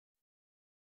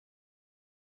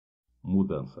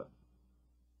Mudança.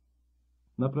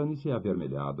 Na planície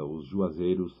avermelhada, os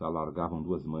juazeiros alargavam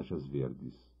duas manchas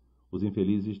verdes. Os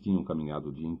infelizes tinham caminhado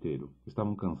o dia inteiro.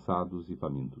 Estavam cansados e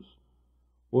famintos.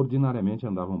 Ordinariamente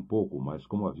andavam pouco, mas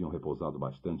como haviam repousado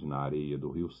bastante na areia do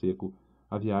rio seco,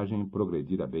 a viagem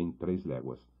progredira bem 3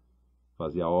 léguas.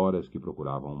 Fazia horas que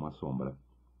procuravam uma sombra.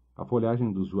 A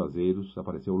folhagem dos juazeiros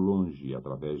apareceu longe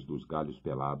através dos galhos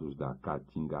pelados da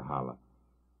caatinga rala.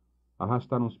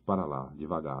 Arrastaram-se para lá,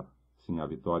 devagar. Sinha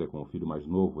Vitória com o filho mais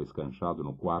novo escanchado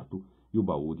no quarto e o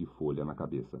baú de folha na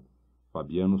cabeça.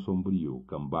 Fabiano sombrio,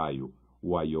 cambaio,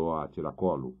 o aió a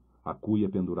tiracolo, a cuia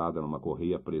pendurada numa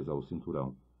correia presa ao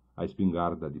cinturão, a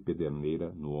espingarda de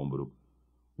pederneira no ombro.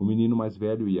 O menino mais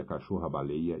velho e a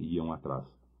cachorra-baleia iam atrás.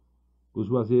 Os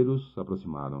juazeiros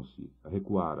aproximaram-se,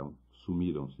 recuaram,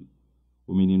 sumiram-se.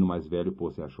 O menino mais velho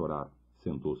pôs-se a chorar,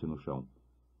 sentou-se no chão.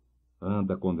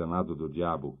 «Anda, condenado do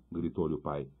diabo!» gritou-lhe o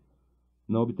pai.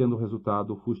 Não obtendo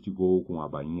resultado, fustigou-o com a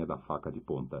bainha da faca de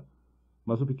ponta.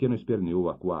 Mas o pequeno esperneou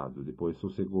acuado, depois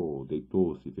sossegou,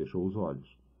 deitou-se e fechou os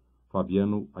olhos.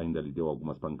 Fabiano ainda lhe deu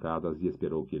algumas pancadas e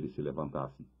esperou que ele se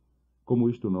levantasse. Como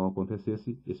isto não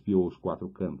acontecesse, espiou os 4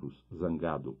 cantos,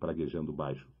 zangado, praguejando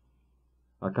baixo.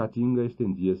 A caatinga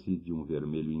estendia-se de um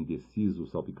vermelho indeciso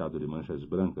salpicado de manchas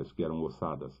brancas que eram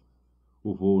ossadas.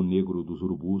 O vôo negro dos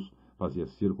urubus fazia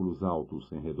círculos altos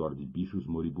em redor de bichos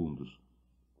moribundos.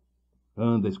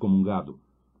 «Anda, excomungado!»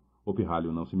 O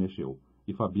pirralho não se mexeu,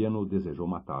 e Fabiano desejou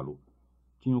matá-lo.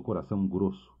 Tinha o coração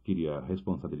grosso, queria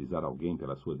responsabilizar alguém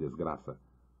pela sua desgraça.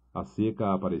 A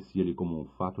seca aparecia-lhe como um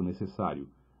fato necessário,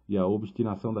 e a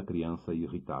obstinação da criança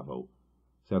irritava-o.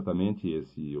 Certamente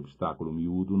esse obstáculo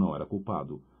miúdo não era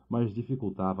culpado, mas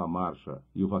dificultava a marcha,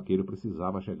 e o vaqueiro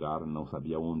precisava chegar não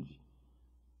sabia onde.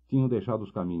 Tinham deixado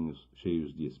os caminhos,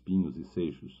 cheios de espinhos e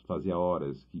seixos, fazia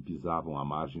horas que pisavam à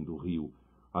margem do rio,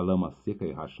 a lama seca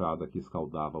e rachada que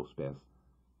escaldava os pés.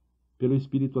 Pelo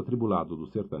espírito atribulado do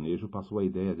sertanejo passou a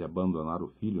ideia de abandonar o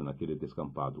filho naquele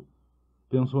descampado.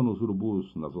 Pensou nos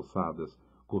urubus, nas ossadas,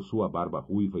 coçou a barba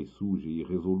ruiva e suja e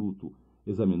resoluto,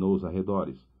 examinou os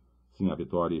arredores. Sinha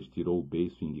Vitória estirou o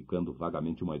beiço indicando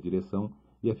vagamente uma direção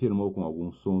e afirmou com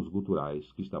alguns sons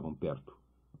guturais que estavam perto.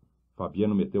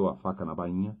 Fabiano meteu a faca na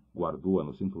bainha, guardou-a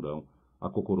no cinturão,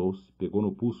 acocorou-se, pegou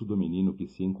no pulso do menino que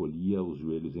se encolhia, os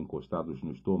joelhos encostados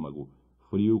no estômago,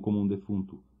 frio como um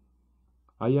defunto.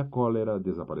 Aí a cólera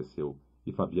desapareceu,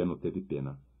 e Fabiano teve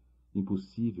pena.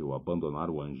 Impossível abandonar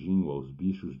o anjinho aos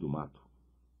bichos do mato.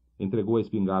 Entregou a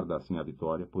espingarda a Sinha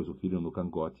Vitória, pôs o filho no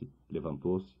cangote,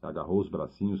 levantou-se, agarrou os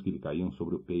bracinhos que lhe caíam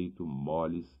sobre o peito,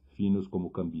 moles, finos como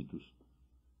cambitos.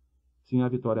 Sinha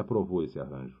Vitória aprovou esse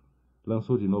arranjo.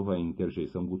 Lançou de novo a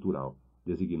interjeição gutural,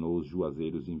 designou os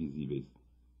juazeiros invisíveis.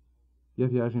 E a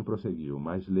viagem prosseguiu,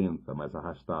 mais lenta, mais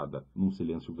arrastada, num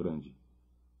silêncio grande.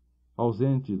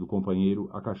 Ausente do companheiro,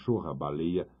 a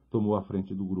cachorra-baleia tomou a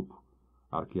frente do grupo.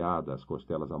 Arqueada, as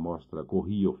costelas à mostra,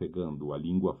 corria ofegando, a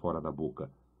língua fora da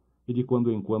boca, e de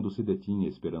quando em quando se detinha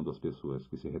esperando as pessoas,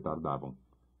 que se retardavam.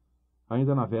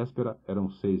 Ainda na véspera, eram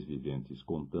 6 viventes,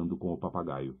 contando com o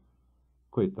papagaio.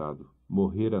 Coitado,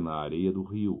 morrera na areia do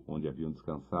rio, onde haviam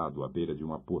descansado, à beira de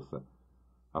uma poça.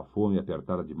 A fome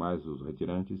apertara demais os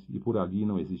retirantes, e por ali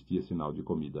não existia sinal de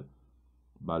comida.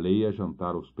 Baleia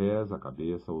jantara os pés, a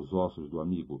cabeça, os ossos do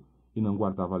amigo, e não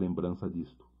guardava lembrança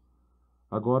disto.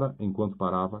 Agora, enquanto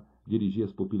parava, dirigia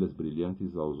as pupilas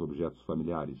brilhantes aos objetos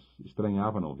familiares.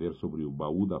 Estranhava não ver sobre o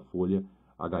baú da folha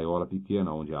a gaiola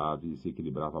pequena onde a ave se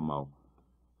equilibrava mal.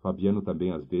 Fabiano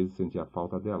também às vezes sentia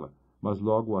falta dela, mas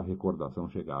logo a recordação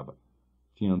chegava.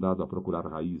 Tinha andado a procurar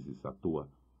raízes, à toa.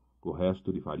 O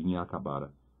resto de farinha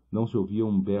acabara. Não se ouvia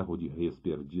um berro de res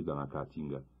perdida na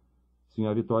caatinga.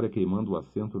 Sinha Vitória, queimando o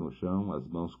assento no chão, as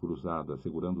mãos cruzadas,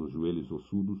 segurando os joelhos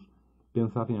ossudos,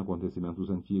 pensava em acontecimentos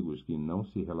antigos que não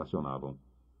se relacionavam.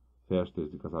 Festas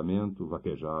de casamento,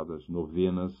 vaquejadas,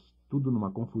 novenas, tudo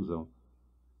numa confusão.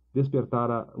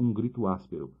 Despertara um grito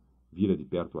áspero. Vira de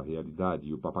perto a realidade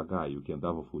e o papagaio, que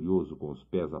andava furioso com os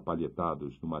pés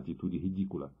apalhetados numa atitude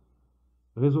ridícula.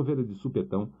 Resolvera de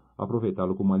supetão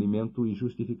aproveitá-lo como alimento e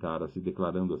justificara-se,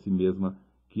 declarando a si mesma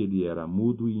que ele era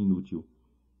mudo e inútil.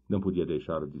 Não podia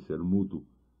deixar de ser mudo.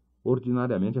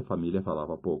 Ordinariamente a família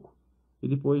falava pouco. E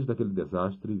depois daquele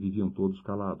desastre viviam todos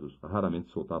calados,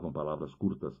 raramente soltavam palavras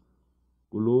curtas.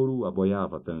 O louro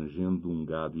aboiava tangendo um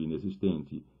gado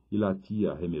inexistente e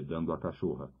latia arremedando a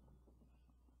cachorra.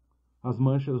 As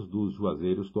manchas dos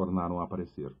juazeiros tornaram a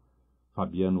aparecer.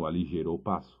 Fabiano aligeirou o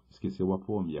passo, esqueceu a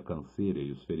fome, a canseira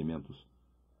e os ferimentos.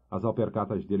 As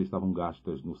alpercatas dele estavam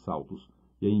gastas nos saltos,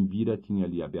 e a imbira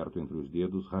tinha-lhe aberto entre os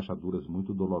dedos rachaduras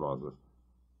muito dolorosas.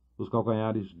 Os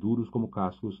calcanhares, duros como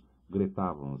cascos,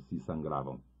 gretavam-se e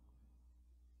sangravam.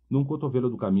 Num cotovelo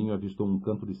do caminho avistou um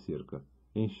canto de cerca.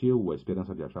 Encheu-o a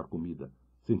esperança de achar comida.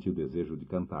 Sentiu o desejo de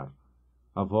cantar.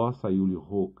 A voz saiu-lhe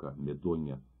rouca,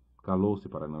 medonha. Calou-se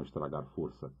para não estragar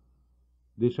força.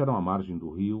 Deixaram a margem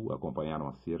do rio, acompanharam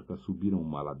a cerca, subiram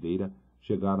uma ladeira,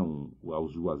 chegaram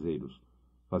aos juazeiros.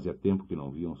 Fazia tempo que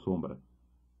não viam sombra.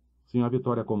 Sinha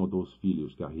Vitória acomodou os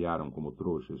filhos, que arriaram como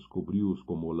trouxas, cobriu-os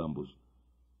como olambos.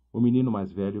 O menino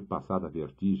mais velho, passada a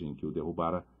vertigem que o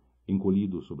derrubara,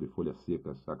 encolhido sobre folhas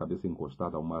secas, a cabeça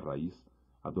encostada a uma raiz,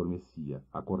 adormecia,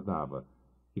 acordava,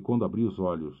 e quando abria os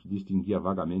olhos, distinguia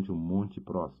vagamente um monte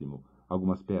próximo,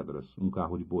 algumas pedras, um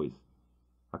carro de bois.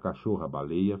 A cachorra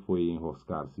baleia foi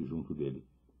enroscar-se junto dele.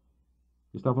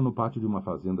 Estava no pátio de uma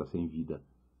fazenda sem vida.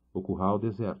 O curral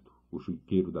deserto, o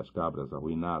chiqueiro das cabras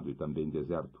arruinado e também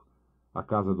deserto, a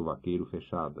casa do vaqueiro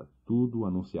fechada, tudo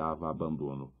anunciava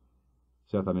abandono.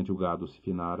 Certamente o gado se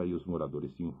finara e os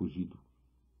moradores tinham fugido.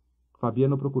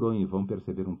 Fabiano procurou em vão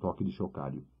perceber um toque de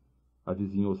chocalho.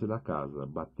 Avizinhou-se da casa,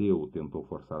 bateu, tentou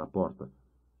forçar a porta.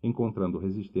 Encontrando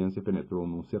resistência, penetrou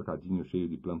num cercadinho cheio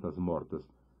de plantas mortas,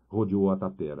 rodeou a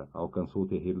tapera, alcançou o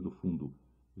terreiro do fundo.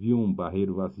 Viu um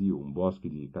barreiro vazio, um bosque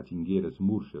de catingueiras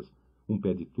murchas, um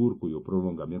pé de turco e o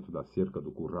prolongamento da cerca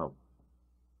do curral.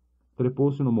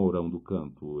 Trepou-se no mourão do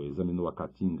canto, examinou a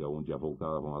caatinga onde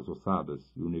avultavam as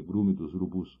ossadas e o negrume dos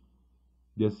urubus.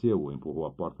 Desceu, empurrou a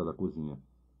porta da cozinha.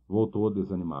 Voltou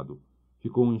desanimado.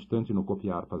 Ficou um instante no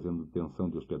copiar, fazendo tensão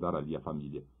de hospedar ali a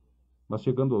família. Mas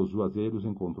chegando aos juazeiros,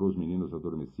 encontrou os meninos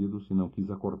adormecidos e não quis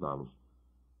acordá-los.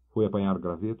 Foi apanhar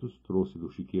gravetos, trouxe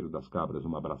do chiqueiro das cabras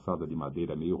uma braçada de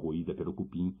madeira meio roída pelo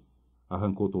cupim,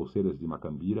 arrancou touceiras de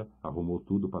macambira, arrumou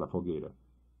tudo para a fogueira.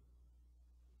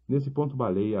 Nesse ponto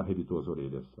Baleia arrebitou as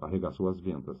orelhas, arregaçou as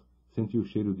ventas, sentiu o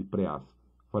cheiro de preás,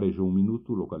 farejou um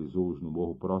minuto, localizou-os no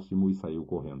morro próximo e saiu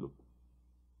correndo.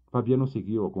 Fabiano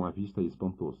seguiu-a com a vista e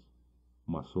espantou-se.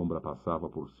 Uma sombra passava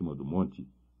por cima do monte.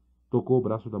 Tocou o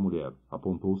braço da mulher,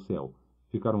 apontou o céu.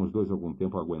 Ficaram os dois algum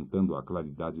tempo aguentando a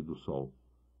claridade do sol.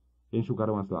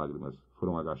 Enxugaram as lágrimas,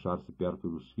 foram agachar-se perto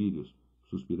dos filhos,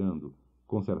 suspirando,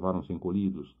 conservaram-se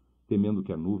encolhidos, temendo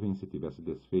que a nuvem se tivesse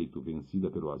desfeito, vencida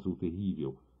pelo azul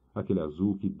terrível, aquele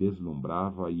azul que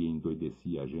deslumbrava e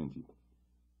endoidecia a gente.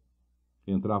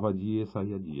 Entrava dia e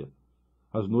saía dia.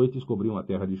 As noites cobriam a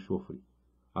terra de chofre.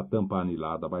 A tampa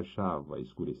anilada baixava,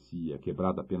 escurecia,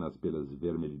 quebrada apenas pelas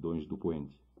vermelhidões do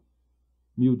poente.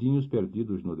 Miudinhos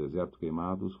perdidos no deserto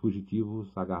queimados,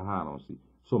 fugitivos, agarraram-se,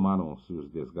 somaram suas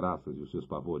desgraças e os seus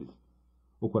pavores.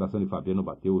 O coração de Fabiano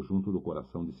bateu junto do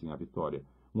coração de Sinha Vitória.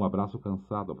 Um abraço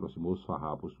cansado aproximou os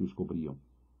farrapos que os cobriam.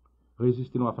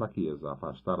 Resistiram à fraqueza,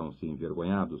 afastaram-se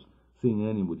envergonhados, sem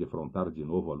ânimo de afrontar de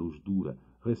novo a luz dura,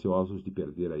 receosos de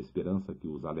perder a esperança que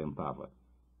os alentava.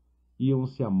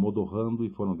 Iam-se amodorrando e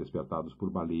foram despertados por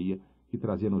Baleia, que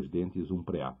trazia nos dentes um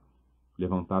preá.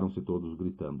 Levantaram-se todos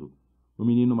gritando. O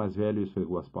menino mais velho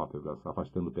esfregou as pálpebras,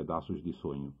 afastando pedaços de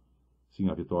sonho.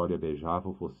 Sinha Vitória beijava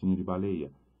o focinho de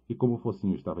Baleia, e como o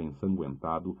focinho estava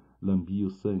ensanguentado, lambia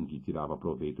o sangue e tirava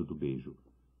proveito do beijo.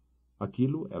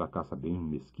 Aquilo era caça bem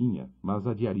mesquinha, mas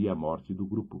adiaria a morte do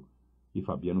grupo, e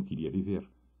Fabiano queria viver.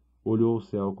 Olhou o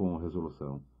céu com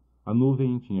resolução. A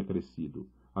nuvem tinha crescido,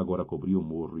 agora cobria o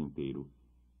morro inteiro.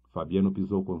 Fabiano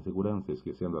pisou com segurança,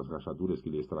 esquecendo as rachaduras que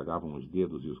lhe estragavam os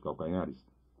dedos e os calcanhares.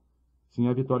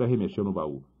 Sinha Vitória remexeu no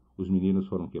baú. Os meninos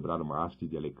foram quebrar uma haste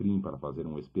de alecrim para fazer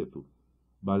um espeto.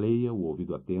 Baleia, o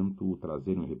ouvido atento, o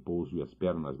traseiro em repouso e as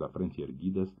pernas da frente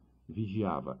erguidas,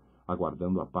 vigiava,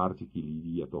 aguardando a parte que lhe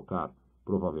iria tocar,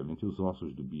 provavelmente os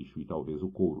ossos do bicho e talvez o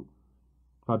couro.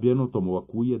 Fabiano tomou a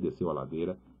cuia, desceu a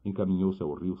ladeira, encaminhou-se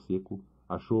ao rio seco,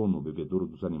 achou no bebedouro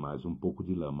dos animais um pouco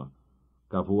de lama.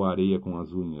 Cavou a areia com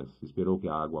as unhas, esperou que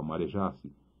a água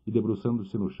marejasse e,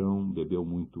 debruçando-se no chão, bebeu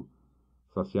muito.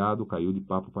 Saciado, caiu de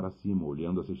papo para cima,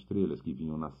 olhando as estrelas que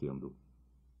vinham nascendo.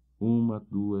 1,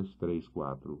 2, 3,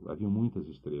 4. Havia muitas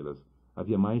estrelas.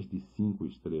 Havia mais de 5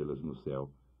 estrelas no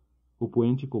céu. O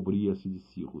poente cobria-se de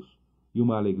cirros, e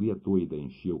uma alegria doida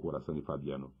enchia o coração de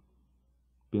Fabiano.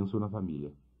 Pensou na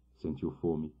família. Sentiu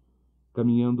fome.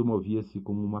 Caminhando, movia-se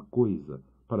como uma coisa.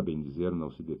 Para bem dizer, não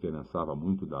se diferençava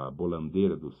muito da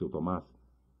bolandeira do seu Tomás.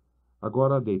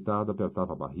 Agora, deitado,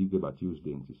 apertava a barriga e batia os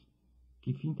dentes.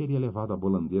 Que fim teria levado a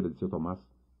bolandeira de seu Tomás?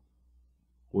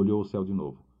 Olhou o céu de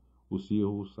novo. Os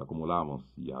cirros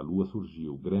acumulavam-se e a lua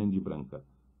surgiu, grande e branca.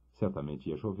 Certamente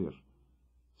ia chover.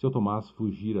 Seu Tomás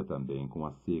fugira também com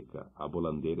a seca. A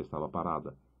bolandeira estava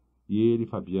parada. E ele,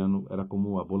 Fabiano, era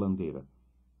como a bolandeira.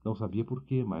 Não sabia por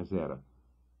quê, mas era.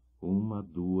 1,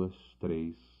 2,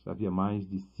 3. Havia mais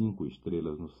de 5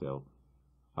 estrelas no céu.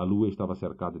 A lua estava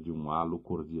cercada de um halo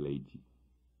cor de leite.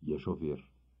 Ia chover.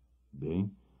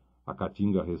 Bem, a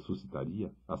caatinga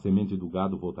ressuscitaria, a semente do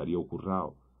gado voltaria ao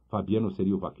curral, Fabiano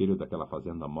seria o vaqueiro daquela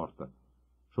fazenda morta.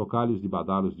 Chocalhos de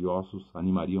badalos de ossos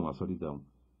animariam a solidão.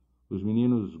 Os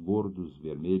meninos gordos,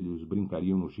 vermelhos,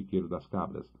 brincariam no chiqueiro das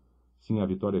cabras. Sinha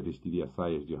Vitória vestiria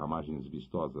saias de ramagens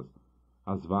vistosas.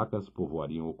 As vacas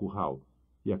povoariam o curral,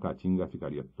 e a caatinga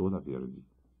ficaria toda verde.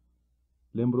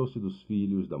 Lembrou-se dos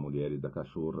filhos, da mulher e da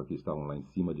cachorra que estavam lá em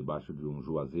cima debaixo de um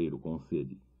juazeiro com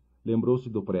sede. Lembrou-se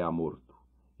do preá morto.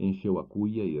 Encheu a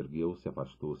cuia e ergueu-se,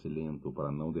 afastou-se lento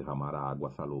para não derramar a água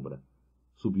salobra.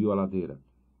 Subiu a ladeira.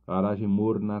 A aragem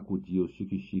morna acudia os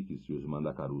chique-chiques e os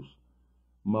mandacarus.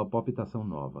 Uma palpitação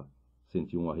nova.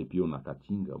 Sentiu um arrepio na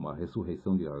caatinga, uma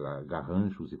ressurreição de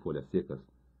garranchos e folhas secas.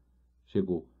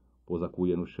 Chegou, pôs a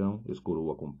cuia no chão,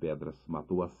 escorou-a com pedras,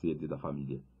 matou a sede da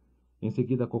família. Em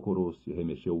seguida cocorou-se,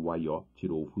 remexeu o aió,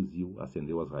 tirou o fuzil,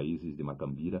 acendeu as raízes de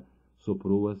macambira,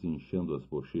 soprou-as, inchando as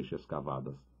bochechas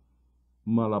cavadas.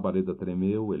 Uma labareda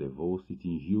tremeu, elevou-se,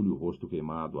 tingiu-lhe o rosto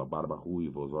queimado, a barba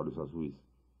ruiva, os olhos azuis.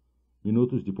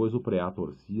 Minutos depois o preá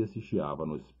torcia-se e chiava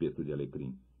no espeto de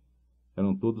alecrim.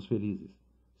 Eram todos felizes.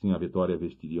 Sinha Vitória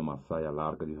vestiria uma saia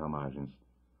larga de ramagens.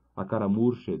 A cara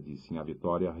murcha de Sinha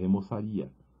Vitória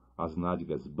remoçaria. As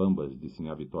nádegas bambas de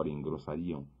Sinha Vitória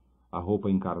engrossariam. A roupa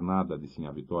encarnada de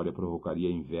Sinha Vitória provocaria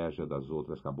a inveja das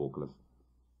outras caboclas.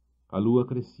 A lua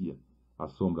crescia. A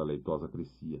sombra leitosa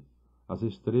crescia. As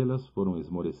estrelas foram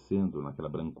esmorecendo naquela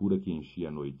brancura que enchia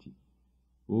a noite.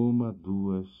 1,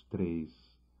 2,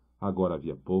 3. Agora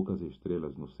havia poucas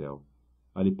estrelas no céu.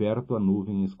 Ali perto a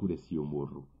nuvem escurecia o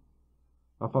morro.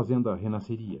 A fazenda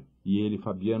renasceria, e ele,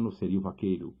 Fabiano, seria o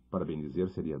vaqueiro, para bem dizer,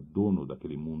 seria dono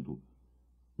daquele mundo.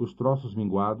 Os troços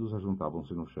minguados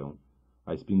ajuntavam-se no chão.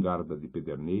 A espingarda de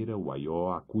pederneira, o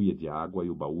aió, a cuia de água e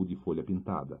o baú de folha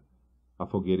pintada. A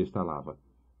fogueira estalava.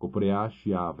 O preá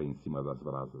chiava em cima das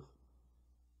brasas.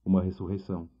 Uma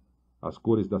ressurreição. As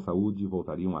cores da saúde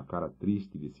voltariam à cara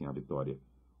triste de Sinha Vitória.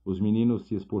 Os meninos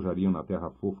se espojariam na terra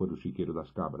fofa do chiqueiro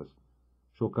das cabras.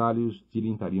 Chocalhos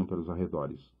tilintariam pelos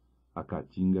arredores. A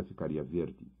caatinga ficaria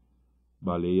verde.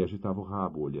 Baleia agitava o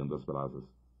rabo, olhando as brasas.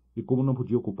 E como não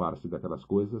podia ocupar-se daquelas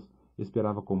coisas,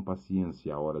 esperava com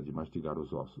paciência a hora de mastigar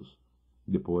os ossos.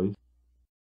 Depois...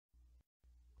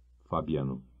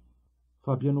 Fabiano.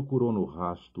 Fabiano curou no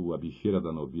rasto a bicheira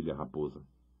da novilha raposa.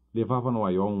 Levava no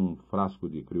aió um frasco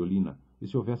de criolina, e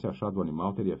se houvesse achado o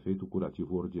animal, teria feito o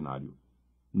curativo ordinário.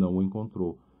 Não o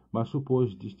encontrou, mas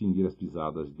supôs distinguir as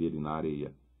pisadas dele na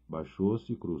areia.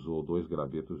 Baixou-se, cruzou 2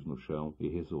 gravetos no chão e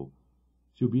rezou.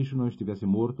 Se o bicho não estivesse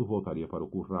morto, voltaria para o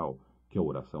curral, que a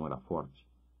oração era forte.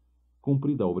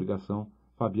 Cumprida a obrigação,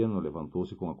 Fabiano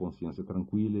levantou-se com a consciência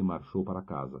tranquila e marchou para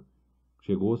casa.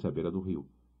 Chegou-se à beira do rio.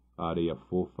 A areia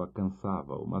fofa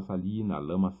cansava-o, mas ali, na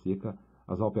lama seca,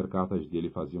 as alpercatas dele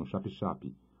faziam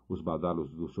chape-chape. Os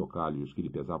badalos dos chocalhos que lhe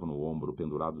pesavam no ombro,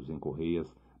 pendurados em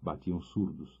correias, batiam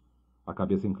surdos. A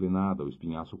cabeça inclinada, o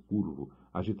espinhaço curvo,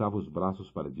 agitava os braços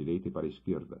para a direita e para a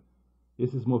esquerda.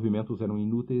 Esses movimentos eram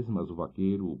inúteis, mas o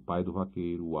vaqueiro, o pai do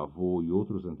vaqueiro, o avô e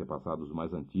outros antepassados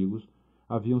mais antigos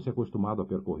haviam se acostumado a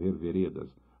percorrer veredas,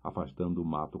 afastando o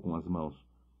mato com as mãos.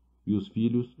 E os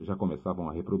filhos já começavam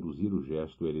a reproduzir o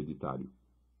gesto hereditário.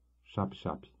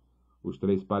 Chape-chape. Os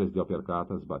 3 pares de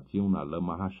alpercatas batiam na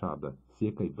lama rachada,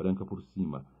 seca e branca por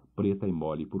cima, preta e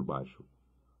mole por baixo.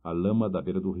 A lama da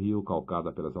beira do rio,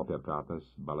 calcada pelas alpercatas,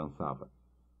 balançava.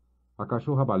 A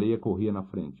cachorra-baleia corria na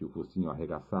frente, o focinho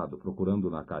arregaçado, procurando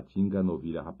na caatinga a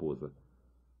novilha raposa.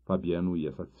 Fabiano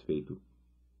ia satisfeito.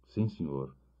 Sim,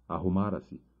 senhor.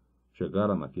 Arrumara-se.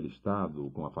 Chegara naquele estado,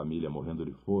 com a família morrendo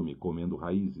de fome, comendo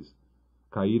raízes.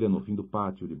 Caíra no fim do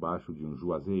pátio, debaixo de um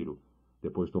juazeiro.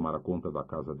 Depois tomara conta da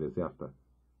casa deserta.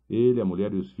 Ele, a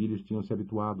mulher e os filhos tinham se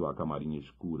habituado à camarinha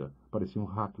escura. Pareciam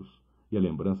ratos, e a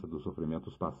lembrança dos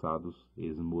sofrimentos passados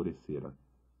esmorecera.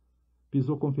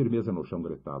 Pisou com firmeza no chão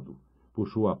gretado.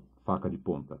 Puxou a faca de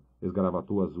ponta.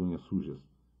 Esgaravatou as unhas sujas.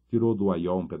 Tirou do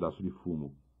aió um pedaço de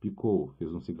fumo. Picou,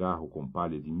 fez um cigarro com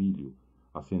palha de milho.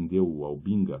 Acendeu-o ao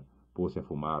binga. Pôs-se a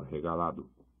fumar, regalado.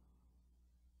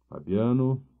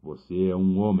 Fabiano, você é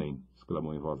um homem,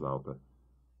 exclamou em voz alta.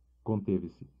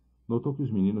 Conteve-se. Notou que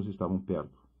os meninos estavam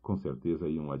perto. Com certeza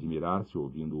iam admirar-se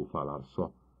ouvindo-o falar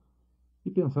só. E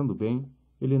pensando bem,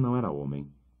 ele não era homem.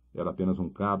 Era apenas um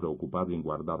cabra ocupado em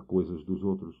guardar coisas dos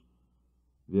outros.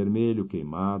 Vermelho,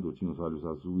 queimado, tinha os olhos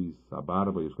azuis, a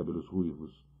barba e os cabelos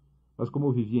ruivos. Mas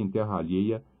como vivia em terra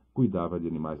alheia, cuidava de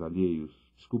animais alheios,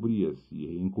 descobria-se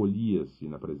e encolhia-se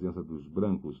na presença dos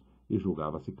brancos e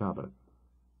julgava-se cabra.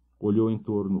 Olhou em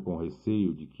torno com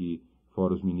receio de que,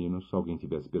 fora os meninos, alguém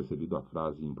tivesse percebido a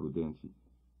frase imprudente.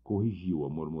 Corrigiu-a,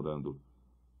 murmurando: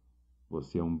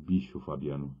 Você é um bicho,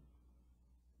 Fabiano.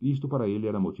 Isto para ele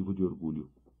era motivo de orgulho.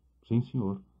 Sim,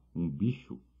 senhor, um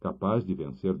bicho capaz de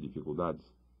vencer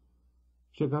dificuldades.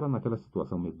 Chegara naquela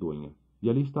situação medonha, e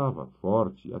ali estava,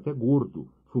 forte, até gordo,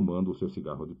 fumando o seu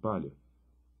cigarro de palha.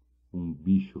 Um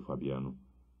bicho, Fabiano.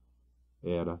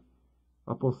 Era.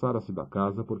 Apossara-se da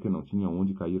casa porque não tinha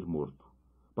onde cair morto.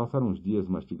 Passaram uns dias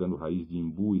mastigando raiz de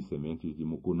imbu e sementes de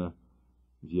mucunã.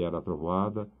 Viera a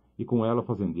trovoada, e com ela o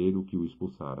fazendeiro que o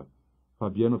expulsara.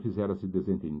 Fabiano fizera-se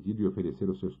desentendido e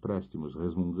oferecera os seus préstimos,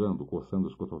 resmungando, coçando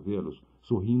os cotovelos,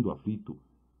 sorrindo aflito.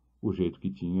 O jeito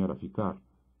que tinha era ficar.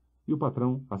 E o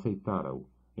patrão aceitara-o,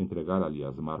 entregara-lhe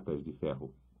as marcas de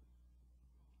ferro.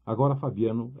 Agora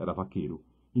Fabiano era vaqueiro,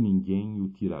 e ninguém o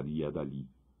tiraria dali.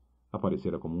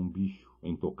 Aparecera como um bicho,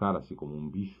 entocara-se como um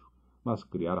bicho, mas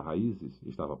criara raízes,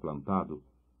 estava plantado.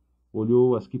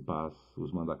 Olhou as quipás,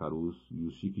 os mandacarus e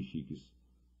os xique-xiques.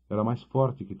 Era mais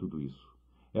forte que tudo isso.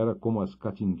 Era como as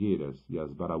catingueiras e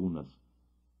as baraúnas.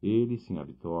 Ele, Sinha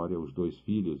Vitória, os 2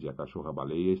 filhos e a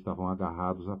cachorra-baleia estavam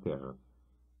agarrados à terra.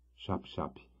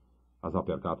 Chap-chap. As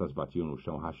alpercatas batiam no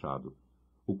chão rachado.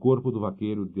 O corpo do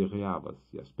vaqueiro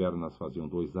derreava-se, as pernas faziam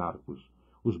 2 arcos,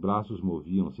 os braços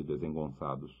moviam-se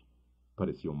desengonçados.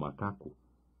 Parecia um macaco.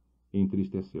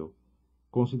 Entristeceu.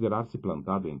 Considerar-se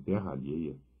plantado em terra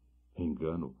alheia.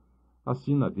 Engano. A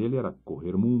sina dele era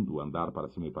correr mundo, andar para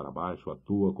cima e para baixo, à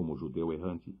toa como judeu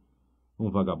errante. Um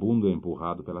vagabundo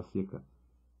empurrado pela seca.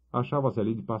 Achava-se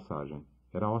ali de passagem.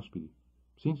 Era hóspede.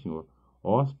 Sim, senhor.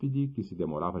 Hóspede que se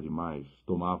demorava demais,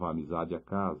 tomava amizade à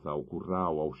casa, ao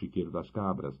curral, ao chiqueiro das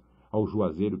cabras, ao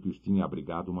juazeiro que os tinha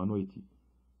abrigado uma noite.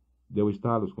 Deu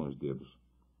estalos com os dedos.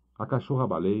 A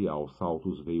cachorra-baleia, aos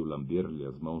saltos, veio lamber-lhe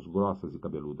as mãos grossas e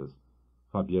cabeludas.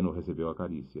 Fabiano recebeu a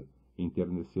carícia.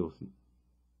 Enterneceu-se.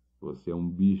 Você é um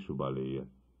bicho, baleia.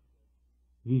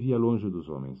 Vivia longe dos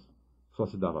homens. Só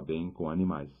se dava bem com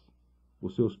animais.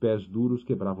 Os seus pés duros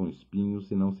quebravam espinhos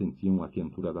e não sentiam a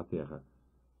quentura da terra.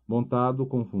 Montado,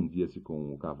 confundia-se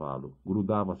com o cavalo,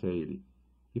 grudava-se a ele,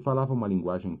 e falava uma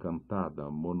linguagem cantada,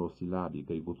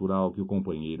 monossilábica e gutural que o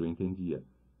companheiro entendia.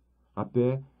 A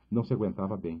pé, não se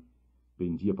aguentava bem.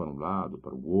 Pendia para um lado,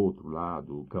 para o outro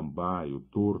lado, cambaio,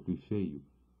 torto e feio.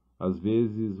 Às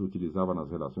vezes, utilizava nas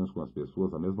relações com as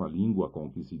pessoas a mesma língua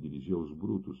com que se dirigia aos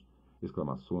brutos,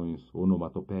 exclamações,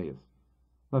 onomatopeias.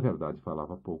 Na verdade,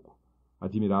 falava pouco.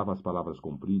 Admirava as palavras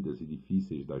compridas e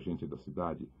difíceis da gente da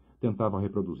cidade, tentava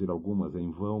reproduzir algumas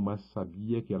em vão, mas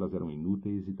sabia que elas eram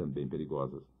inúteis e também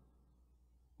perigosas.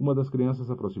 Uma das crianças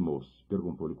aproximou-se,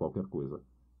 perguntou-lhe qualquer coisa.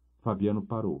 Fabiano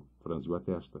parou, franziu a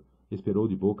testa, esperou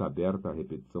de boca aberta a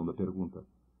repetição da pergunta.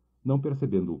 Não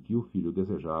percebendo o que o filho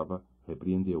desejava,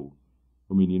 repreendeu-o.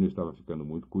 O menino estava ficando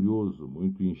muito curioso,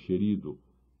 muito encherido.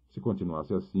 Se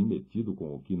continuasse assim, metido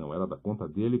com o que não era da conta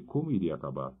dele, como iria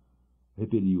acabar?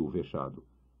 Repeliu-o vexado.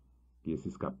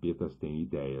 Esses capetas têm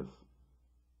ideias.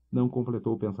 Não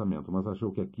completou o pensamento, mas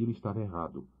achou que aquilo estava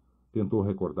errado. Tentou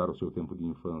recordar o seu tempo de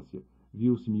infância.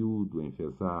 Viu-se miúdo,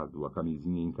 enfesado, a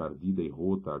camisinha encardida e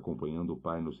rota, acompanhando o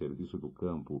pai no serviço do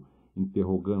campo,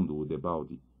 interrogando-o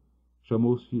debalde.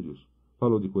 Chamou os filhos.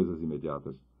 Falou de coisas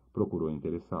imediatas. Procurou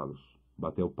interessá-los.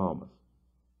 Bateu palmas.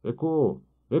 Ecô!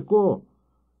 Ecô!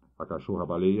 A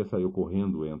cachorra-baleia saiu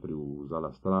correndo entre os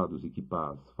alastrados e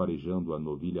quipás, farejando a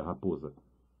novilha raposa.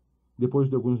 Depois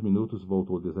de alguns minutos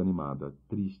voltou desanimada,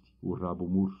 triste, o rabo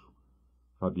murcho.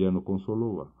 Fabiano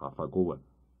consolou-a, afagou-a.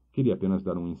 Queria apenas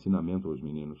dar um ensinamento aos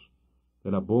meninos.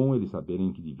 Era bom eles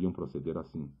saberem que deviam proceder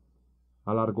assim.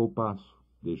 Alargou o passo,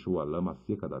 deixou a lama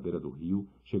seca da beira do rio,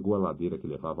 chegou à ladeira que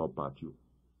levava ao pátio.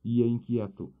 Ia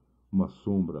inquieto, uma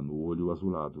sombra no olho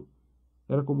azulado.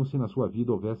 Era como se na sua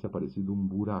vida houvesse aparecido um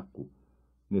buraco.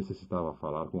 Necessitava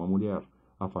falar com a mulher,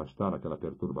 afastar aquela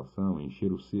perturbação,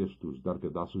 encher os cestos, dar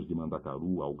pedaços de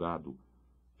mandacaru ao gado.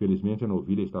 Felizmente a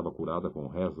novilha estava curada com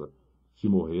reza. Se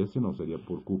morresse, não seria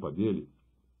por culpa dele.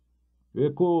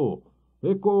 Ecô!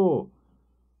 Ecô!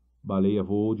 Baleia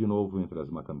voou de novo entre as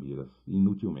macambiras,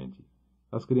 inutilmente.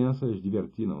 As crianças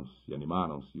divertiram-se,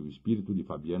 animaram-se, e o espírito de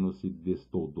Fabiano se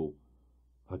destoldou.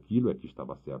 Aquilo é que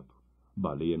estava certo.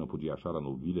 Baleia não podia achar a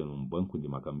novilha num banco de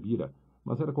macambira,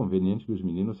 mas era conveniente que os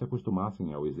meninos se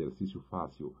acostumassem ao exercício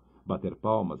fácil, bater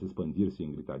palmas, expandir-se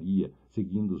em gritaria,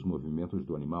 seguindo os movimentos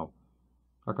do animal.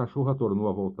 A cachorra tornou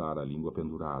a voltar, a língua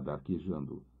pendurada,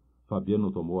 arquejando.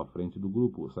 Fabiano tomou a frente do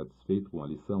grupo, satisfeito com a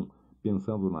lição,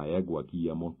 pensando na égua que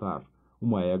ia montar,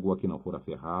 uma égua que não fora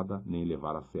ferrada nem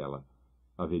levar a sela.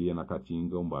 Haveria na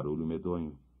caatinga um barulho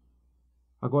medonho.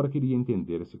 Agora queria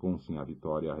entender-se com Sinha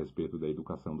Vitória a respeito da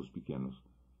educação dos pequenos.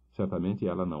 Certamente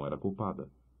ela não era culpada.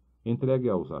 Entregue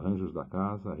aos arranjos da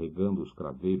casa, regando os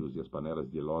craveiros e as panelas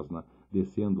de losna,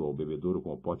 descendo ao bebedouro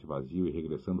com o pote vazio e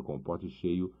regressando com o pote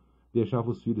cheio, deixava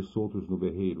os filhos soltos no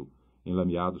berreiro,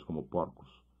 enlameados como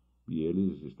porcos. E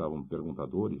eles estavam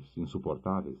perguntadores,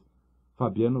 insuportáveis.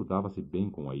 Fabiano dava-se bem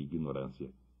com a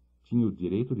ignorância. Tinha o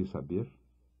direito de saber?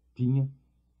 Tinha?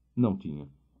 Não tinha.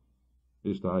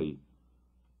 Está aí.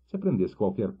 Se aprendesse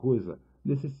qualquer coisa,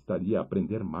 necessitaria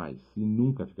aprender mais e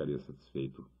nunca ficaria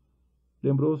satisfeito.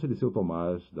 Lembrou-se de seu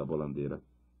Tomás da Bolandeira.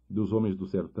 Dos homens do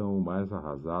sertão, o mais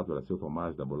arrasado era seu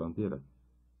Tomás da Bolandeira.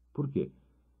 Por quê?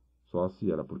 Só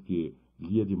se era porque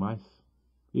lia demais.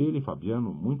 Ele,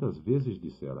 Fabiano, muitas vezes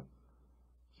dissera: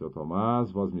 Seu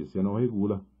Tomás, vosmecê não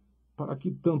regula. Para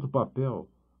que tanto papel?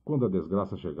 Quando a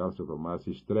desgraça chegar, seu Tomás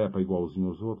se estrepa igualzinho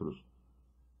aos outros.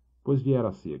 Pois viera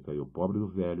a seca, e o pobre do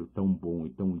velho, tão bom e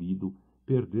tão lido,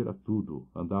 perdera tudo,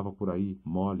 andava por aí,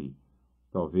 mole.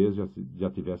 Talvez já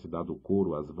tivesse dado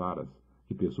couro às varas,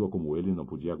 que pessoa como ele não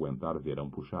podia aguentar verão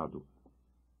puxado.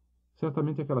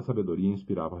 Certamente aquela sabedoria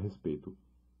inspirava respeito.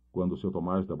 Quando o seu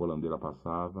Tomás da Bolandeira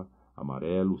passava,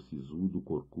 amarelo, sisudo,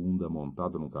 corcunda,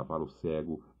 montado num cavalo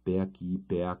cego, pé aqui,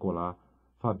 pé acolá,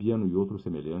 Fabiano e outros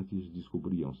semelhantes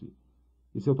descobriam-se.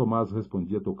 E seu Tomás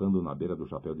respondia tocando na beira do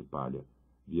chapéu de palha.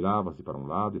 Virava-se para um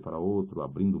lado e para outro,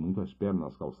 abrindo muito as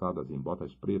pernas calçadas em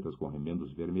botas pretas com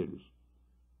remendos vermelhos.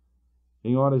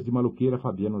 Em horas de maluqueira,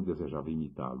 Fabiano desejava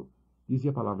imitá-lo.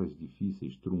 Dizia palavras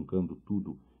difíceis, truncando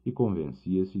tudo, e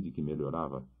convencia-se de que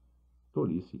melhorava.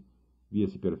 Tolice.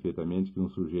 Via-se perfeitamente que um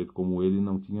sujeito como ele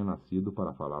não tinha nascido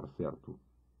para falar certo.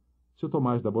 Seu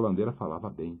Tomás da Bolandeira falava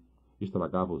bem.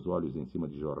 Estragava os olhos em cima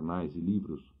de jornais e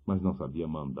livros, mas não sabia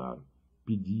mandar.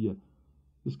 Pedia.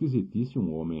 Esquisitice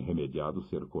um homem remediado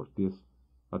ser cortês.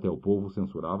 Até o povo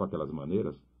censurava aquelas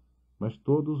maneiras, mas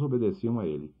todos obedeciam a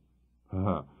ele.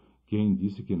 Ah, quem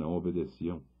disse que não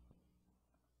obedeciam?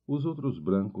 Os outros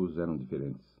brancos eram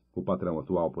diferentes. O patrão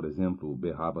atual, por exemplo,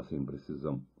 berrava sem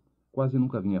precisão. Quase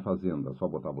nunca vinha à fazenda, só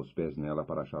botava os pés nela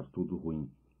para achar tudo ruim.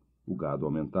 O gado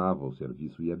aumentava, o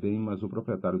serviço ia bem, mas o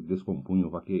proprietário descompunha o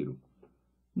vaqueiro.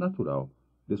 Natural.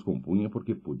 Descompunha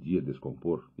porque podia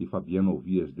descompor, e Fabiano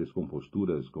ouvia as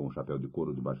descomposturas com o chapéu de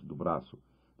couro debaixo do braço.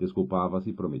 Desculpava-se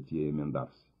e prometia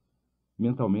emendar-se.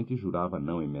 Mentalmente jurava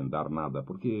não emendar nada,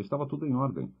 porque estava tudo em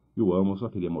ordem, e o amo só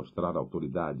queria mostrar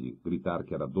autoridade, gritar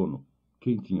que era dono.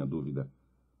 Quem tinha dúvida?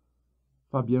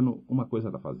 Fabiano, uma coisa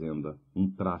da fazenda, um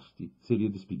traste, seria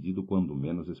despedido quando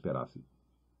menos esperasse.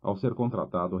 Ao ser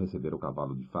contratado, recebera o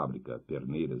cavalo de fábrica,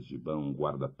 perneiras, gibão,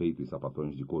 guarda-peito e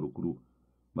sapatões de couro cru,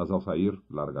 mas ao sair,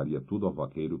 largaria tudo ao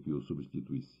vaqueiro que o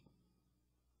substituísse.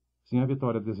 Sinha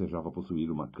Vitória desejava possuir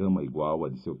uma cama igual à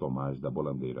de seu Tomás da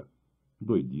Bolandeira.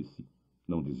 Doidice.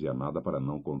 Não dizia nada para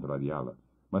não contrariá-la,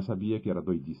 mas sabia que era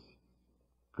doidice.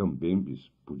 Cambembes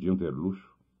podiam ter luxo.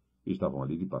 Estavam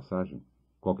ali de passagem.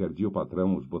 Qualquer dia o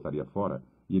patrão os botaria fora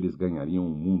e eles ganhariam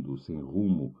um mundo sem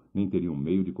rumo, nem teriam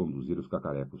meio de conduzir os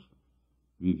cacarecos.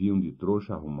 Viviam de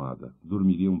trouxa arrumada,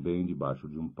 dormiriam bem debaixo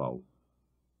de um pau.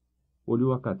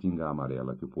 Olhou a caatinga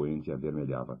amarela que o poente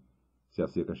avermelhava. Se a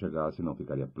seca chegasse, não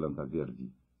ficaria planta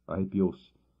verde.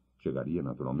 Arrepiou-se. Chegaria,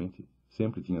 naturalmente.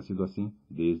 Sempre tinha sido assim,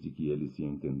 desde que ele se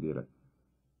entendera.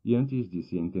 E antes de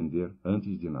se entender,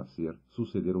 antes de nascer,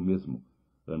 sucedera o mesmo.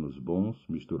 Anos bons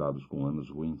misturados com anos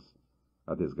ruins.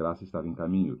 A desgraça estava em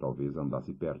caminho, talvez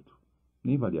andasse perto.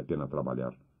 Nem valia a pena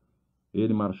trabalhar.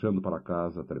 Ele marchando para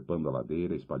casa, trepando a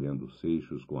ladeira, espalhando os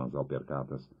seixos com as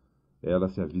alpercatas. Ela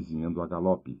se avizinhando a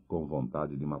galope, com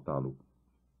vontade de matá-lo.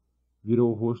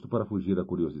 Virou o rosto para fugir à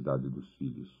curiosidade dos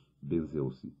filhos.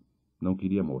 Benzeu-se. Não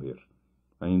queria morrer.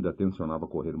 Ainda tencionava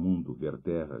correr mundo, ver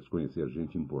terras, conhecer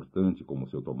gente importante como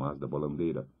seu Tomás da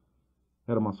Bolandeira.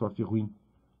 Era uma sorte ruim,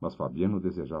 mas Fabiano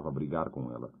desejava brigar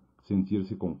com ela,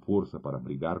 sentir-se com força para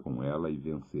brigar com ela e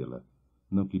vencê-la.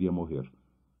 Não queria morrer.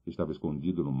 Estava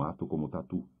escondido no mato como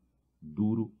tatu.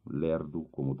 Duro, lerdo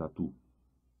como tatu.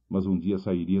 Mas um dia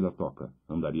sairia da toca,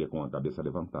 andaria com a cabeça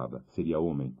levantada, seria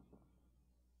homem.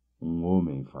 Um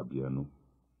homem, Fabiano.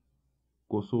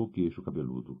 Coçou o queixo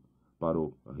cabeludo.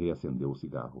 Parou, reacendeu o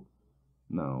cigarro.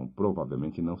 Não,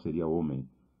 provavelmente não seria homem.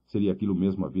 Seria aquilo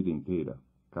mesmo a vida inteira.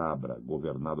 Cabra,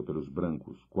 governado pelos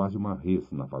brancos, quase uma res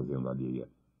na fazenda alheia.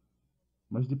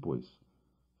 Mas depois?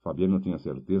 Fabiano tinha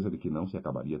certeza de que não se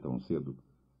acabaria tão cedo.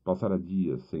 Passara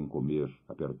dias sem comer,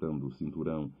 apertando o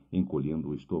cinturão, encolhendo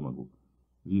o estômago.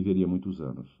 Viveria muitos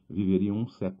anos. Viveria um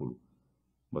século.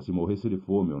 Mas se morresse de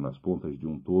fome ou nas pontas de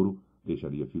um touro,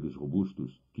 deixaria filhos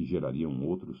robustos, que gerariam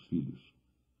outros filhos.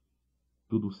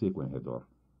 Tudo seco em redor.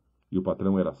 E o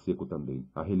patrão era seco também,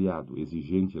 arreliado,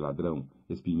 exigente ladrão,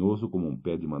 espinhoso como um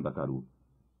pé de mandacaru.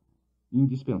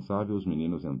 Indispensável os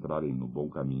meninos entrarem no bom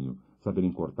caminho,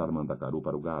 saberem cortar mandacaru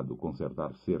para o gado,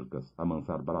 consertar cercas,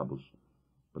 amansar brabos.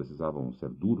 Precisavam ser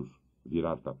duros,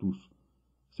 virar tatus.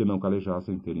 Se não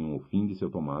calejassem, teriam o fim de seu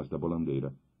Tomás da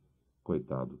bolandeira.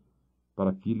 Coitado!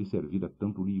 Para que lhe servira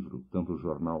tanto livro, tanto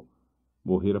jornal?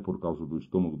 Morrera por causa do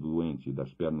estômago doente e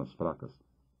das pernas fracas.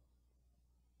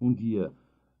 Um dia,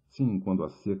 sim, quando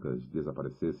as secas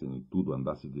desaparecessem e tudo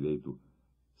andasse direito,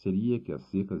 seria que as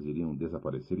secas iriam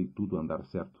desaparecer e tudo andar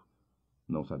certo?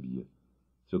 Não sabia.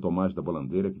 Seu Tomás da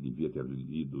bolandeira, que devia ter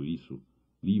lido isso,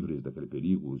 livres daquele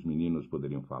perigo, os meninos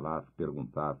poderiam falar,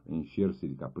 perguntar, encher-se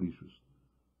de caprichos.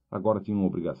 Agora tinham a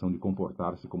obrigação de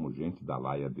comportar-se como gente da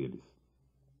laia deles.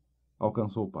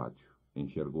 Alcançou o pátio.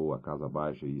 Enxergou a casa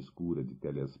baixa e escura de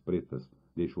telhas pretas,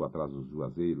 deixou atrás os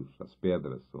juazeiros, as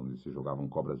pedras, onde se jogavam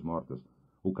cobras mortas,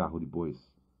 o carro de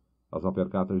bois. As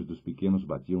alpercatas dos pequenos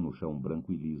batiam no chão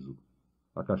branco e liso.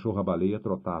 A cachorra-baleia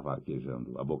trotava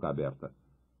arquejando, a boca aberta.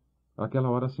 Àquela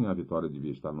hora, Sinha Vitória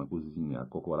devia estar na cozinha,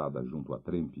 acocorada junto à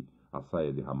trempe, a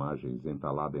saia de ramagens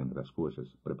entalada entre as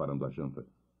coxas, preparando a janta.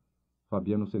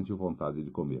 Fabiano sentiu vontade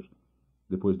de comer.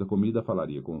 Depois da comida,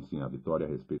 falaria com Sinha Vitória a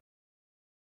respeito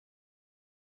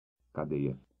da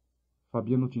cadeia.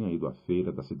 Fabiano tinha ido à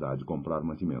feira da cidade comprar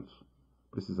mantimentos.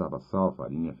 Precisava sal,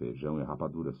 farinha, feijão e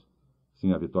rapaduras.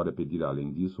 Sinha Vitória pedira,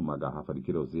 além disso, uma garrafa de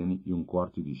querosene e um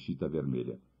corte de chita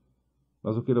vermelha.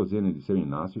 Mas o querosene de seu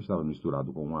Inácio estava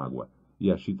misturado com água, e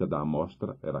a chita da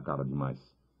amostra era cara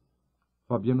demais.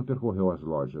 Fabiano percorreu as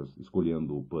lojas,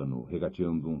 escolhendo o pano,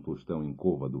 regateando um tostão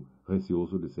incôvado,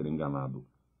 receoso de ser enganado.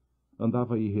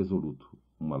 Andava irresoluto.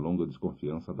 Uma longa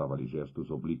desconfiança dava-lhe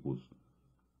gestos oblíquos.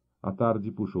 À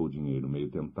tarde puxou o dinheiro, meio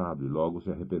tentado, e logo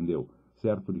se arrependeu,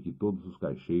 certo de que todos os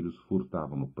caixeiros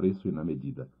furtavam no preço e na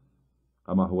medida.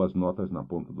 Amarrou as notas na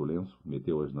ponta do lenço,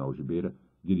 meteu-as na algibeira,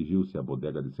 dirigiu-se à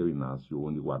bodega de seu Inácio,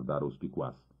 onde guardara os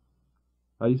picuás.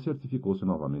 Aí certificou-se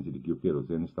novamente de que o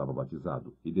querosene estava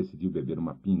batizado, e decidiu beber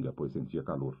uma pinga, pois sentia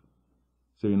calor.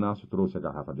 Seu Inácio trouxe a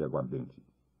garrafa de aguardente.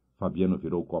 Fabiano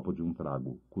virou o copo de um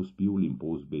trago, cuspiu,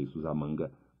 limpou os beiços à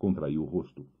manga, contraiu o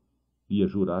rosto. Ia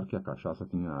jurar que a cachaça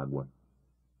tinha água.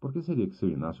 Por que seria que seu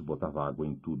Inácio botava água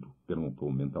em tudo?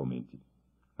 Perguntou mentalmente.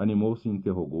 Animou-se e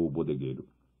interrogou o bodegueiro.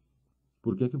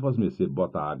 Por que vosmecê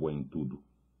bota água em tudo?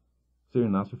 Seu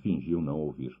Inácio fingiu não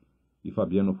ouvir, e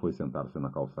Fabiano foi sentar-se na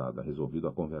calçada, resolvido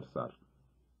a conversar.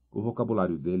 O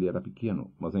vocabulário dele era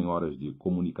pequeno, mas em horas de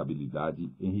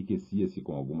comunicabilidade enriquecia-se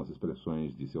com algumas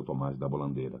expressões de seu Tomás da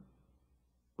bolandeira.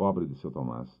 Pobre de seu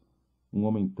Tomás! Um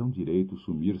homem tão direito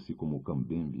sumir-se como o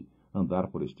Cambembe, andar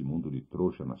por este mundo de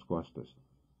trouxa nas costas.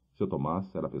 Seu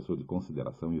Tomás era pessoa de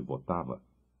consideração e votava.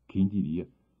 Quem diria?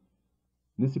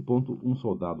 Nesse ponto, um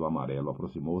soldado amarelo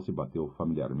aproximou-se e bateu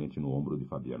familiarmente no ombro de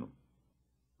Fabiano.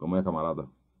 Como é, camarada?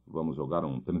 Vamos jogar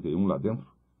um 31 lá dentro?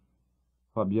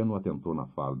 Fabiano atentou na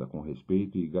farda com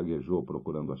respeito e gaguejou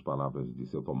procurando as palavras de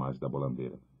seu Tomás da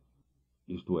bolandeira.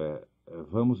 Isto é,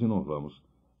 vamos e não vamos.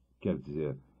 Quer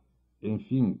dizer,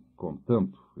 enfim,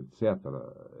 contanto, etc.,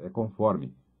 é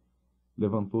conforme.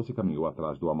 Levantou-se e caminhou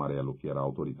atrás do amarelo, que era a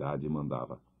autoridade e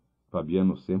mandava.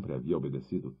 Fabiano sempre havia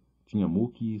obedecido. Tinha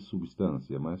muque e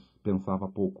substância, mas pensava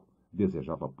pouco,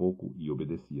 desejava pouco e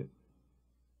obedecia.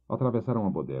 Atravessaram a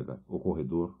bodega, o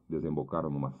corredor, desembocaram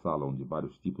numa sala onde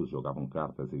vários tipos jogavam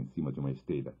cartas em cima de uma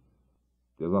esteira.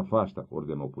 Desafasta,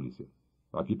 ordenou a polícia.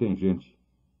 Aqui tem gente.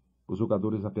 Os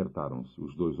jogadores apertaram-se,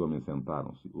 os dois homens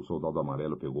sentaram-se, o soldado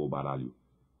amarelo pegou o baralho,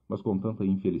 mas com tanta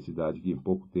infelicidade que em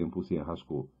pouco tempo se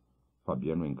enrascou.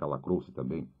 Fabiano encalacrou-se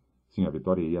também. Sinha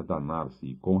Vitória ia danar-se,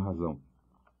 e com razão.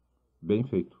 Bem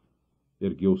feito.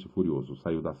 Ergueu-se furioso,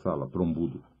 saiu da sala,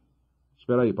 trombudo.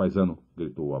 Espera aí, paisano,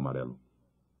 gritou o amarelo.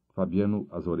 Fabiano,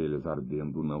 as orelhas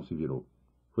ardendo, não se virou.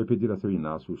 Foi pedir a seu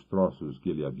Inácio os troços que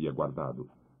ele havia guardado.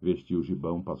 Vestiu o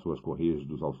gibão, passou as correias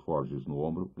dos alforjes no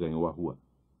ombro, ganhou a rua.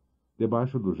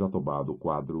 Debaixo do jatobá do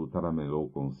quadro, taramelou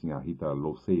com Sinha Rita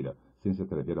louceira, sem se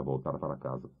atrever a voltar para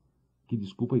casa. Que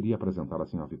desculpa iria apresentar a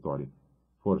Sinha Vitória?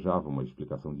 Forjava uma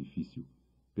explicação difícil.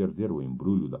 Perdera o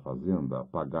embrulho da fazenda,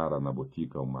 pagara na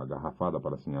botica uma garrafada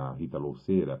para Sinha Rita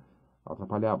louceira.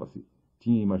 Atrapalhava-se.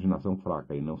 Tinha imaginação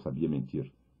fraca e não sabia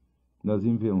mentir. Nas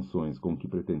invenções com que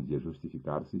pretendia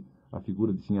justificar-se, a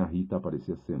figura de Sinha Rita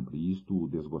aparecia sempre, e isto o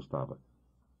desgostava.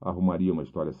 Arrumaria uma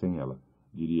história sem ela.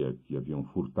 Diria que haviam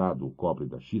furtado o cobre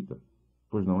da chita.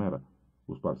 Pois não era.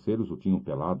 Os parceiros o tinham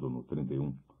pelado no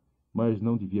 31. Mas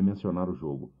não devia mencionar o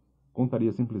jogo.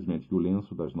 Contaria simplesmente que o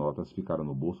lenço das notas ficara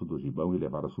no bolso do gibão e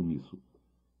levara sumiço.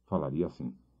 Falaria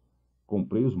assim.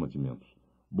 Comprei os mantimentos.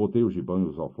 Botei o gibão e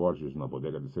os alforjes na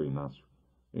bodega de seu Inácio.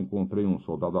 Encontrei um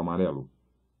soldado amarelo.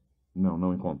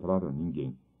 Não encontraram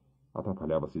ninguém.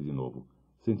 Atrapalhava-se de novo.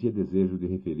 Sentia desejo de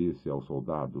referir-se ao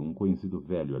soldado, um conhecido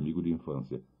velho, amigo de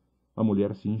infância. A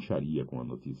mulher se incharia com a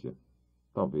notícia.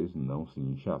 Talvez não se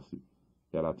inchasse.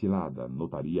 Era atilada,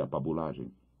 notaria a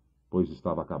pabulagem, pois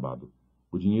estava acabado.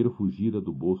 O dinheiro fugira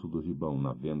do bolso do gibão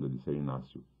na venda de Sr.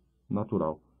 Inácio.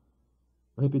 Natural.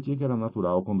 Repetia que era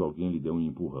natural quando alguém lhe deu um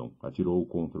empurrão. Atirou-o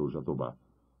contra o jatobá.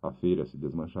 A feira se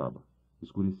desmanchava.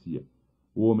 Escurecia.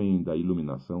 O homem da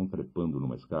iluminação, trepando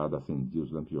numa escada, acendia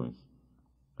os lampiões.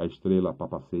 A estrela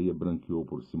papaceia branqueou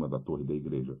por cima da torre da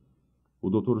igreja. O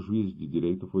doutor juiz de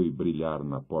direito foi brilhar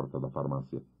na porta da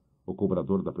farmácia. O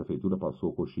cobrador da prefeitura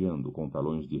passou cocheando, com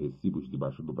talões de recibos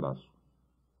debaixo do braço.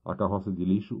 A carroça de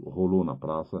lixo rolou na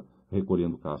praça,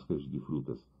 recolhendo cascas de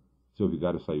frutas. Seu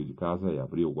vigário saiu de casa e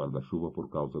abriu o guarda-chuva por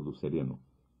causa do sereno.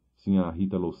 Sinha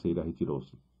Rita Louceira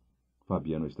retirou-se.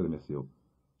 Fabiano estremeceu.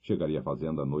 Chegaria à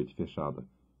fazenda à noite fechada,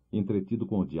 entretido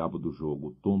com o diabo do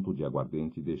jogo, tonto de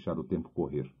aguardente e deixar o tempo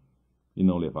correr. E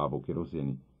não levava o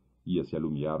querosene. Ia-se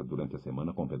alumiar durante a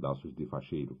semana com pedaços de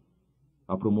facheiro.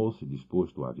 Aprumou-se,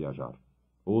 disposto a viajar.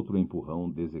 Outro empurrão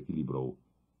desequilibrou.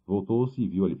 Voltou-se e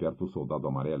viu ali perto o soldado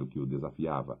amarelo que o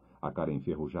desafiava, a cara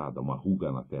enferrujada, uma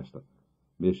ruga na testa.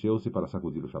 Mexeu-se para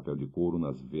sacudir o chapéu de couro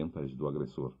nas ventas do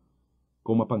agressor.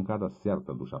 Com uma pancada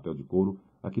certa do chapéu de couro,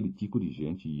 aquele tico de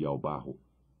gente ia ao barro.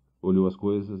 Olhou as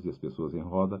coisas e as pessoas em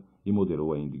roda e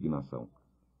moderou a indignação.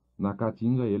 Na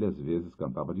caatinga ele às vezes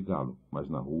cantava de galo, mas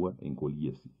na rua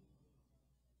encolhia-se.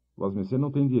 Vosmecê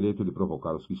não tem direito de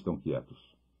provocar os que estão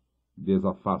quietos.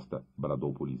 Desafasta,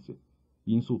 bradou a polícia.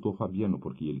 E insultou Fabiano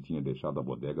porque ele tinha deixado a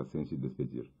bodega sem se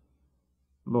despedir.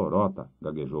 Lorota,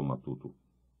 gaguejou o matuto.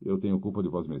 Eu tenho culpa de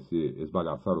vosmecê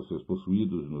esbagaçar os seus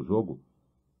possuídos no jogo?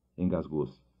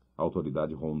 Engasgou-se. A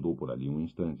autoridade rondou por ali um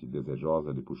instante,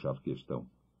 desejosa de puxar questão.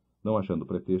 Não achando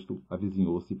pretexto,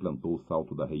 avizinhou-se e plantou o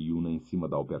salto da reiúna em cima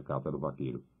da alpercata do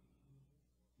vaqueiro.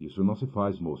 Isso não se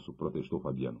faz, moço, protestou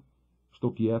Fabiano.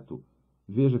 Estou quieto.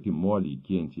 Veja que mole e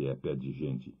quente é pé de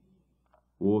gente.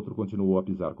 O outro continuou a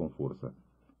pisar com força.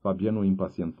 Fabiano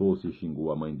impacientou-se e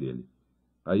xingou a mãe dele.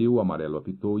 Aí o amarelo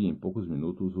apitou e em poucos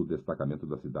minutos o destacamento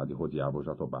da cidade rodeava o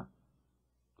jatobá.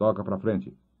 Toca pra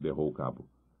frente, berrou o cabo.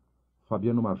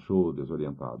 Fabiano marchou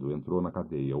desorientado, entrou na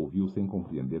cadeia, ouviu sem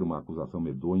compreender uma acusação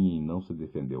medonha e não se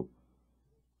defendeu.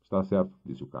 Está certo,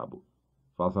 disse o cabo.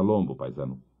 Faça lombo,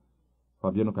 paisano.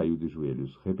 Fabiano caiu de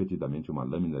joelhos. Repetidamente uma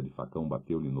lâmina de facão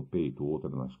bateu-lhe no peito, outra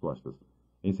nas costas.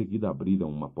 Em seguida abriram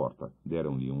uma porta.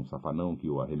 Deram-lhe um safanão que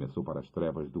o arremessou para as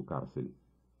trevas do cárcere.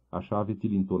 A chave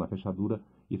tilintou na fechadura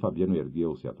e Fabiano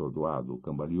ergueu-se atordoado,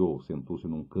 cambaleou, sentou-se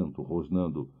num canto,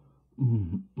 rosnando.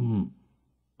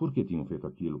 Por que tinham feito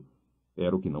aquilo?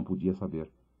 Era o que não podia saber.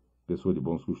 Pessoa de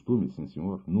bons costumes, sim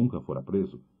senhor, nunca fora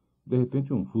preso. De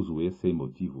repente um fuzuê sem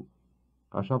motivo.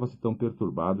 Achava-se tão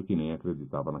perturbado que nem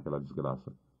acreditava naquela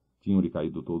desgraça. Tinham-lhe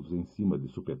caído todos em cima, de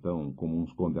supetão, como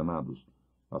uns condenados.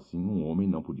 Assim um homem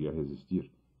não podia resistir.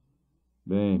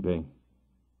 Bem, bem.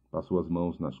 Passou as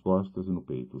mãos nas costas e no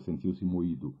peito. Sentiu-se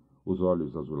moído. Os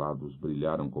olhos azulados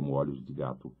brilharam como olhos de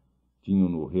gato.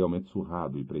 Tinham-no realmente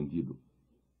surrado e prendido.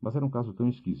 Mas era um caso tão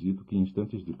esquisito que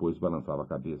instantes depois balançava a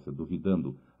cabeça,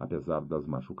 duvidando, apesar das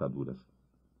machucaduras.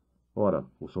 Ora,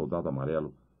 o soldado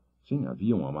amarelo... Sim,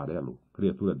 havia um amarelo,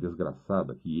 criatura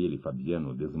desgraçada que ele,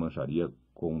 Fabiano, desmancharia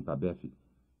com um tabefe.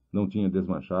 Não tinha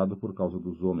desmanchado por causa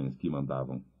dos homens que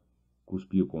mandavam.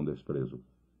 Cuspiu com desprezo.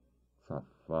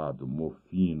 Safado,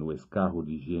 mofino, escarro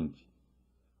de gente.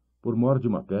 Por mor de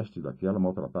uma peste daquela,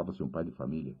 maltratava-se um pai de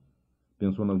família.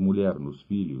 Pensou na mulher, nos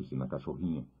filhos e na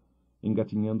cachorrinha.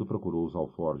 Engatinhando, procurou os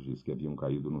alforjes que haviam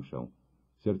caído no chão.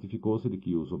 Certificou-se de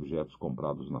que os objetos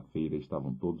comprados na feira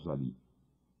estavam todos ali.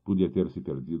 Podia ter se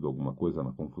perdido alguma coisa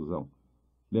na confusão.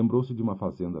 Lembrou-se de uma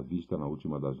fazenda vista na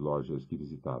última das lojas que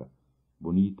visitara.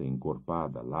 Bonita,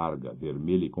 encorpada, larga,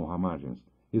 vermelha e com ramagens.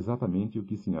 Exatamente o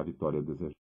que Sinha Vitória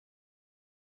desejava.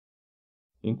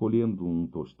 Encolhendo um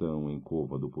tostão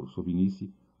encôvado por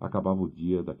sovinice, acabava o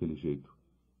dia daquele jeito.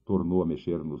 Tornou a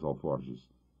mexer nos alforjes.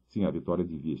 Sinha Vitória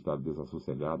devia estar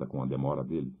desassossegada com a demora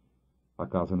dele. A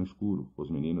casa no escuro, os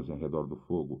meninos em redor do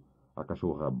fogo, a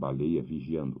cachorra-baleia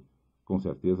vigiando. Com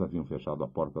certeza haviam fechado a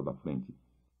porta da frente.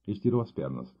 Estirou as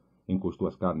pernas, encostou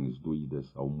as carnes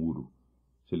doídas ao muro.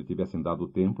 Se lhe tivessem dado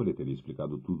tempo, ele teria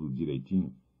explicado tudo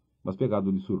direitinho. Mas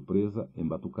pegado de surpresa,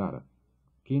 embatucara.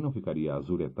 Quem não ficaria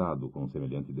azuretado com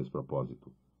semelhante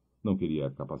despropósito? Não queria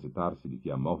capacitar-se de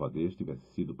que a malvadez tivesse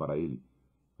sido para ele.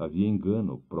 Havia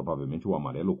engano, provavelmente o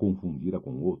amarelo o confundira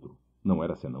com outro. Não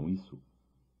era senão isso.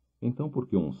 Então por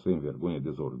que um sem-vergonha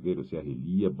desordeiro se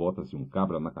arrelia, bota-se um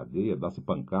cabra na cadeia, dá-se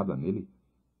pancada nele?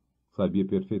 Sabia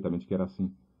perfeitamente que era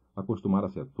assim.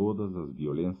 Acostumara-se a todas as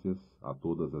violências, a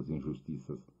todas as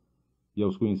injustiças. E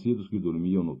aos conhecidos que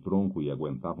dormiam no tronco e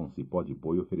aguentavam cipó de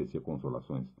boi oferecia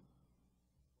consolações.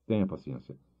 Tenha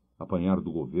paciência. Apanhar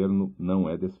do governo não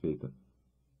é desfeita.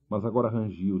 Mas agora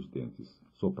rangia os dentes,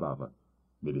 soprava.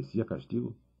 Merecia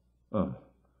castigo?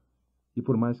 E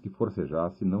por mais que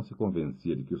forcejasse, não se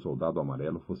convencia de que o soldado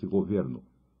amarelo fosse governo.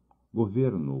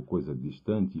 Governo, coisa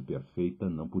distante e perfeita,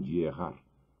 não podia errar.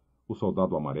 O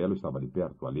soldado amarelo estava ali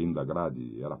perto, além da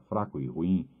grade, era fraco e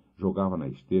ruim, jogava na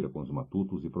esteira com os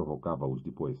matutos e provocava-os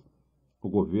depois. O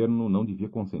governo não devia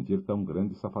consentir tão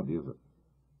grande safadeza.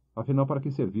 Afinal, para que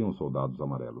serviam os soldados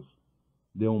amarelos?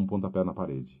 Deu um pontapé na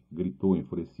parede, gritou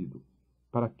enfurecido.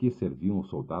 Para que serviam os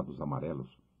soldados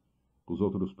amarelos? Os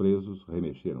outros presos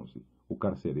remexeram-se. O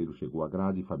carcereiro chegou à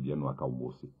grade e Fabiano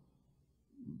acalmou-se.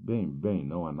 Bem,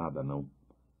 não há nada, não.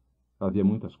 Havia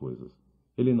muitas coisas.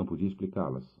 Ele não podia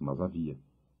explicá-las, mas havia.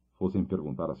 Fossem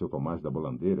perguntar a seu Tomás da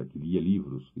Bolandeira, que lia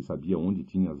livros e sabia onde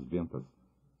tinha as ventas.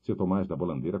 Seu Tomás da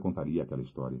Bolandeira contaria aquela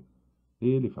história.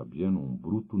 Ele, Fabiano, um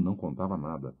bruto, não contava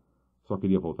nada. Só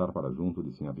queria voltar para junto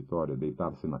de Sinha Vitória,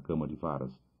 deitar-se na cama de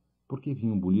varas. Por que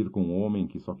vinham bulir com um homem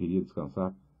que só queria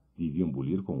descansar? Deviam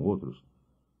bulir com outros.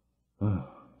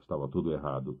 Estava tudo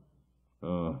errado.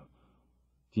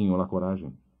 Tinham lá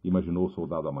coragem. Imaginou o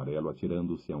soldado amarelo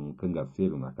atirando-se a um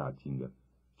cangaceiro na caatinga.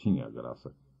 Tinha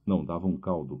graça. Não dava um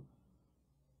caldo.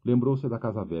 Lembrou-se da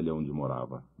casa velha onde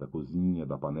morava, da cozinha,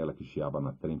 da panela que chiava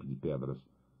na trempe de pedras.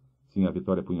 Sinha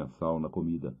Vitória punha sal na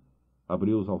comida.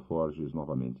 Abriu os alforjes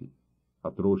novamente.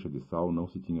 A trouxa de sal não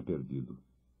se tinha perdido.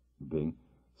 Bem,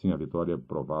 Sinha Vitória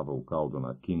provava o caldo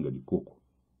na quenga de coco.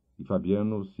 E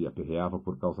Fabiano se aperreava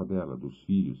por causa dela, dos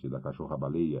filhos e da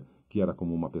cachorra-baleia, que era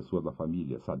como uma pessoa da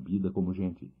família, sabida como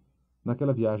gente.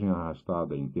 Naquela viagem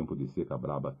arrastada em tempo de seca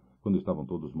braba, quando estavam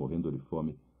todos morrendo de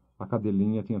fome, a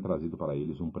cadelinha tinha trazido para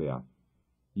eles um preá.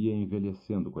 Ia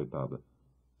envelhecendo, coitada.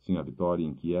 Sinha Vitória,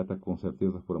 inquieta, com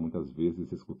certeza fora muitas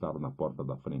vezes escutar na porta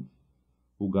da frente.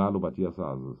 O galo batia as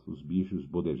asas, os bichos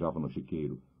bodejavam no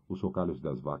chiqueiro, os chocalhos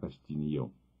das vacas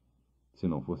tiniam. Se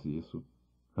não fosse isso...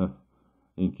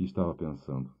 em que estava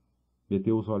pensando?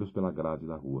 Meteu os olhos pela grade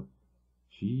da rua.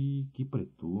 Que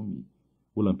pretume!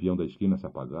 O lampião da esquina se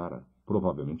apagara.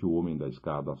 Provavelmente o homem da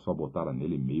escada só botara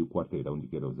nele meio quarteirão de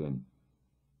querosene.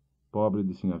 Pobre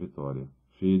de Sinha Vitória,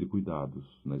 cheia de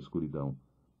cuidados, na escuridão.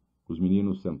 Os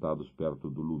meninos sentados perto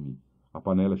do lume, a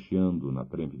panela chiando na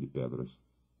trempe de pedras.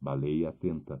 Baleia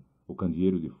atenta, o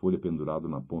candeeiro de folha pendurado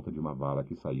na ponta de uma vara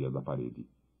que saía da parede.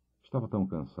 Estava tão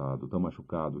cansado, tão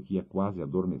machucado, que ia quase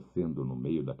adormecendo no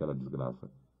meio daquela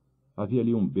desgraça. Havia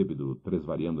ali um bêbado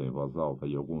tresvariando em voz alta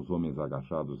e alguns homens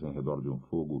agachados em redor de um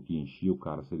fogo que enchia o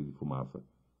cárcere de fumaça.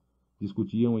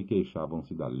 Discutiam e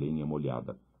queixavam-se da lenha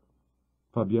molhada.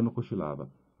 Fabiano cochilava,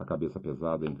 a cabeça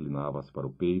pesada inclinava-se para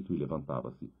o peito e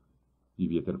levantava-se.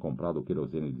 Devia ter comprado o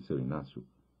querosene de seu Inácio.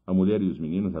 A mulher e os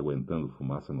meninos aguentando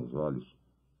fumaça nos olhos.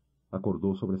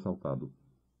 Acordou sobressaltado,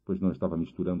 pois não estava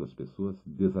misturando as pessoas,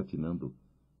 desatinando.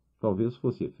 Talvez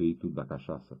fosse efeito da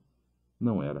cachaça.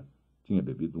 Não era. Tinha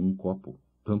bebido um copo.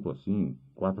 Tanto assim,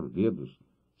 4 dedos.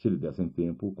 Se lhe dessem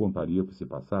tempo, contaria o que se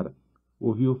passara.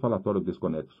 Ouviu o falatório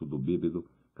desconexo do bêbado,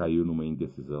 caiu numa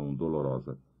indecisão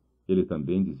dolorosa. Ele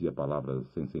também dizia palavras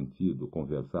sem sentido,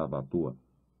 conversava à toa.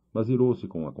 Mas irou-se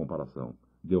com a comparação.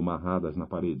 Deu marradas na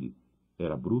parede.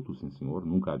 Era bruto, sim senhor,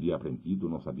 nunca havia aprendido,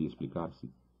 não sabia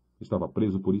explicar-se. Estava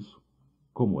preso por isso.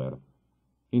 Como era?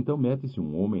 Então mete-se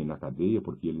um homem na cadeia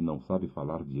porque ele não sabe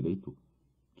falar direito?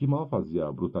 Que mal fazia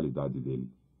a brutalidade dele?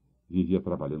 Vivia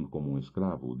trabalhando como um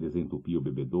escravo, desentupia o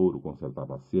bebedouro,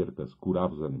 consertava cercas,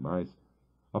 curava os animais,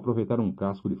 aproveitara um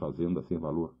casco de fazenda sem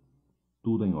valor.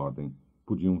 Tudo em ordem.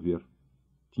 Podiam ver.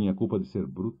 Tinha culpa de ser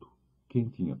bruto? Quem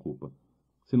tinha culpa?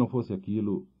 Se não fosse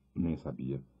aquilo, nem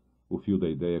sabia. O fio da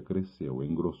ideia cresceu,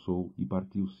 engrossou e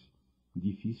partiu-se.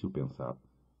 Difícil pensar.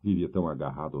 Vivia tão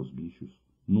agarrado aos bichos.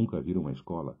 Nunca vira uma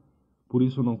escola. Por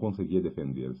isso não conseguia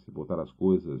defender-se, botar as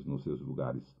coisas nos seus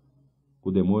lugares.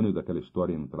 O demônio daquela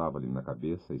história entrava-lhe na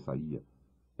cabeça e saía.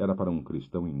 Era para um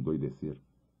cristão endoidecer.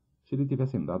 Se lhe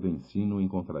tivessem dado ensino,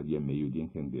 encontraria meio de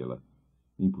entendê-la.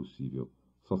 Impossível.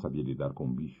 Só sabia lidar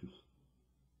com bichos.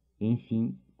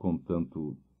 Enfim,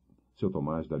 contanto, seu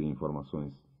Tomás daria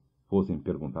informações. Fossem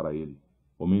perguntar a ele.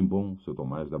 Homem bom, seu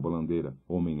Tomás da Bolandeira,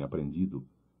 homem aprendido.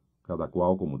 Cada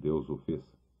qual como Deus o fez.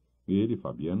 Ele,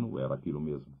 Fabiano, era aquilo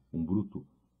mesmo, um bruto.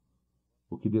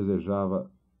 O que desejava...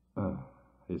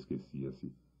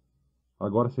 esquecia-se.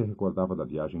 Agora se recordava da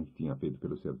viagem que tinha feito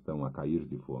pelo sertão a cair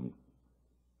de fome.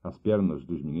 As pernas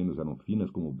dos meninos eram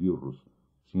finas como bilros.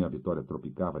 Sinha Vitória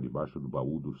tropicava debaixo do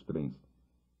baú dos trens.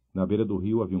 Na beira do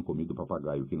rio haviam comido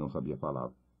papagaio que não sabia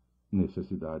falar.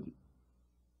 Necessidade.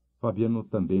 Fabiano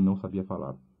também não sabia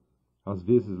falar. Às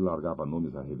vezes largava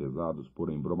nomes arrevesados por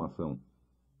embromação.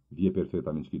 Via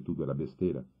perfeitamente que tudo era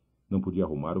besteira. Não podia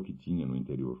arrumar o que tinha no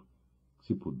interior.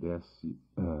 Se pudesse,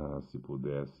 se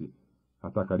pudesse,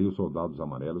 atacaria os soldados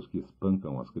amarelos que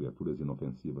espancam as criaturas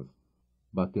inofensivas.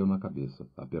 Bateu na cabeça,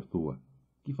 apertou-a.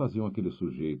 Que faziam aqueles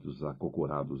sujeitos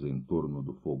acocorados em torno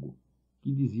do fogo?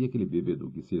 Que dizia aquele bêbado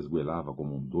que se esgoelava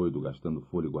como um doido gastando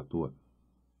fôlego à toa?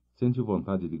 Sentiu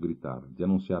vontade de gritar, de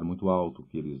anunciar muito alto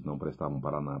que eles não prestavam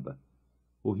para nada.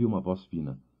 Ouviu uma voz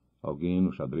fina. Alguém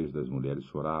no xadrez das mulheres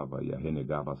chorava e a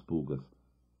renegava as pulgas.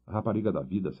 A rapariga da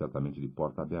vida, certamente de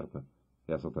porta aberta.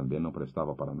 Essa também não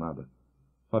prestava para nada.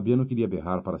 Fabiano queria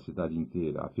berrar para a cidade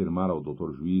inteira, afirmar ao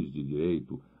doutor juiz de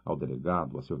direito, ao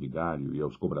delegado, a seu vigário e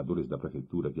aos cobradores da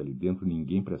prefeitura que ali dentro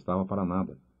ninguém prestava para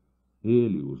nada.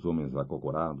 Ele, os homens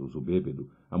acocorados, o bêbado,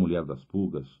 a mulher das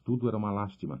pulgas, tudo era uma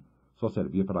lástima. Só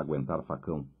servia para aguentar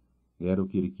facão. Era o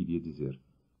que ele queria dizer.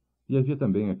 E havia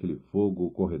também aquele fogo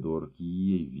corredor que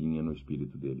ia e vinha no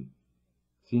espírito dele.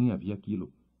 Sim, havia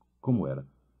aquilo. Como era?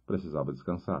 Precisava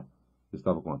descansar.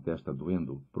 Estava com a testa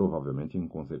doendo, provavelmente em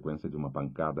consequência de uma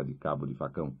pancada de cabo de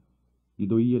facão. E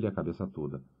doía-lhe a cabeça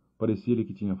toda. Parecia-lhe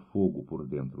que tinha fogo por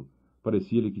dentro.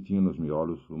 Parecia-lhe que tinha nos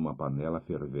miolos uma panela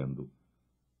fervendo.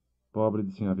 Pobre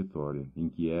de Sinha Vitória,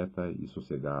 inquieta e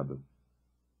sossegada.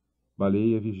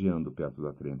 Baleia vigiando perto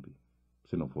da trempe.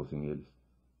 Se não fossem eles.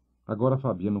 Agora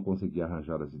Fabiano conseguia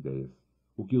arranjar as ideias.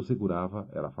 O que o segurava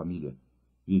era a família.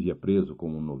 Vivia preso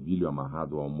como um novilho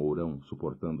amarrado a um mourão,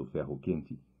 suportando ferro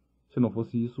quente. Se não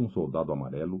fosse isso, um soldado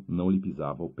amarelo não lhe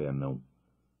pisava o pé, não.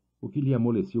 O que lhe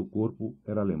amolecia o corpo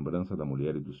era a lembrança da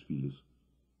mulher e dos filhos.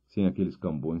 Sem aqueles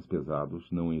cambões pesados,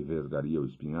 não envergaria o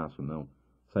espinhaço, não.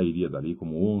 Sairia dali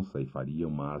como onça e faria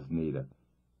uma asneira.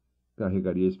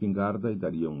 Carregaria a espingarda e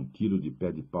daria 1 quilo de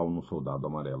pé de pau no soldado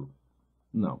amarelo.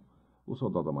 Não, o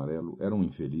soldado amarelo era um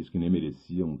infeliz que nem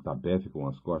merecia um tabefe com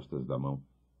as costas da mão.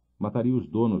 Mataria os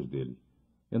donos dele.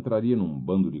 Entraria num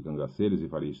bando de cangaceiros e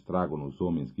faria estrago nos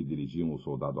homens que dirigiam o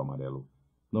soldado amarelo.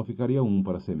 Não ficaria um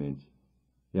para a semente.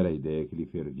 Era a ideia que lhe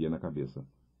fervia na cabeça.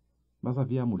 Mas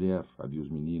havia a mulher, havia os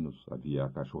meninos, havia a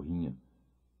cachorrinha.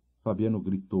 Fabiano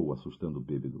gritou, assustando o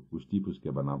bêbado, os tipos que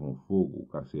abanavam o fogo, o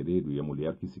carcereiro e a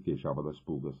mulher que se queixava das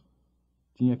pulgas.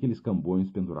 Tinha aqueles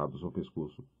cambões pendurados ao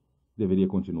pescoço. Deveria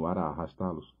continuar a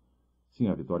arrastá-los.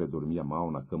 Sinha Vitória dormia mal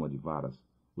na cama de varas.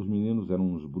 Os meninos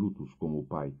eram uns brutos como o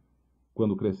pai.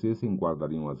 Quando crescessem,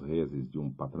 guardariam as reses de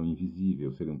um patrão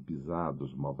invisível, seriam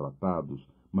pisados, maltratados,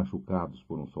 machucados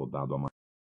por um soldado amarelo.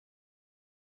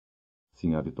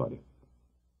 Sinha Vitória.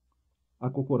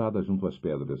 Acocorada junto às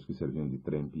pedras que serviam de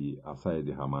trempe, a saia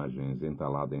de ramagens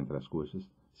entalada entre as coxas,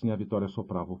 Sinha Vitória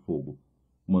soprava o fogo.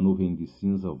 Uma nuvem de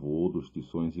cinza voou dos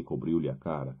tições e cobriu-lhe a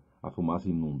cara. A fumaça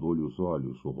inundou-lhe os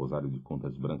olhos, o rosário de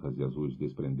contas brancas e azuis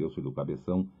desprendeu-se do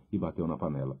cabeção e bateu na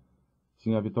panela.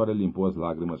 Sinha Vitória limpou as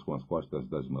lágrimas com as costas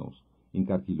das mãos,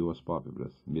 encarquilhou as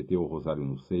pálpebras, meteu o rosário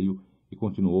no seio e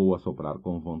continuou a soprar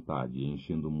com vontade,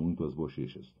 enchendo muito as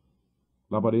bochechas.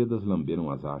 Labaredas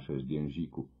lamberam as achas de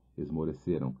angico,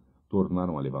 esmoreceram,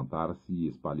 tornaram a levantar-se e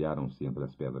espalharam-se entre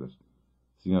as pedras.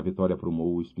 Sinha Vitória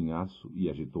aprumou o espinhaço e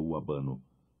agitou o abano.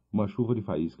 Uma chuva de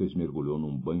faíscas mergulhou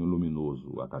num banho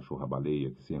luminoso a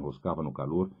cachorra-baleia que se enroscava no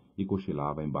calor e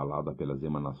cochilava embalada pelas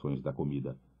emanações da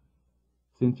comida.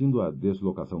 Sentindo a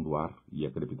deslocação do ar e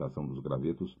a crepitação dos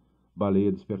gravetos,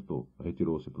 Baleia despertou,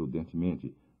 retirou-se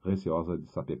prudentemente, receosa de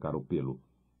sapecar o pelo,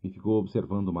 e ficou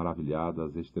observando maravilhada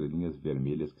as estrelinhas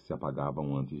vermelhas que se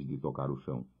apagavam antes de tocar o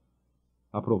chão.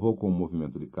 Aprovou com o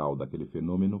movimento de cauda aquele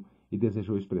fenômeno e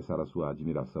desejou expressar a sua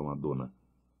admiração à dona.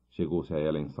 Chegou-se a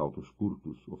ela em saltos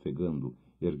curtos, ofegando,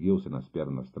 ergueu-se nas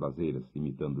pernas traseiras,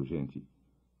 imitando gente.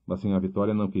 Mas Sinha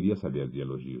Vitória não queria saber de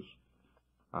elogios.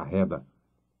 Arreda!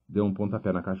 Deu um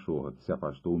pontapé na cachorra, que se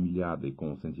afastou humilhada e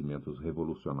com sentimentos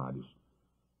revolucionários.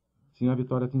 Sinha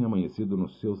Vitória tinha amanhecido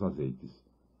nos seus azeites.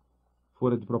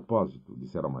 Fora de propósito,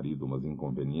 dissera ao marido umas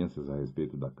inconveniências a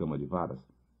respeito da cama de varas.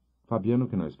 Fabiano,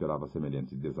 que não esperava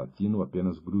semelhante desatino,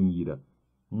 apenas grunhira.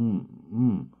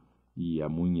 E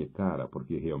amunhecara,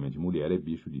 porque realmente mulher é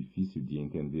bicho difícil de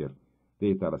entender.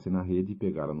 Deitara-se na rede e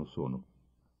pegara no sono.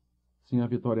 Sinha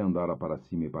Vitória andara para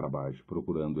cima e para baixo,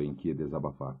 procurando em que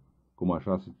desabafar. Como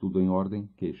achasse tudo em ordem,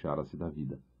 queixara-se da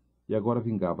vida. E agora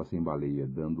vingava-se em Baleia,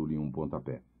 dando-lhe um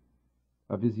pontapé.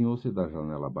 Avizinhou-se da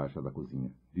janela baixa da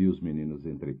cozinha. Viu os meninos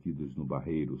entretidos no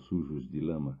barreiro, sujos de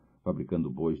lama,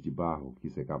 fabricando bois de barro que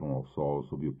secavam ao sol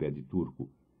sob o pé de turco,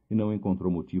 e não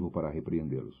encontrou motivo para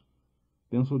repreendê-los.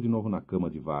 Pensou de novo na cama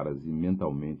de varas e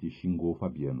mentalmente xingou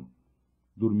Fabiano.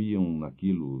 Dormiam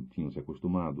naquilo, tinham se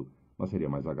acostumado, mas seria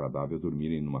mais agradável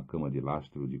dormirem numa cama de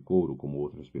lastro de couro como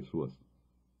outras pessoas.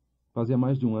 Fazia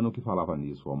mais de um ano que falava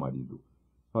nisso ao marido.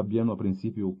 Fabiano, a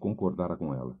princípio, concordara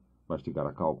com ela.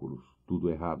 Mastigara cálculos, tudo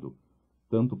errado.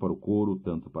 Tanto para o couro,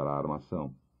 tanto para a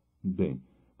armação. Bem,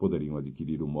 poderiam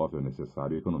adquirir o móvel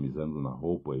necessário economizando na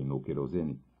roupa e no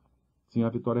querosene. Sinha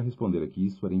Vitória respondera que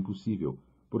isso era impossível,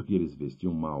 porque eles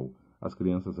vestiam mal, as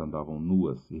crianças andavam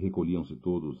nuas e recolhiam-se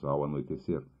todos ao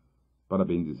anoitecer. Para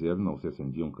bem dizer, não se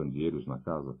acendiam candeeiros na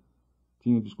casa.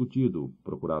 Tinham discutido,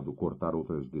 procurado cortar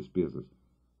outras despesas.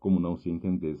 Como não se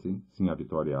entendessem, Sinha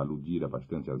Vitória aludira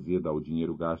bastante azeda ao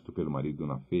dinheiro gasto pelo marido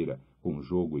na feira, com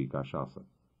jogo e cachaça.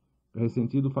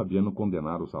 Ressentido, Fabiano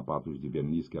condenara os sapatos de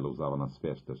verniz que ela usava nas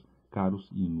festas, caros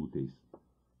e inúteis.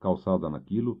 Calçada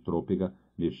naquilo, trôpega,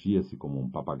 mexia-se como um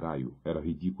papagaio, era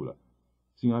ridícula.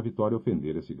 Sinha Vitória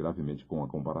ofendera-se gravemente com a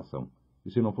comparação, e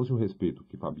se não fosse o respeito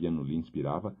que Fabiano lhe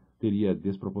inspirava, teria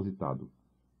despropositado.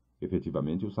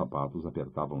 Efetivamente, os sapatos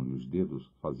apertavam-lhe os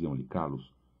dedos, faziam-lhe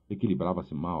calos,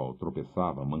 equilibrava-se mal,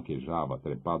 tropeçava, manquejava,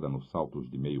 trepada nos saltos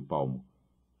de meio palmo.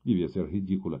 Devia ser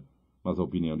ridícula, mas a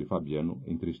opinião de Fabiano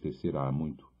entristecera-a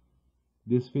muito.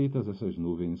 Desfeitas essas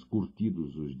nuvens,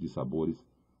 curtidos os dissabores,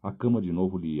 a cama de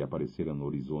novo lhe aparecera no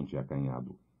horizonte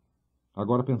acanhado.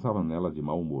 Agora pensava nela de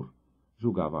mau humor,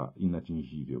 julgava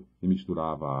inatingível e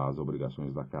misturava às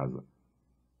obrigações da casa.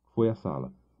 Foi à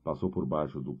sala, passou por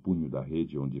baixo do punho da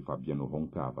rede onde Fabiano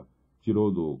roncava,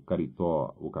 tirou do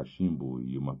caritó o cachimbo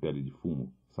e uma pele de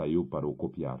fumo, saiu para o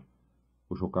copiar.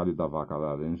 O chocalho da vaca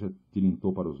laranja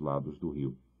tilintou para os lados do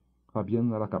rio.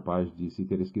 Fabiano era capaz de se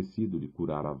ter esquecido de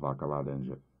curar a vaca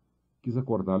laranja. Quis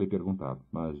acordá-la e perguntar,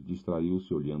 mas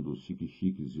distraiu-se olhando os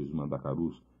chique-chiques e os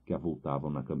mandacarus que avultavam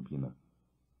na campina.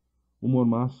 O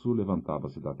mormaço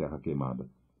levantava-se da terra queimada.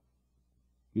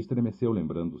 Estremeceu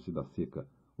lembrando-se da seca,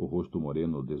 o rosto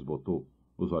moreno desbotou,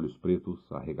 os olhos pretos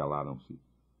arregalaram-se.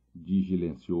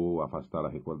 Diligenciou afastar a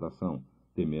recordação,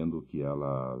 temendo que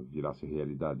ela virasse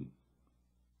realidade.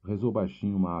 Rezou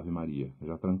baixinho uma ave-maria,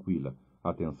 já tranquila, a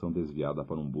atenção desviada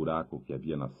para um buraco que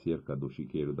havia na cerca do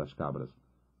chiqueiro das cabras.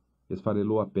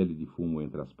 Esfarelou a pele de fumo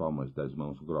entre as palmas das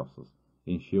mãos grossas,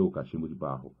 encheu o cachimbo de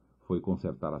barro, foi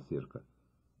consertar a cerca.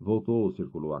 Voltou,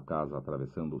 circulou a casa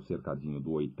atravessando o cercadinho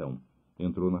do oitão,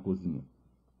 entrou na cozinha.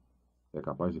 É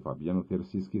capaz de Fabiano ter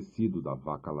se esquecido da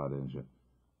vaca laranja.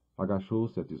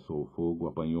 Agachou-se, atiçou o fogo,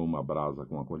 apanhou uma brasa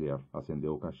com a colher,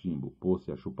 acendeu o cachimbo,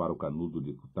 pôs-se a chupar o canudo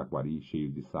de taquari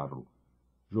cheio de sarro.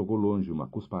 Jogou longe uma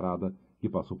cusparada que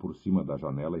passou por cima da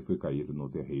janela e foi cair no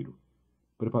terreiro.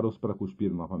 Preparou-se para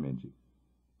cuspir novamente.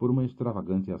 Por uma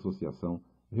extravagante associação,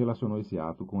 relacionou esse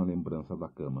ato com a lembrança da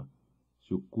cama.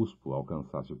 Se o cuspo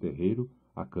alcançasse o terreiro,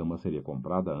 a cama seria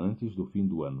comprada antes do fim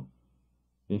do ano.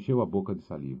 Encheu a boca de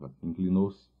saliva,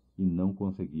 inclinou-se e não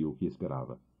conseguiu o que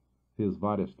esperava. Fez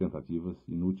várias tentativas,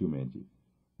 inutilmente.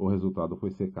 O resultado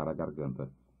foi secar a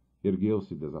garganta.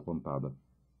 Ergueu-se desapontada.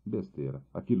 Besteira,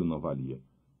 aquilo não valia.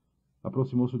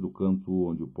 Aproximou-se do canto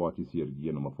onde o pote se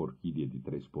erguia numa forquilha de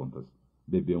 3 pontas.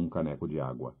 Bebeu um caneco de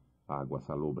água. Água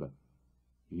salobra.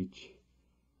 Ite!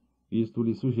 Isto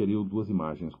lhe sugeriu 2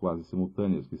 imagens quase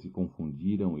simultâneas que se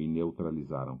confundiram e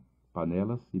neutralizaram.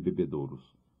 Panelas e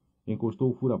bebedouros.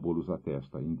 Encostou furabolos à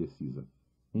testa, indecisa.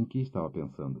 Em que estava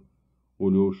pensando?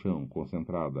 Olhou o chão,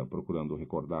 concentrada, procurando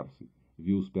recordar-se.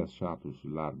 Viu os pés chatos,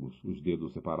 largos, os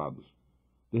dedos separados.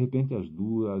 De repente as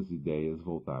 2 ideias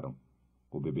voltaram.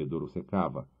 O bebedouro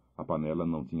secava, a panela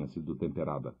não tinha sido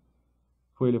temperada.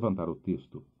 Foi levantar o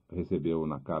testo. Recebeu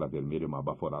na cara vermelha uma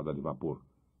baforada de vapor.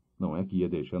 Não é que ia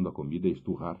deixando a comida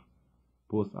esturrar.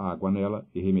 Pôs a água nela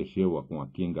e remexeu-a com a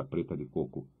quenga preta de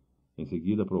coco. Em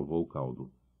seguida provou o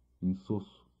caldo.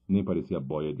 Insosso, nem parecia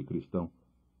boia de cristão.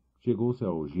 Chegou-se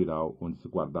ao giral onde se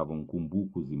guardavam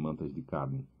cumbucos e mantas de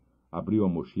carne. Abriu a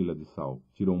mochila de sal,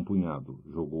 tirou um punhado,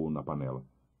 jogou-o na panela.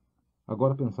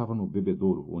 Agora pensava no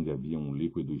bebedouro, onde havia um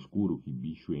líquido escuro que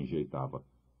bicho enjeitava.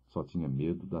 Só tinha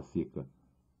medo da seca.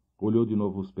 Olhou de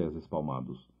novo os pés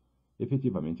espalmados.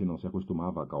 Efetivamente não se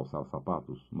acostumava a calçar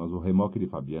sapatos, mas o remoque de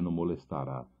Fabiano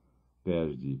molestara-a.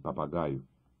 Pés de papagaio.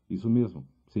 Isso mesmo,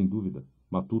 sem dúvida.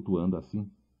 Matuto anda assim.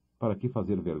 Para que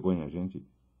fazer vergonha a gente?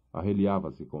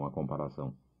 Arreliava-se com a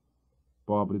comparação.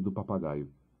 Pobre do papagaio.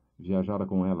 Viajara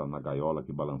com ela na gaiola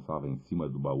que balançava em cima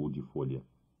do baú de folha.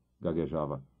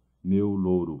 Gaguejava. Meu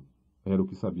louro. Era o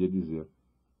que sabia dizer.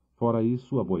 Fora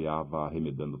isso, aboiava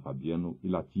arremedando Fabiano e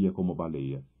latia como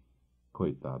baleia.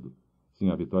 Coitado.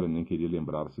 Sinha Vitória nem queria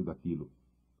lembrar-se daquilo.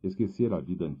 Esquecer a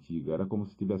vida antiga era como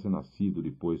se tivesse nascido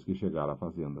depois que chegara à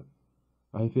fazenda.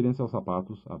 A referência aos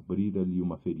sapatos abrira-lhe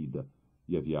uma ferida,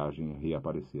 e a viagem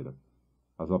reaparecera.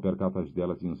 As alpercatas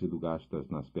dela tinham sido gastas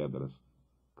nas pedras.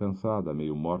 Cansada,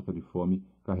 meio morta de fome,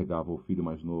 carregava o filho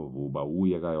mais novo, o baú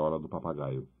e a gaiola do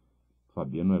papagaio.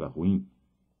 Fabiano era ruim.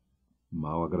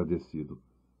 Mal agradecido.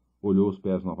 Olhou os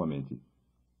pés novamente.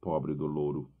 Pobre do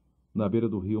louro. Na beira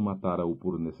do rio matara-o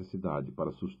por necessidade,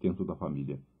 para sustento da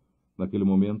família. Naquele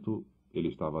momento, ele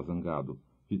estava zangado.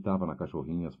 Fitava na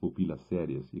cachorrinha as pupilas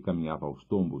sérias e caminhava aos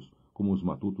tombos, como os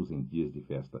matutos em dias de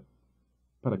festa.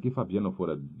 Para que Fabiano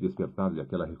fora despertar-lhe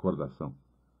aquela recordação?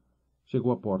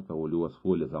 Chegou à porta, olhou as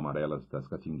folhas amarelas das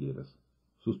catingueiras.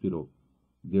 Suspirou.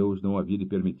 Deus não havia de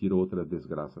permitir outra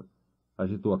desgraça.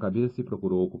 Agitou a cabeça e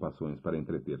procurou ocupações para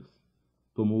entreter-se.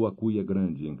 Tomou a cuia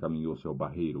grande e encaminhou-se ao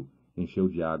barreiro, encheu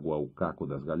de água o caco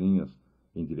das galinhas,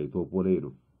 endireitou o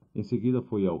poleiro. Em seguida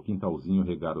foi ao quintalzinho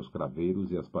regar os craveiros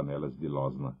e as panelas de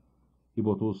losna. E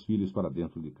botou os filhos para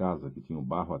dentro de casa, que tinham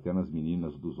barro até nas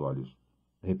meninas dos olhos.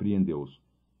 Repreendeu-os.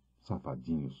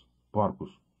 Safadinhos,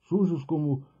 porcos, sujos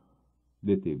como...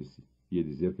 Deteve-se. Ia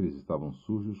dizer que eles estavam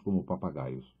sujos como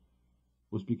papagaios.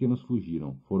 Os pequenos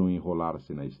fugiram, foram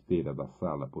enrolar-se na esteira da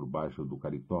sala por baixo do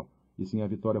caritó, e Sinha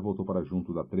Vitória voltou para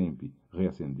junto da trempe,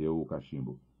 reacendeu o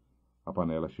cachimbo. A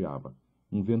panela chiava.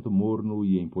 Um vento morno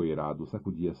e empoeirado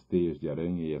sacudia as teias de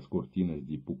aranha e as cortinas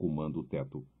de pucumã do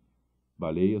teto.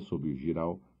 Baleia, sob o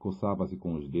giral, coçava-se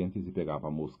com os dentes e pegava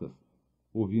moscas.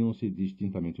 Ouviam-se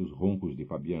distintamente os roncos de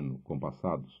Fabiano,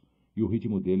 compassados, e o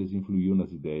ritmo deles influiu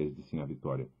nas ideias de Sinha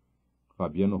Vitória.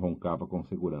 Fabiano roncava com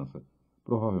segurança.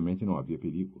 Provavelmente não havia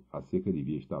perigo. A seca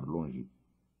devia estar longe.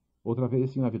 Outra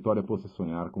vez Sinha Vitória pôs-se a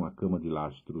sonhar com a cama de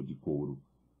lastro de couro.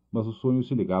 Mas o sonho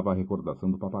se ligava à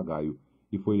recordação do papagaio,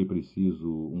 e foi-lhe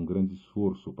preciso um grande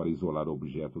esforço para isolar o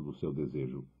objeto do seu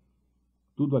desejo.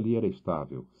 Tudo ali era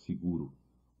estável, seguro.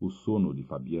 O sono de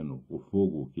Fabiano, o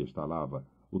fogo que estalava,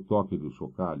 o toque dos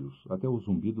chocalhos, até o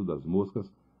zumbido das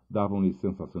moscas, davam-lhe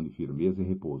sensação de firmeza e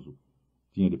repouso.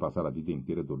 Tinha de passar a vida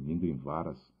inteira dormindo em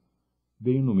varas.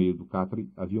 Bem no meio do catre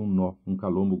havia um nó, um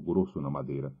calombo grosso na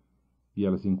madeira. E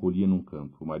ela se encolhia num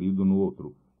canto, o marido no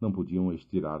outro, não podiam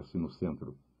estirar-se no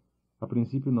centro. A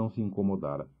princípio não se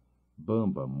incomodara.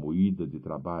 Bamba, moída de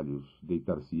trabalhos,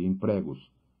 deitar-se-ia em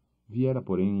pregos. Viera,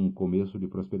 porém, um começo de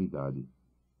prosperidade.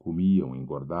 Comiam,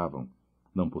 engordavam,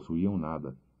 não possuíam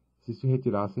nada. Se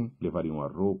retirassem, levariam a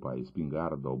roupa, a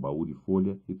espingarda, o baú de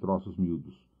folha e troços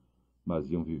miúdos. Mas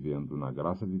iam vivendo na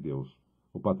graça de Deus.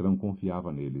 O patrão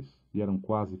confiava neles, e eram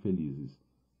quase felizes.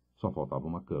 Só faltava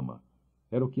uma cama.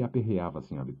 Era o que aperreava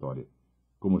Sinha Vitória.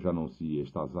 Como já não se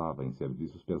extasava em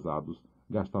serviços pesados,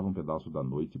 gastava um pedaço da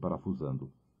noite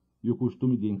parafusando. E o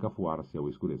costume de encafuar-se ao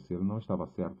escurecer não estava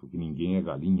certo, que ninguém é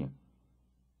galinha.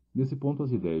 Nesse ponto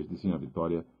as ideias de Sinha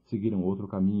Vitória seguiram outro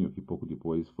caminho que pouco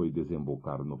depois foi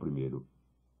desembocar no primeiro.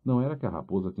 Não era que a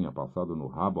raposa tinha passado no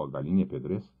rabo a galinha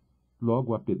pedrez?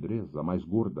 Logo a pedrez, a mais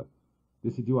gorda.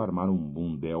 Decidiu armar um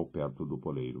mundel perto do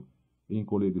poleiro. E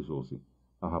encolerizou-se.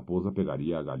 A raposa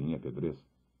pegaria a galinha pedrez?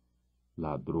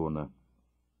 Ladrona!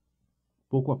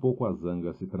 Pouco a pouco a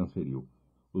zanga se transferiu.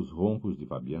 Os roncos de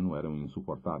Fabiano eram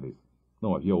insuportáveis.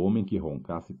 Não havia homem que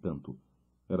roncasse tanto.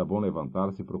 Era bom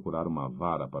levantar-se e procurar uma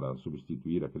vara para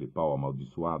substituir aquele pau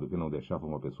amaldiçoado que não deixava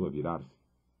uma pessoa virar-se.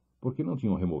 Por que não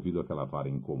tinham removido aquela vara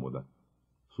incômoda?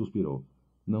 Suspirou.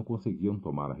 Não conseguiam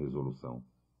tomar a resolução.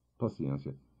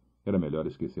 Paciência. Era melhor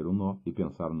esquecer o nó e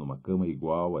pensar numa cama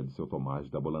igual à de seu Tomás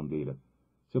da Bolandeira.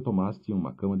 Seu Tomás tinha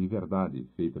uma cama de verdade,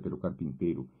 feita pelo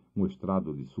carpinteiro, um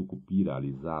estrado de sucupira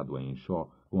alisado a enxó,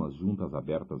 com as juntas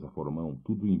abertas a formão,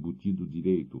 tudo embutido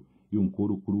direito, e um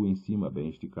couro cru em cima, bem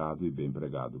esticado e bem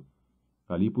pregado.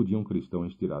 Ali podia um cristão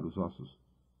estirar os ossos.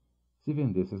 Se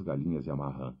vendesse as galinhas e a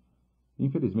marrã.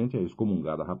 Infelizmente, a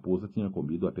excomungada raposa tinha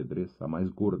comido a pedrez, a mais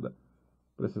gorda.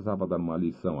 Precisava dar uma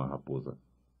lição à raposa.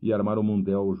 E armar o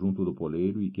mundel junto do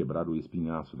poleiro e quebrar o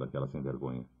espinhaço daquela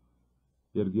sem-vergonha.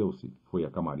 Ergueu-se, foi à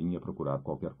camarinha procurar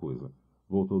qualquer coisa.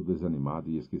 Voltou desanimada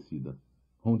e esquecida.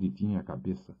 Onde tinha a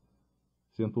cabeça?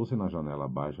 Sentou-se na janela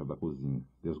baixa da cozinha,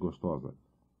 desgostosa.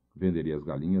 Venderia as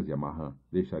galinhas e a marrã,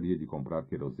 deixaria de comprar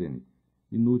querosene.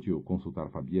 Inútil consultar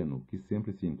Fabiano, que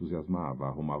sempre se entusiasmava,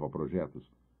 arrumava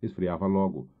projetos, esfriava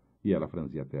logo, e ela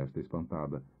franzia a testa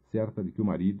espantada, certa de que o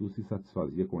marido se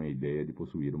satisfazia com a ideia de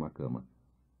possuir uma cama.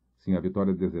 Sinha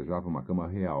Vitória desejava uma cama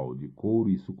real, de couro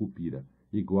e sucupira,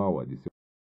 igual à de seu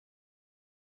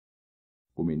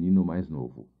o menino mais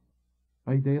novo.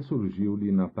 A ideia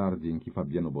surgiu-lhe na tarde em que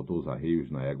Fabiano botou os arreios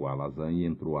na égua alazã e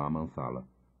entrou a amansá-la.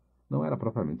 Não era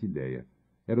propriamente ideia.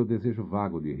 Era o desejo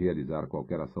vago de realizar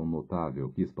qualquer ação notável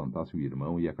que espantasse o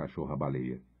irmão e a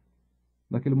cachorra-baleia.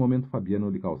 Naquele momento Fabiano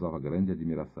lhe causava grande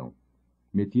admiração.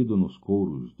 Metido nos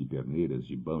couros de perneiras,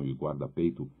 gibão e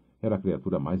guarda-peito, era a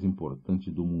criatura mais importante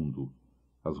do mundo.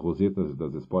 As rosetas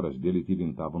das esporas dele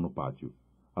tilintavam no pátio.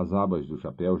 As abas do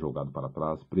chapéu jogado para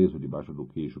trás, preso debaixo do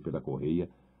queixo pela correia,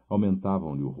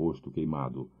 aumentavam-lhe o rosto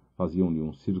queimado, faziam-lhe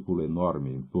um círculo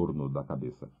enorme em torno da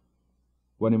cabeça.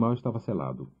 O animal estava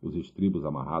selado, os estribos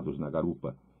amarrados na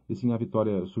garupa, e Sinha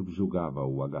Vitória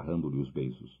subjugava-o, agarrando-lhe os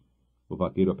beiços. O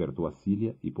vaqueiro apertou a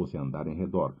cilha e pôs-se a andar em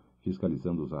redor,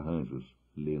 fiscalizando os arranjos,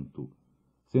 lento.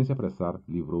 Sem se apressar,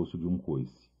 livrou-se de um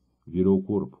coice. Virou o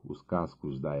corpo, os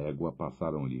cascos da égua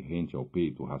passaram-lhe rente ao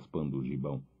peito, raspando o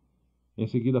gibão. Em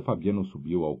seguida, Fabiano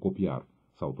subiu ao copiar,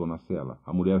 saltou na sela,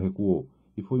 a mulher recuou,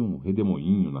 e foi um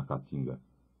redemoinho na caatinga.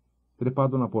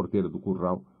 Trepado na porteira do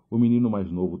curral, o menino mais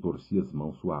novo torcia as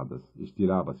mãos suadas,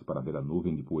 estirava-se para ver a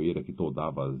nuvem de poeira que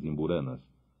toldava as imburanas.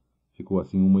 Ficou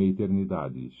assim uma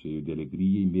eternidade, cheio de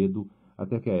alegria e medo,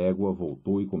 até que a égua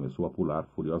voltou e começou a pular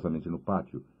furiosamente no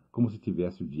pátio, como se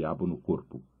tivesse o diabo no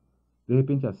corpo. De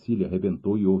repente a cilha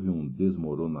arrebentou e houve um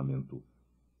desmoronamento.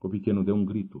 O pequeno deu um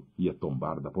grito, ia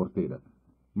tombar da porteira,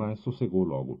 mas sossegou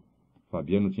logo.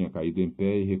 Fabiano tinha caído em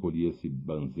pé e recolhia-se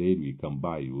banzeiro e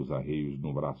cambaio, os arreios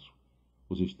no braço.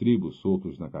 Os estribos,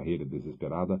 soltos na carreira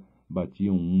desesperada,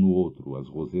 batiam um no outro, as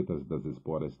rosetas das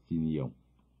esporas tiniam.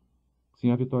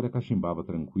 Sinha Vitória cachimbava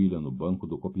tranquila no banco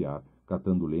do copiar,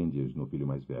 catando lêndias no filho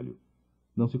mais velho.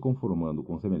 Não se conformando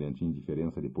com semelhante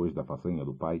indiferença depois da façanha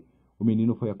do pai, o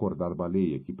menino foi acordar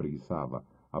Baleia, que preguiçava,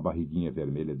 a barriguinha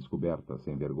vermelha descoberta,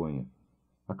 sem vergonha.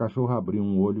 A cachorra abriu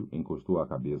um olho, encostou a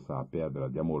cabeça à pedra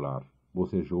de amolar,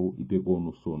 bocejou e pegou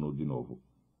no sono de novo.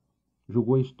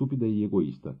 Julgou-a estúpida e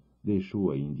egoísta,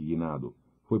 deixou-a indignado,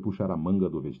 foi puxar a manga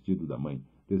do vestido da mãe,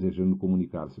 desejando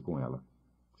comunicar-se com ela.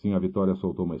 Sinha Vitória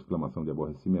soltou uma exclamação de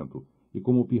aborrecimento, e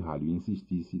como o pirralho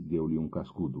insistisse, deu-lhe um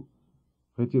cascudo.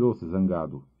 Retirou-se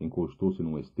zangado, encostou-se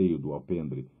num esteio do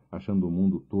alpendre, achando o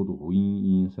mundo todo ruim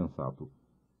e insensato.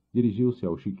 Dirigiu-se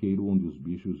ao chiqueiro onde os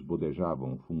bichos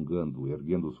bodejavam, fungando,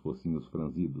 erguendo os focinhos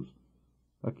franzidos.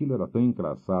 Aquilo era tão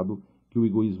engraçado que o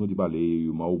egoísmo de Baleia e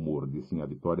o mau humor de Sinha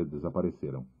Vitória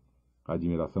desapareceram. A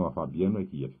admiração a Fabiano é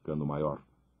que ia ficando maior.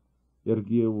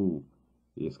 Ergueu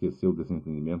e esqueceu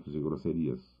desentendimentos e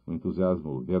grosserias. O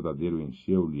entusiasmo verdadeiro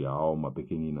encheu-lhe a alma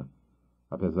pequenina.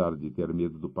 Apesar de ter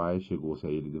medo do pai, chegou-se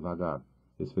a ele devagar,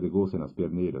 esfregou-se nas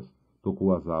perneiras,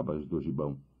 tocou as abas do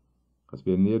gibão. As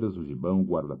perneiras, o gibão, o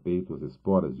guarda-peito, as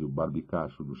esporas e o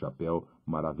barbicacho do chapéu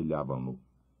maravilhavam-no.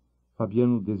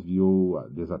 Fabiano desviou,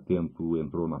 desatento,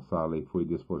 entrou na sala e foi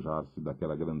despojar-se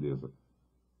daquela grandeza.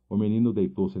 O menino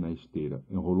deitou-se na esteira,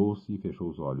 enrolou-se e fechou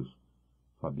os olhos.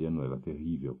 Fabiano era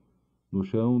terrível. No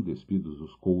chão, despidos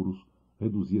os couros,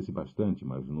 reduzia-se bastante,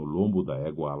 mas no lombo da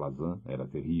égua alazã era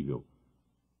terrível.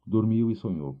 Dormiu e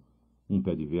sonhou. Um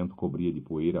pé de vento cobria de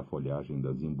poeira a folhagem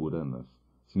das imburanas.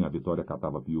 Sinha Vitória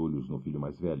catava piolhos no filho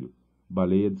mais velho.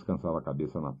 Baleia descansava a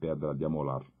cabeça na pedra de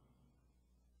amolar.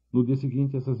 No dia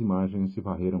seguinte, essas imagens se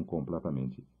varreram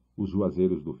completamente. Os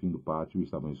juazeiros do fim do pátio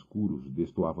estavam escuros,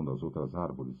 destoavam das outras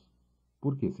árvores.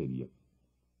 Por que seria?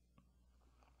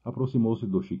 Aproximou-se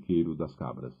do chiqueiro das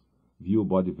cabras. Viu o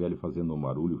bode velho fazendo um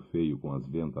barulho feio com as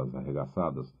ventas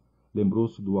arregaçadas.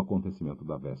 Lembrou-se do acontecimento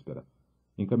da véspera.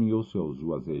 Encaminhou-se aos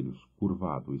juazeiros,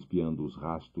 curvado, espiando os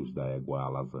rastos da égua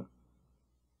alazã.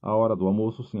 À hora do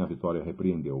almoço, Sinha Vitória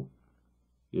repreendeu.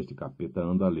 Este capeta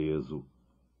anda leso.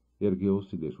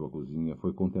 Ergueu-se, deixou a cozinha,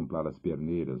 foi contemplar as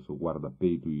perneiras, o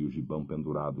guarda-peito e o gibão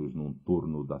pendurados num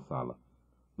torno da sala.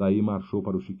 Daí marchou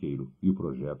para o chiqueiro, e o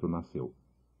projeto nasceu.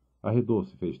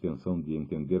 Arredou-se, fez tensão de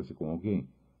entender-se com alguém,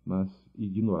 mas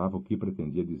ignorava o que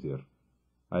pretendia dizer.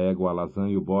 A égua alazã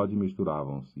e o bode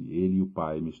misturavam-se, ele e o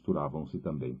pai misturavam-se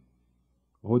também.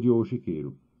 Rodeou o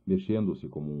chiqueiro, mexendo-se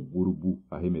como um urubu,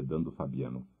 arremedando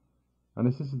Fabiano. A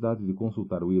necessidade de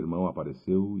consultar o irmão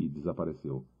apareceu e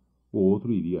desapareceu. O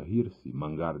outro iria rir-se,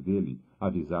 mangar dele,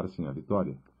 avisar Sinha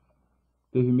Vitória.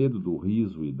 Teve medo do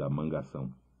riso e da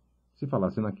mangação. Se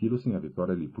falasse naquilo, Sinha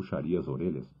Vitória lhe puxaria as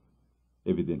orelhas.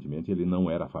 Evidentemente ele não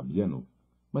era Fabiano,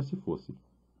 mas se fosse,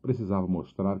 precisava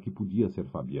mostrar que podia ser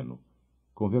Fabiano.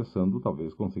 Conversando,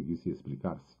 talvez conseguisse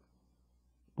explicar-se.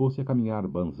 Pôs-se a caminhar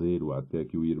banzeiro até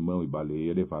que o irmão e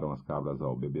Baleia levaram as cabras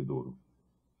ao bebedouro.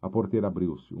 A porteira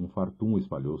abriu-se, um fartum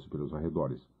espalhou-se pelos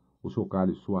arredores. Os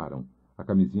chocalhos suaram. A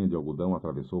camisinha de algodão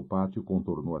atravessou o pátio,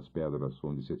 contornou as pedras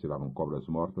onde se atiravam cobras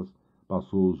mortas,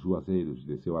 passou os juazeiros,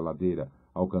 desceu a ladeira,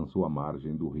 alcançou a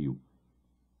margem do rio.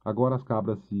 Agora as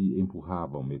cabras se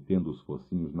empurravam, metendo os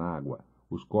focinhos na água.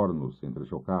 Os cornos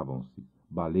entrechocavam-se.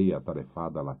 Baleia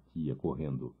atarefada latia,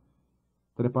 correndo.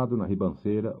 Trepado na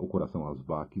ribanceira, o coração aos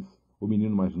baques, o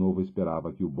menino mais novo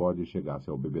esperava que o bode chegasse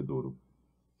ao bebedouro.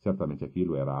 Certamente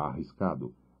aquilo era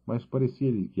arriscado, mas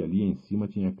parecia-lhe que ali em cima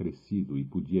tinha crescido e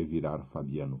podia virar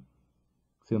Fabiano.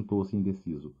 sentou-se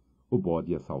indeciso. O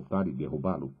bode ia saltar e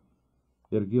derrubá-lo.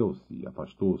 Ergueu-se e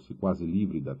afastou-se, quase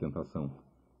livre da tentação.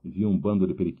 Viu um bando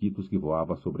de periquitos que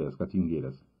voava sobre as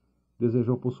catingueiras.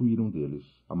 Desejou possuir um deles,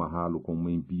 amarrá-lo com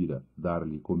uma empira,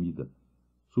 dar-lhe comida.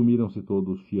 Sumiram-se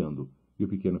todos chiando, e o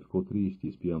pequeno ficou triste,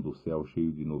 espiando o céu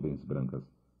cheio de nuvens brancas.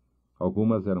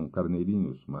 Algumas eram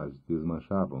carneirinhos, mas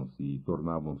desmanchavam-se e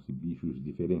tornavam-se bichos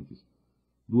diferentes.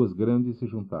 Duas grandes se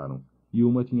juntaram, e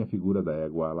uma tinha a figura da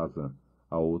égua alazã,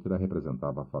 a outra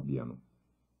representava Fabiano.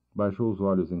 Baixou os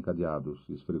olhos encadeados,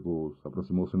 esfregou-os,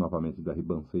 aproximou-se novamente da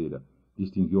ribanceira,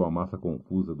 distinguiu a massa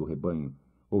confusa do rebanho,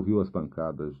 ouviu as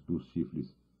pancadas dos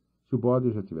chifres. Se o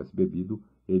bode já tivesse bebido,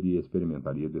 ele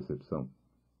experimentaria decepção.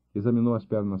 Examinou as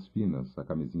pernas finas, a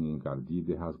camisinha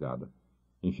encardida e rasgada.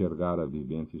 Enxergara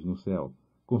viventes no céu,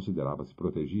 considerava-se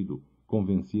protegido,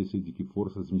 convencia-se de que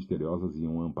forças misteriosas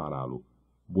iam ampará-lo.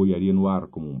 Boiaria no ar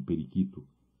como um periquito.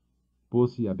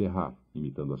 Pôs-se a berrar,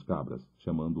 imitando as cabras,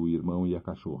 chamando o irmão e a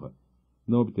cachorra.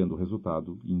 Não obtendo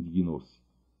resultado, indignou-se.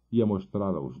 Ia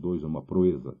mostrar aos dois uma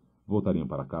proeza. Voltariam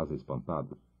para casa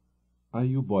espantados.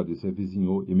 Aí o bode se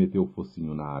avizinhou e meteu o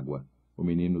focinho na água. O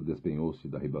menino despenhou-se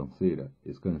da ribanceira,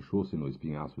 escanchou-se no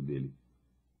espinhaço dele.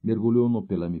 Mergulhou no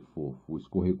pelame fofo,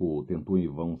 escorregou, tentou em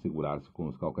vão segurar-se com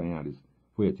os calcanhares.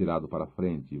 Foi atirado para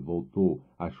frente, voltou,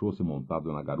 achou-se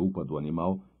montado na garupa do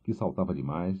animal, que saltava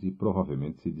demais e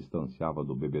provavelmente se distanciava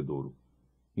do bebedouro.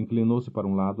 Inclinou-se para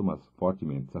um lado, mas,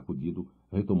 fortemente sacudido,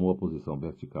 retomou a posição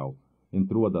vertical.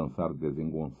 Entrou a dançar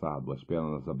desengonçado, as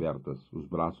pernas abertas, os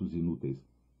braços inúteis.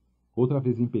 Outra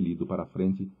vez impelido para a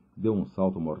frente, deu um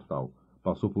salto mortal,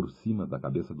 passou por cima da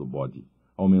cabeça do bode,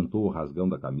 aumentou o rasgão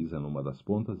da camisa numa das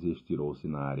pontas e estirou-se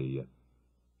na areia.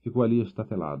 Ficou ali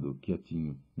estatelado,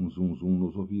 quietinho, um zum-zum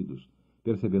nos ouvidos,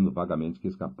 percebendo vagamente que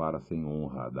escapara sem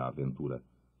honra da aventura.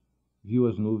 Viu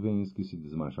as nuvens que se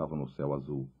desmanchavam no céu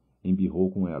azul,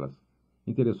 embirrou com elas,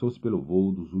 interessou-se pelo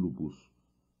vôo dos urubus.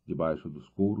 Debaixo dos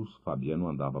couros, Fabiano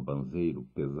andava banzeiro,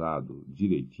 pesado,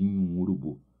 direitinho um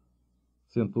urubu.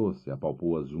 Sentou-se,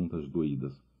 apalpou as juntas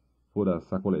doídas. Fora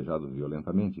sacolejado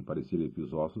violentamente, parecia-lhe que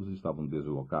os ossos estavam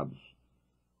deslocados.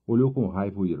 Olhou com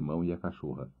raiva o irmão e a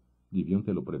cachorra. Deviam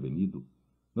tê-lo prevenido.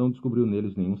 Não descobriu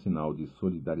neles nenhum sinal de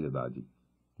solidariedade.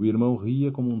 O irmão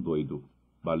ria como um doido.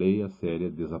 Baleia séria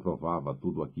desaprovava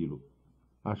tudo aquilo.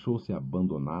 Achou-se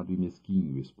abandonado e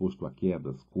mesquinho, exposto a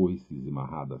quedas, coices e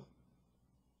marradas.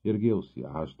 Ergueu-se,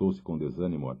 arrastou-se com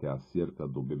desânimo até a cerca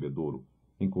do bebedouro.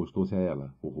 Encostou-se a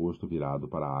ela, o rosto virado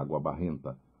para a água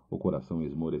barrenta, o coração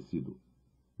esmorecido.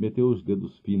 Meteu os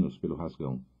dedos finos pelo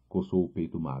rasgão, coçou o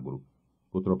peito magro.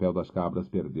 O tropel das cabras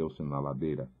perdeu-se na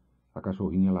ladeira. A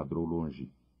cachorrinha ladrou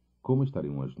longe. Como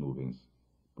estariam as nuvens?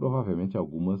 Provavelmente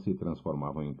algumas se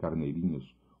transformavam em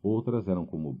carneirinhos, outras eram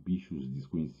como bichos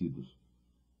desconhecidos.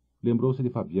 Lembrou-se de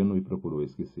Fabiano e procurou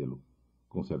esquecê-lo.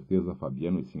 Com certeza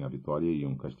Fabiano e Sinha Vitória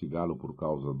iam castigá-lo por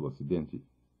causa do acidente.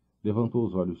 Levantou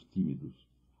os olhos tímidos.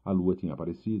 A lua tinha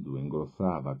aparecido,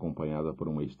 engrossava, acompanhada por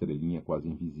uma estrelinha quase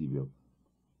invisível.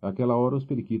 Àquela hora os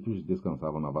periquitos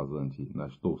descansavam na vazante,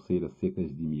 nas touceiras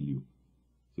secas de milho.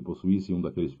 Se possuísse um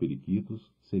daqueles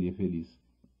periquitos, seria feliz.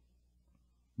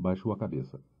 Baixou a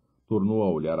cabeça. Tornou a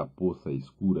olhar a poça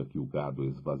escura que o gado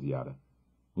esvaziara.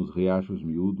 Os riachos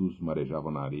miúdos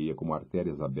marejavam na areia como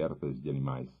artérias abertas de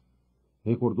animais.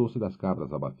 Recordou-se das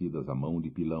cabras abatidas à mão de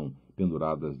pilão,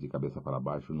 penduradas de cabeça para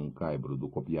baixo num caibro do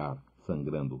copiar,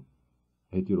 sangrando.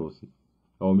 Retirou-se.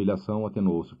 A humilhação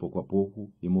atenuou-se pouco a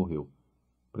pouco e morreu.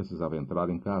 Precisava entrar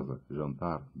em casa,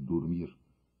 jantar, dormir.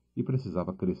 E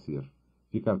precisava crescer,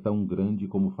 ficar tão grande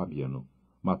como Fabiano,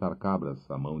 matar cabras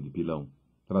à mão de pilão,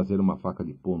 trazer uma faca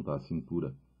de ponta à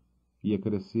cintura. Ia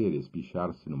crescer,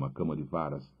 espichar-se numa cama de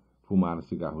varas, fumar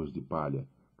cigarros de palha,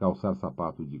 calçar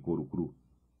sapatos de couro cru.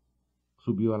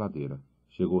 Subiu a ladeira.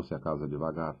 Chegou-se à casa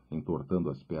devagar, entortando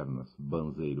as pernas,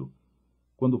 banzeiro.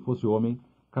 Quando fosse homem,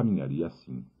 caminharia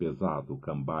assim, pesado,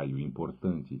 cambaio,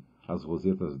 importante, as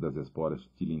rosetas das esporas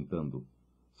tilintando.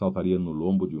 Saltaria no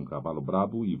lombo de um cavalo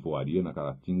brabo e voaria na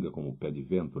caratinga como pé de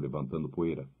vento, levantando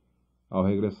poeira. Ao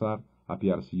regressar,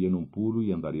 apear-se-ia num pulo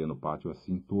e andaria no pátio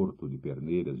assim torto, de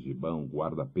perneiras, gibão,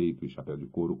 guarda-peito e chapéu de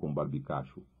couro com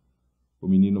barbicacho. O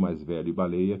menino mais velho e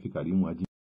baleia ficariam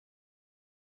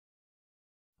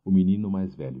O menino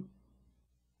mais velho.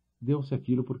 Deu-se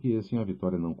aquilo porque a Sinha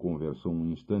Vitória não conversou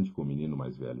um instante com o menino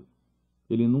mais velho.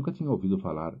 Ele nunca tinha ouvido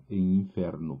falar em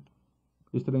inferno.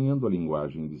 Estranhando a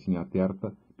linguagem de Sinha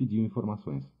Terta, pediu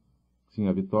informações.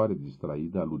 Sinha Vitória,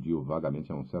 distraída, aludiu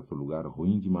vagamente a um certo lugar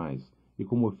ruim demais, e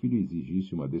como o filho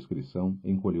exigisse uma descrição,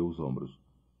 encolheu os ombros.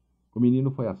 O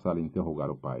menino foi à sala interrogar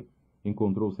o pai.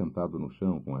 Encontrou-o sentado no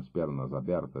chão, com as pernas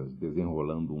abertas,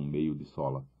 desenrolando um meio de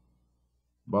sola.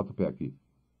 Bota o pé aqui.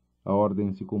 A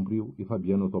ordem se cumpriu e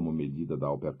Fabiano tomou medida da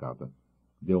alpercata.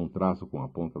 Deu um traço com a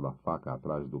ponta da faca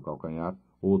atrás do calcanhar,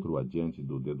 outro adiante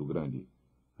do dedo grande.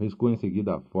 Riscou em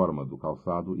seguida a forma do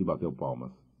calçado e bateu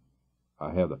palmas.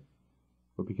 Arreda.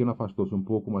 O pequeno afastou-se um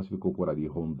pouco, mas ficou por ali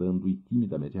rondando e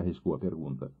timidamente arriscou a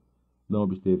pergunta. Não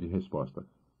obteve resposta.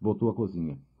 Voltou à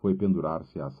cozinha. Foi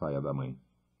pendurar-se à saia da mãe.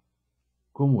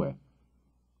 Como é?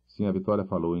 Sinha Vitória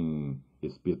falou em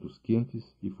espetos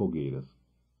quentes e fogueiras.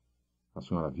 A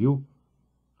senhora viu?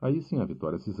 Aí Sinha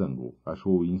Vitória se zangou.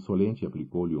 Achou-o insolente e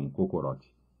aplicou-lhe um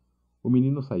cocorote. O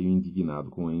menino saiu indignado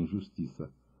com a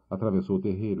injustiça. Atravessou o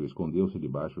terreiro e escondeu-se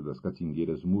debaixo das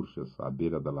catingueiras murchas à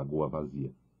beira da lagoa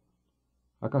vazia.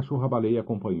 A cachorra-baleia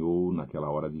acompanhou-o naquela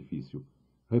hora difícil.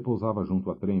 Repousava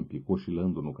junto à trempe,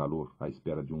 cochilando no calor, à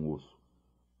espera de um osso.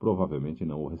 Provavelmente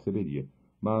não o receberia,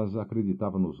 mas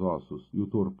acreditava nos ossos e o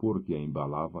torpor que a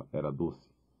embalava era doce.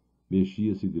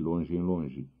 Mexia-se de longe em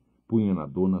longe. Punha na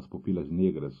dona as pupilas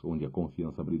negras, onde a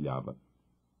confiança brilhava.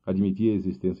 Admitia a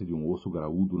existência de um osso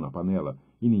graúdo na panela,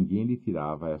 e ninguém lhe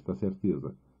tirava esta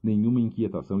certeza. Nenhuma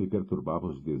inquietação lhe perturbava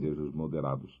os desejos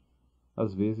moderados.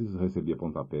 Às vezes recebia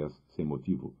pontapés sem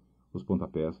motivo. Os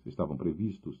pontapés estavam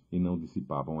previstos e não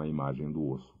dissipavam a imagem do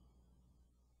osso.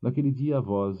 Naquele dia, a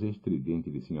voz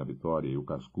estridente de Sinha Vitória e o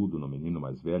cascudo no menino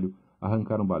mais velho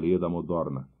arrancaram baleia da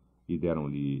modorna e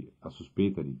deram-lhe a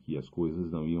suspeita de que as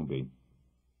coisas não iam bem.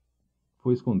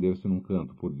 Foi esconder-se num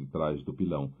canto por detrás do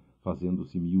pilão,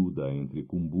 fazendo-se miúda entre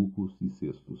cumbucos e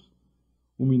cestos.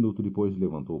 Um minuto depois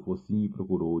levantou o focinho e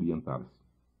procurou orientar-se.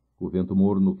 O vento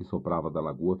morno que soprava da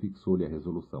lagoa fixou-lhe a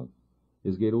resolução.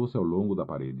 Esgueirou-se ao longo da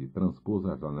parede, transpôs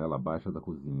a janela baixa da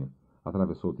cozinha,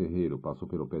 atravessou o terreiro, passou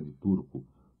pelo pé de turco,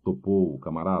 topou o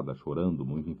camarada, chorando,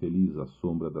 muito infeliz, à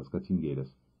sombra das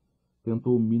catingueiras.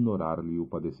 Tentou minorar-lhe o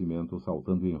padecimento,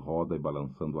 saltando em roda e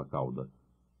balançando a cauda.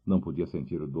 Não podia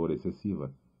sentir dor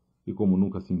excessiva, e como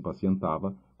nunca se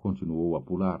impacientava, continuou a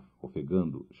pular,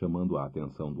 ofegando, chamando a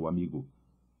atenção do amigo.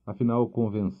 Afinal,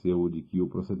 convenceu-o de que o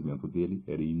procedimento dele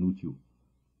era inútil.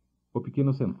 O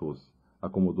pequeno sentou-se,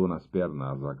 acomodou nas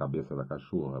pernas a cabeça da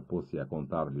cachorra, pôs-se a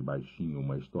contar-lhe baixinho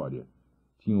uma história.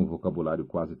 Tinha um vocabulário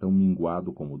quase tão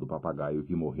minguado como o do papagaio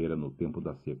que morrera no tempo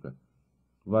da seca.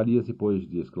 Valia-se, pois,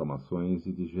 de exclamações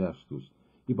e de gestos,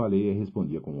 e Baleia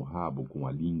respondia com o rabo, com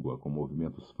a língua, com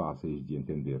movimentos fáceis de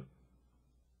entender.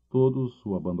 Todos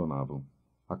o abandonavam.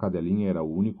 A cadelinha era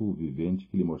o único vivente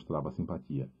que lhe mostrava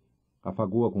simpatia.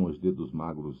 Afagou-a com os dedos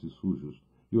magros e sujos,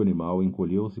 e o animal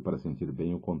encolheu-se para sentir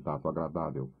bem o contato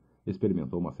agradável.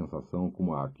 Experimentou uma sensação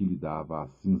como a que lhe dava a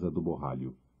cinza do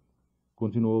borralho.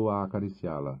 Continuou a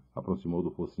acariciá-la, aproximou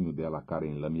do focinho dela a cara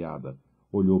enlameada,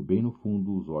 olhou bem no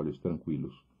fundo os olhos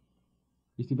tranquilos.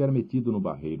 Estivera metido no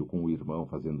barreiro com o irmão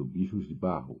fazendo bichos de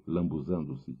barro,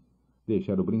 lambuzando-se.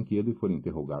 Deixara o brinquedo e foram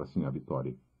interrogar Sinha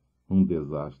Vitória. Um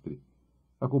desastre.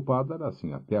 A culpada era a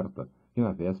Sinha Terta, que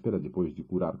na véspera, depois de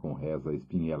curar com reza a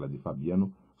espinhela de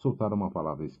Fabiano, soltara uma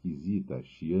palavra esquisita,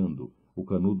 chiando, o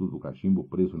canudo do cachimbo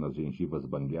preso nas gengivas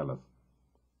banguelas.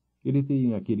 Ele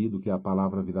tinha querido que a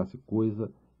palavra virasse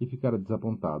coisa e ficara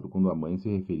desapontado quando a mãe se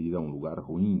referira a um lugar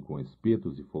ruim, com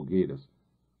espetos e fogueiras.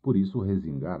 Por isso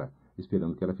resingara,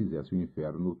 esperando que ela fizesse o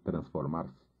inferno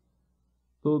transformar-se.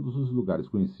 Todos os lugares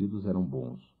conhecidos eram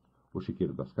bons. O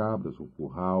chiqueiro das cabras, o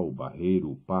curral, o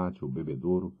barreiro, o pátio, o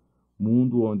bebedouro,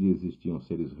 mundo onde existiam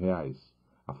seres reais,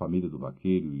 a família do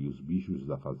vaqueiro e os bichos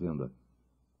da fazenda.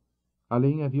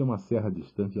 Além havia uma serra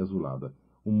distante e azulada,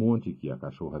 um monte que a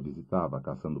cachorra visitava,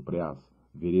 caçando preás,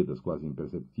 veredas quase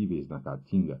imperceptíveis na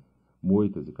caatinga,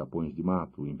 moitas e capões de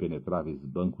mato, impenetráveis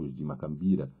bancos de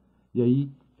macambira, e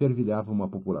aí fervilhava uma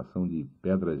população de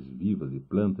pedras vivas e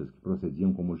plantas que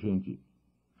procediam como gente.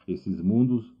 Esses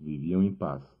mundos viviam em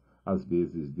paz, às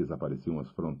vezes desapareciam as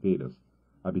fronteiras.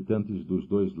 Habitantes dos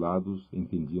dois lados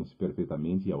entendiam-se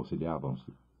perfeitamente e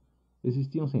auxiliavam-se.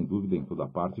 Existiam sem dúvida em toda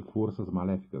parte forças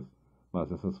maléficas,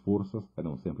 mas essas forças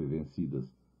eram sempre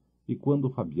vencidas. E quando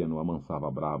Fabiano amansava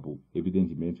brabo,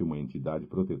 evidentemente uma entidade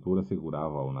protetora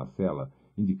segurava-o na cela,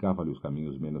 indicava-lhe os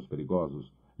caminhos menos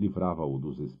perigosos, livrava-o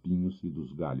dos espinhos e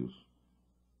dos galhos.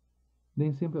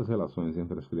 Nem sempre as relações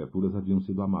entre as criaturas haviam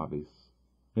sido amáveis.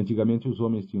 Antigamente os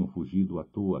homens tinham fugido à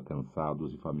toa,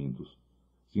 cansados e famintos.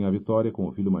 Sinha Vitória, com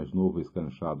o filho mais novo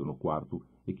escanchado no quarto,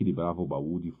 equilibrava o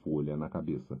baú de folha na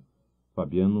cabeça.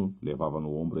 Fabiano levava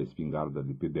no ombro a espingarda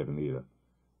de pederneira.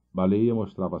 Baleia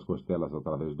mostrava as costelas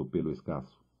através do pelo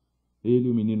escasso. Ele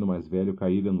e o menino mais velho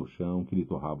caíram no chão que lhe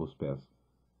torrava os pés.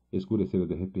 Escurecera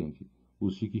de repente.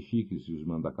 Os chique-chiques e os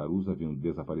mandacarus haviam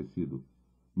desaparecido.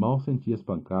 Mal sentia as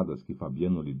pancadas que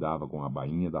Fabiano lhe dava com a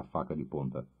bainha da faca de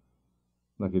ponta.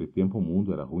 Naquele tempo o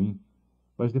mundo era ruim.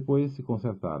 Mas depois se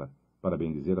consertara. Para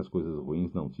bem dizer, as coisas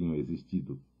ruins não tinham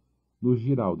existido. No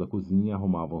giral da cozinha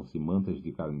arrumavam-se mantas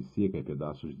de carne seca e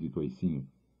pedaços de toicinho.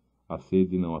 A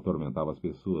sede não atormentava as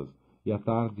pessoas, e à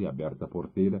tarde, aberta a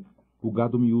porteira, o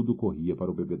gado miúdo corria para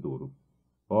o bebedouro.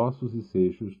 Ossos e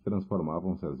seixos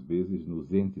transformavam-se às vezes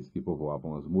nos entes que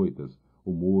povoavam as moitas,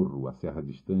 o morro, a serra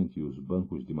distante e os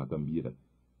bancos de Matambira.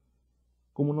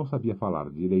 Como não sabia falar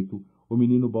direito, o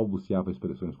menino balbuciava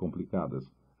expressões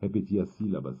complicadas, repetia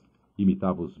sílabas,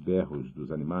 imitava os berros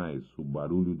dos animais, o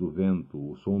barulho do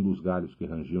vento, o som dos galhos que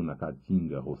rangiam na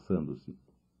caatinga, roçando-se.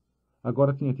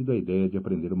 Agora tinha tido a ideia de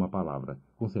aprender uma palavra,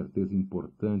 com certeza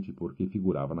importante porque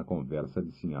figurava na conversa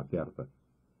de Sinha Vitória.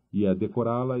 Ia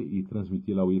decorá-la e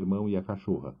transmiti-la ao irmão e à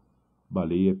cachorra.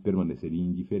 Baleia permaneceria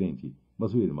indiferente,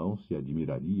 mas o irmão se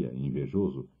admiraria,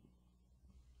 invejoso.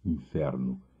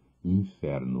 Inferno,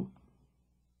 inferno.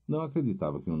 Não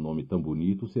acreditava que um nome tão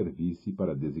bonito servisse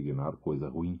para designar coisa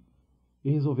ruim, e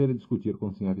resolvera discutir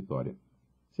com Sinha Vitória.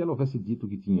 Se ela houvesse dito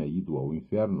que tinha ido ao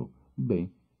inferno,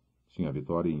 bem. Sinha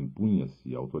Vitória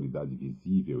impunha-se a autoridade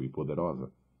visível e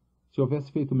poderosa. Se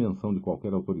houvesse feito menção de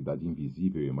qualquer autoridade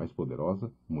invisível e mais poderosa,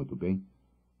 muito bem,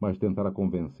 mas tentara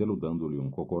convencê-lo dando-lhe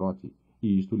um cocorote,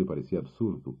 e isto lhe parecia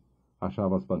absurdo.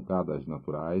 Achava as pancadas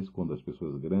naturais quando as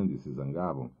pessoas grandes se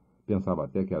zangavam. Pensava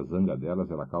até que a zanga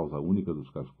delas era a causa única dos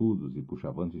cascudos e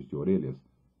puxavantes de orelhas.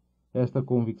 Esta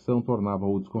convicção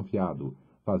tornava-o desconfiado,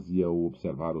 fazia-o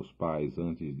observar os pais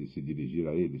antes de se dirigir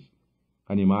a eles.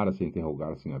 Animara-se a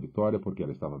interrogar Sinha Vitória porque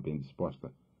ela estava bem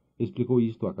disposta. Explicou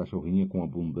isto à cachorrinha com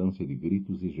abundância de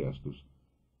gritos e gestos.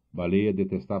 Baleia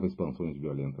detestava expansões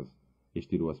violentas.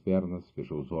 Estirou as pernas,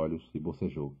 fechou os olhos e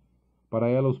bocejou. Para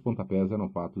ela, os pontapés eram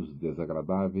fatos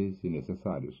desagradáveis e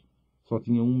necessários. Só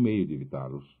tinha um meio de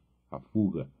evitá-los: a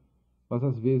fuga. Mas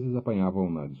às vezes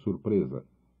apanhavam-na de surpresa.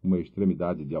 Uma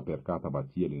extremidade de alpercata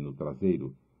batia-lhe no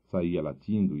traseiro. Saía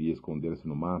latindo e ia esconder-se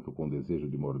no mato com desejo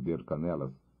de morder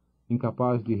canelas.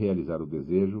 Incapaz de realizar o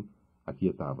desejo,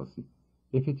 aquietava-se.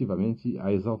 Efetivamente,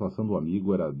 a exaltação do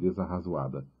amigo era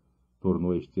desarrazoada.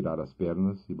 Tornou a estirar as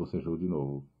pernas e bocejou de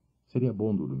novo. Seria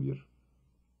bom dormir.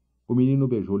 O menino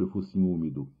beijou-lhe o focinho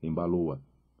úmido, embalou-a.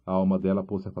 A alma dela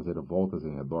pôs-se a fazer voltas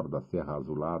em redor da serra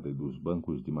azulada e dos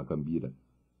bancos de Macambira.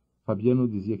 Fabiano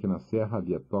dizia que na serra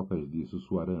havia tocas de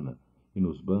sussuarana, e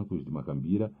nos bancos de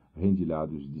Macambira,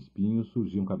 rendilhados de espinhos,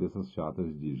 surgiam cabeças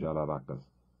chatas de jararacas.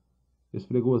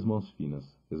 Esfregou as mãos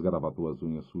finas, esgaravatou as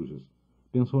unhas sujas.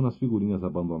 Pensou nas figurinhas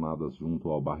abandonadas junto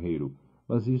ao barreiro,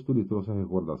 mas isto lhe trouxe a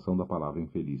recordação da palavra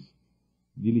infeliz.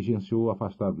 Diligenciou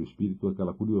afastar do espírito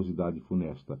aquela curiosidade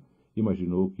funesta.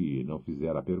 Imaginou que não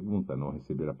fizera a pergunta, não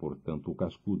recebera, portanto, o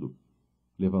cascudo.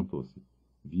 Levantou-se.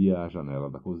 Via a janela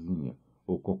da cozinha,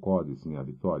 o cocó de Sinha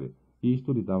Vitória, e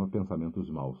isto lhe dava pensamentos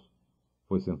maus.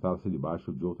 Foi sentar-se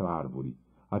debaixo de outra árvore.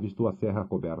 Avistou a serra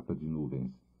coberta de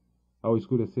nuvens. Ao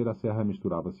escurecer, a serra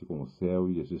misturava-se com o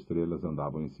céu e as estrelas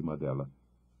andavam em cima dela.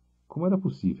 Como era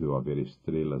possível haver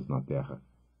estrelas na terra?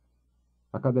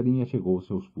 A cadelinha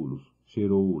chegou-se aos pulos,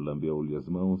 cheirou, lambeu-lhe as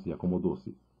mãos e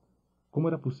acomodou-se. Como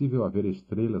era possível haver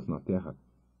estrelas na terra?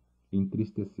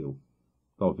 Entristeceu.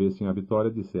 Talvez Sinha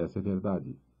Vitória dissesse a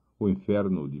verdade. O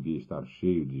inferno devia estar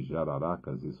cheio de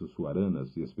jararacas e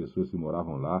sussuaranas, e as pessoas que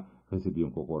moravam lá recebiam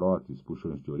cocorotes,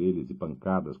 puxões de orelhas e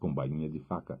pancadas com bainha de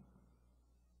faca.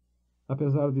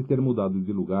 Apesar de ter mudado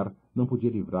de lugar, não podia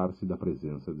livrar-se da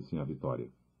presença de Sinha Vitória.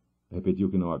 Repetiu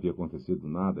que não havia acontecido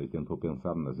nada e tentou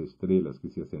pensar nas estrelas que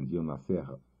se acendiam na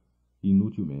serra.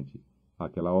 Inutilmente.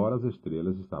 Àquela hora as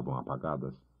estrelas estavam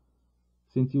apagadas.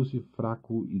 Sentiu-se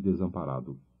fraco e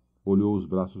desamparado. Olhou os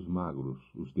braços magros,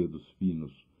 os dedos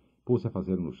finos. Pôs-se a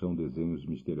fazer no chão desenhos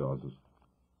misteriosos.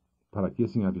 Para que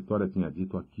Sinha Vitória tinha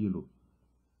dito aquilo?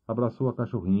 Abraçou a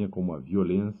cachorrinha com uma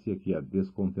violência que a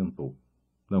descontentou.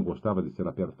 Não gostava de ser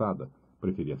apertada,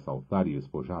 preferia saltar e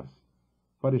espojar-se.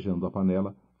 Farejando a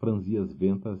panela, franzia as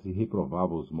ventas e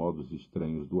reprovava os modos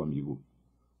estranhos do amigo.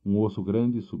 Um osso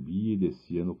grande subia e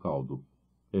descia no caldo.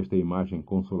 Esta imagem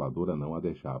consoladora não a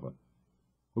deixava.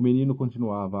 O menino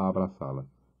continuava a abraçá-la,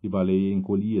 e Baleia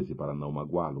encolhia-se para não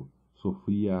magoá-lo.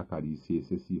 Sofria a carícia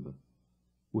excessiva.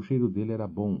 O cheiro dele era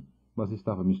bom, mas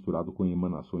estava misturado com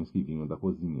emanações que vinham da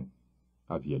cozinha.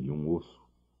 Havia ali um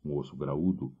osso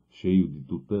graúdo, cheio de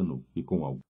tutano e com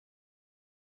algo.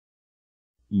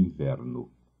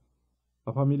 Inverno.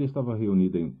 A família estava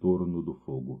reunida em torno do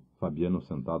fogo. Fabiano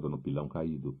sentado no pilão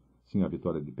caído, Sinha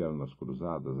Vitória de pernas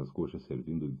cruzadas, as coxas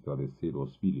servindo de travesseiro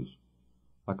aos filhos.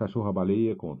 A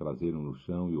cachorra-baleia, com o traseiro no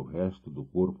chão e o resto do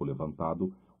corpo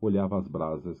levantado, olhava as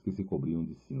brasas que se cobriam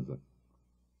de cinza.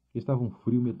 Estava um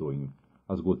frio medonho.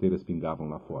 As goteiras pingavam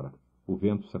lá fora. O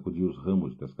vento sacudia os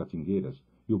ramos das catingueiras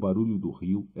e o barulho do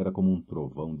rio era como um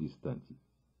trovão distante.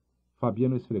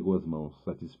 Fabiano esfregou as mãos,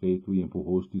 satisfeito, e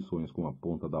empurrou os tições com a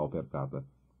ponta da alpercata.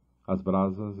 As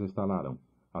brasas estalaram,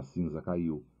 a cinza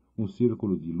caiu, um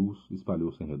círculo de luz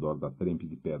espalhou-se em redor da trempe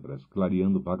de pedras,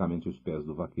 clareando vagamente os pés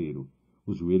do vaqueiro,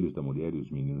 os joelhos da mulher e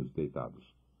os meninos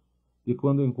deitados. De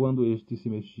quando em quando estes se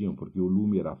mexiam, porque o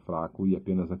lume era fraco e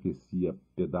apenas aquecia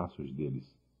pedaços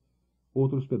deles.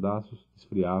 Outros pedaços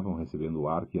esfriavam, recebendo o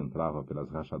ar que entrava pelas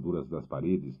rachaduras das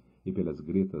paredes e pelas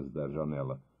gretas da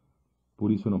janela.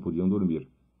 Por isso não podiam dormir.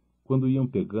 Quando iam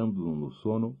pegando no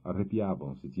sono,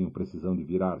 arrepiavam-se, tinham precisão de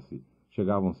virar-se,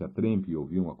 chegavam-se a trempe e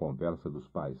ouviam a conversa dos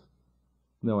pais.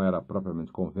 Não era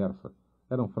propriamente conversa,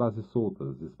 eram frases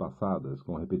soltas, espaçadas,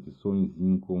 com repetições e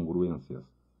incongruências.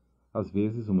 Às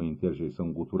vezes, uma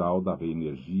interjeição gutural dava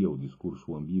energia ao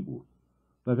discurso ambíguo.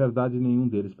 Na verdade, nenhum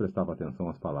deles prestava atenção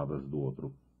às palavras do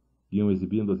outro. Iam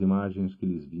exibindo as imagens que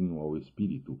lhes vinham ao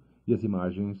espírito, e as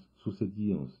imagens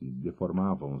sucediam-se,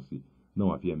 deformavam-se,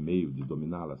 não havia meio de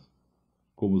dominá-las.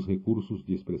 Como os recursos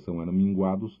de expressão eram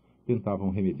minguados, tentavam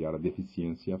remediar a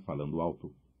deficiência falando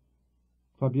alto.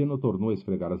 Fabiano tornou a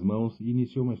esfregar as mãos e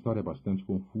iniciou uma história bastante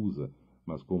confusa,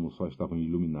 mas como só estavam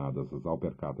iluminadas as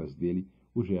alpercatas dele,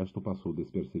 o gesto passou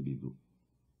despercebido.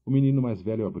 O menino mais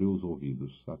velho abriu os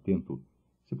ouvidos, atento.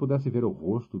 Se pudesse ver o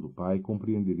rosto do pai,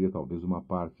 compreenderia talvez uma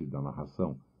parte da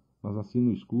narração, mas assim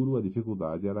no escuro a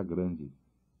dificuldade era grande.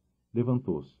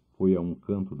 Levantou-se, foi a um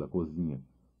canto da cozinha,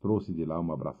 trouxe de lá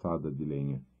uma braçada de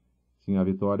lenha. Sinha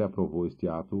Vitória aprovou este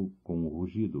ato com um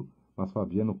rugido, mas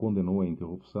Fabiano condenou a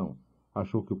interrupção.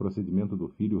 Achou que o procedimento do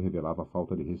filho revelava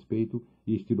falta de respeito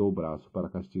e estirou o braço para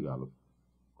castigá-lo.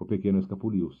 O pequeno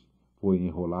escapuliu-se, foi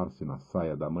enrolar-se na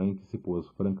saia da mãe, que se pôs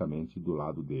francamente do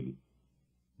lado dele.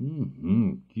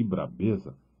 Que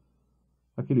brabeza!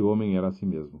 Aquele homem era assim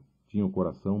mesmo. Tinha o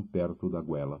coração perto da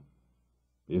goela.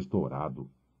 Estourado.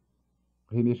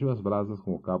 Remexeu as brasas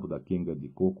com o cabo da quenga de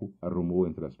coco, arrumou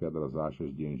entre as pedras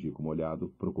achas de angico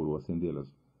molhado, procurou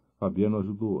acendê-las. Fabiano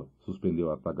ajudou-a,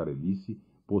 suspendeu a tagarelice,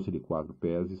 pôs-lhe 4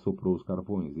 pés e soprou os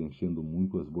carvões, enchendo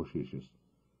muito as bochechas.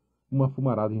 Uma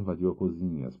fumarada invadiu a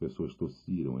cozinha, as pessoas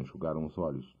tossiram, enxugaram os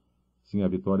olhos. Sinha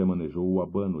Vitória manejou o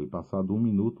abano e, passado 1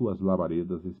 minuto, as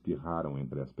labaredas espirraram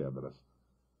entre as pedras.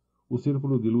 O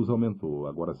círculo de luz aumentou,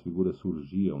 agora as figuras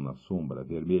surgiam na sombra,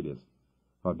 vermelhas.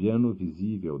 Fabiano,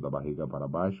 visível da barriga para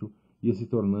baixo, ia se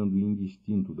tornando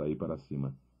indistinto daí para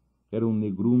cima. Era um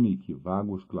negrume que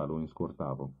vagos clarões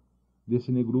cortavam.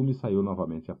 Desse negrume saiu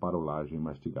novamente a parolagem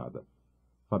mastigada.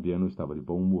 Fabiano estava de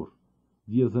bom humor.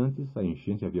 Dias antes, a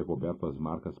enchente havia coberto as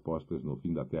marcas postas no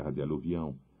fim da terra de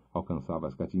aluvião, alcançava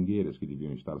as catingueiras que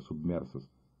deviam estar submersas.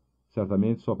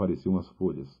 Certamente só apareciam as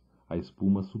folhas. A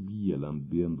espuma subia,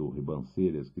 lambendo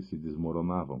ribanceiras que se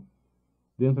desmoronavam.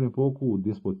 Dentro em pouco, o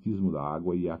despotismo da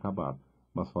água ia acabar,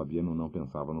 mas Fabiano não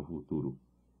pensava no futuro.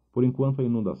 Por enquanto, a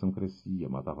inundação crescia,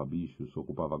 matava bichos,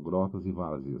 ocupava grotas e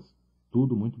várzeas.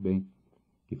 Tudo muito bem.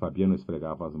 Que Fabiano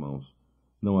esfregava as mãos.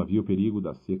 Não havia o perigo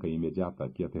da seca imediata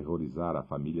que aterrorizara a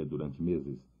família durante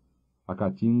meses. A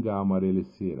caatinga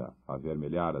amarelecera,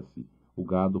 avermelhara-se, o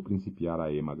gado principiara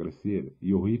a emagrecer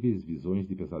e horríveis visões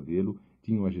de pesadelo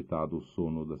tinham agitado o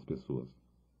sono das pessoas.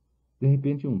 De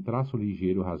repente, um traço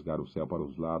ligeiro rasgara o céu para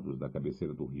os lados da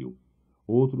cabeceira do rio.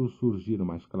 Outros surgiram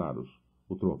mais claros.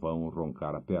 O trovão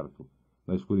roncara perto.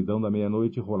 Na escuridão da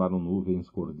meia-noite rolaram nuvens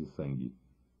cor de sangue.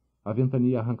 A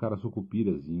ventania arrancara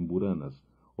sucupiras e imburanas.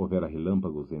 Houvera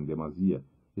relâmpagos em demasia,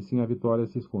 e Sinha Vitória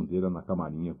se escondera na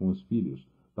camarinha com os filhos,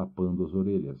 tapando as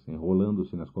orelhas,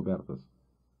 enrolando-se nas cobertas.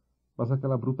 Mas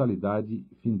aquela brutalidade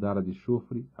findara de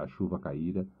chofre, a chuva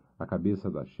caíra, a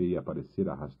cabeça da cheia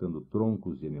aparecera arrastando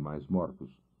troncos de animais mortos.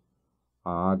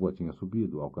 A água tinha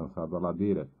subido, alcançado a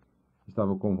ladeira.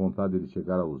 Estava com vontade de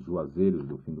chegar aos juazeiros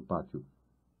do fim do pátio.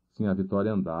 Sinha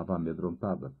Vitória andava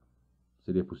amedrontada.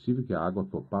 Seria possível que a água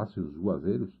topasse os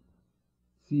juazeiros?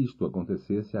 Se isto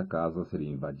acontecesse, a casa seria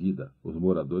invadida. Os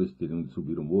moradores teriam de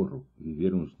subir o morro,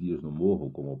 viver uns dias no morro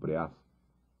como o preás.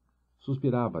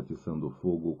 Suspirava, atiçando o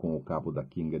fogo com o cabo da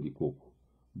quenga de coco.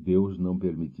 Deus não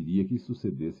permitiria que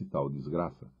sucedesse tal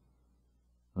desgraça.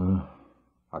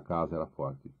 A casa era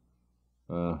forte.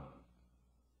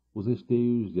 Os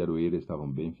esteios de aroeira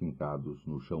estavam bem fincados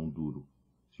no chão duro.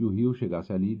 Se o rio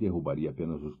chegasse ali, derrubaria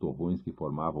apenas os torrões que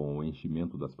formavam o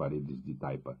enchimento das paredes de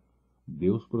taipa.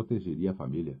 Deus protegeria a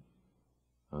família.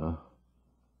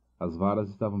 As varas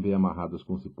estavam bem amarradas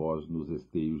com cipós nos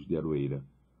esteios de aroeira.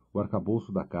 O arcabouço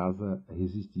da casa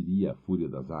resistiria à fúria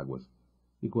das águas,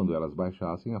 e quando elas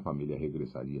baixassem, a família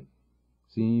regressaria.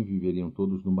 Sim, viveriam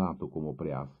todos no mato, como o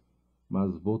preás,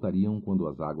 mas voltariam quando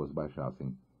as águas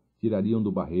baixassem. Tirariam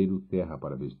do barreiro terra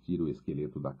para vestir o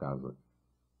esqueleto da casa.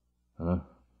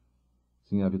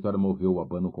 Sinha Vitória moveu o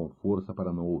abano com força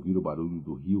para não ouvir o barulho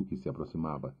do rio que se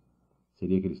aproximava.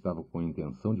 Seria que ele estava com a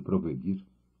intenção de progredir?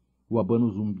 O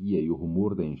abano zumbia e o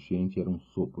rumor da enchente era um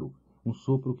sopro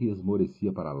que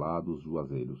esmorecia para lá dos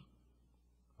juazeiros.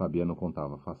 Fabiano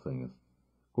contava façanhas.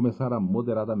 Começara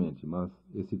moderadamente, mas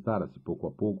excitara-se pouco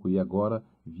a pouco e agora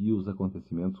via os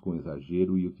acontecimentos com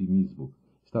exagero e otimismo.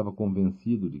 Estava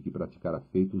convencido de que praticara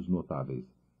feitos notáveis.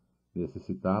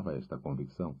 Necessitava esta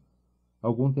convicção.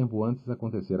 Algum tempo antes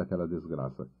acontecera aquela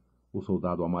desgraça. O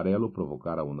soldado amarelo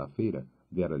provocara-o na feira,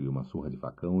 dera-lhe uma surra de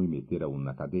facão e metera-o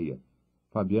na cadeia.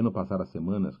 Fabiano passara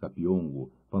semanas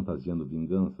capiongo, fantasiando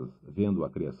vinganças, vendo a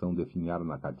criação definhar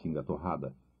na caatinga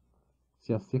torrada.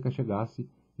 Se a seca chegasse,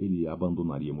 ele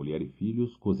abandonaria mulher e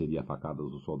filhos, cozeria a facadas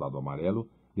do soldado amarelo,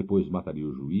 depois mataria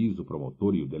o juiz, o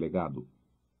promotor e o delegado.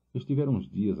 Estivera uns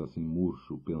dias assim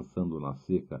murcho, pensando na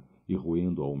seca e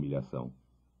roendo a humilhação.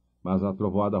 Mas a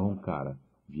trovoada roncara,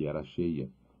 viera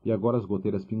cheia, e agora as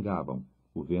goteiras pingavam,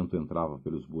 o vento entrava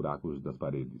pelos buracos das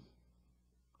paredes.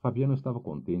 Fabiano estava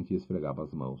contente e esfregava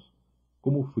as mãos.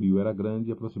 Como o frio era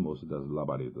grande, aproximou-se das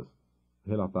labaredas.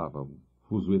 Relatava um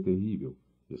fuzuê terrível,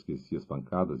 esquecia as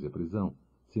pancadas e a prisão,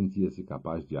 sentia-se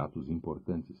capaz de atos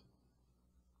importantes.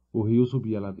 O rio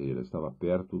subia a ladeira, estava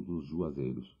perto dos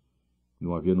juazeiros.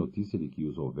 Não havia notícia de que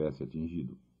os houvesse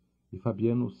atingido. E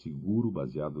Fabiano, seguro,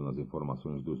 baseado nas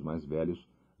informações dos mais velhos,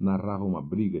 narrava uma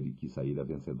briga de que saíra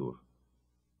vencedor.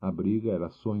 A briga era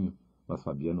sonho, mas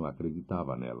Fabiano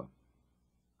acreditava nela.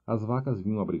 As vacas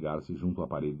vinham abrigar-se junto à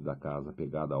parede da casa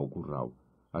pegada ao curral.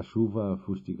 A chuva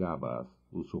fustigava-as,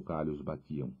 os chocalhos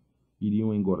batiam.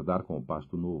 Iriam engordar com o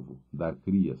pasto novo, dar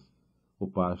crias. O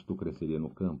pasto cresceria no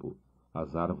campo,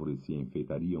 as árvores se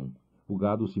enfeitariam, o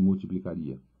gado se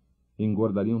multiplicaria.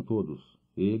 Engordariam todos,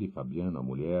 ele, Fabiano, a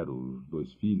mulher, os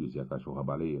 2 filhos e a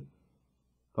cachorra-baleia.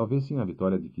 Talvez Sinha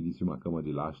Vitória adquirisse uma cama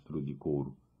de lastro de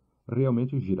couro.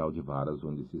 Realmente o giral de varas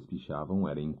onde se espichavam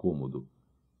era incômodo.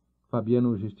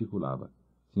 Fabiano gesticulava.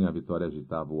 Sinha Vitória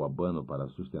agitava o abano para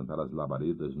sustentar as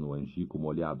labaredas no angico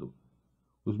molhado.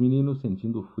 Os meninos,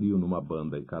 sentindo frio numa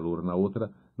banda e calor na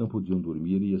outra, não podiam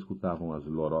dormir e escutavam as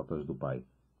lorotas do pai.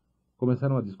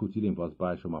 Começaram a discutir em voz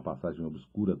baixa uma passagem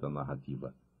obscura da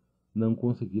narrativa. Não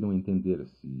conseguiram entender,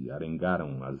 se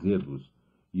arengaram azedos,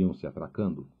 iam se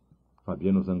atracando.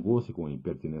 Fabiano zangou-se com a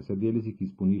impertinência deles e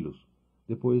quis puni-los.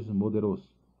 Depois moderou-se,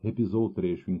 repisou o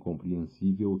trecho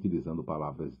incompreensível utilizando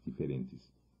palavras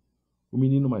diferentes. O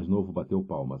menino mais novo bateu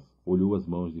palmas, olhou as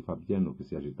mãos de Fabiano que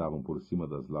se agitavam por cima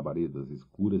das labaredas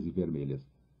escuras e vermelhas.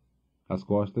 As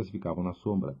costas ficavam na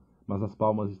sombra, mas as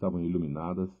palmas estavam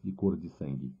iluminadas de cor de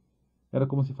sangue. Era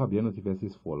como se Fabiano tivesse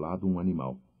esfolado um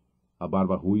animal. A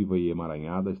barba ruiva e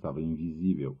emaranhada estava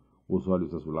invisível, os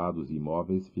olhos azulados e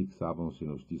imóveis fixavam-se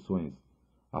nos tições.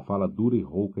 A fala dura e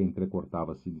rouca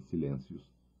entrecortava-se de silêncios.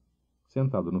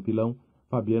 Sentado no pilão,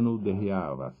 Fabiano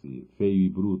derreava-se, feio e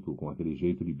bruto, com aquele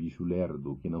jeito de bicho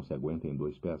lerdo que não se aguenta em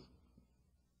 2 pés.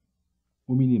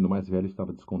 O menino mais velho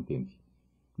estava descontente.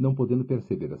 Não podendo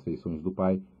perceber as feições do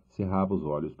pai, cerrava os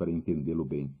olhos para entendê-lo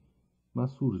bem.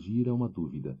 Mas surgira uma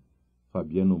dúvida.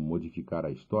 Fabiano modificara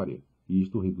a história, e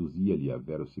isto reduzia-lhe a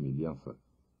verossimilhança.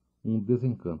 Um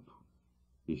desencanto.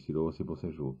 Estirou-se e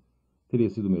bocejou. Teria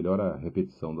sido melhor a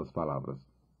repetição das palavras.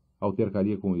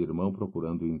 Altercaria com o irmão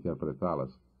procurando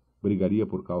interpretá-las. Brigaria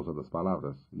por causa das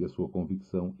palavras, e a sua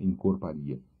convicção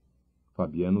encorparia.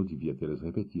 Fabiano devia tê-las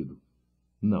repetido.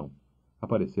 Não.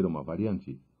 Aparecera uma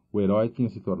variante. O herói tinha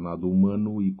se tornado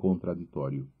humano e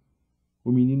contraditório.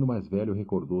 O menino mais velho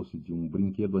recordou-se de um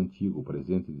brinquedo antigo,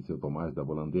 presente de seu Tomás da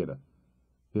Volandeira.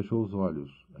 Fechou os olhos,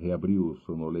 reabriu-os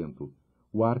sonolento.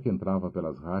 O ar que entrava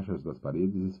pelas rachas das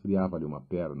paredes esfriava-lhe uma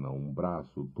perna, um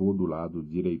braço, todo o lado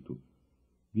direito.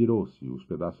 Virou-se, os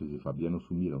pedaços de Fabiano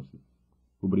sumiram-se.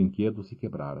 O brinquedo se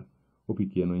quebrara. O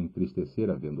pequeno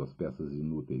entristecera vendo as peças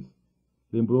inúteis.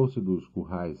 Lembrou-se dos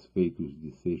currais feitos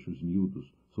de seixos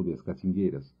miúdos, sob as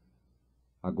catingueiras.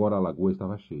 Agora a lagoa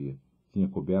estava cheia. Tinha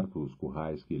coberto os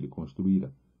currais que ele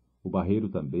construíra. O barreiro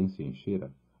também se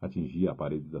enchera, atingia a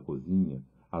parede da cozinha,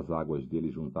 as águas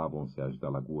dele juntavam-se às da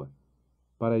lagoa.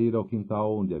 Para ir ao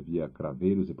quintal, onde havia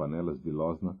craveiros e panelas de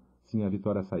losna, Sinha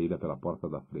Vitória saíra pela porta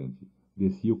da frente.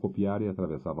 Descia o copiar e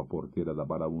atravessava a porteira da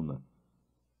baraúna.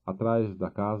 Atrás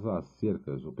da casa, as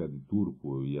cercas, o pé de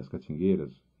turco e as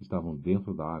catingueiras estavam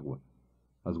dentro da água.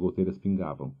 As goteiras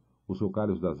pingavam, os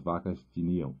chocalhos das vacas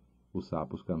tiniam, os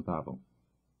sapos cantavam.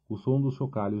 O som dos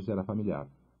chocalhos era familiar,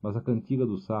 mas a cantiga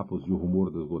dos sapos e o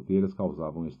rumor das goteiras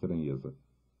causavam estranheza.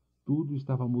 Tudo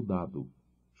estava mudado.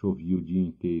 Chovia o dia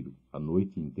inteiro, a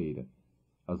noite inteira.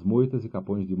 As moitas e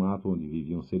capões de mato onde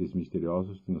viviam seres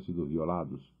misteriosos tinham sido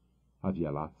violados.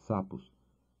 Havia lá sapos,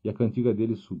 e a cantiga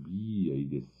deles subia e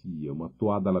descia, uma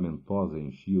toada lamentosa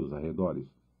enchia os arredores.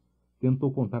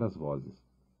 Tentou contar as vozes.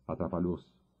 Atrapalhou-se.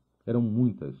 Eram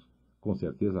muitas. Com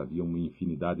certeza havia uma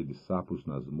infinidade de sapos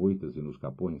nas moitas e nos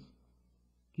capões.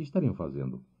 Que estariam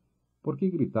fazendo? Por que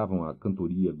gritavam a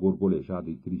cantoria gorgolejada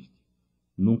e triste?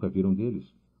 Nunca viram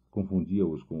deles?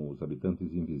 Confundia-os com os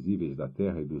habitantes invisíveis da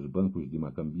terra e dos bancos de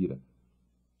Macambira.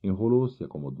 Enrolou-se,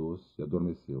 acomodou-se,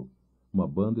 adormeceu. Uma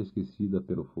banda esquecida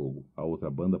pelo fogo, a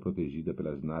outra banda protegida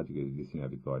pelas nádegas de Sinha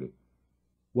Vitória.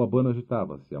 O abano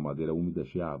agitava-se, a madeira úmida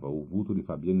chiava, o vulto de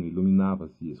Fabiano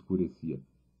iluminava-se e escurecia.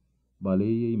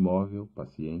 Baleia, imóvel,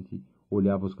 paciente,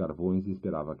 olhava os carvões e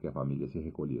esperava que a família se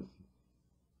recolhesse.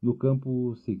 No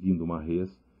campo, seguindo uma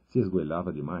res, se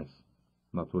esgoelava demais.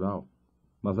 Natural.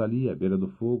 Mas ali, à beira do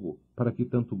fogo, para que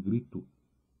tanto grito?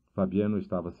 Fabiano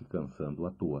estava se cansando à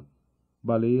toa.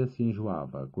 Baleia se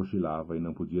enjoava, cochilava e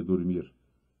não podia dormir.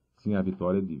 Sinha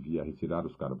Vitória devia retirar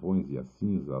os carvões e a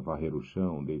cinza, varrer o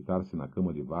chão, deitar-se na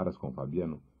cama de varas com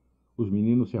Fabiano. Os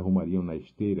meninos se arrumariam na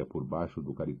esteira por baixo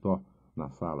do caritó, na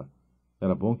sala.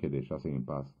 Era bom que a deixassem em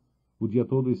paz. O dia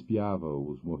todo espiava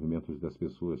os movimentos das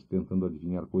pessoas, tentando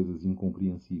adivinhar coisas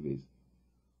incompreensíveis.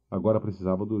 Agora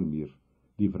precisava dormir,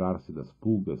 livrar-se das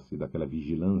pulgas e daquela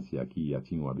vigilância a que a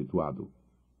tinham habituado.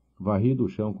 Varrido o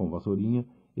chão com vassourinha,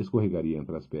 escorregaria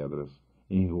entre as pedras,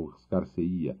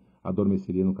 enroscar-se-ia,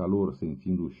 adormeceria no calor,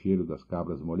 sentindo o cheiro das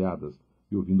cabras molhadas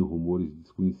e ouvindo rumores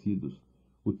desconhecidos,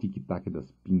 o tic-tac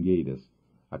das pingueiras,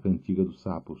 a cantiga dos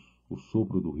sapos, o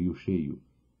sopro do rio cheio.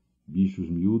 Bichos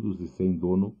miúdos e sem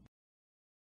dono.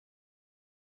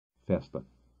 Festa.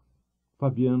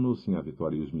 Fabiano, Sinha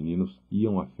Vitória e os meninos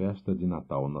iam à festa de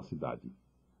Natal na cidade.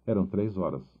 Eram 3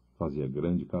 horas. Fazia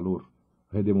grande calor.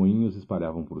 Redemoinhos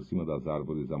espalhavam por cima das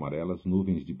árvores amarelas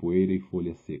nuvens de poeira e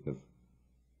folhas secas.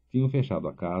 Tinham fechado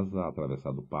a casa,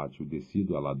 atravessado o pátio,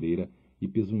 descido a ladeira e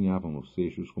pesunhavam nos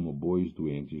seixos como bois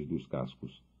doentes dos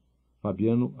cascos.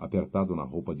 Fabiano, apertado na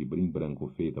roupa de brim branco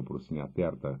feita por Sinha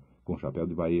Terta, com chapéu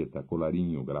de baeta,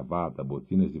 colarinho, gravata,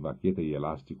 botinas de vaqueta e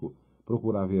elástico,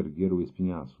 procurava erguer o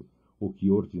espinhaço, o que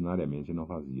ordinariamente não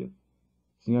fazia.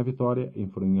 Sinha Vitória,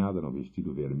 enfranhada no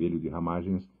vestido vermelho de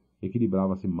ramagens,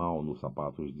 equilibrava-se mal nos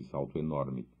sapatos de salto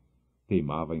enorme.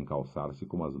 Teimava em calçar-se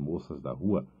como as moças da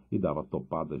rua e dava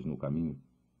topadas no caminho.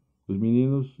 Os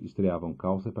meninos estreavam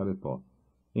calça e paletó.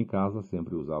 Em casa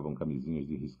sempre usavam camisinhas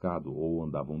de riscado ou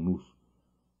andavam nus.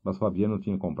 Mas Fabiano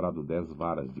tinha comprado 10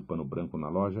 varas de pano branco na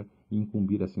loja e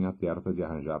incumbira Sinha Terta de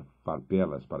arranjar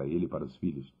farpelas para ele e para os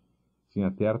filhos. Sinha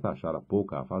Terta achara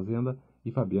pouca a fazenda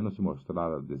e Fabiano se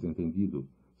mostrara desentendido,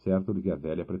 certo de que a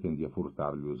velha pretendia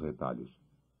furtar-lhe os retalhos.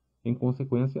 Em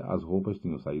consequência, as roupas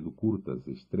tinham saído curtas,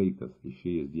 estreitas e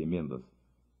cheias de emendas.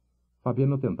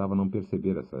 Fabiano tentava não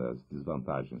perceber essas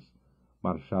desvantagens.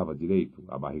 Marchava direito,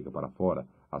 a barriga para fora,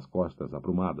 as costas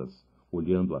aprumadas,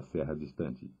 olhando a serra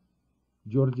distante.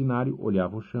 De ordinário,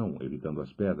 olhava o chão, evitando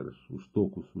as pedras, os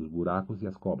tocos, os buracos e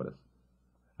as cobras.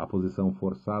 A posição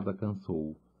forçada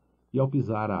cansou-o, e ao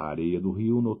pisar a areia do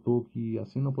rio, notou que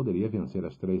assim não poderia vencer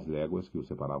as 3 léguas que o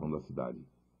separavam da cidade.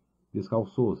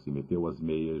 Descalçou-se, meteu as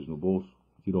meias no bolso,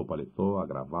 tirou o paletó, a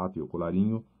gravata e o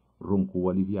colarinho, roncou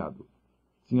aliviado.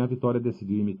 Sinha Vitória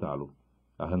decidiu imitá-lo.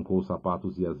 Arrancou os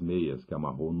sapatos e as meias que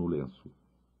amarrou no lenço.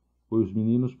 Os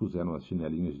meninos puseram as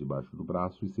chinelinhas debaixo do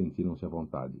braço e sentiram-se à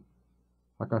vontade.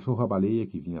 A cachorra-baleia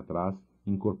que vinha atrás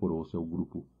incorporou-se ao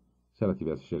grupo. Se ela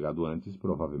tivesse chegado antes,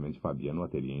 provavelmente Fabiano a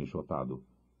teria enxotado.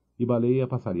 E Baleia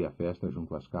passaria a festa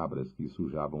junto às cabras que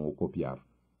sujavam o copiar.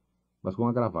 Mas com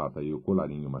a gravata e o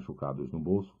colarinho machucados no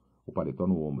bolso, o paletó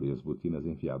no ombro e as botinas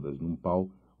enfiadas num pau,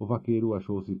 o vaqueiro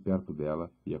achou-se perto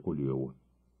dela e acolheu-a.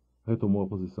 Retomou a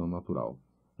posição natural.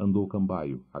 Andou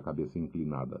cambaio, a cabeça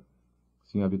inclinada.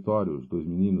 Sinha Vitória, os 2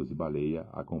 meninos e Baleia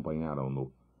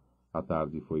acompanharam-no. A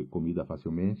tarde foi comida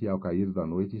facilmente e, ao cair da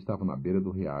noite, estavam na beira do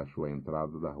riacho, à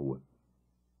entrada da rua.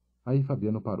 Aí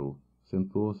Fabiano parou.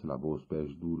 Sentou-se, lavou os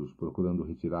pés duros, procurando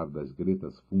retirar das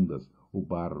gretas fundas o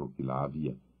barro que lá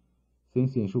havia. Sem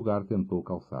se enxugar, tentou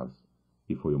calçar-se.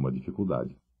 E foi uma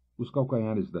dificuldade. Os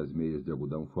calcanhares das meias de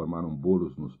algodão formaram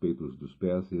bolos nos peitos dos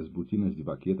pés e as botinas de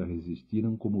vaqueta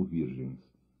resistiram como virgens.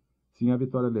 Sinha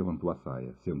Vitória levantou a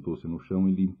saia, sentou-se no chão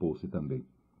e limpou-se também.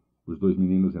 Os 2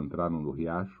 meninos entraram no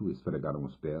riacho, esfregaram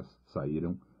os pés,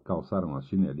 saíram, calçaram as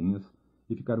chinelinhas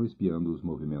e ficaram espiando os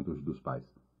movimentos dos pais.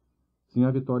 Sinha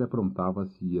Vitória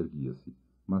aprontava-se e erguia-se,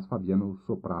 mas Fabiano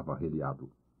soprava arreliado.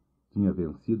 Tinha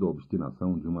vencido a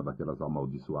obstinação de uma daquelas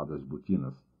amaldiçoadas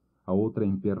botinas. A outra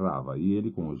emperrava e ele,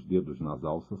 com os dedos nas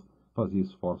alças, fazia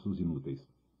esforços inúteis.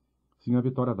 Sinha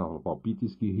Vitória dava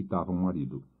palpites que irritavam o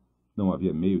marido. Não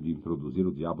havia meio de introduzir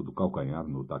o diabo do calcanhar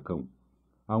no tacão.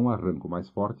 A um arranco mais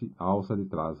forte, a alça de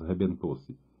trás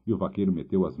rebentou-se, e o vaqueiro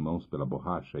meteu as mãos pela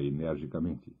borracha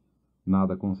energicamente.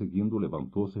 Nada conseguindo,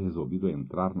 levantou-se resolvido a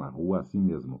entrar na rua assim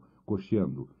mesmo,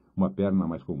 coxeando, uma perna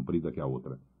mais comprida que a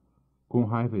outra. Com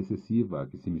raiva excessiva, a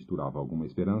que se misturava alguma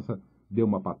esperança, deu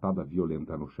uma patada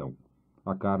violenta no chão.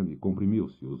 A carne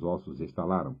comprimiu-se, os ossos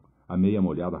estalaram, a meia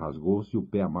molhada rasgou-se e o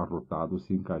pé amarrotado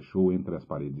se encaixou entre as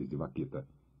paredes de vaqueta.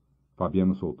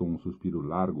 Fabiano soltou um suspiro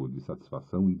largo de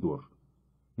satisfação e dor.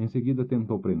 Em seguida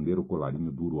tentou prender o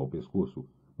colarinho duro ao pescoço,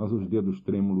 mas os dedos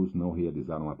trêmulos não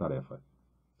realizaram a tarefa.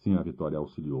 Sinha Vitória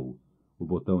auxiliou-o. O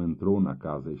botão entrou na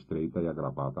casa estreita e a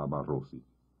gravata abarrou-se.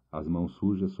 As mãos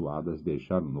sujas, suadas,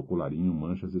 deixaram no colarinho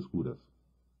manchas escuras.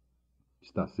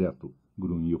 Está certo,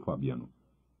 grunhiu Fabiano.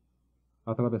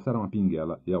 Atravessaram a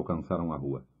pinguela e alcançaram a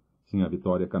rua. Sinha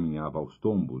Vitória caminhava aos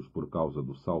tombos por causa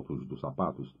dos saltos dos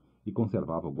sapatos e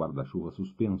conservava o guarda-chuva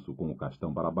suspenso, com o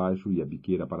castão para baixo e a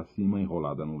biqueira para cima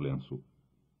enrolada no lenço.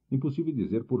 Impossível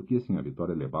dizer por que Sinha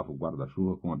Vitória levava o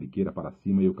guarda-chuva com a biqueira para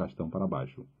cima e o castão para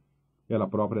baixo. Ela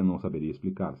própria não saberia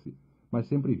explicar-se, mas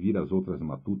sempre vira as outras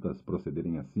matutas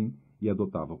procederem assim e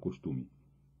adotava o costume.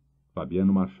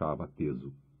 Fabiano marchava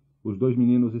teso. Os dois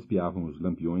meninos espiavam os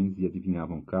lampiões e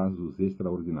adivinhavam casos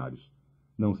extraordinários.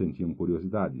 Não sentiam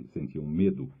curiosidade, sentiam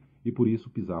medo, e por isso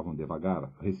pisavam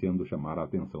devagar, receando chamar a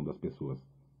atenção das pessoas.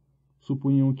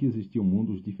 Supunham que existiam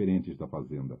mundos diferentes da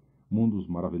fazenda, mundos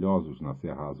maravilhosos na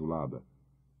Serra Azulada.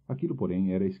 Aquilo,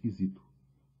 porém, era esquisito.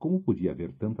 Como podia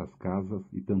haver tantas casas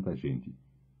e tanta gente?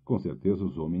 Com certeza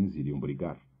os homens iriam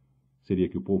brigar. Seria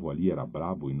que o povo ali era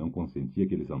brabo e não consentia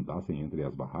que eles andassem entre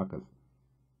as barracas?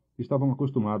 Estavam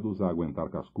acostumados a aguentar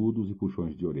cascudos e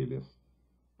puxões de orelhas.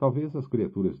 Talvez as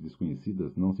criaturas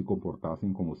desconhecidas não se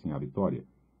comportassem como Sinha Vitória,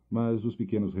 mas os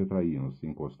pequenos retraíam-se,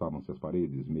 encostavam-se às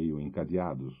paredes, meio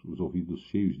encadeados, os ouvidos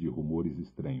cheios de rumores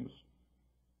estranhos.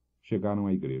 Chegaram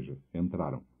à igreja.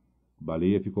 Entraram.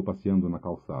 Baleia ficou passeando na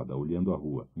calçada, olhando a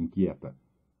rua, inquieta.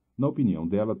 Na opinião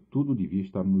dela, tudo devia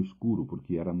estar no escuro,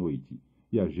 porque era noite,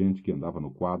 e a gente que andava no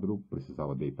quadro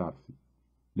precisava deitar-se.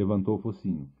 Levantou o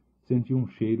focinho. Sentiu um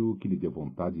cheiro que lhe deu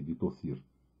vontade de tossir.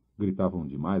 Gritavam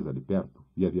demais ali perto,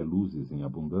 e havia luzes em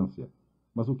abundância,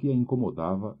 mas o que a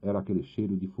incomodava era aquele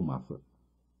cheiro de fumaça.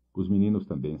 Os meninos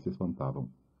também se espantavam.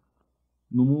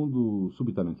 No mundo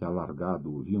subitamente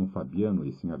alargado, viam Fabiano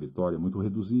e Sinha Vitória muito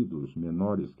reduzidos,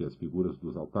 menores que as figuras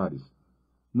dos altares.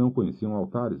 Não conheciam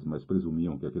altares, mas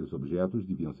presumiam que aqueles objetos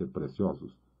deviam ser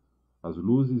preciosos. As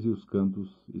luzes e os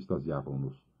cantos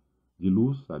extasiavam-nos. De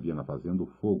luz havia na fazenda o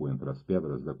fogo entre as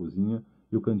pedras da cozinha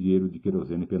e o candeeiro de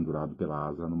querosene pendurado pela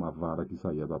asa numa vara que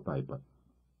saía da taipa.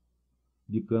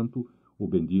 De canto, o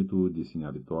bendito de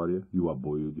Sinha Vitória e o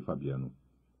aboio de Fabiano.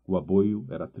 O aboio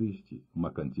era triste,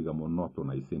 uma cantiga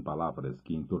monótona e sem palavras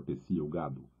que entorpecia o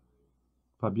gado.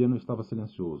 Fabiano estava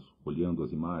silencioso, olhando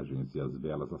as imagens e as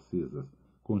velas acesas,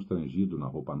 constrangido na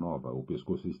roupa nova, o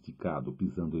pescoço esticado,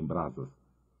 pisando em brasas.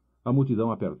 A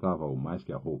multidão apertava-o mais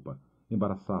que a roupa,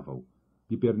 embaraçava-o.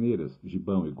 De perneiras,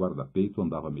 gibão e guarda-peito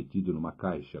andava metido numa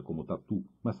caixa, como tatu,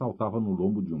 mas saltava no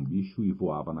lombo de um bicho e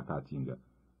voava na caatinga.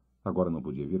 Agora não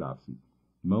podia virar-se.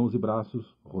 Mãos e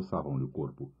braços roçavam-lhe o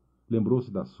corpo.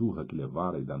 Lembrou-se da surra que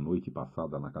levara e da noite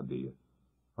passada na cadeia.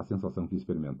 A sensação que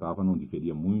experimentava não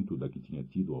diferia muito da que tinha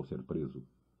tido ao ser preso.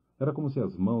 Era como se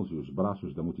as mãos e os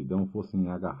braços da multidão fossem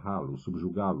agarrá-lo,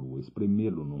 subjugá-lo,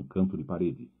 espremê-lo num canto de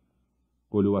parede.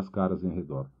 Olhou as caras em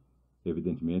redor.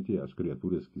 Evidentemente, as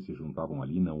criaturas que se juntavam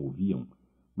ali não o viam,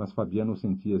 mas Fabiano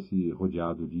sentia-se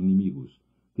rodeado de inimigos,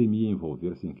 temia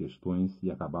envolver-se em questões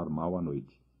e acabar mal à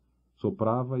noite.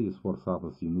 Soprava e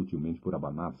esforçava-se inutilmente por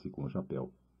abanar-se com o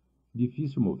chapéu.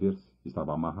 Difícil mover-se,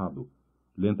 estava amarrado.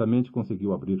 Lentamente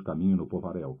conseguiu abrir caminho no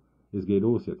povaréu.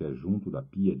 Esgueirou-se até junto da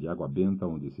pia de água benta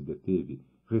onde se deteve,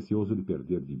 receoso de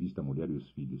perder de vista a mulher e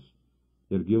os filhos.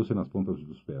 Ergueu-se nas pontas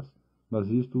dos pés, mas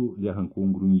isto lhe arrancou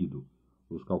um grunhido.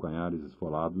 Os calcanhares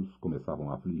esfolados começavam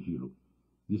a afligi-lo.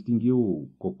 Distinguiu o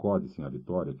cocó de Sinha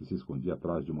Vitória, que se escondia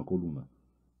atrás de uma coluna.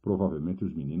 Provavelmente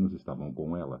os meninos estavam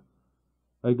com ela.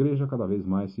 A igreja cada vez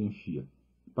mais se enchia.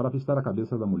 Para avistar a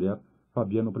cabeça da mulher,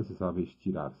 Fabiano precisava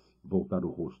estirar-se, voltar o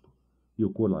rosto. E o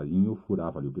colarinho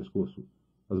furava-lhe o pescoço.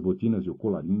 As botinas e o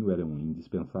colarinho eram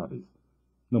indispensáveis.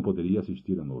 Não poderia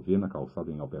assistir à novena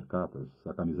calçada em alpercatas,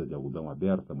 a camisa de algodão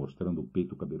aberta, mostrando o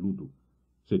peito cabeludo.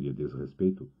 Seria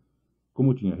desrespeito.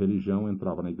 Como tinha religião,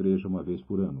 entrava na igreja uma vez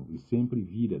por ano, e sempre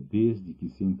vira, desde que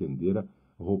se entendera,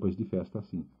 roupas de festa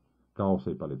assim.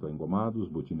 Calça e paletó engomados,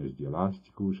 botinas de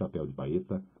elástico, chapéu de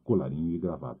baeta, colarinho e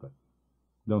gravata.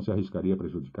 Não se arriscaria a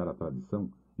prejudicar a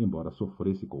tradição, embora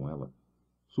sofresse com ela.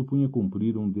 Supunha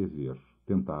cumprir um dever,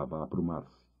 tentava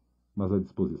aprumar-se, mas a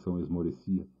disposição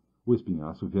esmorecia. O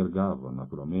espinhaço vergava,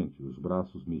 naturalmente, os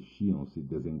braços mexiam-se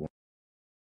desengonçados.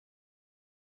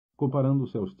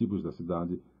 Comparando-se aos tipos da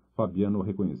cidade, Fabiano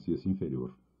reconhecia-se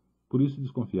inferior. Por isso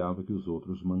desconfiava que os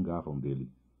outros mangavam dele.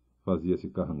 Fazia-se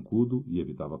carrancudo e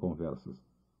evitava conversas.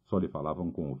 Só lhe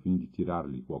falavam com o fim de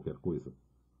tirar-lhe qualquer coisa.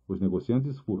 Os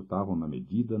negociantes furtavam na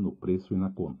medida, no preço e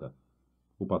na conta.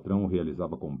 O patrão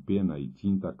realizava com pena e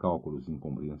tinta cálculos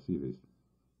incompreensíveis.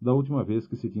 Da última vez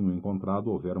que se tinham encontrado,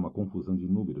 houvera uma confusão de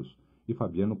números, e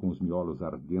Fabiano, com os miolos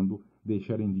ardendo,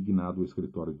 deixara indignado o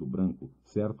escritório do branco,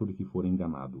 certo de que fora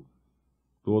enganado.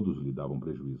 Todos lhe davam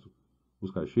prejuízo. Os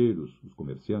caixeiros, os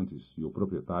comerciantes e o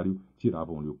proprietário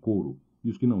tiravam-lhe o couro, e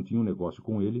os que não tinham negócio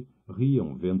com ele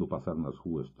riam vendo passar nas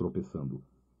ruas, tropeçando.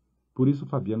 Por isso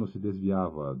Fabiano se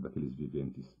desviava daqueles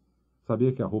viventes.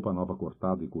 Sabia que a roupa nova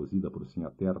cortada e cozida por Sinha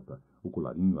Terta, o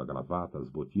colarinho, a gravata, as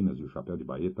botinas e o chapéu de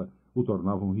baeta o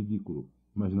tornavam ridículo,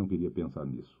 mas não queria pensar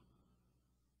nisso.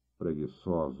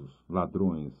 Preguiçosos,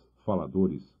 ladrões,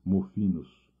 faladores, mofinos.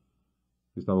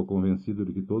 Estava convencido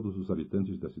de que todos os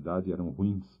habitantes da cidade eram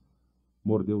ruins.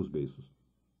 Mordeu os beiços.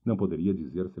 Não poderia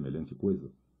dizer semelhante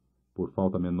coisa. Por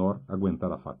falta menor,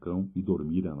 aguentara facão e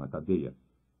dormira na cadeia.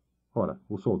 Ora,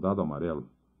 o soldado amarelo.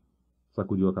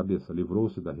 Sacudiu a cabeça,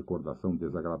 livrou-se da recordação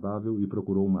desagradável e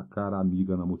procurou uma cara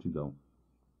amiga na multidão.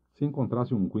 Se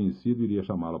encontrasse um conhecido, iria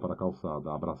chamá-lo para a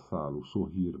calçada, abraçá-lo,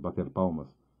 sorrir, bater palmas.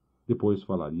 Depois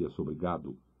falaria sobre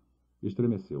gado.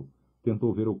 Estremeceu.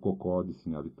 Tentou ver o cocó de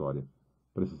Sinha Vitória.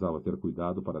 Precisava ter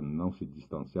cuidado para não se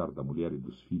distanciar da mulher e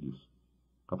dos filhos.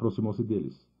 Aproximou-se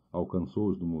deles.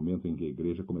 Alcançou-os no momento em que a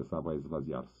igreja começava a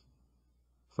esvaziar-se.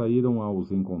 Saíram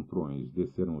aos encontrões,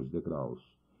 desceram os degraus.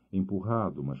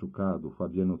 Empurrado, machucado,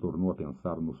 Fabiano tornou a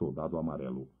pensar no soldado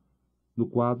amarelo. No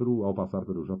quadro, ao passar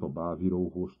pelo Jatobá, virou o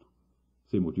rosto.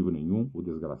 Sem motivo nenhum, o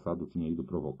desgraçado tinha ido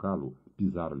provocá-lo,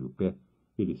 pisar-lhe o pé.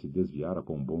 Ele se desviara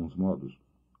com bons modos.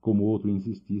 Como o outro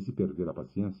insistisse, perdera a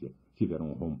paciência, tivera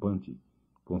um rompante.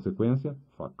 Consequência,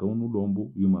 facão no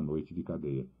lombo e uma noite de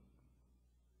cadeia.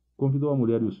 Convidou a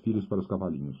mulher e os filhos para os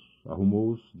cavalinhos.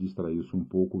 Arrumou-os, distraiu-se um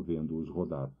pouco vendo-os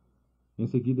rodar. Em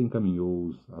seguida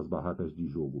encaminhou-os às barracas de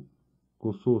jogo.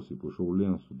 Coçou-se, puxou o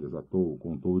lenço, desatou,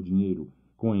 contou o dinheiro,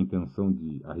 com a intenção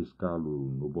de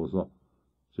arriscá-lo no bozó.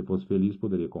 Se fosse feliz,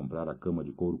 poderia comprar a cama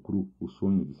de couro cru, o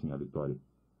sonho de Sinha Vitória.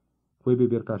 Foi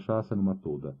beber cachaça numa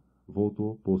tolda.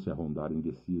 Voltou, pôs-se a rondar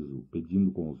indeciso,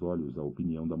 pedindo com os olhos a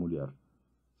opinião da mulher.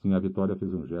 Sinha Vitória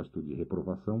fez um gesto de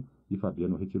reprovação e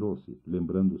Fabiano retirou-se,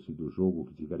 lembrando-se do jogo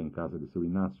que tivera em casa de seu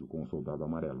Inácio com o soldado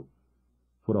amarelo.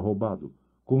 Fora roubado.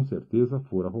 Com certeza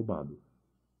fora roubado.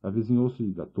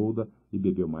 Avizinhou-se da tolda e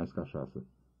bebeu mais cachaça.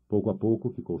 Pouco a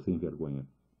pouco ficou sem vergonha.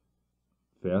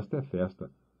 Festa é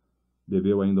festa.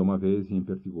 Bebeu ainda uma vez e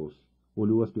empertigou-se.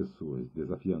 Olhou as pessoas,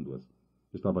 desafiando-as.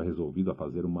 Estava resolvido a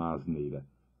fazer uma asneira.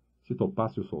 Se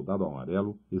topasse o soldado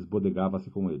amarelo, esbodegava-se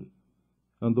com ele.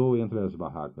 Andou entre as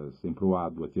barracas,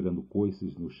 emproado, atirando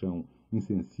coices no chão,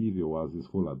 insensível às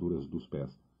esfoladuras dos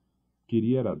pés.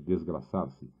 Queria era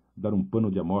desgraçar-se, dar um pano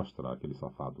de amostra àquele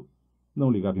safado. Não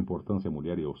ligava importância à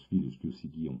mulher e aos filhos que o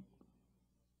seguiam.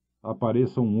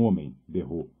 Apareça um homem,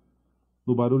 berrou.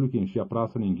 No barulho que enchia a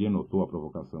praça, ninguém notou a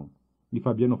provocação. E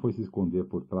Fabiano foi se esconder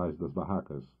por trás das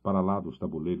barracas, para lá dos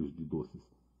tabuleiros de doces.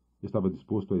 Estava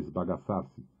disposto a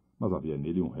esbagaçar-se, mas havia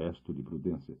nele um resto de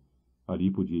prudência. Ali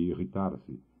podia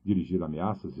irritar-se, dirigir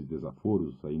ameaças e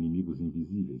desaforos a inimigos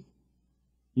invisíveis.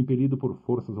 Impelido por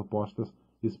forças opostas,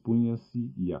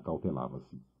 expunha-se e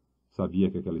acautelava-se.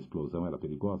 Sabia que aquela explosão era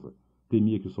perigosa.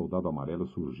 Temia que o soldado amarelo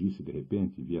surgisse de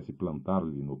repente e viesse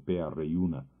plantar-lhe no pé a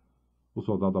reiúna. O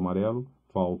soldado amarelo,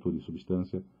 falto de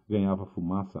substância, ganhava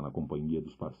fumaça na companhia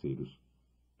dos parceiros.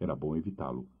 Era bom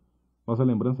evitá-lo. Mas a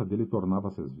lembrança dele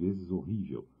tornava-se às vezes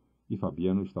horrível, e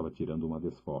Fabiano estava tirando uma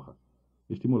desforra.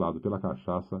 Estimulado pela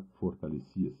cachaça,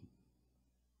 fortalecia-se.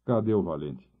 Cadê o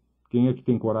valente? Quem é que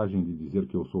tem coragem de dizer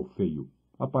que eu sou feio?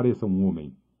 Apareça um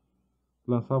homem.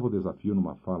 Lançava o desafio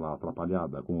numa fala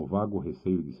atrapalhada, com o vago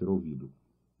receio de ser ouvido.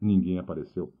 Ninguém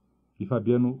apareceu. E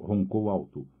Fabiano roncou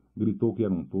alto. Gritou que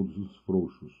eram todos os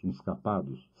frouxos, uns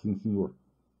capados, sim senhor.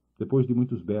 Depois de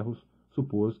muitos berros,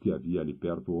 supôs que havia ali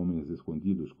perto homens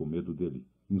escondidos com medo dele.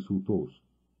 Insultou-os.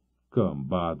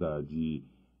 Cambada de...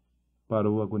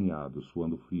 Parou agoniado,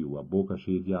 suando frio, a boca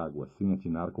cheia de água, sem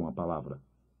atinar com a palavra.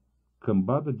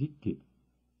 Cambada de quê?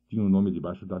 Tinha o nome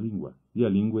debaixo da língua, e a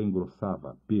língua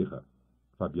engrossava, perra.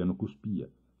 Fabiano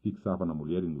cuspia, fixava na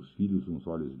mulher e nos filhos uns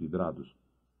olhos vidrados.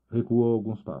 Recuou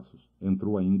alguns passos,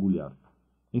 entrou a engulhar.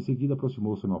 Em seguida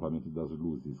aproximou-se novamente das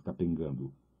luzes,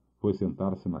 capengando. Foi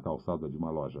sentar-se na calçada de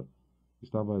uma loja.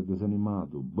 Estava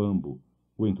desanimado, bambo.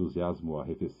 O entusiasmo o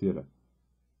arrefecera.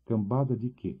 Cambada de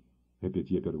quê?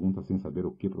 Repetia a pergunta sem saber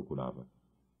o que procurava.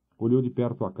 Olhou de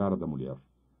perto a cara da mulher.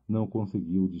 Não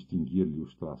conseguiu distinguir-lhe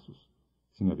os traços.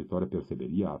 Sinha Vitória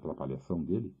perceberia a atrapalhação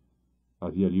dele?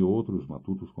 Havia ali outros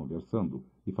matutos conversando,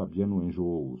 e Fabiano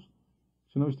enjoou-os.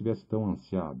 Se não estivesse tão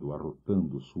ansiado,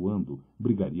 arrotando, suando,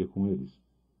 brigaria com eles.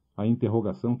 A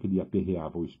interrogação que lhe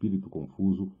aperreava o espírito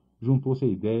confuso juntou-se à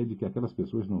ideia de que aquelas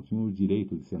pessoas não tinham o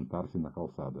direito de sentar-se na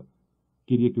calçada.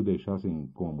 Queria que o deixassem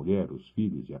com a mulher, os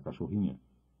filhos e a cachorrinha.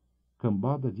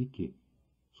 Cambada de quê?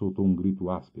 Soltou um grito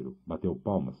áspero, bateu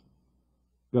palmas.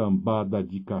 Cambada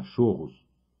de cachorros!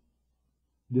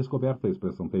 Descoberta a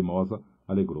expressão teimosa,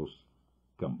 alegrou-se.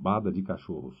 Cambada de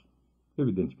cachorros!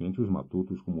 Evidentemente, os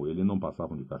matutos como ele não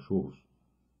passavam de cachorros.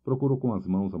 Procurou com as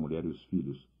mãos a mulher e os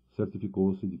filhos.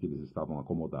 Certificou-se de que eles estavam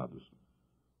acomodados.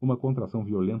 Uma contração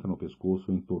violenta no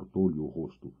pescoço entortou-lhe o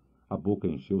rosto. A boca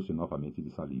encheu-se novamente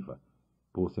de saliva.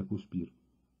 Pôs-se a cuspir.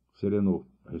 Serenou,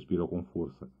 respirou com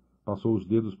força. Passou os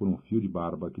dedos por um fio de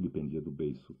barba que lhe pendia do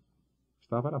beiço.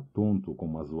 Estava tonto, com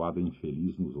uma zoada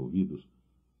infeliz nos ouvidos.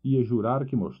 Ia jurar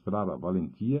que mostrara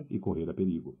valentia e correra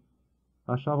perigo.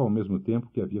 Achava ao mesmo tempo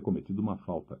que havia cometido uma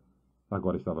falta.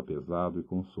 Agora estava pesado e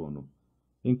com sono.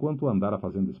 Enquanto andara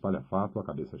fazendo espalhafato, a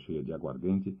cabeça cheia de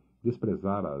aguardente,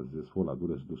 desprezara as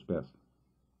esfoladuras dos pés.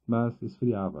 Mas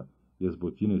esfriava, e as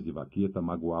botinas de vaqueta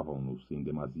magoavam-nos em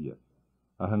demasia.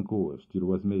 Arrancou-as,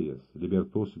 tirou as meias,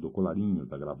 libertou-se do colarinho,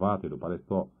 da gravata e do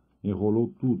paletó,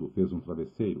 enrolou tudo, fez um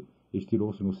travesseiro,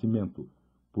 estirou-se no cimento,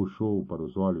 puxou para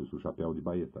os olhos o chapéu de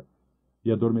baeta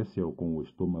e adormeceu com o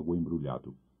estômago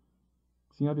embrulhado.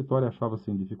 Sinha Vitória achava-se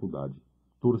em dificuldade.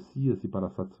 Torcia-se para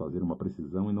satisfazer uma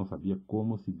precisão e não sabia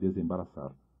como se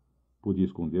desembaraçar. Podia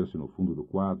esconder-se no fundo do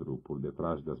quadro, por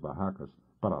detrás das barracas,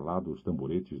 para lá dos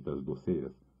tamboretes das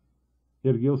doceiras.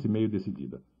 Ergueu-se meio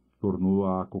decidida. Tornou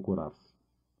a acocorar-se.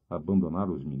 Abandonar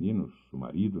os meninos, o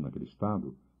marido, naquele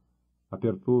estado?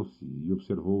 Apertou-se e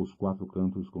observou os quatro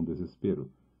cantos com desespero,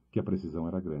 que a precisão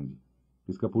era grande.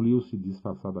 Escapuliu-se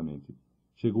disfarçadamente.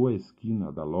 Chegou à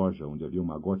esquina da loja onde havia um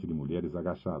magote de mulheres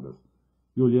agachadas,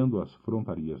 e olhando as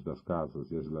frontarias das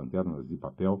casas e as lanternas de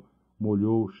papel,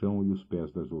 molhou o chão e os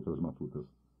pés das outras matutas.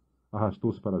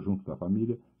 Arrastou-se para junto da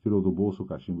família, tirou do bolso o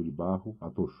cachimbo de barro,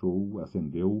 atochou-o,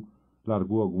 acendeu-o,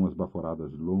 largou algumas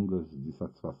baforadas longas de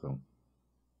satisfação.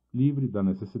 Livre da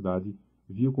necessidade,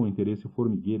 viu com interesse o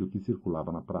formigueiro que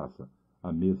circulava na praça,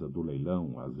 a mesa do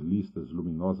leilão, as listas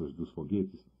luminosas dos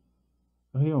foguetes.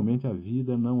 Realmente a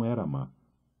vida não era má.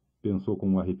 Pensou com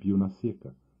um arrepio na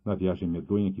seca, na viagem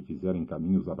medonha que fizera em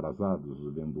caminhos abrasados,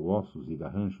 vendo ossos e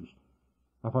garranchos.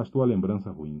 Afastou a lembrança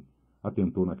ruim,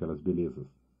 atentou naquelas belezas.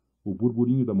 O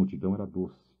burburinho da multidão era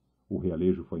doce. O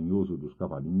realejo fanhoso dos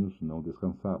cavalinhos não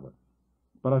descansava.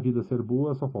 Para a vida ser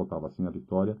boa, só faltava assim a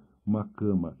Vitória uma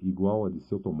cama igual à de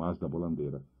seu Tomás da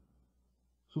Bolandeira.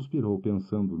 Suspirou,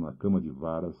 pensando na cama de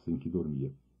varas em que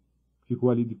dormia. Ficou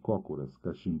ali de cócoras,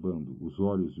 cachimbando, os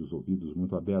olhos e os ouvidos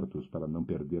muito abertos para não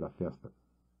perder a festa.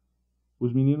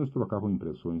 Os meninos trocavam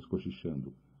impressões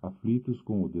cochichando, aflitos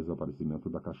com o desaparecimento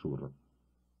da cachorra.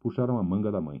 Puxaram a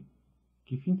manga da mãe.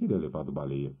 Que fim teria levado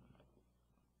Baleia?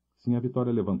 Sinha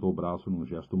Vitória levantou o braço num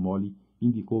gesto mole e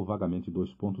indicou vagamente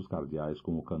 2 pontos cardeais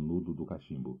com o canudo do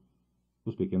cachimbo.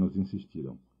 Os pequenos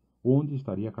insistiram. Onde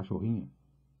estaria a cachorrinha?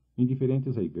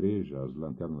 Indiferentes à igreja, às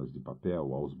lanternas de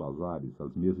papel, aos bazares,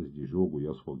 às mesas de jogo e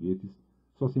aos foguetes,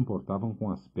 só se importavam com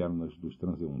as pernas dos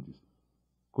transeuntes.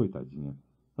 Coitadinha,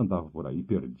 andava por aí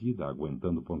perdida,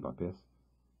 aguentando pontapés.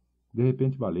 De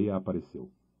repente Baleia apareceu.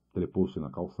 Trepou-se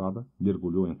na calçada,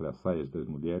 mergulhou entre as saias das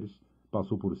mulheres,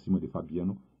 passou por cima de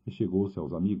Fabiano e chegou-se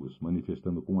aos amigos,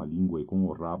 manifestando com a língua e com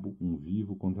o rabo um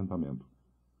vivo contentamento.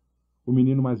 O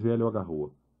menino mais velho agarrou-a.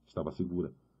 Estava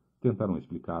segura. Tentaram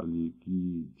explicar-lhe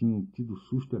que tinham tido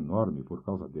susto enorme por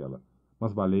causa dela,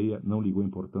 mas Baleia não ligou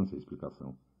importância à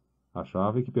explicação.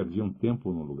 Achava que perdiam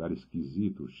tempo num lugar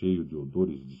esquisito, cheio de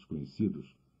odores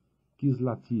desconhecidos. Quis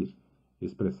latir,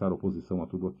 expressar oposição a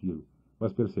tudo aquilo,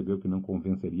 mas percebeu que não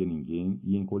convenceria ninguém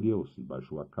e encolheu-se,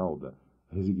 baixou a cauda,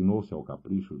 resignou-se ao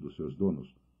capricho dos seus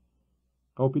donos.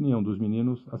 A opinião dos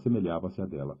meninos assemelhava-se à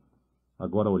dela.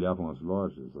 Agora olhavam as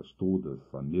lojas, as toldas,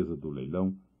 a mesa do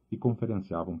leilão e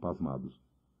conferenciavam pasmados.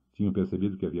 Tinham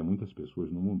percebido que havia muitas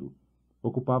pessoas no mundo.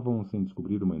 Ocupavam-se em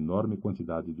descobrir uma enorme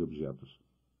quantidade de objetos.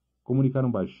 Comunicaram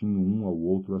baixinho um ao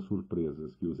outro as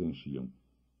surpresas que os enchiam.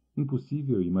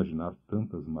 Impossível imaginar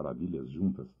tantas maravilhas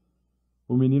juntas.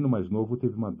 O menino mais novo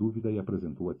teve uma dúvida e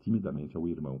apresentou-a timidamente ao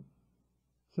irmão.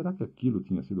 Será que aquilo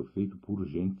tinha sido feito por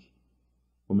gente?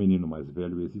 O menino mais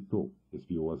velho hesitou,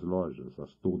 espiou as lojas,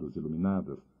 as toldas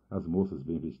iluminadas, as moças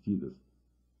bem vestidas.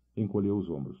 Encolheu os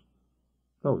ombros.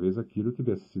 Talvez aquilo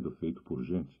tivesse sido feito por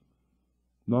gente.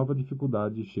 Nova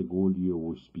dificuldade chegou-lhe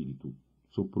ao espírito.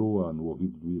 Soprou-a no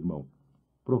ouvido do irmão.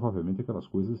 Provavelmente aquelas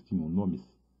coisas tinham nomes.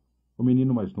 O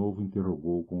menino mais novo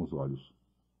interrogou com os olhos.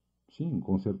 Sim,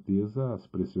 com certeza as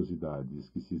preciosidades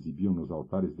que se exibiam nos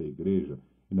altares da igreja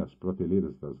e nas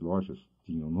prateleiras das lojas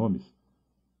tinham nomes.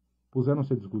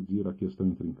 Puseram-se a discutir a questão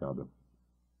intrincada.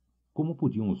 Como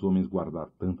podiam os homens guardar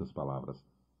tantas palavras?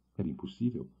 Era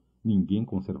impossível. Ninguém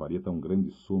conservaria tão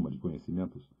grande soma de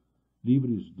conhecimentos.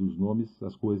 Livres dos nomes,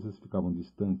 as coisas ficavam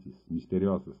distantes,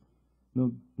 misteriosas.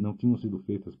 Não tinham sido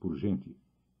feitas por gente.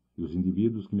 E os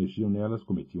indivíduos que mexiam nelas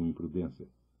cometiam imprudência.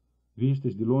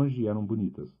 Vistas de longe, eram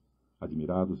bonitas.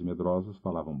 Admirados e medrosos,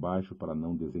 falavam baixo para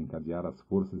não desencadear as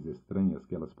forças estranhas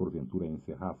que elas porventura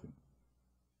encerrassem.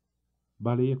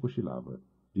 Baleia cochilava.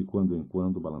 De quando em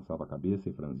quando balançava a cabeça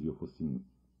e franzia o focinho.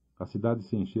 A cidade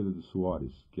se enchera de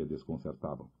suores que a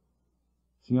desconcertavam.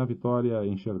 Sinha Vitória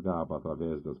enxergava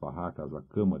através das barracas a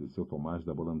cama de seu Tomás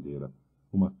da Bolandeira,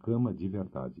 uma cama de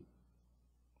verdade.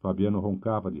 Fabiano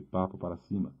roncava de papo para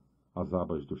cima, as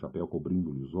abas do chapéu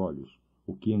cobrindo-lhe os olhos,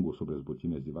 o quengo sobre as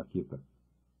botinas de vaqueta.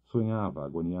 Sonhava,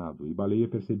 agoniado, e Baleia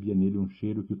percebia nele um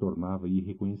cheiro que o tornava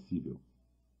irreconhecível.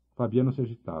 Fabiano se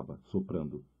agitava,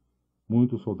 soprando.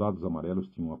 Muitos soldados amarelos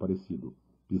tinham aparecido,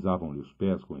 pisavam-lhe os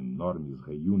pés com enormes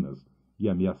reiunas e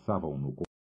ameaçavam-no com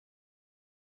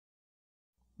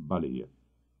Baleia.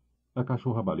 A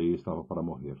cachorra-baleia estava para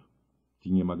morrer.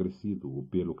 Tinha emagrecido, o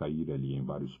pelo caíra-lhe em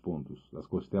vários pontos, as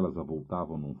costelas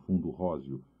avultavam num fundo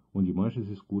róseo, onde manchas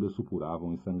escuras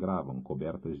supuravam e sangravam,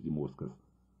 cobertas de moscas.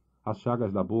 As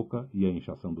chagas da boca e a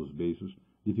inchação dos beijos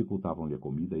dificultavam-lhe a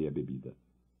comida e a bebida.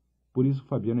 Por isso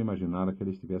Fabiano imaginara que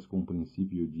ela estivesse com um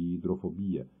princípio de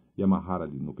hidrofobia e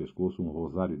amarrara-lhe no pescoço um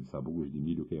rosário de sabugos de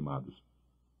milho queimados.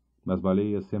 Mas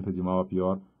Baleia, sempre de mal a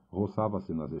pior,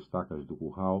 roçava-se nas estacas do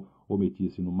curral ou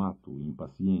metia-se no mato,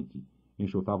 impaciente,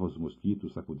 enxotava os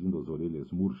mosquitos sacudindo as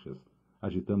orelhas murchas,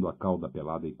 agitando a cauda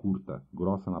pelada e curta,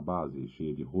 grossa na base,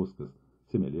 cheia de roscas,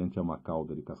 semelhante a uma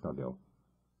cauda de cascavel.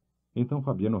 Então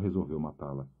Fabiano resolveu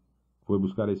matá-la. Foi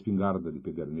buscar a espingarda de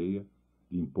pederneia,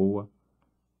 limpou-a,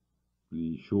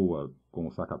 lixou-a com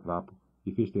o saca-trapo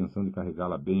e fez tensão de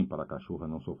carregá-la bem para a cachorra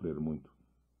não sofrer muito.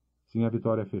 Sinha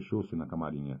Vitória fechou-se na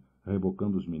camarinha,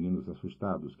 rebocando os meninos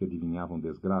assustados que adivinhavam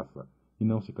desgraça e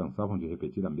não se cansavam de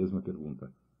repetir a mesma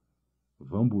pergunta.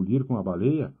 Vão bulir com a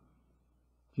baleia?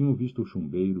 Tinham visto o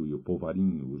chumbeiro e o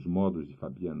polvarinho, os modos de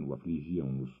Fabiano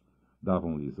afligiam-nos,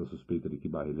 davam-lhes a suspeita de que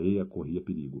Baleia corria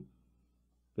perigo.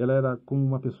 Ela era como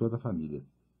uma pessoa da família.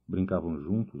 Brincavam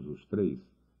juntos, os três,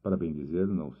 para bem dizer,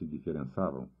 não se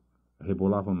diferenciavam.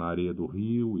 Rebolavam na areia do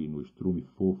rio e no estrume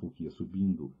fofo que ia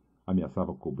subindo,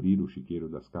 ameaçava cobrir o chiqueiro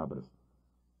das cabras.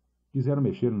 Quiseram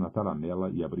mexer na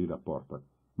taramela e abrir a porta,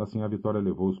 mas Sinha Vitória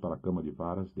levou-os para a cama de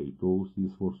varas, deitou-se e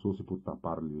esforçou-se por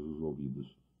tapar-lhes os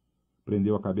ouvidos.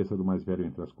 Prendeu a cabeça do mais velho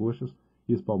entre as coxas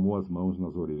e espalmou as mãos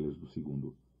nas orelhas do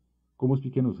segundo. Como os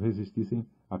pequenos resistissem,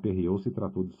 aperreou-se e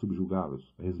tratou de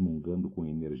subjugá-los, resmungando com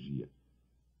energia.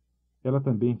 Ela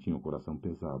também tinha o coração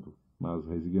pesado, mas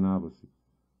resignava-se.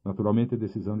 Naturalmente a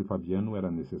decisão de Fabiano era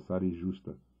necessária e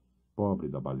justa. Pobre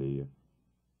da baleia.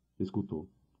 Escutou.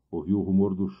 Ouviu o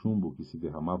rumor do chumbo que se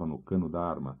derramava no cano da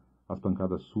arma, as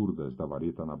pancadas surdas da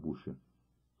vareta na bucha.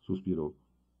 Suspirou.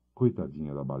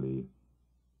 Coitadinha da baleia.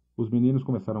 Os meninos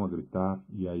começaram a gritar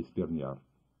e a espernear.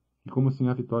 E como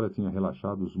Sinha Vitória tinha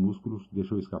relaxado os músculos,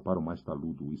 deixou escapar o mais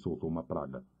taludo e soltou uma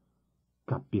praga.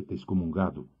 Capeta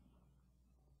excomungado!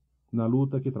 Na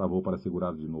luta que travou para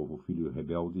segurar de novo o filho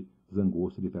rebelde,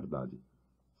 zangou-se de verdade.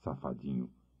 Safadinho!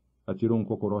 Atirou um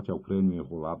cocorote ao crânio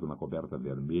enrolado na coberta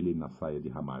vermelha e na saia de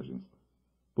ramagens.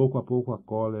 Pouco a pouco a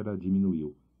cólera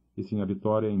diminuiu, e Sinha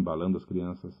Vitória, embalando as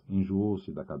crianças, enjoou-se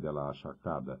da cadela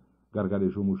acharcada,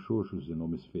 gargarejou muxoxos de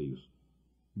nomes feios.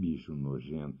 Bicho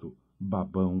nojento,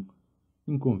 babão,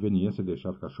 inconveniência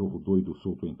deixar cachorro doido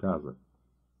solto em casa.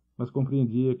 Mas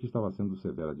compreendia que estava sendo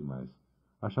severa demais.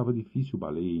 Achava difícil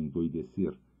Baleia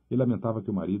endoidecer e lamentava que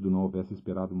o marido não houvesse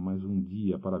esperado mais um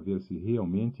dia para ver se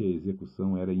realmente a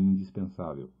execução era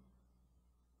indispensável.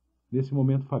 Nesse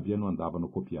momento Fabiano andava no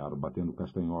copiar, batendo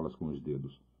castanholas com os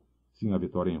dedos. Sinha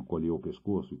Vitória encolheu o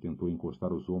pescoço e tentou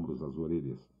encostar os ombros às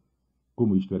orelhas.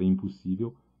 Como isto era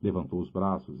impossível, levantou os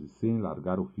braços e, sem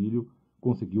largar o filho,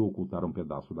 conseguiu ocultar um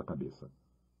pedaço da cabeça.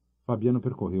 Fabiano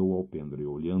percorreu o alpendre,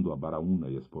 olhando a baraúna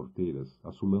e as porteiras,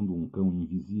 assolando um cão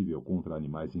invisível contra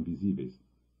animais invisíveis.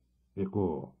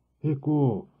 Recuou!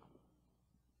 Recuou!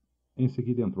 Em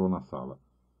seguida entrou na sala.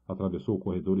 Atravessou o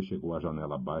corredor e chegou à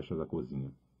janela baixa da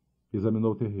cozinha.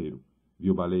 Examinou o terreiro.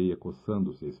 Viu Baleia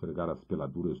coçando-se a esfregar as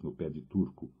peladuras no pé de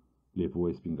turco. Levou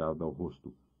a espingarda ao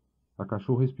rosto. A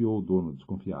cachorra espiou o dono,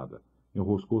 desconfiada.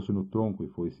 Enroscou-se no tronco e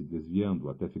foi-se desviando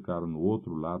até ficar no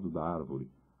outro lado da árvore,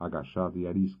 agachada e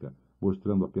arisca,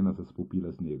 mostrando apenas as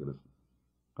pupilas negras.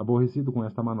 Aborrecido com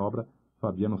esta manobra,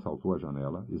 Fabiano saltou a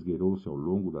janela, esgueirou-se ao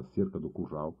longo da cerca do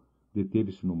curral,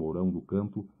 deteve-se no mourão do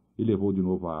canto e levou de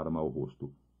novo a arma ao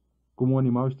rosto. Como o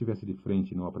animal estivesse de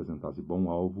frente e não apresentasse bom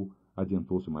alvo,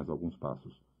 adiantou-se mais alguns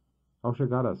passos. Ao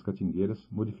chegar às catingueiras,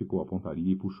 modificou a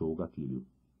pontaria e puxou o gatilho.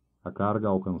 A carga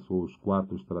alcançou os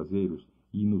quartos traseiros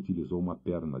e inutilizou uma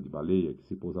perna de baleia que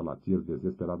se pôs a latir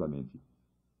desesperadamente.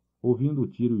 Ouvindo o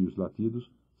tiro e os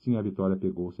latidos, Sinha Vitória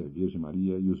pegou-se à Virgem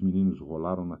Maria e os meninos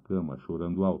rolaram na cama,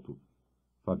 chorando alto.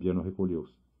 Fabiano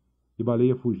recolheu-se. E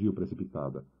Baleia fugiu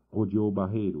precipitada, rodeou o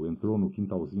barreiro, entrou no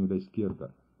quintalzinho da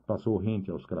esquerda, passou rente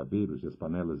aos craveiros e as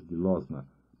panelas de losna,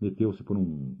 meteu-se por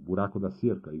um buraco da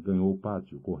cerca e ganhou o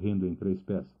pátio, correndo em 3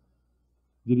 pés.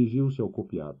 Dirigiu-se ao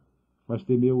copiar, mas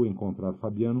temeu encontrar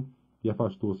Fabiano e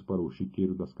afastou-se para o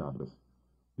chiqueiro das cabras.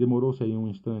 Demorou-se aí um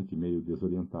instante, meio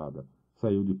desorientada.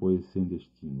 Saiu depois sem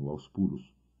destino, aos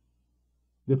pulos.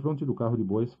 Defronte do carro de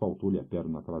bois faltou-lhe a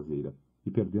perna traseira, e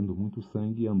perdendo muito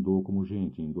sangue, andou como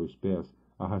gente, em 2 pés,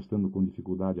 arrastando com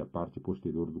dificuldade a parte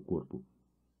posterior do corpo.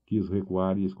 Quis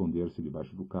recuar e esconder-se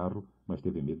debaixo do carro, mas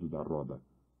teve medo da roda.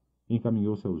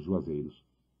 Encaminhou-se aos juazeiros.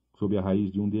 Sob a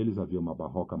raiz de um deles havia uma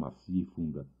barroca macia e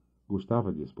funda.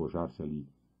 Gostava de espojar-se ali.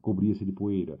 Cobria-se de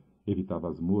poeira, evitava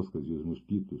as moscas e os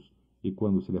mosquitos, e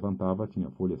quando se levantava tinha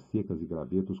folhas secas e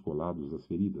gravetos colados às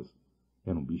feridas.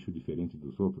 Era um bicho diferente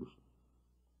dos outros.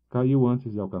 Caiu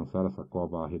antes de alcançar essa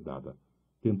cova arredada.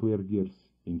 Tentou erguer-se,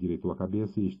 endireitou a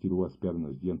cabeça e estirou as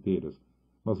pernas dianteiras,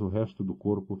 mas o resto do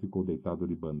corpo ficou deitado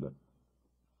de banda.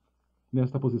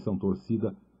 Nesta posição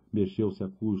torcida, mexeu-se a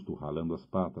custo, ralando as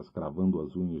patas, cravando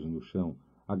as unhas no chão,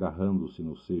 agarrando-se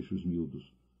nos seixos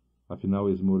miúdos. Afinal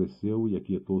esmoreceu e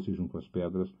aquietou-se junto às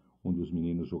pedras, onde os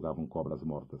meninos jogavam cobras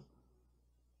mortas.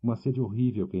 Uma sede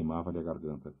horrível queimava-lhe a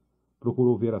garganta.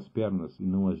 Procurou ver as pernas e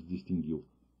não as distinguiu.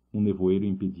 Um nevoeiro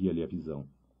impedia-lhe a visão.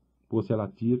 Pôs-se a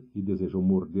latir e desejou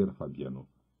morder Fabiano.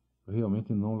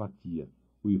 Realmente não latia.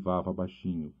 Uivava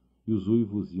baixinho, e os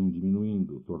uivos iam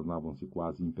diminuindo, tornavam-se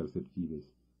quase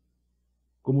imperceptíveis.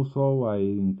 Como o sol a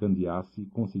encandeasse,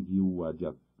 conseguiu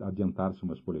adiantar-se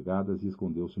umas polegadas e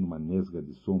escondeu-se numa nesga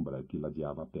de sombra que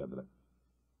ladeava a pedra.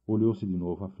 Olhou-se de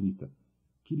novo aflita.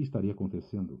 Que lhe estaria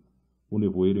acontecendo? O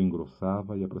nevoeiro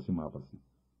engrossava e aproximava-se.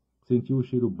 Sentiu o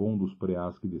cheiro bom dos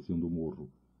preás que desciam do morro,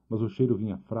 mas o cheiro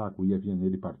vinha fraco e havia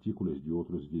nele partículas de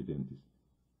outros viventes.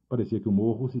 Parecia que o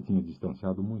morro se tinha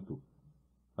distanciado muito.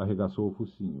 Arregaçou o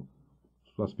focinho.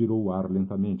 Aspirou o ar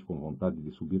lentamente, com vontade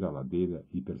de subir a ladeira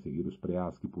e perseguir os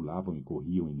preás que pulavam e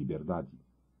corriam em liberdade.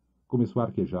 Começou a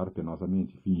arquejar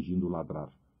penosamente, fingindo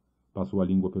ladrar. Passou a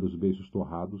língua pelos beiços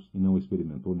torrados e não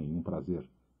experimentou nenhum prazer.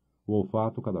 O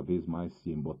olfato cada vez mais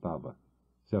se embotava.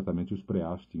 Certamente os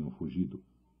preás tinham fugido.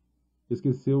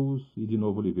 Esqueceu-os e de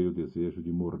novo lhe veio o desejo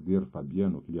de morder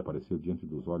Fabiano, que lhe apareceu diante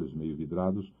dos olhos meio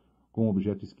vidrados, com um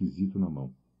objeto esquisito na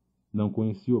mão. Não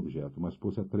conhecia o objeto, mas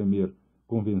pôs-se a tremer,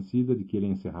 convencida de que ele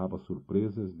encerrava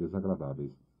surpresas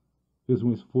desagradáveis. Fez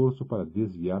um esforço para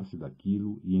desviar-se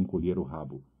daquilo e encolher o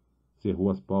rabo. Cerrou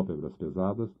as pálpebras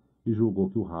pesadas e julgou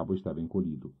que o rabo estava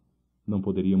encolhido. Não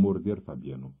poderia morder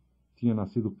Fabiano. Tinha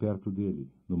nascido perto dele,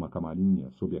 numa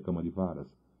camarinha, sob a cama de varas,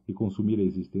 e consumira a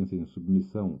existência em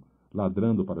submissão,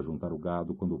 ladrando para juntar o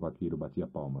gado quando o vaqueiro batia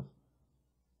palmas.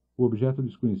 O objeto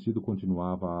desconhecido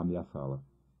continuava a ameaçá-la.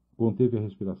 Conteve a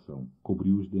respiração,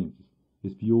 cobriu os dentes,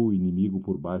 espiou o inimigo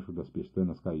por baixo das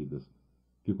pestanas caídas.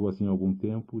 Ficou assim algum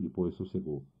tempo, depois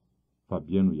sossegou.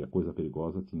 Fabiano e a coisa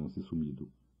perigosa tinham se sumido.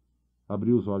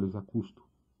 Abriu os olhos a custo.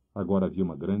 Agora havia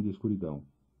uma grande escuridão.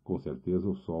 Com certeza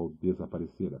o sol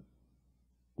desaparecera.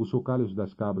 Os chocalhos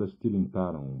das cabras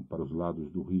tilintaram para os lados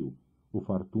do rio. O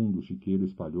fartum do chiqueiro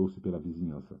espalhou-se pela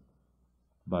vizinhança.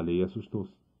 Baleia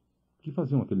assustou-se. Que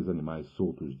faziam aqueles animais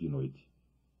soltos de noite?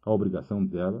 A obrigação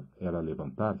dela era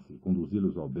levantar-se e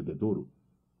conduzi-los ao bebedouro.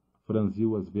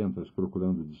 Franziu as ventas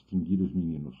procurando distinguir os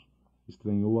meninos.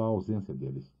 Estranhou a ausência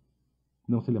deles.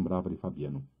 Não se lembrava de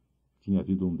Fabiano. Tinha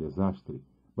havido um desastre,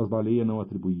 mas Baleia não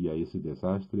atribuía a esse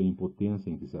desastre a impotência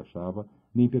em que se achava,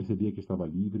 nem percebia que estava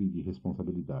livre de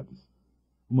responsabilidades.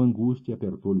 Uma angústia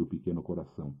apertou-lhe o pequeno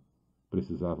coração.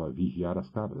 Precisava vigiar as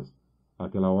cabras.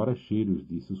 Àquela hora, cheiros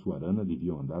de sussuarana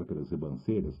deviam andar pelas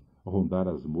ribanceiras, rondar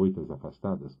as moitas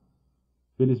afastadas.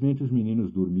 Felizmente, os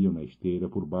meninos dormiam na esteira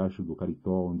por baixo do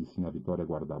caritó onde Sinha Vitória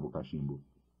guardava o cachimbo.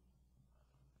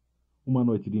 Uma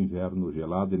noite de inverno,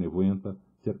 gelada e nevoenta,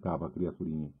 cercava a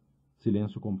criaturinha.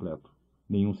 Silêncio completo.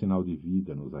 Nenhum sinal de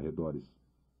vida nos arredores.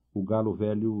 O galo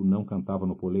velho não cantava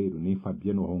no poleiro, nem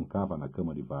Fabiano roncava na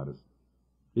cama de varas.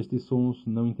 Estes sons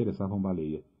não interessavam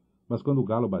Baleia, mas quando o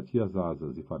galo batia as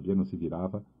asas e Fabiano se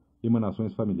virava,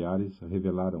 emanações familiares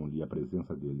revelaram-lhe a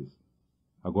presença deles.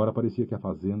 Agora parecia que a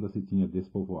fazenda se tinha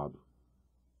despovoado.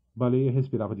 Baleia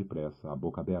respirava depressa, a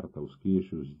boca aberta, os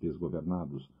queixos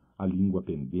desgovernados, a língua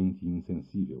pendente e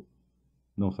insensível.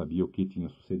 Não sabia o que tinha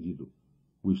sucedido.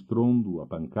 O estrondo, a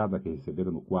pancada que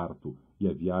recebera no quarto e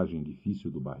a viagem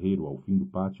difícil do barreiro ao fim do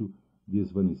pátio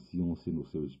desvaneciam-se no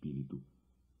seu espírito.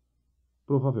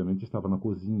 Provavelmente estava na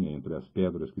cozinha, entre as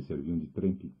pedras que serviam de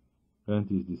trempe.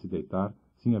 Antes de se deitar,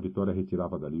 Sinha Vitória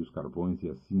retirava dali os carvões e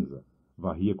a cinza,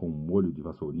 varria com um molho de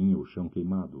vassourinha o chão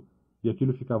queimado, e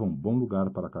aquilo ficava um bom lugar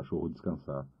para cachorro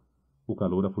descansar. O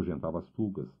calor afugentava as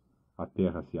pulgas, a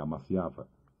terra se amaciava,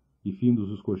 e findos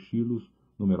os cochilos,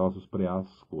 numerosos preás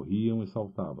corriam e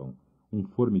saltavam. Um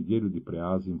formigueiro de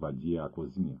preás invadia a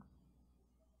cozinha.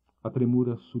 A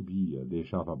tremura subia,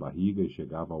 deixava a barriga e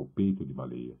chegava ao peito de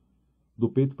Baleia. Do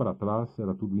peito para trás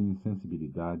era tudo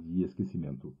insensibilidade e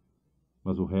esquecimento.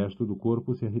 Mas o resto do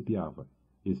corpo se arrepiava.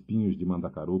 Espinhos de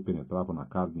mandacaru penetravam na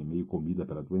carne meio comida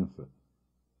pela doença.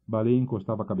 Baleia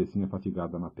encostava a cabecinha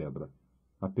fatigada na pedra.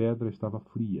 A pedra estava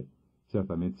fria.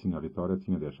 Certamente Sinha Vitória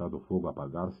tinha deixado o fogo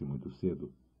apagar-se muito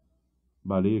cedo.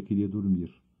 Baleia queria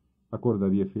dormir.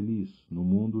 Acordaria feliz, no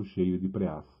mundo cheio de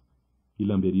preás. E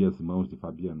lamberia as mãos de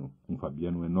Fabiano, um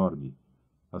Fabiano enorme.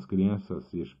 As crianças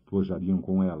se espojariam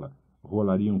com ela,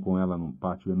 rolariam com ela num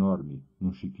pátio enorme,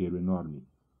 num chiqueiro enorme.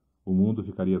 O mundo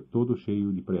ficaria todo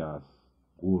cheio de preás,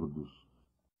 gordos.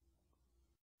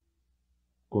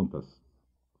 Contas.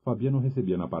 Fabiano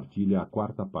recebia na partilha a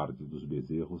 4ª parte dos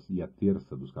bezerros e a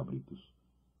 1/3 dos cabritos.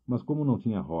 Mas como não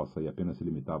tinha roça e apenas se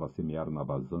limitava a semear na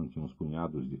vazante uns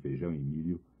punhados de feijão e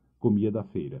milho, comia da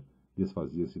feira,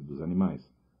 desfazia-se dos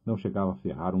animais, não chegava a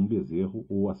ferrar um bezerro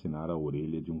ou assinar a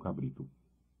orelha de um cabrito.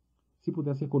 Se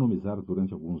pudesse economizar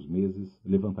durante alguns meses,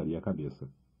 levantaria a cabeça.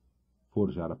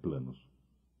 Forjara planos.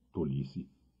 Tolice.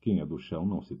 Quem é do chão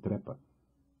não se trepa.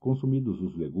 Consumidos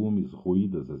os legumes,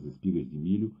 roídas as espigas de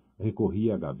milho,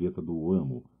 recorria à gaveta do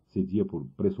amo, cedia por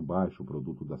preço baixo o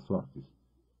produto das sortes.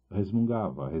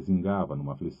 Resmungava, resingava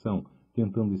numa aflição,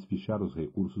 tentando espichar os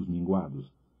recursos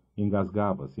minguados.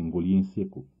 Engasgava-se, engolia em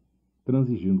seco.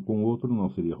 Transigindo com outro, não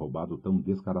seria roubado tão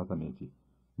descaradamente,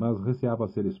 mas receava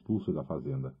ser expulso da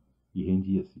fazenda. E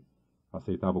rendia-se.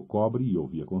 Aceitava o cobre e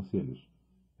ouvia conselhos.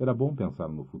 Era bom pensar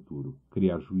no futuro,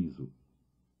 criar juízo.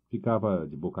 Ficava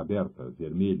de boca aberta,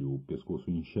 vermelho, o pescoço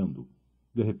inchando.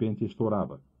 De repente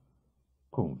estourava.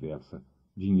 Conversa.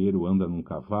 Dinheiro anda num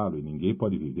cavalo e ninguém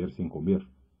pode viver sem comer.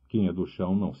 Quem é do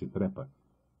chão não se trepa.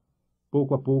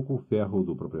 Pouco a pouco, o ferro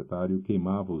do proprietário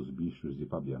queimava os bichos de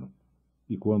Fabiano.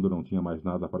 E quando não tinha mais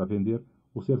nada para vender,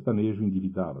 o sertanejo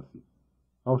endividava-se.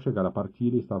 Ao chegar à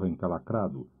partilha, estava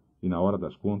encalacrado, e na hora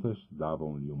das contas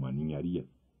davam-lhe uma ninharia.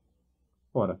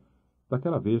 Ora,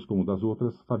 daquela vez como das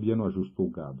outras, Fabiano ajustou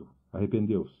o gado.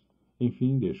 Arrependeu-se.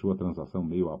 Enfim, deixou a transação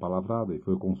meio apalavrada e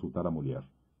foi consultar a mulher.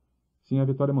 Sinha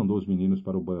Vitória mandou os meninos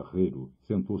para o barreiro,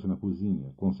 sentou-se na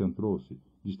cozinha, concentrou-se,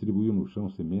 distribuiu no chão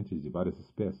sementes de várias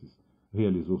espécies,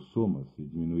 realizou somas e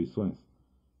diminuições.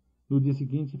 No dia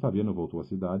seguinte, Fabiano voltou à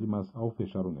cidade, mas, ao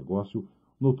fechar o negócio,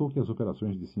 notou que as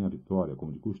operações de Sinha Vitória,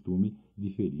 como de costume,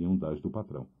 diferiam das do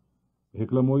patrão.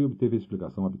 Reclamou e obteve a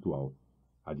explicação habitual.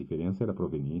 A diferença era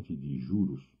proveniente de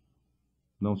juros.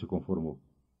 Não se conformou.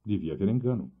 Devia haver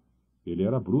engano. Ele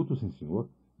era bruto, sim senhor.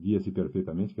 Via-se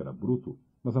perfeitamente que era bruto,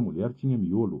 mas a mulher tinha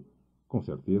miolo. Com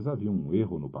certeza havia um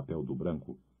erro no papel do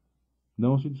branco.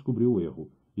 Não se descobriu o erro,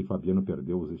 e Fabiano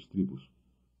perdeu os estribos.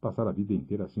 Passar a vida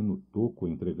inteira assim no toco,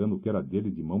 entregando o que era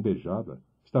dele de mão beijada.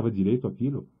 Estava direito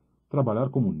aquilo? Trabalhar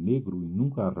como negro e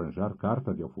nunca arranjar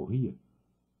carta de alforria?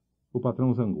 O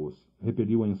patrão zangou-se,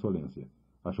 repeliu a insolência.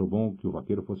 Achou bom que o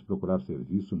vaqueiro fosse procurar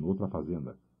serviço noutra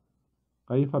fazenda.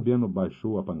 Aí Fabiano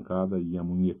baixou a pancada e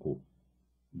amunhecou.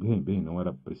 Bem, não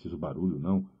era preciso barulho,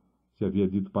 não. Se havia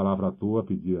dito palavra à toa,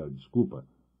 pedia desculpa.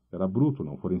 Era bruto,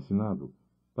 não fora ensinado.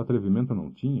 Atrevimento não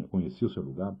tinha, conhecia o seu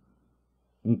lugar.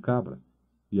 Um cabra.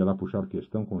 Ia lá puxar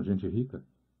questão com gente rica.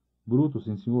 Bruto,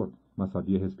 sim senhor, mas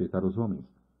sabia respeitar os homens.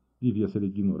 Devia ser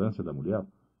ignorância da mulher.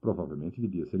 Provavelmente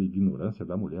devia ser ignorância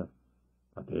da mulher.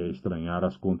 Até estranhar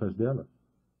as contas dela.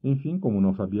 Enfim, como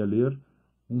não sabia ler,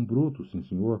 um bruto, sim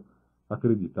senhor,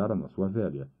 acreditara na sua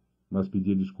velha, mas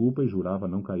pedia desculpa e jurava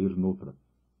não cair noutra.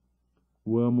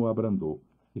 O amo abrandou,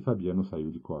 e Fabiano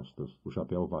saiu de costas, o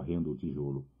chapéu varrendo o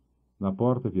tijolo. Na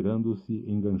porta, virando-se,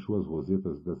 enganchou as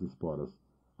rosetas das esporas.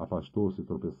 Afastou-se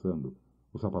tropeçando,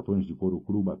 os sapatões de couro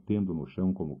cru batendo no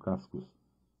chão como cascos.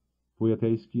 Foi até a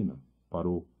esquina,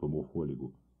 parou, tomou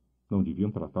fôlego. Não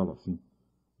deviam tratá-lo assim.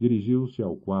 Dirigiu-se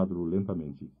ao quadro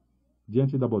lentamente.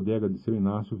 Diante da bodega de seu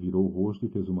Inácio, virou o rosto e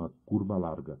fez uma curva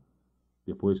larga.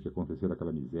 Depois que acontecera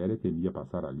aquela miséria, temia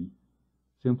passar ali.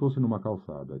 Sentou-se numa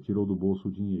calçada, tirou do bolso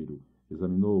o dinheiro,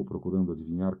 examinou, procurando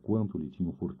adivinhar quanto lhe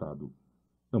tinham furtado.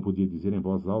 Não podia dizer em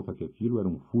voz alta que aquilo era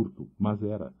um furto, mas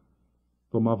era.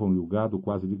 Tomavam-lhe o gado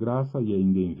quase de graça e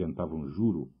ainda inventavam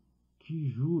juro. Que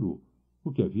juro? O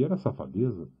que havia era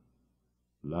safadeza.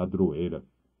 Ladroeira.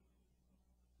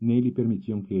 Nem lhe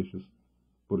permitiam queixas,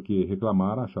 porque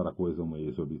reclamara achar a coisa uma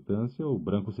exorbitância, o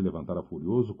branco se levantara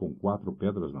furioso com 4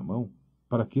 pedras na mão.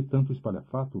 Para que tanto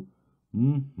espalhafato?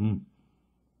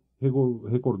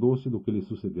 Recordou-se do que lhe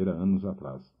sucedera anos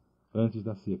atrás, antes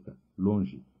da seca,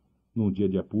 longe. Num dia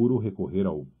de apuro, recorrer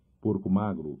ao porco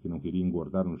magro, que não queria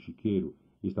engordar no chiqueiro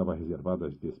e estava reservado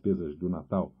às despesas do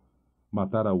Natal.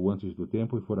 Matara-o antes do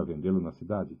tempo e fora vendê-lo na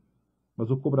cidade. Mas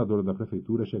o cobrador da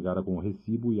prefeitura chegara com o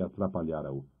recibo e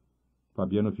atrapalhara-o.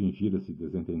 Fabiano fingira-se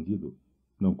desentendido.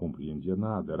 Não compreendia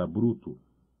nada, era bruto.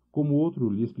 Como outro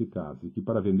lhe explicasse que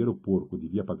para vender o porco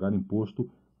devia pagar imposto,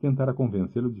 tentara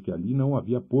convencê-lo de que ali não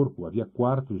havia porco, havia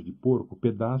quartos de porco,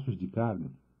 pedaços de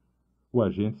carne. O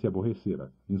agente se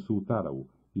aborrecera, insultara-o,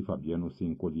 e Fabiano se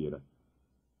encolhera.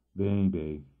 Bem,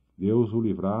 Deus o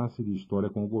livrasse de história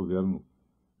com o governo.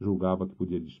 Julgava que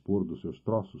podia dispor dos seus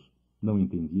troços, não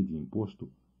entendia de imposto.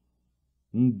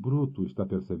 Um bruto, está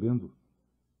percebendo?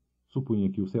 Supunha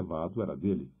que o cevado era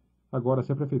dele. Agora,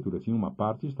 se a prefeitura tinha uma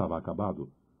parte, estava acabado,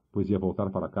 pois ia voltar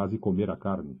para casa e comer a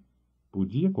carne.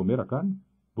 Podia comer a carne?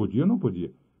 Podia ou não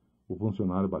podia? O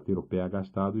funcionário batera o pé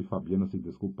agastado e Fabiano se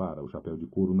desculpara, o chapéu de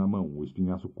couro na mão, o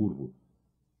espinhaço curvo.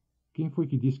 Quem foi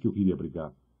que disse que eu queria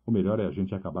brigar? O melhor é a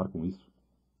gente acabar com isso.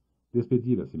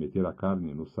 Despedira-se, metera a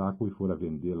carne no saco e fora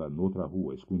vendê-la noutra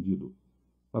rua, escondido.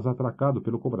 Mas atracado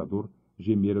pelo cobrador,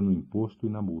 gemera no imposto e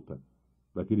na multa.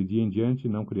 Daquele dia em diante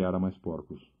não criara mais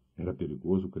porcos. Era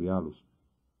perigoso criá-los.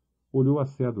 Olhou as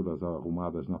cédulas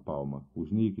arrumadas na palma, os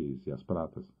níqueis e as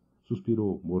pratas.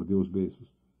 Suspirou, mordeu os beiços.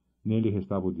 Nem lhe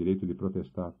restava o direito de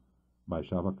protestar.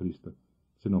 Baixava a crista.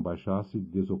 Se não baixasse,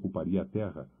 desocuparia a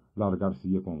terra,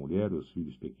 largar-se-ia com a mulher, os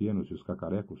filhos pequenos e os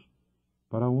cacarecos.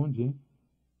 Para onde, hein?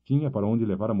 Tinha para onde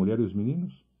levar a mulher e os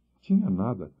meninos? Tinha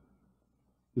nada.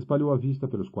 Espalhou a vista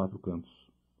pelos 4 cantos.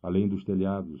 Além dos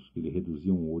telhados, que lhe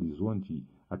reduziam o horizonte,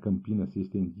 a campina se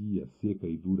estendia, seca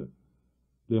e dura.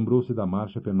 Lembrou-se da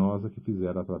marcha penosa que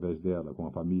fizera através dela, com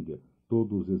a família,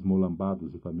 todos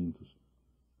esmolambados e famintos.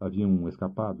 Haviam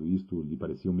escapado, isto lhe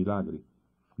parecia um milagre.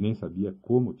 Nem sabia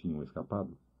como tinham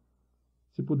escapado.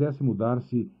 Se pudesse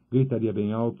mudar-se, gritaria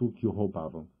bem alto que o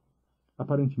roubavam.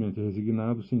 Aparentemente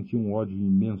resignado, sentia um ódio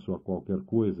imenso a qualquer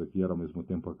coisa que era ao mesmo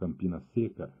tempo a campina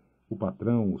seca, o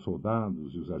patrão, os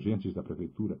soldados e os agentes da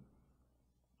prefeitura.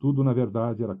 Tudo, na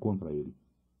verdade, era contra ele.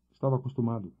 Estava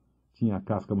acostumado. Tinha a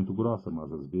casca muito grossa,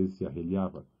 mas às vezes se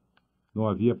arreliava. Não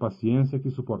havia paciência que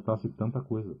suportasse tanta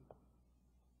coisa.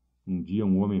 Um dia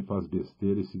um homem faz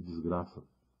besteira e se desgraça.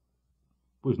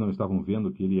 Pois não estavam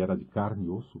vendo que ele era de carne e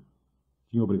osso?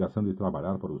 Tinha obrigação de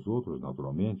trabalhar para os outros,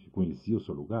 naturalmente, conhecia o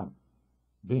seu lugar.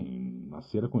 Bem,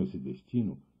 nascera com esse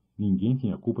destino. Ninguém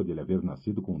tinha culpa de ele haver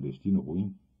nascido com um destino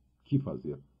ruim. Que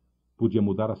fazer? Podia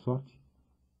mudar a sorte?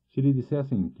 Se lhe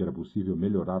dissessem que era possível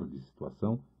melhorar de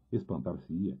situação,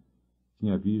 espantar-se-ia.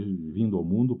 Tinha vindo ao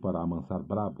mundo para amansar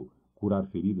brabo, curar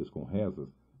feridas com rezas,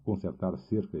 consertar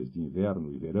cercas de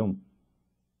inverno e verão.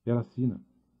 Era sina.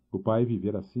 O pai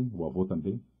vivera assim, o avô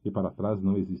também, e para trás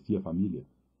não existia família.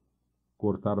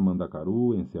 Cortar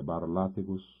mandacaru, encebar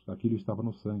látegos, aquilo estava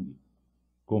no sangue.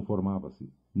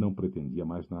 Conformava-se, não pretendia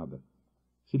mais nada.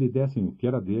 Se lhe dessem o que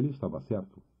era dele, estava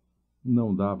certo.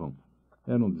 Não davam.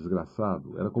 Era um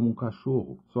desgraçado, era como um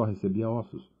cachorro, só recebia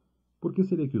ossos. Por que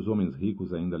seria que os homens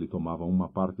ricos ainda lhe tomavam uma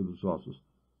parte dos ossos?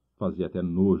 Fazia até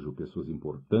nojo pessoas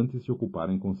importantes se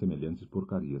ocuparem com semelhantes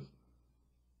porcarias.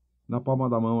 Na palma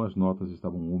da mão as notas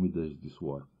estavam úmidas de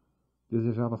suor.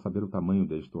 Desejava saber o tamanho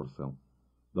da extorsão.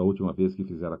 Da última vez que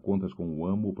fizera contas com o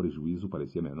amo, o prejuízo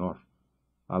parecia menor.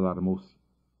 Alarmou-se.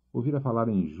 Ouvira falar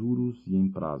em juros e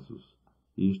em prazos.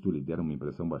 Isto lhe dera uma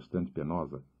impressão bastante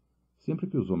penosa. Sempre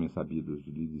que os homens sabidos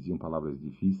lhe diziam palavras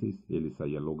difíceis, ele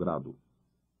saía logrado.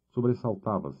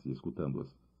 Sobressaltava-se,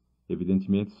 escutando-as.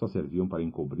 Evidentemente só serviam para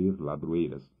encobrir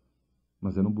ladroeiras.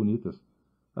 Mas eram bonitas.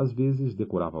 Às vezes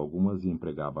decorava algumas e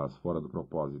empregava-as fora do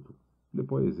propósito.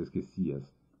 Depois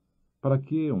esquecia-as. Para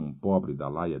que um pobre da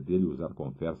laia dele usar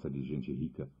conversa de gente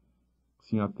rica?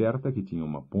 Sinha Terta, que tinha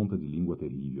uma ponta de língua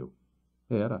terrível.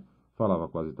 Falava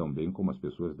quase tão bem como as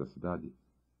pessoas da cidade.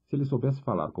 Se ele soubesse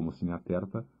falar como Sinha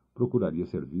Terta, procuraria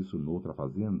serviço noutra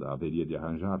fazenda, haveria de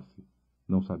arranjar-se.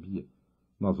 Não sabia.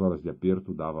 Nas horas de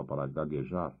aperto dava para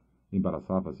gaguejar,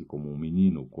 embaraçava-se como um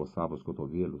menino, coçava os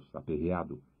cotovelos,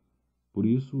 aperreado. Por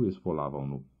isso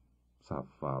esfolavam-no.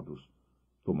 Safados!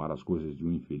 Tomar as coisas de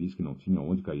um infeliz que não tinha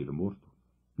onde cair morto.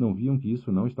 Não viam que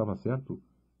isso não estava certo?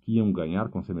 Que iam ganhar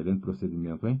com semelhante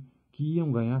procedimento, hein? Que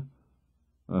iam ganhar?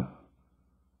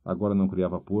 Agora não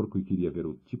criava porco e queria ver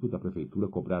o tipo da prefeitura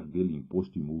cobrar dele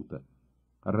imposto e multa.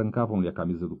 Arrancavam-lhe a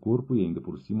camisa do corpo e ainda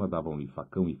por cima davam-lhe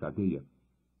facão e cadeia.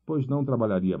 Pois não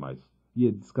trabalharia mais.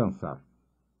 Ia descansar.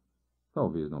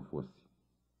 Talvez não fosse.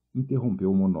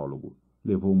 Interrompeu o monólogo.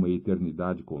 Levou uma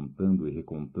eternidade contando e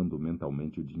recontando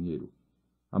mentalmente o dinheiro.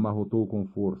 Amarrotou-o com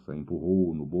força,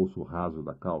 empurrou-o no bolso raso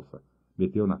da calça,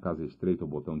 meteu na casa estreita o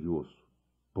botão de osso.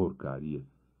 Porcaria!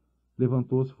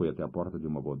 Levantou-se, foi até a porta de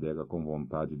uma bodega com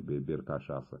vontade de beber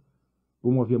cachaça.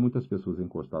 Como havia muitas pessoas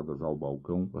encostadas ao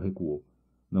balcão, recuou.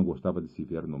 Não gostava de se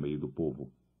ver no meio do povo.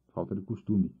 Falta de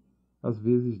costume. Às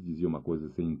vezes dizia uma coisa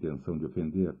sem intenção de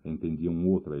ofender, entendiam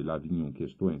outra e lá vinham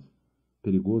questões.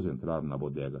 Perigoso entrar na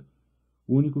bodega.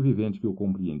 O único vivente que o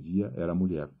compreendia era a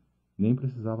mulher. Nem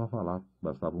precisava falar,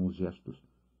 bastavam os gestos.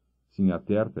 Sinha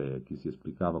Terta é que se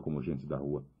explicava como gente da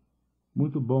rua.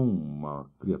 Muito bom uma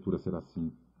criatura ser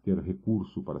assim, ter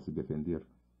recurso para se defender.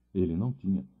 Ele não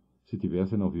tinha. Se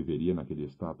tivesse, não viveria naquele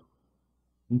estado.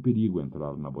 Um perigo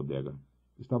entrar na bodega.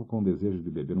 Estava com desejo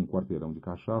de beber um quarteirão de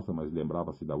cachaça, mas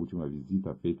lembrava-se da última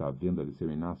visita feita à venda de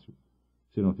seu Inácio.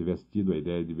 Se não tivesse tido a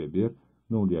ideia de beber,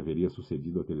 não lhe haveria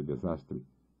sucedido aquele desastre.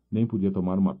 Nem podia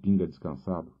tomar uma pinga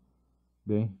descansado.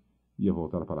 Bem, ia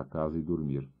voltar para casa e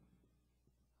dormir.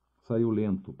 Saiu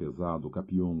lento, pesado,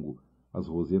 capiongo, as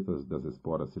rosetas das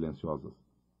esporas silenciosas.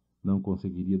 Não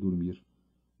conseguiria dormir.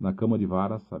 Na cama de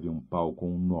varas havia um pau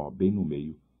com um nó bem no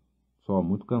meio. Só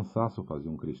muito cansaço fazia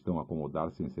um cristão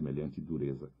acomodar-se em semelhante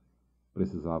dureza.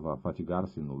 Precisava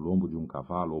fatigar-se no lombo de um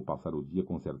cavalo ou passar o dia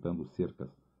consertando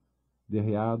cercas.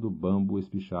 Derreado, Bambo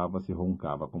espichava-se e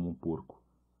roncava como um porco.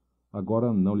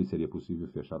 Agora não lhe seria possível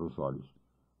fechar os olhos.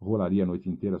 Rolaria a noite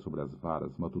inteira sobre as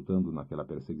varas, matutando naquela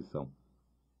perseguição.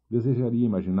 Desejaria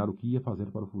imaginar o que ia fazer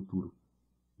para o futuro.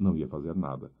 Não ia fazer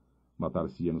nada.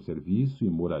 Matar-se-ia no serviço e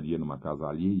moraria numa casa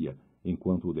alheia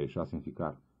enquanto o deixassem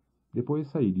ficar. Depois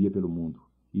sairia pelo mundo.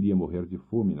 Iria morrer de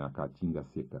fome na caatinga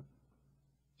seca.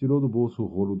 Tirou do bolso o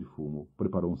rolo de fumo.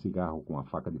 Preparou um cigarro com a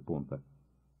faca de ponta.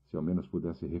 Se ao menos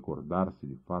pudesse recordar-se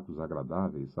de fatos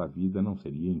agradáveis, a vida não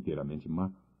seria inteiramente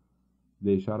má.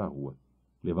 Deixara a rua.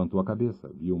 Levantou a cabeça.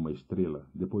 Viu uma estrela,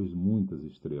 depois muitas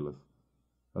estrelas.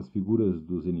 As figuras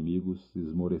dos inimigos se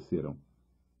esmoreceram.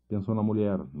 Pensou na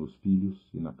mulher, nos filhos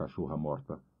e na cachorra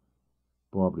morta.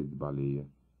 Pobre de baleia.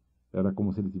 Era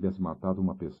como se ele tivesse matado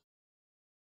uma pessoa.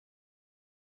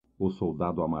 O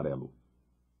soldado amarelo.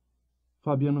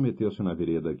 Fabiano meteu-se na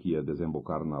vereda que ia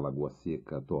desembocar na lagoa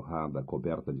seca, torrada,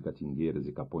 coberta de catingueiras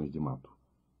e capões de mato.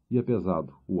 Ia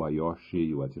pesado, o aió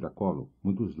cheio a tiracolo,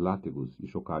 muitos látegos e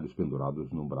chocalhos pendurados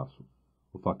num braço.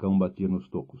 O facão batia nos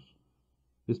tocos.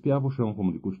 Espiava o chão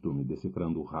como de costume,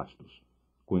 decifrando rastos.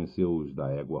 Conheceu os da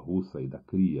égua russa e da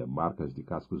cria, marcas de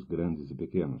cascos grandes e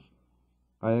pequenos.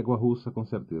 A égua russa, com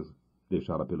certeza,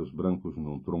 deixara pelos brancos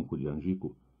num tronco de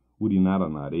angico, urinara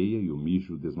na areia e o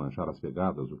mijo desmanchara as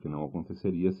pegadas, o que não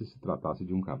aconteceria se tratasse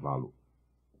de um cavalo.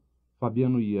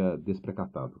 Fabiano ia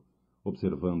desprecatado,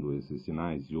 observando esses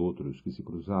sinais e outros que se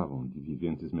cruzavam, de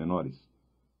viventes menores.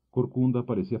 Corcunda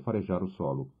parecia farejar o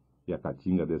solo, e a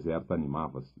caatinga deserta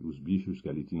animava-se, os bichos que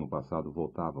ali tinham passado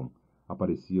voltavam,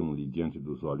 apareciam-lhe diante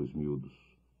dos olhos miúdos.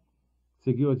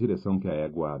 Seguiu a direção que a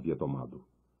égua havia tomado.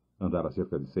 Andara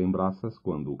cerca de 100 braças,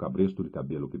 quando o cabresto de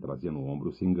cabelo que trazia no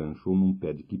ombro se enganchou num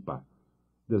pé de quipá.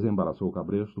 Desembaraçou o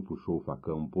cabresto, puxou o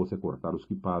facão, pôs-se a cortar os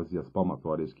quipás e as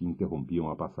palmatórias que interrompiam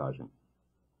a passagem.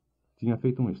 Tinha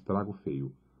feito um estrago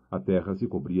feio. A terra se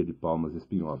cobria de palmas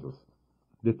espinhosas.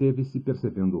 Deteve-se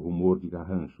percebendo o rumor de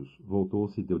garranchos.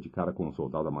 Voltou-se e deu de cara com o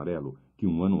soldado amarelo, que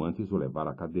um ano antes o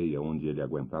levara à cadeia, onde ele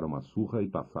aguentara uma surra e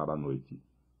passara a noite.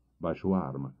 Baixou a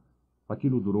arma.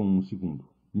 Aquilo durou um segundo.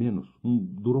 Menos.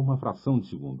 Durou uma fração de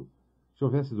segundo. Se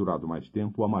houvesse durado mais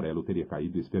tempo, o amarelo teria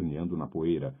caído esperneando na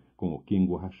poeira, com o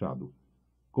quengo rachado.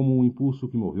 Como o impulso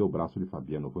que moveu o braço de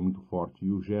Fabiano foi muito forte,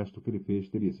 e o gesto que ele fez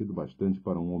teria sido bastante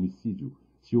para um homicídio,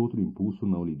 se outro impulso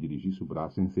não lhe dirigisse o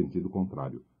braço em sentido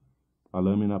contrário. A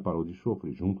lâmina parou de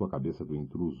chofre junto à cabeça do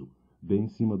intruso, bem em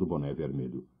cima do boné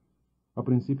vermelho. A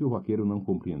princípio, o vaqueiro não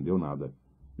compreendeu nada.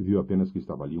 Viu apenas que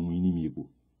estava ali um inimigo.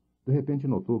 De repente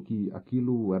notou que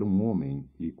aquilo era um homem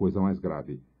e, coisa mais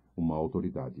grave, uma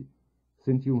autoridade.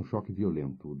 Sentiu um choque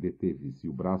violento, deteve-se,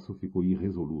 o braço ficou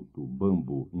irresoluto,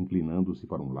 bambo, inclinando-se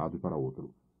para um lado e para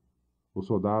outro. O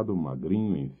soldado,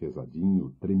 magrinho e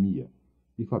enfesadinho, tremia,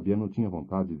 e Fabiano tinha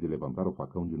vontade de levantar o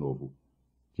facão de novo.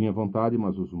 Tinha vontade,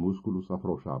 mas os músculos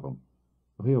afrouxavam.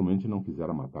 Realmente não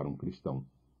quisera matar um cristão.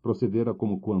 Procedera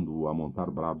como quando, a montar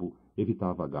brabo,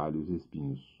 evitava galhos e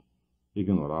espinhos.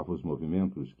 Ignorava os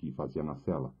movimentos que fazia na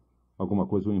cela. Alguma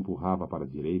coisa o empurrava para a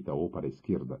direita ou para a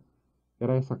esquerda.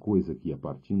 Era essa coisa que ia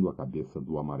partindo a cabeça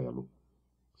do amarelo.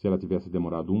 Se ela tivesse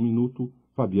demorado 1 minuto,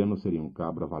 Fabiano seria um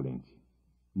cabra valente.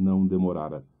 Não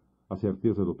demorara. A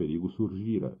certeza do perigo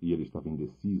surgira, e ele estava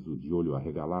indeciso, de olho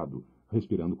arregalado,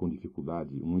 respirando com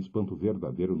dificuldade, um espanto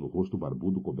verdadeiro no rosto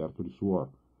barbudo coberto de suor,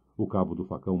 o cabo do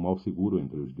facão mal seguro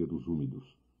entre os dedos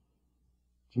úmidos.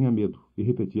 Tinha medo, e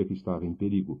repetia que estava em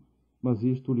perigo, mas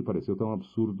isto lhe pareceu tão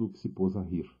absurdo que se pôs a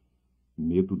rir.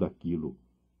 Medo daquilo.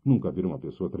 Nunca vira uma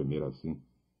pessoa tremer assim.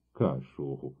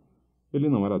 Cachorro! Ele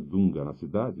não era dunga na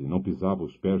cidade, não pisava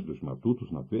os pés dos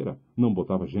matutos na feira, não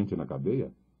botava gente na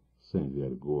cadeia? Sem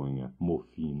vergonha,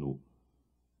 mofino.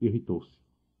 Irritou-se.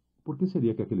 Por que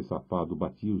seria que aquele safado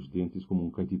batia os dentes como um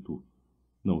caititu?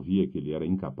 Não via que ele era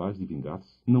incapaz de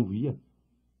vingar-se? Não via?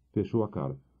 Fechou a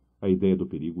cara. A ideia do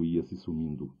perigo ia se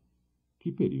sumindo.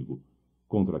 Que perigo?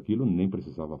 Contra aquilo nem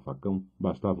precisava facão,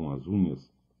 bastavam as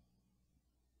unhas.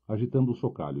 Agitando os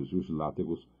chocalhos e os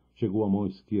látegos, chegou a mão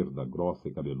esquerda, grossa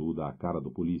e cabeluda, à cara do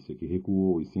polícia, que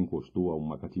recuou e se encostou a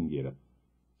uma catingueira.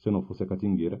 Se não fosse a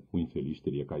catingueira, o infeliz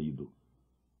teria caído.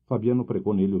 Fabiano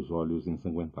pregou nele os olhos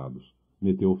ensanguentados.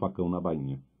 Meteu o facão na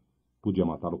bainha. Podia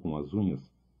matá-lo com as unhas.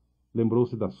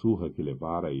 Lembrou-se da surra que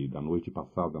levara e da noite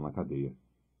passada na cadeia.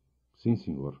 Sim,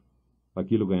 senhor.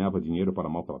 Aquilo ganhava dinheiro para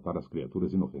maltratar as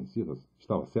criaturas inofensivas.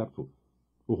 Estava certo?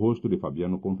 O rosto de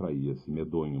Fabiano contraía-se,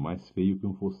 medonho, mais feio que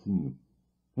um focinho.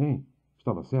 Hein?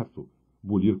 Estava certo?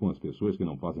 Bulir com as pessoas que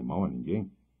não fazem mal a ninguém?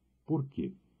 Por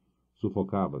quê?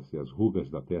 Sufocava-se, as rugas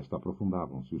da testa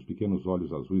aprofundavam-se, os pequenos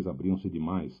olhos azuis abriam-se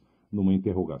demais, numa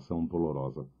interrogação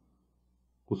dolorosa.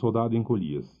 O soldado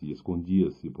encolhia-se e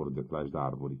escondia-se por detrás da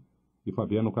árvore, e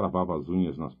Fabiano cravava as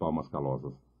unhas nas palmas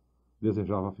calosas.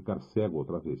 Desejava ficar cego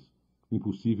outra vez.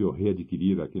 Impossível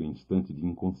readquirir aquele instante de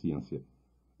inconsciência.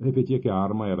 Repetia que a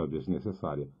arma era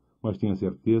desnecessária, mas tinha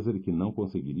certeza de que não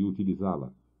conseguiria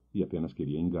utilizá-la, e apenas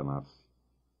queria enganar-se.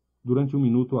 Durante 1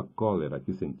 minuto, a cólera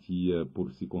que sentia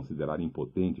por se considerar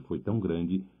impotente foi tão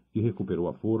grande que recuperou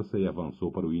a força e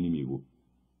avançou para o inimigo.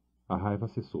 A raiva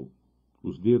cessou.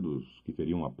 Os dedos que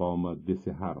feriam a palma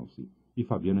descerraram-se, e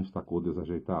Fabiano estacou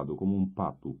desajeitado, como um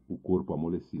pato, o corpo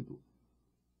amolecido.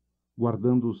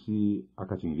 Guardando-se a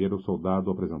catingueira, o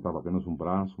soldado apresentava apenas um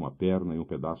braço, uma perna e um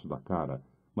pedaço da cara,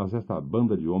 mas esta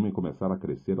banda de homem começara a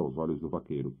crescer aos olhos do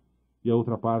vaqueiro, e a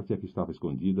outra parte, a que estava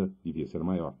escondida, devia ser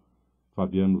maior.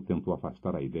 Fabiano tentou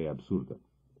afastar a ideia absurda.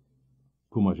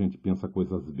 Como a gente pensa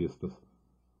coisas bestas.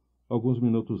 Alguns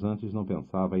minutos antes não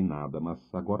pensava em nada,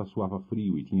 mas agora suava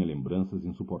frio e tinha lembranças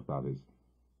insuportáveis.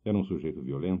 Era um sujeito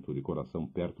violento, de coração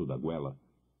perto da goela?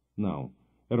 Não.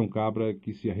 Era um cabra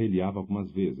que se arreliava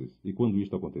algumas vezes, e quando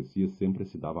isto acontecia sempre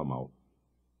se dava mal.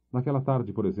 Naquela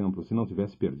tarde, por exemplo, se não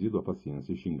tivesse perdido a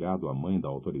paciência e xingado a mãe da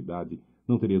autoridade,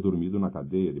 não teria dormido na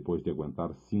cadeia depois de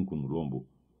aguentar 5 no lombo.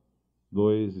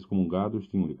 2 excomungados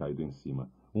tinham-lhe caído em cima.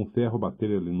 Um ferro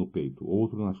batera-lhe no peito,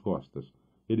 outro nas costas.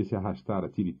 Ele se arrastara,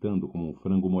 tiritando como um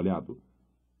frango molhado.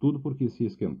 Tudo porque se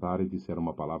esquentara e dissera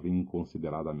uma palavra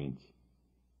inconsideradamente.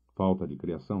 Falta de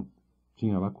criação.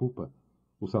 Tinha lá culpa.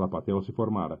 O salapatel se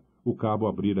formara. O cabo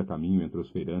abrira caminho entre os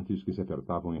feirantes que se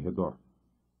apertavam em redor.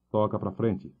 Toca para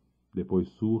frente. Depois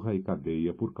surra e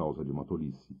cadeia por causa de uma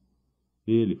tolice.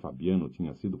 Ele, Fabiano,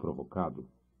 tinha sido provocado.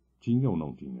 Tinha ou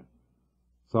não tinha?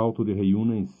 Salto de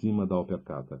reiúna em cima da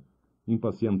alpercata.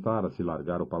 Impacientara-se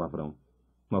largar o palavrão.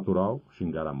 Natural,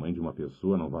 xingar a mãe de uma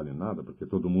pessoa não vale nada, porque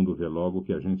todo mundo vê logo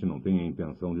que a gente não tem a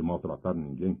intenção de maltratar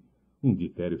ninguém. Um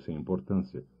ditério sem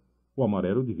importância. O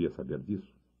amarelo devia saber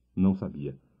disso. Não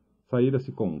sabia.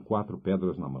 Saíra-se com 4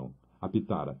 pedras na mão.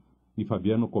 Apitara. E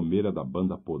Fabiano comera da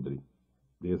banda podre.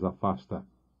 Desafasta.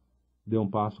 Deu um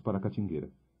passo para a catingueira.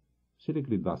 Se ele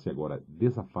gritasse agora,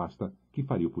 desafasta, que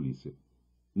faria o polícia?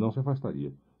 Não se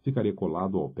afastaria. Ficaria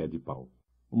colado ao pé de pau.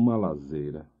 Uma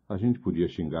lazeira. A gente podia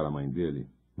xingar a mãe dele,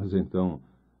 mas então...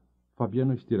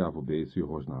 Fabiano estirava o beiço e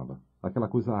rosnava. Aquela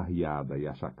coisa arriada e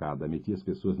achacada metia as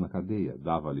pessoas na cadeia,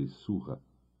 dava-lhes surra.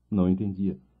 Não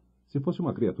entendia. Se fosse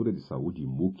uma criatura de saúde,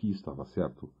 muque estava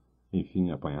certo.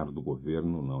 Enfim, apanhar do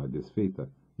governo não é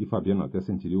desfeita, e Fabiano até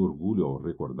sentiria orgulho ao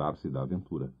recordar-se da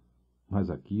aventura. Mas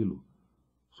aquilo...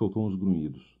 Soltou uns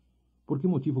grunhidos. Por que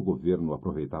motivo o governo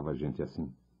aproveitava a gente assim?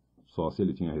 Só se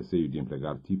ele tinha receio de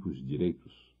empregar tipos de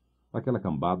direitos. Aquela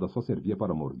cambada só servia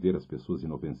para morder as pessoas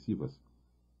inofensivas.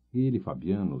 Ele,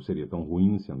 Fabiano, seria tão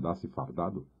ruim se andasse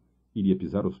fardado? Iria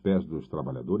pisar os pés dos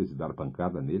trabalhadores e dar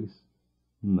pancada neles?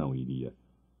 Não iria.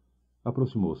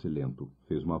 Aproximou-se lento,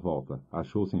 fez uma volta,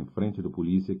 achou-se em frente do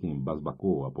polícia que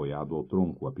embasbacou, apoiado ao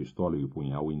tronco, a pistola e o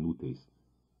punhal inúteis.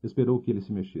 Esperou que ele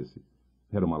se mexesse.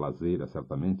 Era uma lazeira,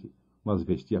 certamente, mas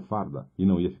vestia farda, e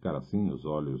não ia ficar assim, os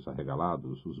olhos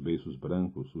arregalados, os beiços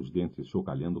brancos, os dentes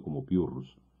chocalhando como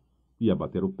piurros. Ia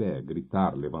bater o pé,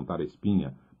 gritar, levantar a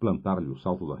espinha, plantar-lhe o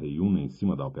salto da reiúna em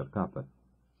cima da alpercata.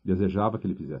 Desejava que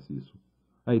ele fizesse isso.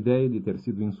 A ideia de ter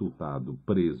sido insultado,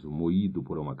 preso, moído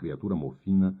por uma criatura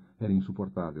mofina era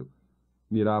insuportável.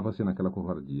 Mirava-se naquela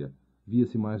covardia.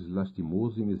 Via-se mais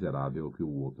lastimoso e miserável que o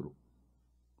outro.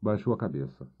 Baixou a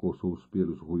cabeça, coçou os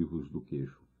pelos ruivos do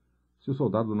queixo. Se o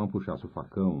soldado não puxasse o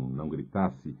facão, não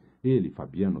gritasse, ele,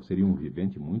 Fabiano, seria um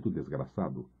vivente muito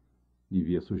desgraçado.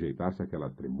 Devia sujeitar-se àquela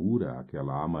tremura,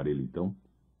 àquela amarelidão.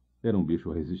 Era um bicho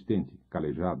resistente,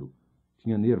 calejado.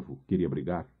 Tinha nervo, queria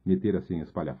brigar, metera-se em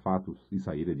espalhafatos e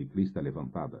saíra de crista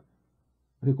levantada.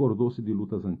 Recordou-se de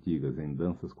lutas antigas, em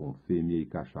danças com fêmea e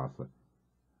cachaça.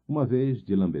 Uma vez,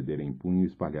 de lambedeira em punho,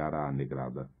 espalhara a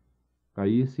negrada.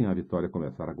 Aí, Sinha Vitória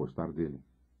começara a gostar dele.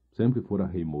 Sempre fora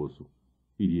reimoso.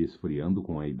 Iria esfriando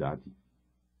com a idade.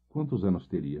 Quantos anos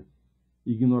teria?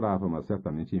 Ignorava, mas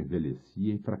certamente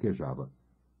envelhecia e fraquejava.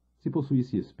 Se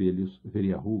possuísse espelhos,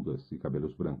 veria rugas e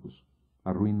cabelos brancos.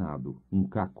 Arruinado, um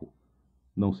caco.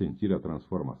 Não sentira a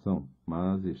transformação,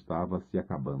 mas estava se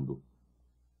acabando.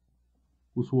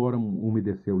 O suor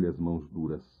umedeceu-lhe as mãos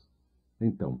duras.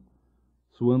 Então,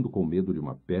 suando com medo de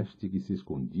uma peste que se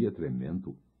escondia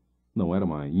tremendo, não era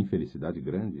uma infelicidade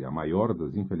grande, a maior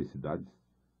das infelicidades.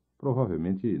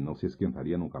 Provavelmente não se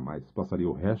esquentaria nunca mais, passaria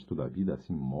o resto da vida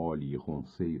assim mole e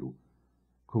ronceiro.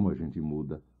 Como a gente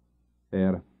muda.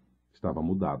 Estava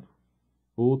mudado.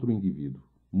 Outro indivíduo.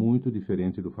 Muito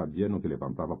diferente do Fabiano que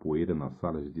levantava poeira nas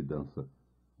salas de dança.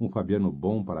 Um Fabiano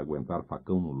bom para aguentar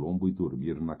facão no lombo e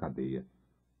dormir na cadeia.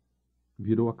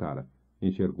 Virou a cara,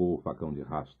 enxergou o facão de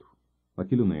rasto.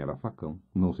 Aquilo nem era facão,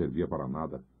 não servia para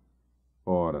nada.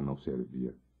 Ora, não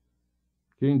servia.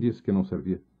 Quem disse que não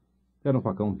servia? Era um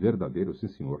facão verdadeiro, sim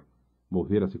senhor.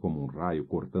 Movera-se como um raio,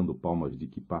 cortando palmas de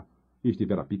quipá, e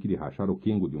estivera a pique de rachar o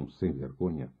quengo de um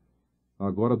sem-vergonha.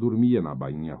 Agora dormia na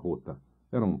bainha rota.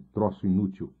 Era um troço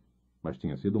inútil, mas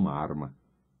tinha sido uma arma.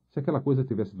 Se aquela coisa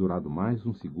tivesse durado mais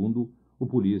um segundo, o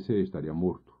polícia estaria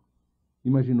morto.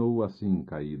 Imaginou-o assim,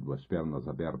 caído, as pernas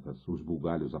abertas, os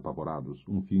bugalhos apavorados,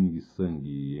 um fio de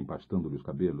sangue empastando-lhe os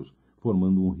cabelos,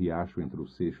 formando um riacho entre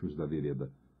os seixos da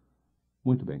vereda.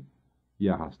 Muito bem.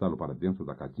 Ia arrastá-lo para dentro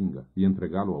da caatinga e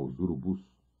entregá-lo aos urubus,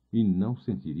 e não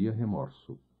sentiria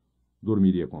remorso.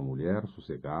 Dormiria com a mulher,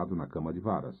 sossegado, na cama de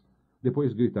varas.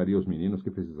 Depois gritaria aos meninos que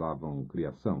precisavam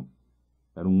criação.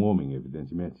 Era um homem,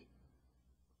 evidentemente.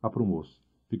 Aprumou-se,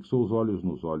 fixou os olhos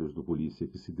nos olhos do polícia,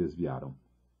 que se desviaram.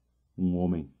 Um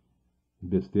homem.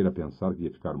 Besteira pensar que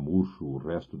ia ficar murcho o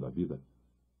resto da vida.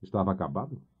 Estava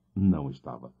acabado? Não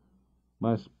estava.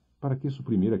 Mas para que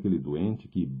suprimir aquele doente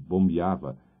que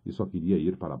bombeava e só queria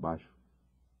ir para baixo?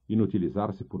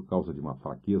 Inutilizar-se por causa de uma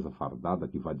fraqueza fardada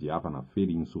que vadiava na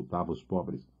feira e insultava os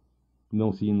pobres.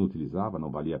 Não se inutilizava,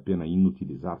 não valia a pena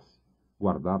inutilizar-se.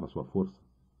 Guardava sua força.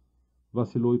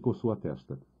 Vacilou e coçou a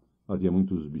testa. Havia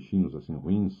muitos bichinhos assim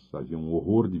ruins, havia um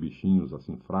horror de bichinhos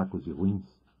assim fracos e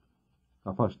ruins.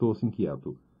 Afastou-se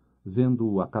inquieto.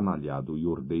 Vendo-o acanalhado e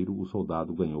ordeiro, o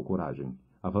soldado ganhou coragem.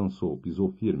 Avançou, pisou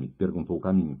firme, perguntou o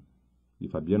caminho. E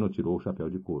Fabiano tirou o chapéu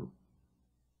de couro.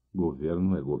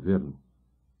 Governo é governo.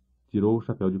 Tirou o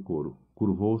chapéu de couro,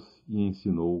 curvou-se e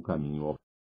ensinou o caminho ao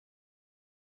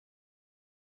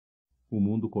o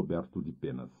mundo coberto de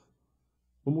penas.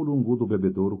 O mulungu do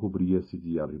bebedouro cobria-se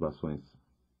de arribações.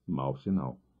 Mau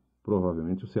sinal.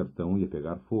 Provavelmente o sertão ia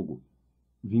pegar fogo.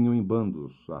 Vinham em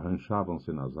bandos,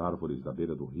 arranchavam-se nas árvores da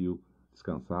beira do rio,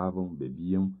 descansavam,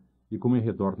 bebiam, e como em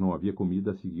redor não havia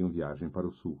comida, seguiam viagem para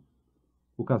o sul.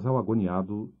 O casal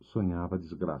agoniado sonhava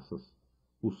desgraças.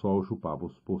 O sol chupava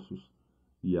os poços,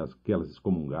 e aquelas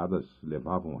excomungadas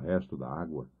levavam o resto da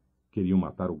água. Queriam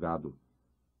matar o gado.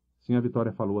 Sinha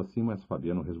Vitória falou assim, mas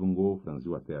Fabiano resmungou,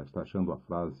 franziu a testa, achando a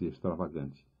frase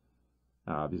extravagante.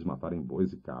 Aves matarem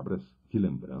bois e cabras? Que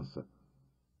lembrança!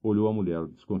 Olhou a mulher,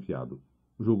 desconfiado.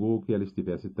 Julgou que ela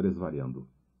estivesse tresvariando.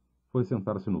 Foi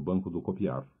sentar-se no banco do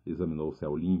copiar. Examinou o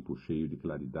céu limpo, cheio de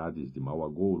claridades de mau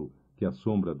agouro que a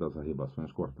sombra das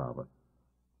arribações cortava.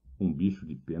 Um bicho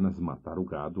de penas matar o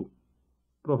gado?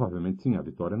 Provavelmente Sinha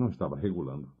Vitória não estava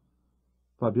regulando.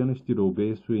 Fabiano estirou o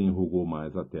beiço e enrugou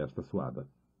mais a testa suada.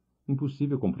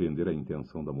 Impossível compreender a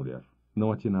intenção da mulher.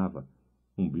 Não atinava.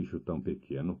 Um bicho tão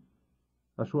pequeno?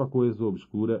 Achou a coisa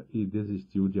obscura e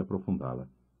desistiu de aprofundá-la.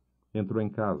 Entrou em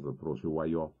casa, trouxe o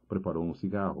aió, preparou um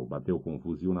cigarro, bateu com um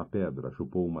fuzil na pedra,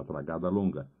 chupou uma tragada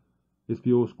longa,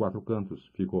 espiou os 4 cantos,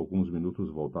 ficou alguns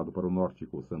minutos voltado para o norte,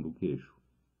 coçando o queixo.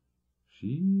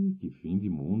 Xiii, que fim de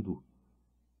mundo!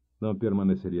 Não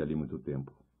permaneceria ali muito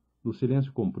tempo. No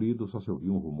silêncio comprido só se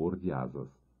ouvia um rumor de asas.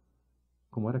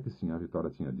 Como era que Sinha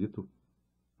Vitória tinha dito?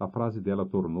 A frase dela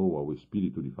tornou ao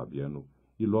espírito de Fabiano,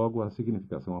 e logo a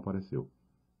significação apareceu.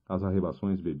 As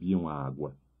arrebações bebiam a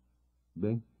água.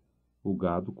 Bem, o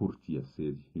gado curtia a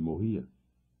sede e morria.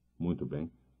 Muito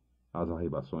bem. As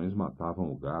arrebações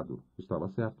matavam o gado, estava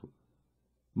certo.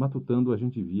 Matutando a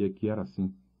gente via que era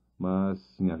assim, mas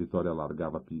Sinha Vitória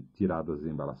largava tiradas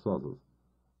embaraçosas.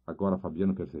 Agora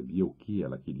Fabiano percebia o que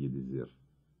ela queria dizer.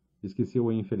 Esqueceu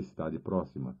a infelicidade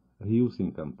próxima, riu-se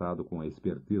encantado com a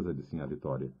esperteza de Sinha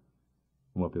Vitória.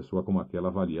 Uma pessoa como aquela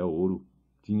valia ouro.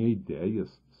 Tinha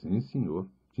ideias, sim senhor,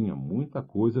 tinha muita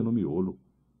coisa no miolo.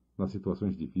 Nas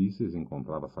situações difíceis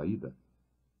encontrava saída.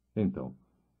 Então,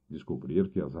 descobrir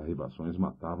que as arrebações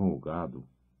matavam o gado.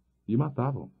 E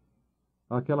matavam.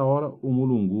 Àquela hora, o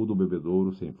mulungu do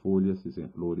bebedouro, sem folhas e sem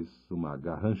flores, uma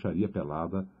garrancharia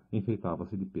pelada,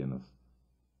 enfeitava-se de penas.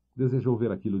 Desejou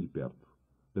ver aquilo de perto.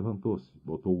 Levantou-se,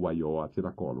 botou o aió a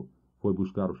tiracolo, foi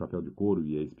buscar o chapéu de couro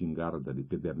e a espingarda de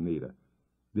pederneira.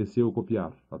 Desceu o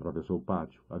copiar, atravessou o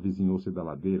pátio, avizinhou-se da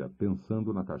ladeira,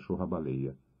 pensando na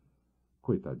cachorra-baleia.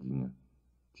 Coitadinha.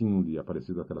 Tinham-lhe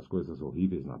aparecido aquelas coisas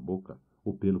horríveis na boca,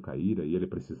 o pelo caíra e ele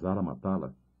precisara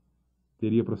matá-la.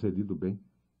 Teria procedido bem.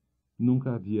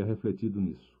 Nunca havia refletido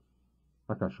nisso.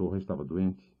 A cachorra estava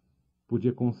doente.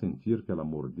 Podia consentir que ela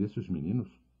mordesse os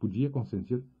meninos? Podia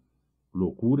consentir?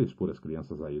 Loucura expor as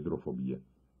crianças à hidrofobia.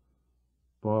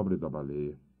 Pobre da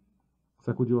baleia.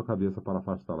 Sacudiu a cabeça para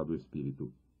afastá-la do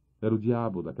espírito. Era o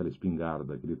diabo daquela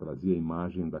espingarda que lhe trazia a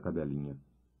imagem da cadelinha.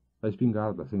 A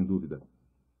espingarda, sem dúvida.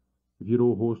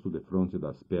 Virou o rosto defronte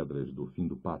das pedras do fim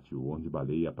do pátio, onde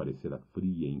Baleia aparecera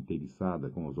fria e inteiriçada,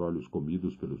 com os olhos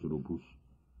comidos pelos urubus.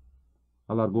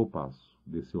 Alargou o passo,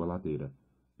 desceu a ladeira,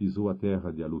 pisou a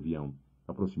terra de aluvião,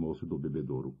 aproximou-se do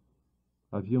bebedouro.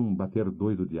 Havia um bater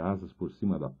doido de asas por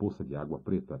cima da poça de água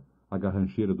preta. A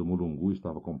garrancheira do mulungu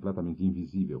estava completamente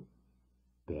invisível.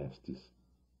 Pestes!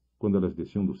 Quando elas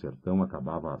desciam do sertão,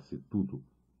 acabava-se tudo.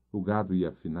 O gado ia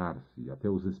afinar-se, até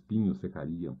os espinhos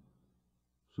secariam.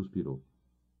 Suspirou.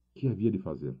 Que havia de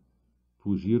fazer?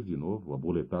 Fugir de novo,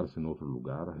 aboletar-se em outro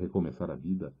lugar, recomeçar a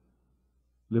vida?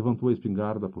 Levantou a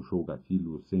espingarda, puxou o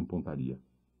gatilho sem pontaria.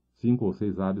 5 ou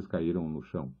 6 aves caíram no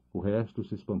chão. O resto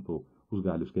se espantou. Os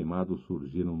galhos queimados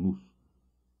surgiram nus.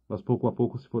 Mas pouco a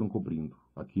pouco se foram cobrindo.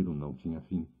 Aquilo não tinha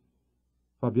fim.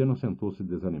 Fabiano sentou-se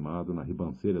desanimado na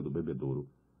ribanceira do bebedouro.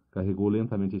 Carregou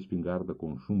lentamente a espingarda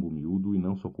com chumbo miúdo e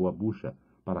não socou a bucha,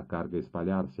 para a carga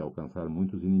espalhar-se e alcançar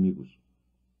muitos inimigos.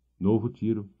 Novo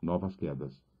tiro, novas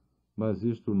quedas. Mas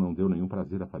isto não deu nenhum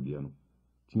prazer a Fabiano.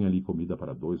 Tinha ali comida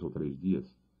para 2 ou 3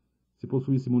 dias. Se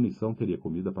possuísse munição, teria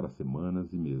comida para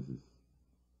semanas e meses.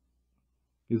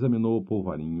 Examinou o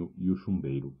polvarinho e o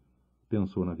chumbeiro.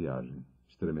 Pensou na viagem.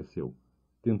 Estremeceu.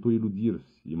 Tentou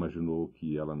iludir-se. Imaginou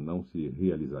que ela não se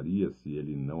realizaria se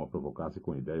ele não a provocasse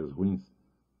com ideias ruins.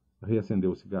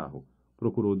 Reacendeu o cigarro.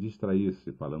 Procurou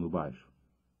distrair-se, falando baixo.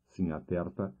 Sinha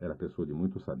Terta era pessoa de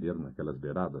muito saber naquelas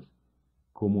beiradas.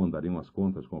 Como andariam as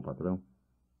contas com o patrão?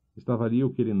 Estava ali o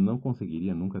que ele não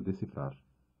conseguiria nunca decifrar.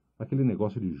 Aquele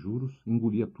negócio de juros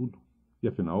engolia tudo. E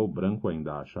afinal o branco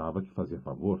ainda achava que fazia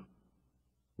favor.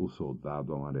 O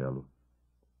soldado amarelo.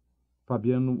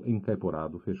 Fabiano,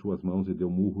 encaiporado, fechou as mãos e deu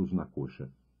murros na coxa.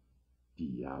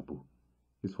 Diabo!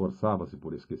 Esforçava-se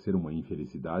por esquecer uma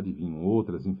infelicidade e vinham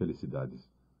outras infelicidades.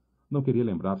 Não queria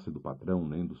lembrar-se do patrão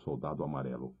nem do soldado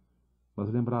amarelo. Mas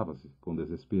lembrava-se, com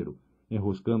desespero,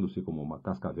 enroscando-se como uma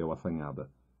cascavel assanhada.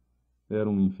 Era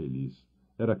um infeliz.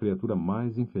 Era a criatura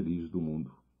mais infeliz do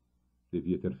mundo.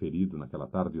 Devia ter ferido naquela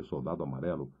tarde o soldado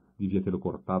amarelo. Devia tê-lo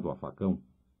cortado a facão.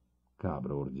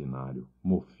 Cabra ordinário,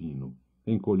 mofino.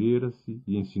 Encolhera-se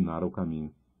e ensinara o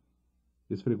caminho.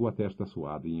 Esfregou a testa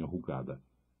suada e enrugada.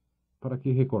 Para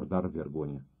que recordar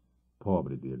vergonha?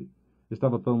 Pobre dele.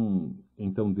 Estava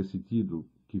então decidido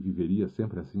que viveria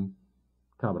sempre assim.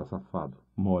 Cabra safado,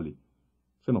 mole.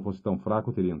 Se não fosse tão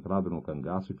fraco, teria entrado no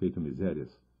cangaço e feito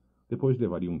misérias. Depois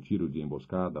levaria um tiro de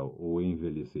emboscada ou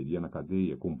envelheceria na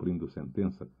cadeia, cumprindo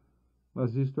sentença.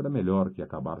 Mas isto era melhor que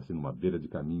acabar-se numa beira de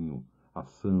caminho,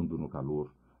 assando no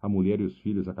calor, a mulher e os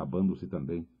filhos acabando-se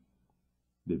também.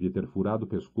 Devia ter furado o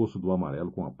pescoço do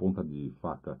amarelo com a ponta de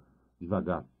faca,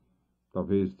 devagar.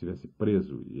 Talvez estivesse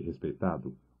preso e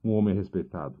respeitado. Um homem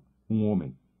respeitado. Um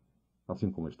homem. Assim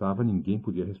como estava, ninguém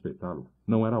podia respeitá-lo.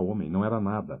 Não era homem, não era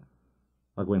nada.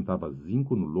 Aguentava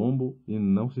zinco no lombo e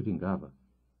não se vingava.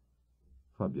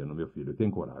 Fabiano, meu filho,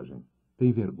 tem coragem.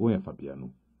 Tem vergonha,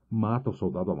 Fabiano. Mata o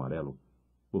soldado amarelo.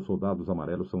 Os soldados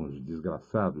amarelos são os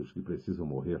desgraçados que precisam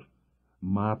morrer.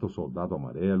 Mata o soldado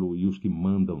amarelo e os que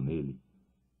mandam nele.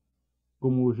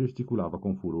 Como gesticulava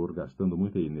com furor, gastando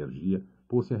muita energia,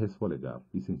 pôs-se a resfolegar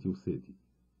e sentiu sede.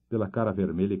 Pela cara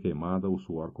vermelha e queimada, o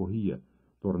suor corria,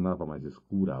 tornava mais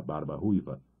escura a barba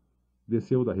ruiva.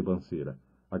 Desceu da ribanceira,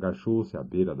 agachou-se à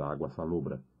beira da água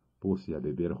salobra, pôs-se a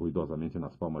beber ruidosamente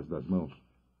nas palmas das mãos.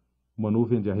 Uma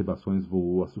nuvem de arribações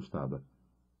voou assustada.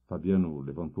 Fabiano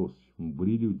levantou-se, um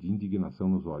brilho de indignação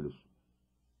nos olhos.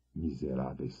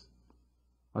 Miseráveis!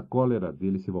 A cólera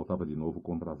dele se voltava de novo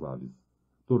contra as aves.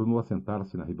 Tornou a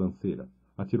sentar-se na ribanceira.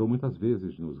 Atirou muitas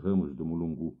vezes nos ramos do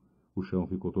mulungu. O chão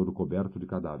ficou todo coberto de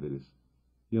cadáveres.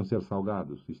 Iam ser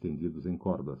salgados, estendidos em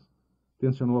cordas.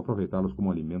 Tencionou aproveitá-los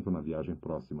como alimento na viagem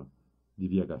próxima.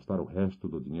 Devia gastar o resto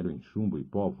do dinheiro em chumbo e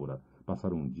pólvora,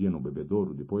 passar um dia no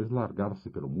bebedouro, depois largar-se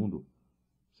pelo mundo.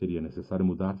 Seria necessário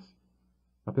mudar-se.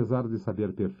 Apesar de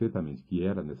saber perfeitamente que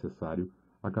era necessário,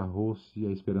 agarrou-se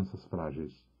a esperanças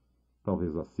frágeis.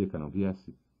 Talvez a seca não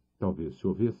viesse. Talvez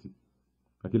chovesse.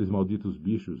 Aqueles malditos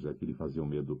bichos é que lhe faziam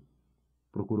medo.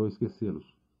 Procurou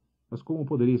esquecê-los. Mas como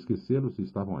poderia esquecê-los se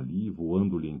estavam ali,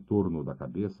 voando-lhe em torno da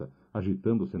cabeça,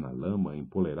 agitando-se na lama,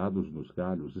 empoleirados nos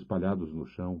galhos, espalhados no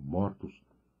chão, mortos?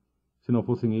 Se não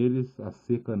fossem eles, a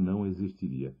seca não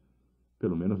existiria.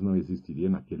 Pelo menos não existiria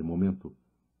naquele momento.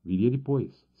 Viria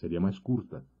depois, seria mais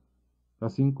curta.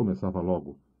 Assim começava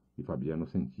logo, e Fabiano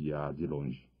sentia-a de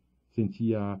longe.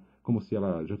 Sentia-a como se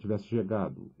ela já tivesse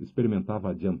chegado, experimentava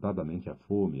adiantadamente a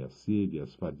fome, a sede,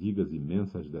 as fadigas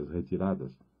imensas das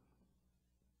retiradas.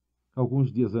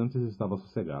 Alguns dias antes estava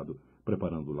sossegado,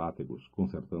 preparando látegos,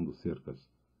 consertando cercas.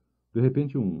 De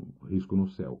repente um risco no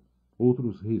céu,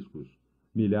 outros riscos,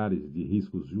 milhares de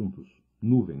riscos juntos,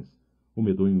 nuvens, o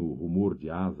medonho rumor de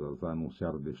asas a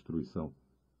anunciar destruição.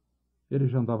 Ele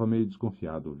já andava meio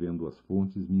desconfiado, vendo as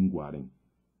fontes minguarem,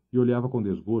 e olhava com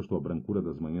desgosto a brancura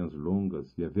das manhãs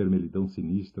longas e a vermelhidão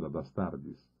sinistra das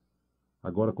tardes.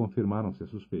 Agora confirmaram-se as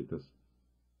suspeitas.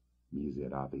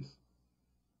 Miseráveis!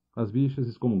 As bichas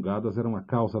excomungadas eram a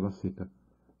causa da seca.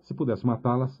 Se pudesse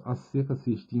matá-las, a seca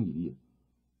se extinguiria.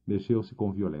 Mexeu-se com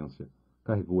violência.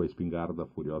 Carregou a espingarda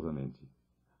furiosamente.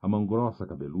 A mão grossa,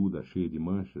 cabeluda, cheia de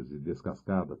manchas e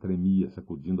descascada, tremia,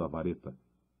 sacudindo a vareta.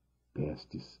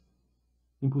 Pestes!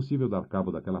 Impossível dar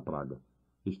cabo daquela praga.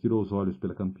 Estirou os olhos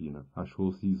pela campina.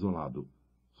 Achou-se isolado.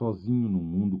 Sozinho num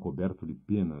mundo coberto de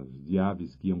penas, de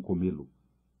aves que iam comê-lo.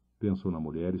 Pensou na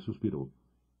mulher e suspirou.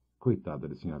 Coitada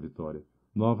de Sinha Vitória.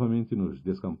 Novamente nos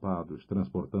descampados,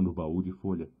 transportando o baú de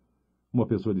folha. Uma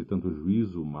pessoa de tanto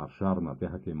juízo, marchar na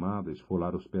terra queimada,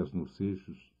 esfolar os pés nos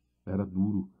seixos, era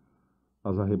duro.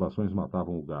 As arrebações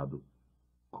matavam o gado.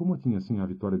 Como tinha Sinha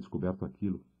Vitória descoberto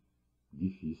aquilo?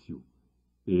 Difícil.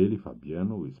 Ele,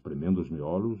 Fabiano, espremendo os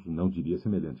miolos, não diria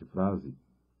semelhante frase.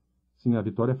 Sinha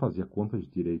Vitória fazia contas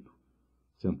direito.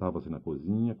 Sentava-se na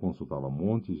cozinha, consultava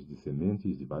montes de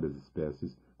sementes de várias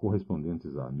espécies,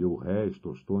 correspondentes a 1000 réis,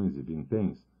 tostões e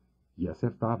vinténs, e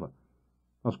acertava.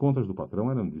 As contas do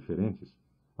patrão eram diferentes,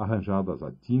 arranjadas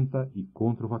a tinta e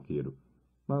contra o vaqueiro.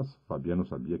 Mas Fabiano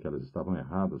sabia que elas estavam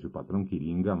erradas e o patrão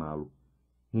queria enganá-lo.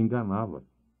 Enganava.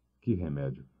 Que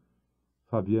remédio!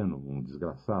 Fabiano, um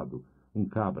desgraçado, um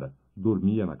cabra,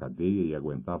 dormia na cadeia e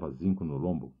aguentava zinco no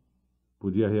lombo.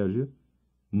 Podia reagir?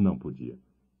 Não podia.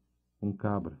 Um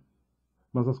cabra.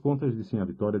 Mas as contas de Sinha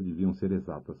Vitória deviam ser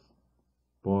exatas.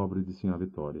 Pobre de Sinha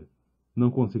Vitória.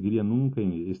 Não conseguiria nunca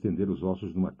estender os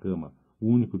ossos numa cama, o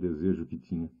único desejo que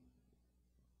tinha.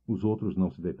 Os outros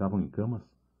não se deitavam em camas?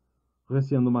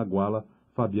 Receando magoá-la,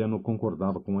 Fabiano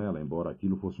concordava com ela, embora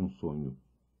aquilo fosse um sonho.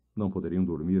 Não poderiam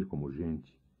dormir como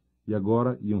gente. E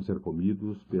agora iam ser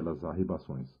comidos pelas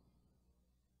arribações.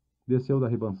 Desceu da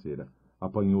ribanceira.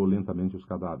 Apanhou lentamente os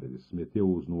cadáveres,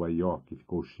 meteu-os no aió, que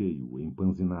ficou cheio,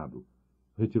 empanzinado.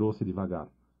 Retirou-se devagar.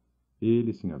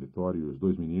 Ele, Sinha Vitória e os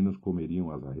 2 meninos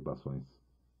comeriam as arribações.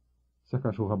 Se a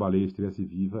cachorra-baleia estivesse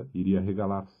viva, iria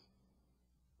regalar-se.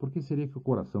 Por que seria que o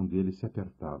coração dele se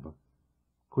apertava?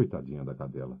 Coitadinha da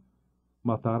cadela.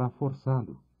 Matara-a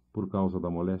forçado, por causa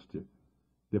da moléstia.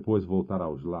 Depois voltara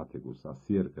aos látegos, às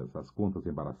cercas, às contas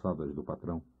embaraçadas do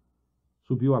patrão.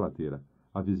 Subiu a lateira,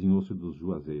 avizinhou-se dos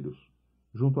juazeiros.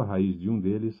 Junto à raiz de um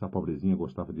deles, a pobrezinha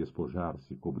gostava de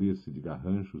espojar-se, cobrir-se de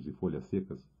garranchos e folhas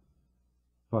secas.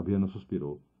 Fabiano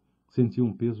suspirou. Sentiu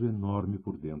um peso enorme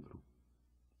por dentro.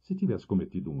 Se tivesse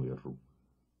cometido um erro.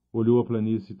 Olhou a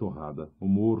planície torrada, o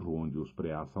morro onde os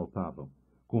preás saltavam.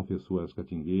 Confessou às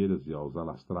catingueiras e aos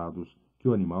alastrados que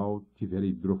o animal tivera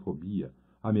hidrofobia,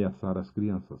 ameaçara as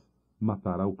crianças,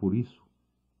 matará-o por isso.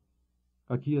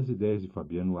 Aqui as ideias de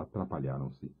Fabiano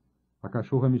atrapalharam-se. A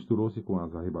cachorra misturou-se com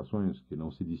as arribações, que não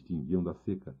se distinguiam da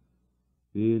seca.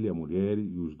 Ele, a mulher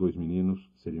e os 2 meninos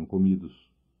seriam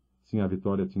comidos. Sinha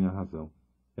Vitória tinha razão.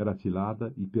 Era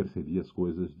atilada e percebia as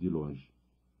coisas de longe.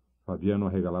 Fabiano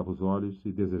arregalava os olhos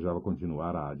e desejava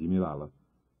continuar a admirá-la.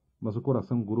 Mas o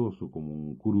coração grosso, como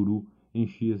um cururu,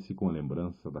 enchia-se com a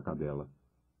lembrança da cadela.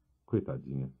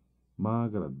 Coitadinha,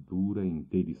 magra, dura,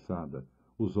 inteiriçada,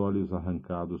 os olhos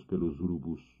arrancados pelos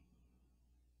urubus.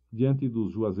 Diante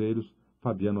dos juazeiros,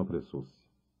 Fabiano apressou-se.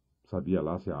 Sabia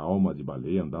lá se a alma de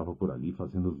baleia andava por ali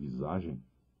fazendo visagem?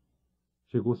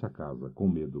 Chegou-se a casa, com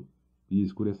medo, e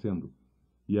escurecendo,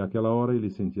 e àquela hora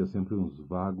ele sentia sempre uns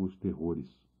vagos terrores.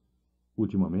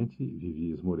 Ultimamente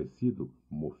vivia esmorecido,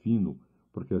 mofino,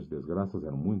 porque as desgraças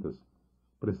eram muitas.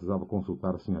 Precisava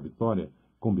consultar Sinha Vitória,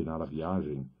 combinar a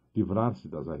viagem, livrar-se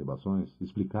das arribações,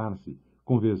 explicar-se,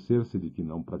 convencer-se de que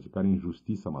não praticara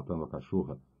injustiça matando a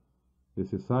cachorra.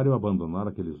 Necessário abandonar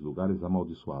aqueles lugares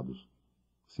amaldiçoados.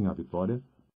 Sinha Vitória.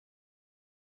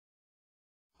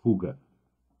 Fuga.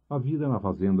 A vida na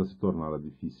fazenda se tornara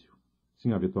difícil.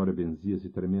 Sinha Vitória benzia-se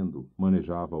tremendo,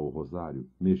 manejava o rosário,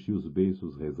 mexia os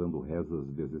beiços rezando rezas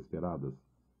desesperadas.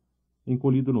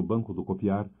 Encolhido no banco do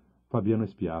copiar, Fabiano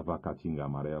espiava a caatinga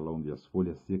amarela onde as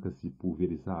folhas secas se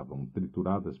pulverizavam,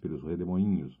 trituradas pelos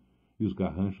redemoinhos, e os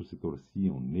garranchos se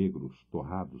torciam, negros,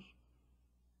 torrados.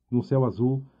 No céu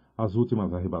azul, as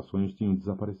últimas arribações tinham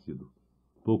desaparecido.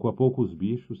 Pouco a pouco os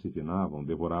bichos se finavam,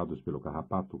 devorados pelo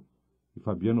carrapato, e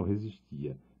Fabiano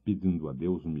resistia, pedindo a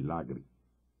Deus um milagre.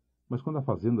 Mas quando a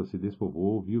fazenda se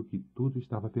despovoou, viu que tudo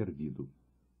estava perdido.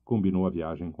 Combinou a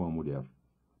viagem com a mulher.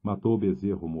 Matou o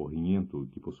bezerro morrinhento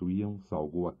que possuíam,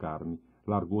 salgou a carne,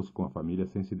 largou-se com a família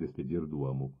sem se despedir do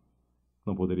amo.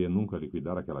 Não poderia nunca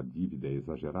liquidar aquela dívida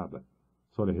exagerada.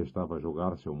 Só lhe restava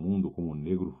jogar-se ao mundo como um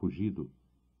negro fugido.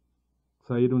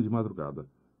 Saíram de madrugada.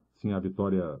 Sinha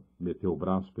Vitória meteu o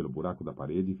braço pelo buraco da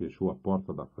parede e fechou a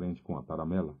porta da frente com a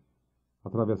taramela.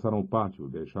 Atravessaram o pátio,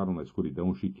 deixaram na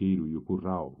escuridão o chiqueiro e o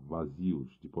curral,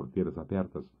 vazios, de porteiras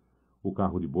abertas, o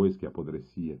carro de bois que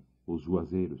apodrecia, os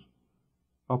juazeiros.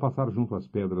 Ao passar junto às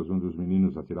pedras onde os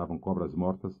meninos atiravam cobras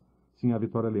mortas, Sinha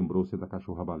Vitória lembrou-se da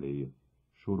cachorra-baleia.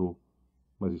 Chorou,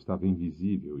 mas estava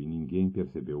invisível e ninguém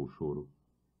percebeu o choro.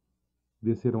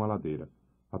 Desceram a ladeira,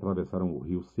 atravessaram o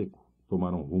rio seco,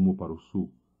 tomaram rumo para o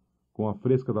sul. Com a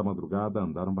fresca da madrugada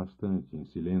andaram bastante, em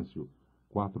silêncio,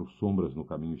 4 sombras no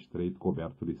caminho estreito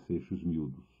coberto de seixos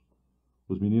miúdos.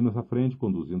 Os meninos à frente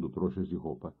conduzindo trouxas de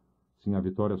roupa. Sinha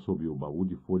Vitória sob o baú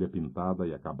de folha pintada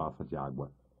e a cabaça de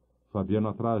água. Fabiano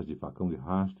atrás de facão de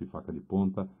rasto e faca de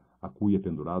ponta, a cuia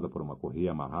pendurada por uma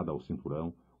correia amarrada ao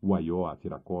cinturão, o aió a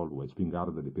tiracolo, a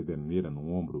espingarda de pederneira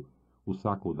num ombro, o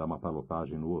saco da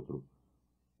matalotagem no outro.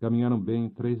 Caminharam bem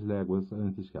 3 léguas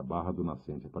antes que a barra do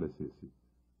nascente aparecesse.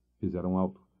 Fizeram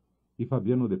alto, e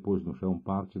Fabiano depôs no chão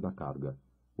parte da carga.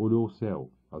 Olhou o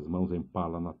céu, as mãos em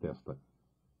pala na testa.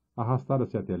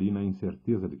 Arrastara-se até ali na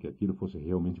incerteza de que aquilo fosse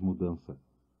realmente mudança.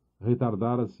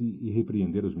 Retardara-se e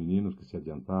repreendera os meninos que se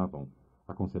adiantavam,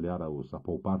 aconselhara-os a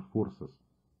poupar forças.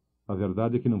 A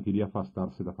verdade é que não queria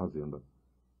afastar-se da fazenda.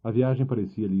 A viagem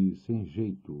parecia-lhe sem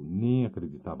jeito, nem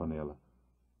acreditava nela.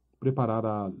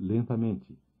 Preparara-a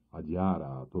lentamente,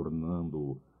 adiara-a,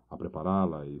 tornando a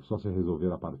prepará-la e só se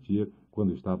resolvera a partir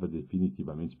quando estava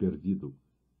definitivamente perdido.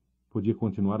 Podia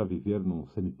continuar a viver num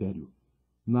cemitério.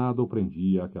 Nada o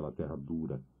prendia àquela terra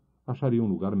dura. Acharia um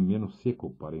lugar menos seco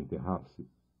para enterrar-se.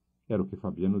 Era o que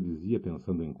Fabiano dizia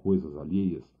pensando em coisas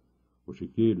alheias. O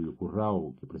chiqueiro e o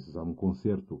curral, que precisavam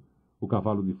conserto. O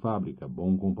cavalo de fábrica,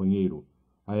 bom companheiro.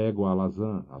 A égua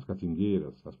alazã, as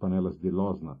catingueiras, as panelas de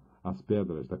losna, as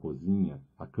pedras da cozinha,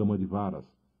 a cama de varas.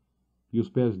 E os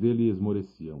pés dele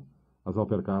esmoreciam. As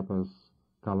alpercatas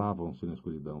calavam-se na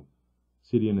escuridão.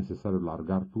 Seria necessário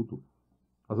largar tudo.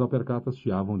 As alpercatas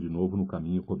chiavam de novo no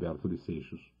caminho coberto de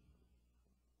seixos.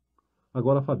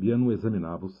 Agora Fabiano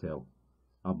examinava o céu.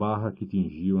 A barra que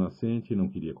tingia o nascente não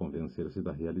queria convencer-se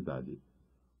da realidade.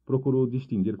 Procurou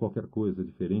distinguir qualquer coisa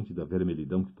diferente da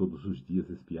vermelhidão que todos os dias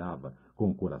espiava, com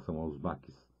o coração aos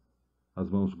baques. As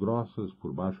mãos grossas,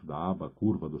 por baixo da aba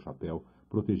curva do chapéu,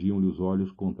 protegiam-lhe os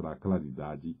olhos contra a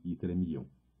claridade e tremiam.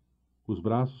 Os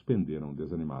braços penderam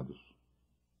desanimados.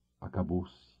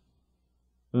 Acabou-se.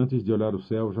 Antes de olhar o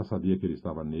céu, já sabia que ele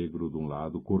estava negro de um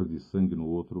lado, cor de sangue no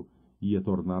outro, e ia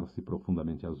tornar-se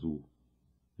profundamente azul.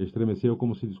 Estremeceu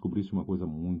como se descobrisse uma coisa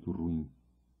muito ruim.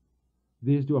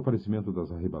 Desde o aparecimento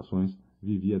das arribações,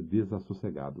 vivia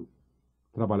desassossegado.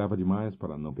 Trabalhava demais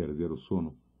para não perder o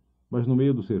sono. Mas no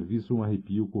meio do serviço um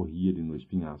arrepio corria-lhe no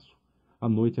espinhaço. À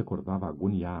noite acordava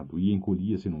agoniado e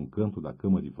encolhia-se num canto da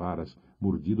cama de varas,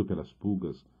 mordido pelas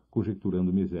pulgas,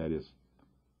 conjecturando misérias.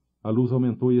 A luz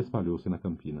aumentou e espalhou-se na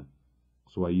campina.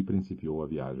 Só aí principiou a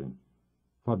viagem.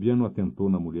 Fabiano atentou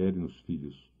na mulher e nos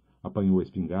filhos. Apanhou a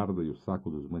espingarda e o saco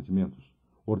dos mantimentos.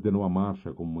 Ordenou a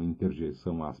marcha com uma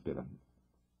interjeição áspera.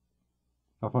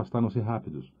 Afastaram-se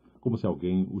rápidos, como se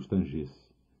alguém os tangesse,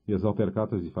 e as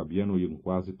alpercatas de Fabiano iam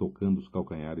quase tocando os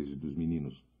calcanhares dos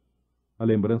meninos. A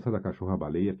lembrança da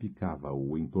cachorra-baleia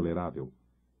picava-o intolerável.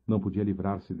 Não podia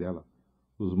livrar-se dela.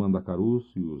 Os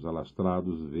mandacarus e os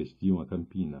alastrados vestiam a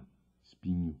campina.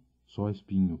 Espinho, só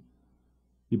espinho.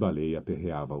 E baleia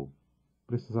aperreava-o.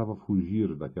 Precisava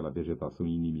fugir daquela vegetação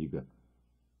inimiga.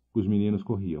 Os meninos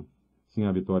corriam.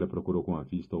 Sinha Vitória procurou com a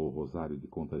vista o rosário de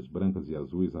contas brancas e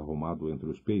azuis arrumado entre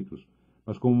os peitos,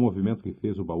 mas com o movimento que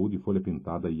fez o baú de folha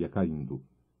pintada ia caindo.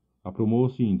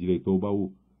 Aprumou-se e endireitou o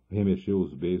baú. Remexeu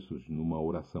os beiços numa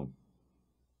oração.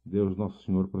 Deus Nosso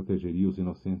Senhor protegeria os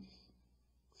inocentes.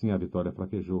 Sinha Vitória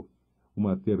fraquejou.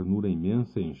 Uma ternura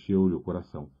imensa encheu-lhe o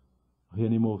coração.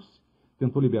 Reanimou-se.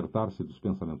 Tentou libertar-se dos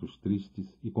pensamentos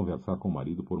tristes e conversar com o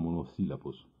marido por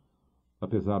monossílabos.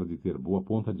 Apesar de ter boa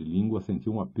ponta de língua,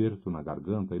 sentia um aperto na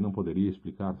garganta e não poderia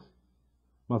explicar-se.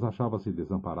 Mas achava-se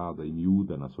desamparada e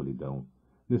miúda na solidão.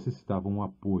 Necessitava um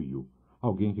apoio,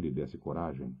 alguém que lhe desse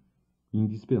coragem.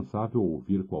 Indispensável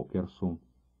ouvir qualquer som.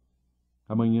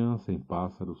 A manhã, sem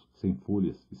pássaros, sem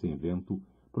folhas e sem vento,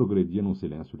 progredia num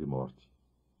silêncio de morte.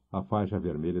 A faixa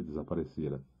vermelha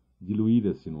desaparecera,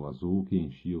 diluíra-se no azul que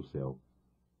enchia o céu.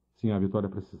 Sinha Vitória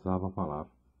precisava falar.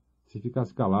 Se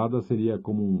ficasse calada, seria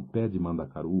como um pé de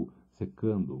mandacaru,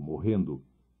 secando, morrendo.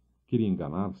 Queria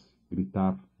enganar-se,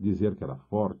 gritar, dizer que era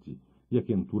forte, e a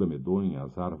quentura medonha,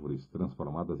 as árvores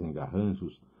transformadas em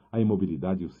garranchos, a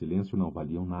imobilidade e o silêncio não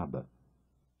valiam nada.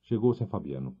 Chegou-se a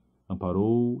Fabiano.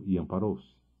 Amparou e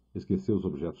amparou-se. Esqueceu os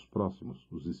objetos próximos,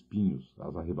 os espinhos,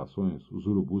 as arribações, os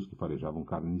urubus que farejavam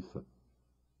carniça.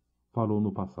 Falou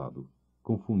no passado.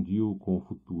 Confundiu com o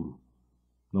futuro.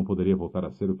 Não poderia voltar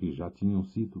a ser o que já tinham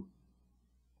sido.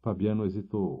 Fabiano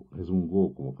hesitou,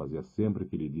 resmungou, como fazia sempre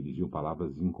que lhe dirigiam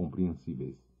palavras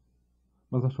incompreensíveis.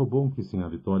 Mas achou bom que Sinha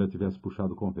Vitória tivesse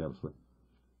puxado conversa.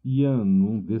 Ia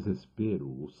num desespero,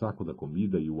 o saco da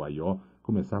comida e o aió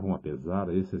começavam a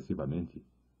pesar excessivamente.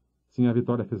 Sinha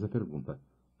Vitória fez a pergunta.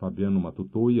 Fabiano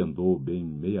matutou e andou bem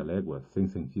meia légua, sem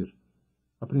sentir.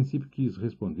 A princípio quis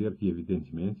responder que,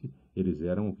 evidentemente, eles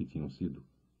eram o que tinham sido.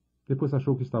 Depois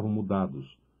achou que estavam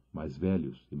mudados, mais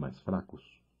velhos e mais fracos.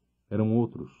 Eram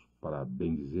outros, para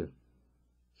bem dizer.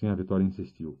 Sinha Vitória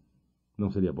insistiu.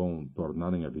 Não seria bom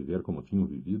tornarem a viver como tinham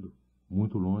vivido?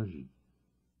 Muito longe.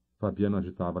 Fabiano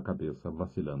agitava a cabeça,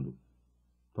 vacilando.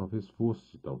 Talvez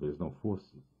fosse, talvez não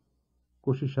fosse.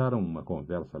 Cochicharam uma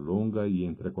conversa longa e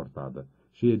entrecortada,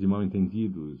 cheia de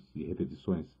mal-entendidos e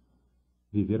repetições.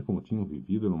 Viver como tinham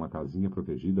vivido numa casinha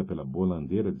protegida pela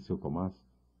bolandeira de seu Tomás?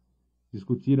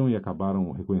 Discutiram e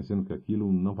acabaram reconhecendo que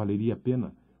aquilo não valeria a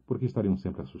pena, porque estariam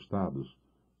sempre assustados,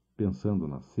 pensando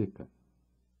na seca.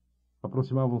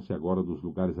 Aproximavam-se agora dos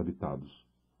lugares habitados.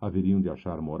 Haveriam de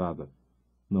achar morada.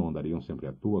 Não andariam sempre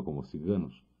à toa como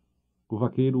ciganos. O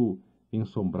vaqueiro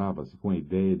ensombrava-se com a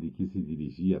ideia de que se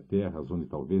dirigia a terras onde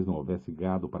talvez não houvesse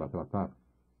gado para tratar.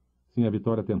 Sinha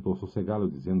Vitória tentou sossegá-lo,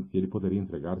 dizendo que ele poderia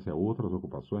entregar-se a outras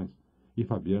ocupações, e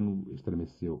Fabiano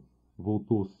estremeceu.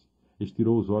 Voltou-se,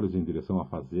 estirou os olhos em direção à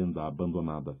fazenda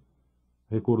abandonada.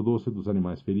 Recordou-se dos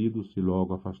animais feridos e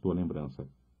logo afastou a lembrança.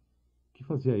 Que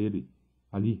fazia ele,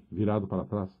 ali, virado para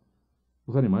trás?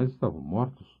 Os animais estavam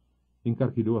mortos.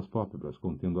 Encarquilhou as pálpebras,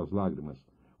 contendo as lágrimas.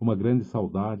 Uma grande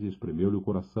saudade espremeu-lhe o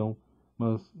coração,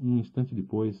 mas, um instante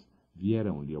depois,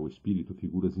 vieram-lhe ao espírito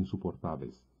figuras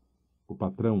insuportáveis. O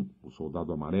patrão, o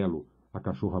soldado amarelo, a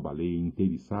cachorra-baleia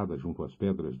inteiriçada junto às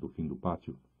pedras do fim do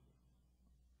pátio.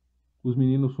 Os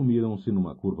meninos sumiram-se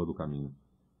numa curva do caminho.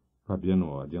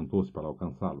 Fabiano adiantou-se para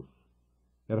alcançá-los.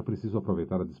 Era preciso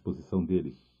aproveitar a disposição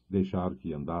deles, deixar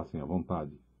que andassem à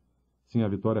vontade. Sinha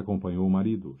Vitória acompanhou o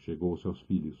marido, chegou aos seus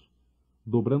filhos.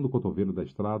 Dobrando o cotovelo da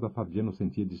estrada, Fabiano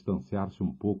sentia distanciar-se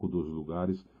um pouco dos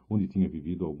lugares onde tinha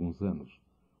vivido há alguns anos.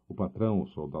 O patrão, o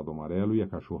soldado amarelo e a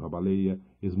cachorra-baleia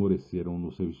esmoreceram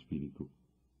no seu espírito.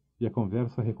 E a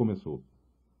conversa recomeçou.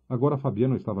 Agora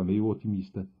Fabiano estava meio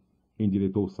otimista.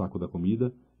 Endireitou o saco da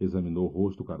comida, examinou o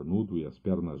rosto carnudo e as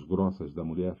pernas grossas da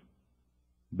mulher.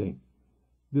 Bem,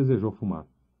 desejou fumar.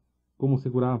 Como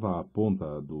segurava a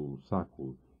ponta do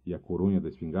saco e a coronha da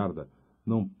espingarda,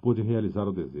 não pôde realizar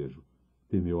o desejo.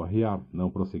 Temeu arriar, não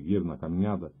prosseguir na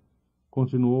caminhada.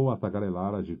 Continuou a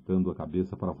tagarelar, agitando a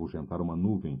cabeça para afugentar uma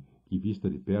nuvem que vista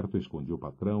de perto escondia o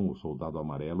patrão, o soldado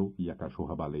amarelo e a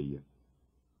cachorra-baleia.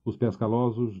 Os pés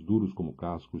calosos, duros como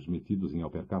cascos, metidos em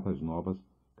alpercatas novas,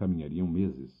 caminhariam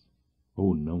meses.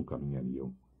 Ou não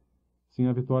caminhariam.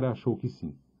 Sinha Vitória achou que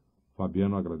sim.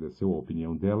 Fabiano agradeceu a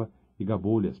opinião dela e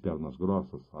gabou-lhe as pernas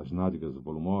grossas, as nádegas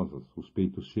volumosas, os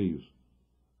peitos cheios.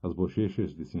 As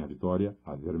bochechas de Sinha Vitória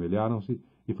avermelharam-se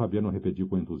e Fabiano repetiu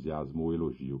com entusiasmo o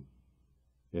elogio.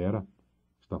 Era.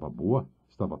 Estava boa,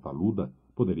 estava taluda,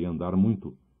 poderia andar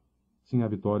muito. Sinha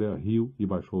Vitória riu e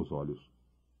baixou os olhos.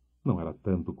 Não era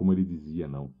tanto como ele dizia,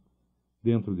 não.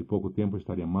 Dentro de pouco tempo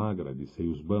estaria magra, de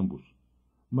seios bambos,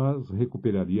 mas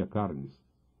recuperaria carnes,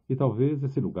 e talvez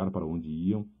esse lugar para onde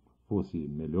iam fosse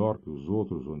melhor que os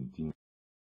outros onde tinham.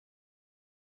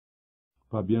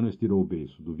 Fabiano estirou o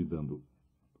beiço, duvidando.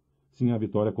 Sinha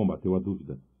Vitória combateu a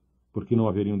dúvida. Por que não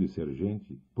haveriam de ser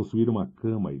gente, possuir uma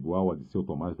cama igual à de seu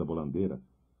Tomás da Bolandeira?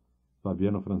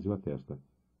 Fabiano franziu a testa.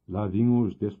 Lá vinham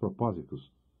os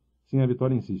despropósitos. Sinha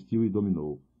Vitória insistiu e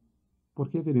dominou. Por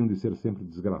que haveriam de ser sempre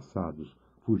desgraçados,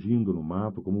 fugindo no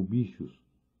mato como bichos?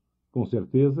 Com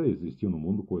certeza existiam no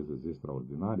mundo coisas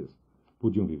extraordinárias.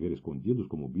 Podiam viver escondidos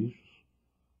como bichos?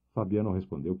 Fabiano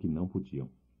respondeu que não podiam.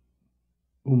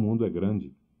 O mundo é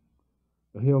grande.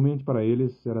 Realmente para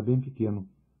eles era bem pequeno,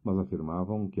 mas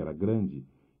afirmavam que era grande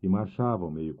e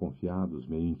marchavam meio confiados,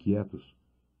 meio inquietos.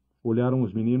 Olharam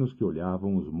os meninos que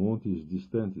olhavam os montes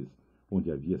distantes,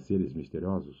 onde havia seres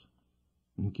misteriosos.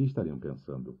 Em que estariam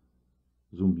pensando?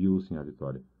 Zumbiu Sinha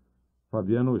Vitória.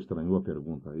 Fabiano estranhou a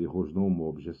pergunta e rosnou uma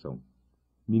objeção.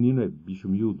 Menino é bicho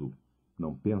miúdo,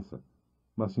 não pensa.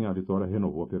 Mas Sinha Vitória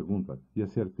renovou a pergunta e a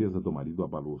certeza do marido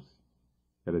abalou-se.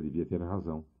 Ela devia ter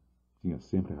razão. Tinha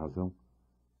sempre razão.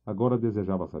 Agora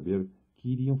desejava saber que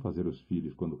iriam fazer os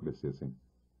filhos quando crescessem.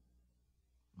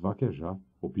 Vaquejar,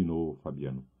 opinou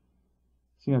Fabiano.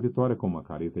 Sinha Vitória, com uma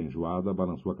careta enjoada,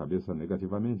 balançou a cabeça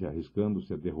negativamente,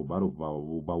 arriscando-se a derrubar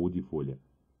o baú de folha.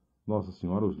 Nossa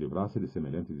Senhora os livrasse de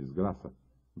semelhante desgraça.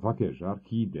 Vaquejar,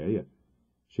 que ideia!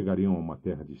 Chegariam a uma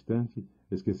terra distante,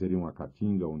 esqueceriam a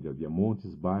caatinga onde havia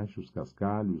montes baixos,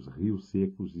 cascalhos, rios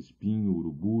secos, espinho,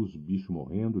 urubus, bicho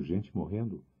morrendo, gente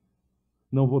morrendo.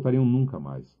 Não voltariam nunca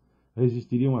mais.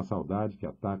 Resistiriam à saudade que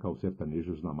ataca os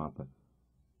sertanejos na mata.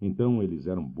 Então eles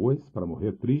eram bois para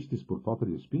morrer tristes por falta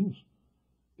de espinhos?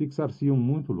 Fixar-se-iam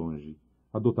muito longe,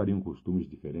 adotariam costumes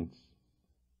diferentes.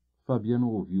 Fabiano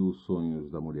ouviu os sonhos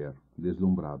da mulher,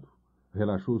 deslumbrado.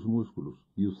 Relaxou os músculos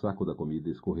e o saco da comida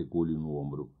escorregou-lhe no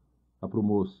ombro.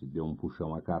 Aprumou-se, deu um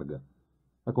puxão à carga.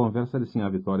 A conversa de Sinha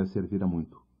Vitória servira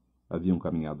muito. Haviam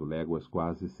caminhado léguas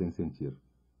quase sem sentir.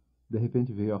 De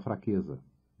repente veio a fraqueza.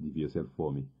 Devia ser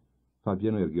fome.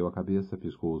 Fabiano ergueu a cabeça,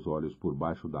 piscou os olhos por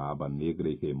baixo da aba negra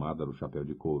e queimada do chapéu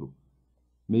de couro.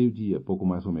 12:30, pouco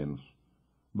mais ou menos.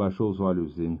 Baixou os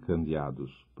olhos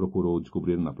encandeados. Procurou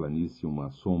descobrir na planície uma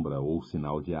sombra ou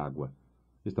sinal de água.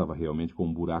 Estava realmente com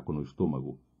um buraco no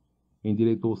estômago.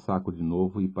 Endireitou o saco de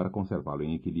novo e, para conservá-lo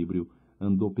em equilíbrio,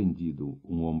 andou pendido,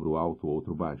 um ombro alto,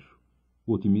 outro baixo.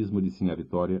 O otimismo de Sinha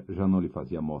Vitória já não lhe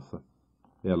fazia moça.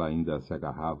 Ela ainda se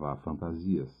agarrava a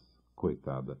fantasias.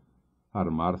 Coitada.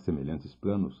 Armar semelhantes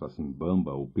planos, assim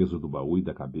bamba, o peso do baú e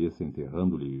da cabeça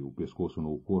enterrando-lhe o pescoço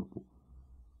no corpo.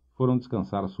 Foram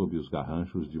descansar sob os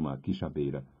garranchos de uma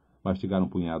quixabeira. Mastigaram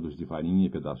punhados de farinha e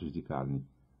pedaços de carne.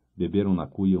 Beberam na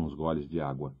cuia uns goles de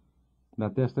água. Na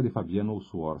testa de Fabiano o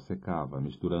suor secava,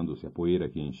 misturando-se à poeira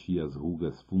que enchia as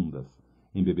rugas fundas,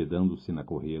 embebedando-se na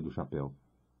correia do chapéu.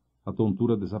 A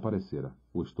tontura desaparecera,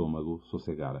 o estômago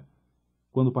sossegara.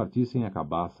 Quando partissem, a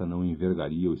cabaça não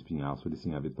envergaria o espinhaço de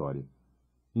Sinha Vitória.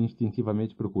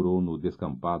 Instintivamente procurou no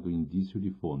descampado indício de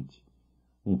fonte.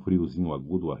 Um friozinho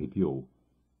agudo o arrepiou.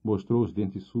 Mostrou os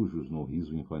dentes sujos no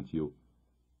riso infantil.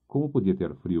 Como podia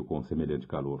ter frio com semelhante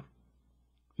calor?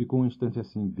 Ficou um instante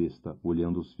assim besta,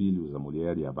 olhando os filhos, a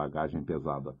mulher e a bagagem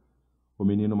pesada. O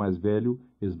menino mais velho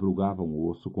esbrugava um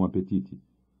osso com apetite.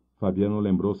 Fabiano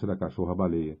lembrou-se da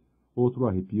cachorra-baleia. Outro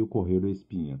arrepio correu-lhe a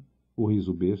espinha. O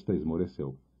riso besta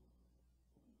esmoreceu.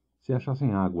 Se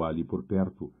achassem água ali por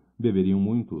perto, beberiam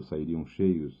muito, sairiam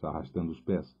cheios, arrastando os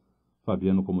pés.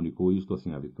 Fabiano comunicou isto a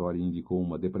Sinha Vitória e indicou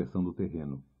uma depressão do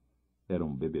terreno. Era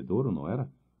um bebedouro, não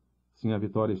era? Sinha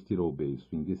Vitória estirou o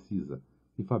beiço, indecisa,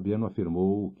 e Fabiano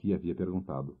afirmou o que havia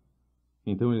perguntado.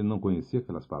 Então ele não conhecia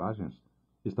aquelas paragens?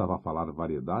 Estava a falar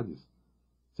variedades?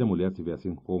 Se a mulher tivesse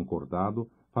concordado,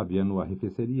 Fabiano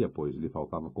arrefeceria, pois lhe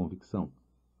faltava convicção.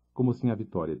 Como Sinha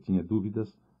Vitória tinha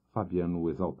dúvidas, Fabiano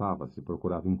exaltava-se,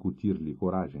 procurava incutir-lhe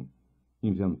coragem.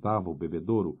 Inventava o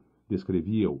bebedouro,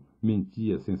 descrevia-o,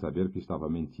 mentia sem saber que estava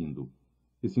mentindo.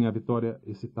 E Sinha Vitória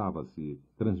excitava-se,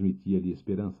 transmitia-lhe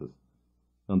esperanças.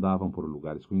 Andavam por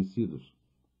lugares conhecidos.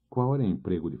 Qual era o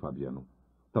emprego de Fabiano?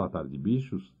 Tratar de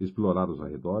bichos, explorar os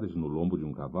arredores no lombo de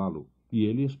um cavalo, e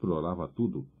ele explorava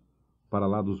tudo. Para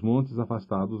lá dos montes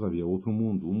afastados havia outro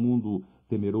mundo, um mundo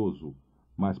temeroso.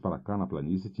 Mais para cá na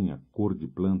planície tinha cor de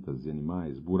plantas e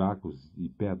animais, buracos e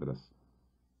pedras.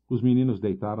 Os meninos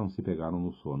deitaram-se e pegaram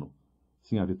no sono.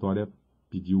 Sinha Vitória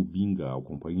pediu binga ao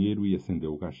companheiro e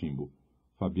acendeu o cachimbo.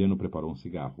 Fabiano preparou um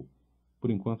cigarro.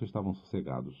 Por enquanto estavam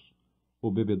sossegados. O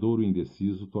bebedouro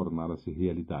indeciso tornara-se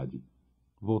realidade.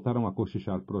 Voltaram a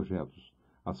cochichar projetos.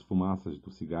 As fumaças do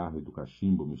cigarro e do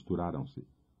cachimbo misturaram-se.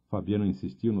 Fabiano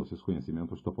insistiu nos seus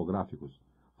conhecimentos topográficos.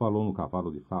 Falou no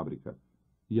cavalo de fábrica.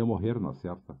 Ia morrer na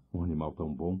certa, um animal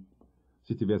tão bom.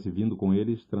 Se tivesse vindo com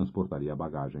eles, transportaria a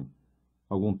bagagem.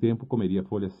 Algum tempo comeria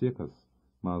folhas secas,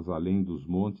 mas além dos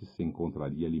montes se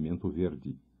encontraria alimento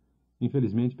verde.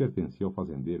 Infelizmente pertencia ao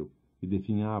fazendeiro e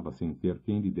definhava sem ter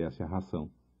quem lhe desse a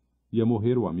ração. Ia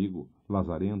morrer o amigo,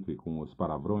 lazarento e com os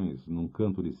palavrões num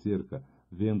canto de cerca,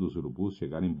 vendo os urubus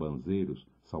chegarem banzeiros,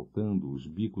 saltando, os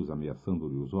bicos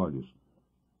ameaçando-lhe os olhos.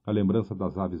 A lembrança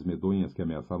das aves medonhas que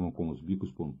ameaçavam com os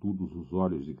bicos pontudos os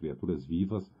olhos de criaturas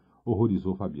vivas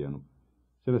horrorizou Fabiano.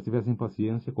 Se elas tivessem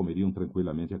paciência, comeriam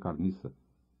tranquilamente a carniça.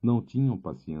 Não tinham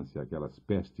paciência aquelas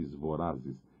pestes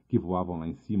vorazes que voavam lá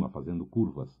em cima fazendo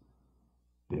curvas.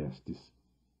 Pestes!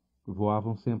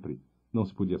 Voavam sempre. Não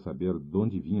se podia saber de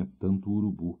onde vinha tanto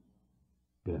urubu.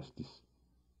 Pestes!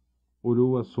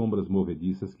 Olhou as sombras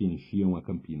movediças que enchiam a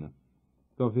campina.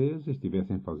 Talvez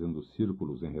estivessem fazendo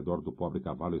círculos em redor do pobre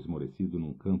cavalo esmorecido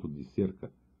num canto de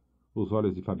cerca. Os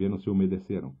olhos de Fabiano se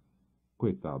umedeceram.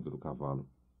 Coitado do cavalo.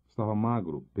 Estava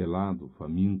magro, pelado,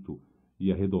 faminto,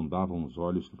 e arredondava uns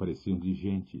olhos que pareciam de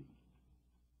gente.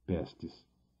 Pestes!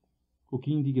 O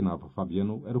que indignava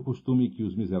Fabiano era o costume que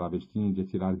os miseráveis tinham de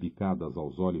atirar bicadas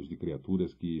aos olhos de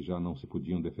criaturas que já não se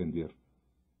podiam defender.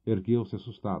 Ergueu-se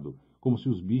assustado, como se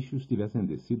os bichos tivessem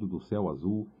descido do céu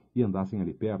azul e andassem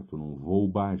ali perto, num voo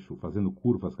baixo, fazendo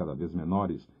curvas cada vez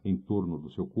menores em torno do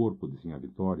seu corpo, de Sinha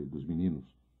Vitória e dos meninos.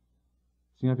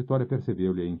 Sinha Vitória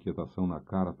percebeu-lhe a inquietação na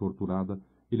cara torturada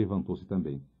e levantou-se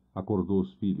também. Acordou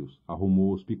os filhos,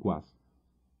 arrumou os picuás.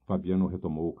 Fabiano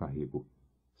retomou o carrego.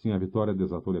 Sinha Vitória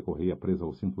desatou-lhe a correia presa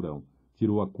ao cinturão,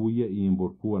 tirou a cuia e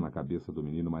emborcou-a na cabeça do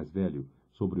menino mais velho,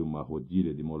 sobre uma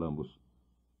rodilha de molambos.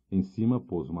 Em cima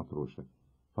pôs uma trouxa.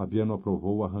 Fabiano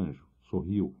aprovou o arranjo,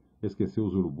 sorriu, esqueceu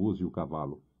os urubus e o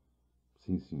cavalo.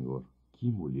 Sim, senhor,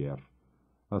 que mulher!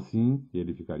 Assim,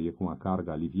 ele ficaria com a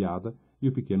carga aliviada e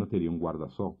o pequeno teria um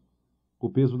guarda-sol. O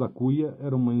peso da cuia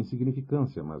era uma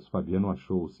insignificância, mas Fabiano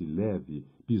achou-se leve,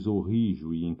 pisou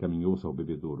rijo e encaminhou-se ao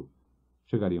bebedouro.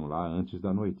 Chegariam lá antes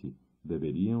da noite.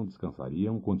 Beberiam,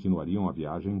 descansariam, continuariam a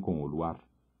viagem com o luar.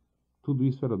 Tudo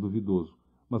isso era duvidoso,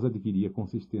 mas adquiria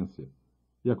consistência.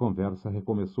 E a conversa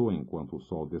recomeçou enquanto o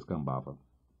sol descambava.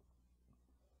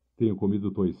 Tenho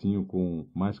comido toicinho com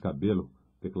mais cabelo,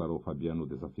 declarou Fabiano,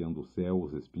 desafiando o céu,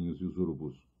 os espinhos e os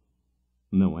urubus.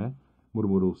 Não é?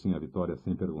 Murmurou Sinha Vitória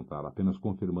sem perguntar, apenas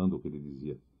confirmando o que ele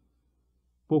dizia.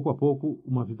 Pouco a pouco,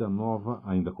 uma vida nova,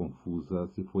 ainda confusa,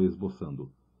 se foi esboçando.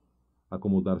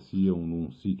 Acomodar-se-iam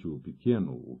num sítio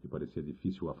pequeno, o que parecia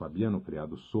difícil a Fabiano,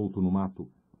 criado solto no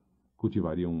mato.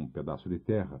 Cultivariam um pedaço de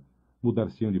terra,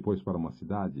 mudar-se-iam depois para uma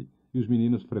cidade, e os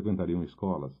meninos frequentariam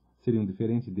escolas, seriam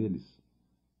diferentes deles.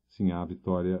 Sinha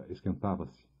Vitória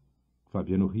esquentava-se.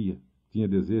 Fabiano ria. Tinha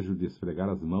desejo de esfregar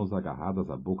as mãos agarradas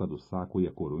à boca do saco e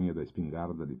à coronha da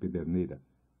espingarda de pederneira.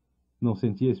 Não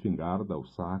sentia a espingarda, o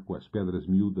saco, as pedras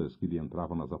miúdas que lhe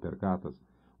entravam nas apercatas,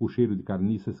 o cheiro de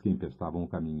carniças que empestavam o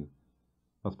caminho.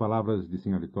 As palavras de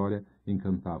Sinha Vitória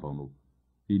encantavam-no.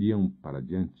 Iriam para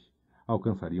diante,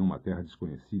 alcançariam uma terra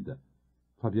desconhecida.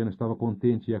 Fabiano estava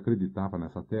contente e acreditava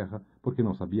nessa terra, porque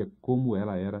não sabia como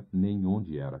ela era nem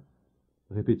onde era.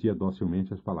 Repetia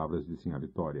docilmente as palavras de Sinha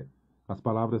Vitória, as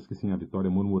palavras que Sinha Vitória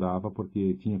murmurava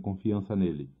porque tinha confiança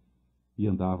nele. E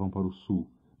andavam para o sul,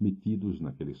 metidos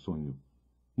naquele sonho.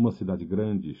 Uma cidade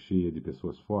grande, cheia de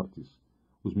pessoas fortes.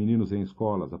 Os meninos em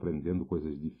escolas aprendendo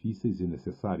coisas difíceis e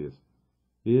necessárias.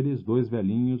 Eles, dois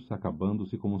velhinhos,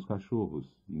 acabando-se como os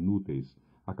cachorros, inúteis,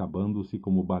 acabando-se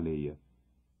como baleia.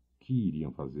 Que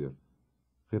iriam fazer?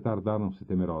 Retardaram-se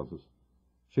temerosos.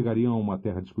 Chegariam a uma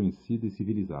terra desconhecida e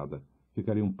civilizada.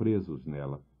 Ficariam presos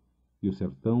nela. E o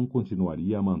sertão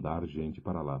continuaria a mandar gente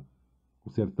para lá.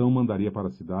 O sertão mandaria para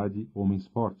a cidade homens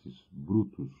fortes,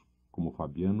 brutos, como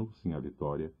Fabiano, Sinha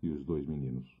Vitória e os dois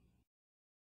meninos.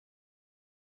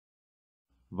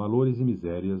 Valores e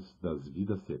misérias das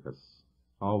vidas secas.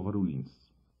 Álvaro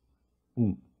Lins.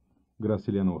 1.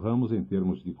 Graciliano Ramos em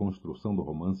termos de construção do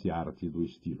romance, arte e do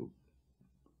estilo.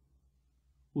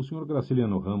 O Sr.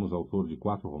 Graciliano Ramos, autor de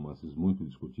 4 romances muito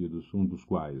discutidos, um dos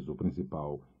quais, o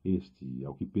principal, este,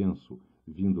 ao que penso,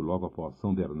 vindo logo após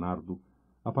São Bernardo,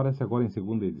 aparece agora em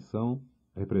segunda edição,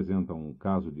 representa um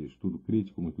caso de estudo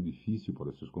crítico muito difícil para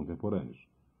os seus contemporâneos.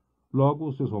 Logo,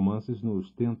 os seus romances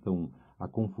nos tentam a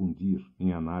confundir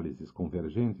em análises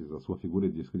convergentes a sua figura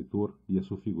de escritor e a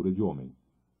sua figura de homem.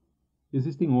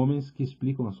 Existem homens que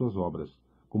explicam as suas obras,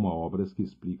 como há obras que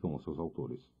explicam os seus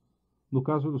autores. No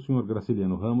caso do Sr.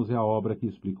 Graciliano Ramos, é a obra que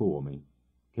explica o homem.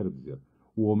 Quero dizer,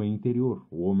 o homem interior,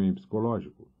 o homem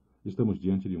psicológico. Estamos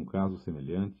diante de um caso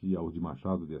semelhante ao de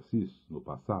Machado de Assis, no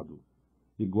passado,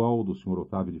 igual ao do Sr.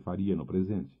 Otávio de Faria, no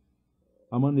presente.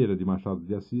 À maneira de Machado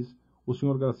de Assis, o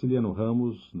Sr. Graciliano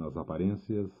Ramos, nas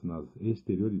aparências, nas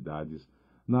exterioridades,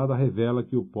 nada revela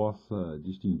que o possa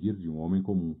distinguir de um homem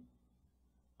comum.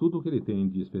 Tudo o que ele tem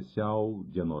de especial,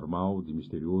 de anormal, de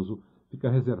misterioso, fica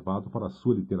reservado para a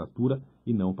sua literatura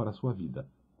e não para a sua vida.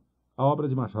 A obra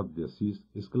de Machado de Assis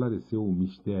esclareceu o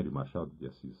mistério Machado de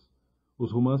Assis. Os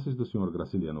romances do Sr.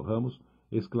 Graciliano Ramos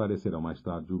esclarecerão mais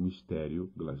tarde o mistério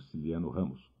Graciliano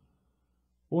Ramos.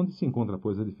 Onde se encontra,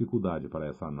 pois, a dificuldade para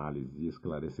essa análise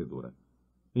esclarecedora?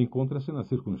 Encontra-se na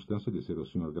circunstância de ser o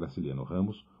Sr. Graciliano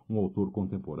Ramos um autor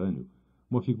contemporâneo,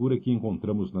 uma figura que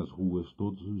encontramos nas ruas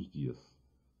todos os dias.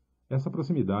 Essa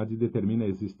proximidade determina a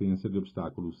existência de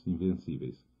obstáculos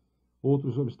invencíveis.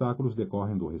 Outros obstáculos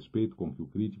decorrem do respeito com que o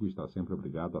crítico está sempre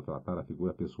obrigado a tratar a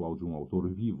figura pessoal de um autor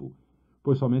vivo,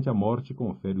 pois somente a morte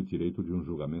confere o direito de um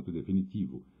julgamento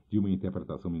definitivo, de uma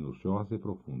interpretação minuciosa e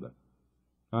profunda.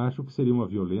 Acho que seria uma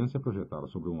violência projetar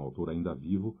sobre um autor ainda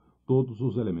vivo todos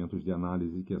os elementos de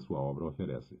análise que a sua obra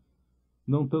oferece.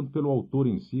 Não tanto pelo autor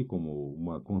em si, como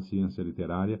uma consciência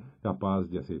literária capaz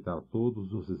de aceitar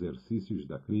todos os exercícios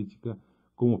da crítica,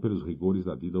 como pelos rigores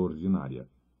da vida ordinária.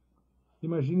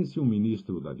 Imagine-se um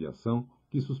ministro da aviação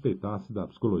que suspeitasse da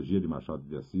psicologia de Machado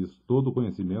de Assis todo o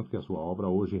conhecimento que a sua obra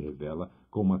hoje revela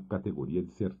com uma categoria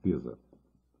de certeza.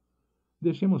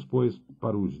 Deixemos, pois,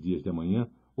 para os dias de amanhã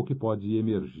o que pode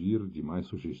emergir de mais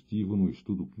sugestivo no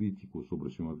estudo crítico sobre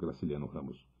o Sr. Graciliano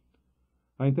Ramos.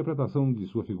 A interpretação de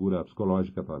sua figura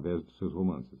psicológica através dos seus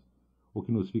romances. O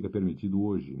que nos fica permitido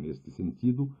hoje, neste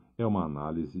sentido, é uma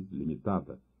análise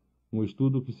limitada, um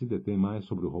estudo que se detém mais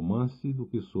sobre o romance do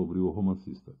que sobre o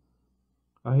romancista.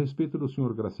 A respeito do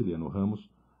Sr. Graciliano Ramos,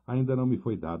 ainda não me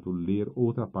foi dado ler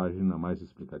outra página mais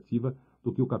explicativa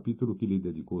do que o capítulo que lhe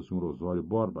dedicou o Sr. Osório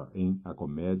Borba em A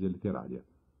Comédia Literária.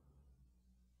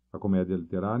 A Comédia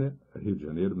Literária, Rio de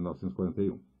Janeiro,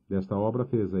 1941. Desta obra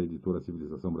fez a editora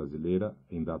Civilização Brasileira,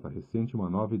 em data recente, uma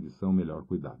nova edição melhor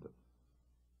cuidada.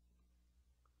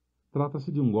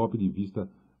 Trata-se de um golpe de vista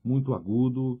muito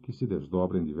agudo que se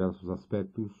desdobra em diversos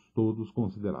aspectos, todos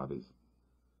consideráveis.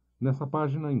 Nessa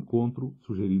página encontro,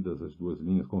 sugeridas as 2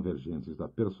 linhas convergentes da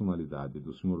personalidade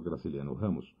do Sr. Graciliano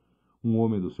Ramos, um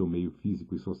homem do seu meio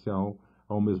físico e social,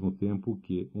 ao mesmo tempo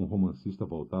que um romancista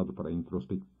voltado para a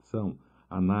introspecção,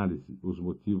 análise, os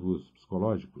motivos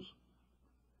psicológicos.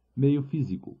 Meio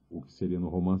físico, o que seria no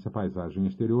romance a paisagem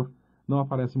exterior, não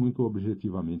aparece muito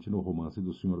objetivamente no romance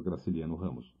do Sr. Graciliano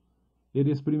Ramos.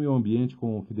 Ele exprime o ambiente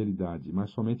com fidelidade,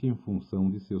 mas somente em função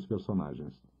de seus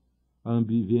personagens. A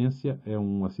ambivência é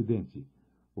um acidente.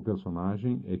 O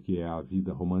personagem é que é a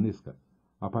vida romanesca.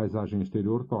 A paisagem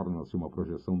exterior torna-se uma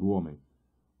projeção do homem.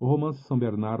 O romance São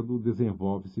Bernardo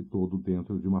desenvolve-se todo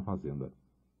dentro de uma fazenda.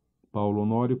 Paulo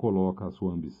Honório coloca a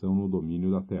sua ambição no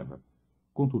domínio da terra.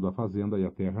 Contudo, a fazenda e a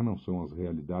terra não são as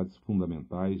realidades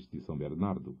fundamentais de São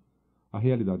Bernardo. A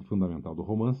realidade fundamental do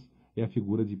romance é a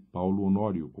figura de Paulo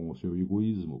Honório, com o seu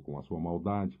egoísmo, com a sua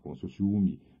maldade, com o seu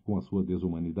ciúme, com a sua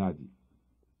desumanidade.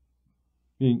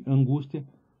 Em Angústia,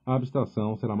 a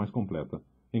abstração será mais completa.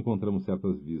 Encontramos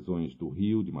certas visões do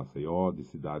Rio, de Maceió, de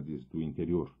cidades do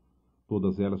interior.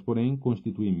 Todas elas, porém,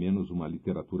 constituem menos uma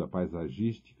literatura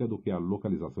paisagística do que a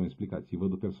localização explicativa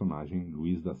do personagem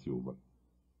Luiz da Silva.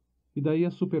 E daí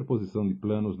a superposição de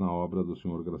planos na obra do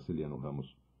Sr. Graciliano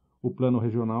Ramos. O plano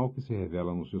regional que se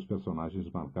revela nos seus personagens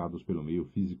marcados pelo meio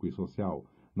físico e social,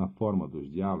 na forma dos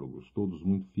diálogos, todos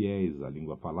muito fiéis à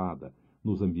língua falada,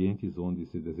 nos ambientes onde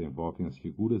se desenvolvem as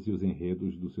figuras e os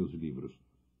enredos dos seus livros.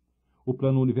 O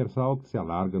plano universal que se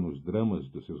alarga nos dramas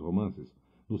dos seus romances,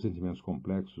 nos sentimentos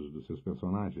complexos dos seus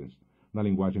personagens, na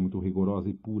linguagem muito rigorosa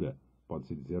e pura,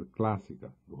 pode-se dizer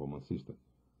clássica, do romancista.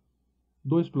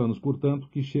 2 planos, portanto,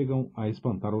 que chegam a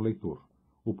espantar o leitor.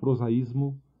 O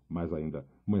prosaísmo, mais ainda,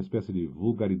 uma espécie de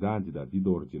vulgaridade da vida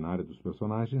ordinária dos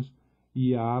personagens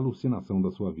e a alucinação da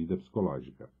sua vida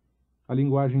psicológica. A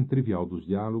linguagem trivial dos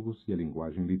diálogos e a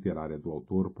linguagem literária do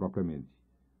autor propriamente.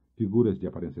 Figuras de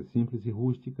aparência simples e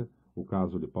rústica, o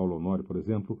caso de Paulo Honório, por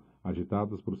exemplo,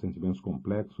 agitadas por sentimentos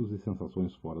complexos e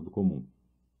sensações fora do comum.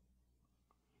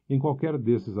 Em qualquer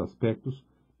desses aspectos,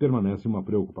 permanece uma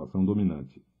preocupação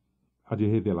dominante, a de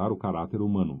revelar o caráter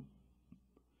humano.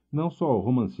 Não só o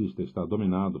romancista está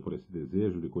dominado por esse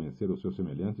desejo de conhecer os seus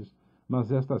semelhantes,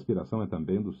 mas esta aspiração é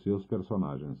também dos seus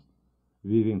personagens.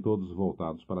 Vivem todos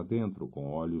voltados para dentro,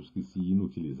 com olhos que se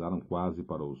inutilizaram quase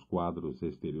para os quadros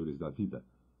exteriores da vida.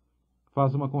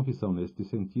 Faz uma confissão neste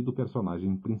sentido o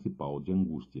personagem principal de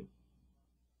Angústia.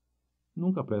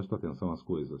 Nunca presto atenção às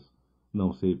coisas.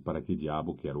 Não sei para que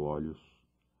diabo quero olhos.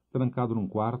 Trancado num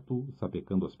quarto,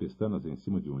 sapecando as pestanas em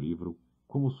cima de um livro,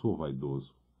 como sou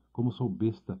vaidoso, como sou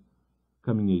besta.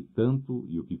 Caminhei tanto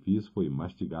e o que fiz foi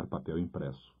mastigar papel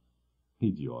impresso.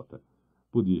 Idiota.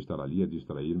 Podia estar ali a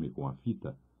distrair-me com a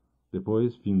fita.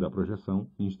 Depois, fim da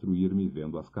projeção, instruir-me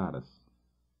vendo as caras.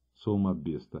 Sou uma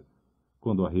besta.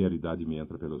 Quando a realidade me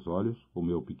entra pelos olhos, o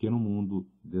meu pequeno mundo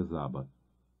desaba.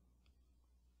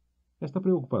 Esta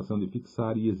preocupação de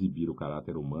fixar e exibir o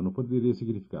caráter humano poderia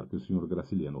significar que o Sr.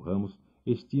 Graciliano Ramos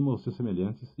estima os seus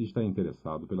semelhantes e está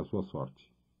interessado pela sua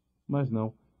sorte. Mas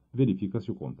não, verifica-se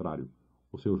o contrário.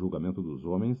 O seu julgamento dos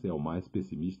homens é o mais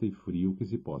pessimista e frio que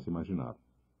se possa imaginar.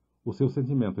 O seu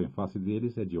sentimento em face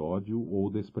deles é de ódio ou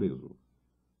desprezo.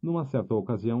 Numa certa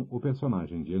ocasião, o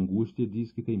personagem de Angústia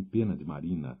diz que tem pena de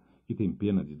Marina, que tem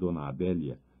pena de Dona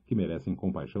Adélia, que merecem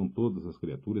compaixão todas as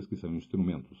criaturas que são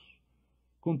instrumentos.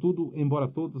 Contudo, embora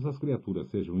todas as criaturas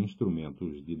sejam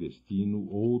instrumentos de destino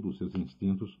ou dos seus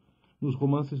instintos, nos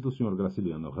romances do Sr.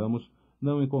 Graciliano Ramos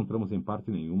não encontramos em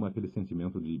parte nenhuma aquele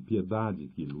sentimento de piedade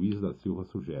que Luís da Silva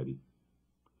sugere.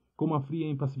 Com uma fria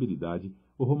impassibilidade,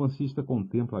 o romancista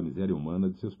contempla a miséria humana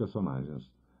de seus personagens.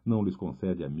 Não lhes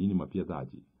concede a mínima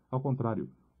piedade. Ao contrário,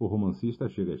 o romancista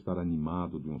chega a estar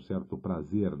animado de um certo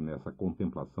prazer nessa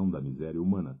contemplação da miséria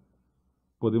humana.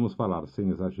 Podemos falar, sem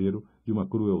exagero, de uma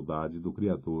crueldade do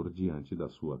Criador diante da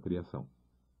sua criação.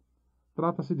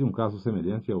 Trata-se de um caso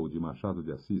semelhante ao de Machado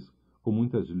de Assis, com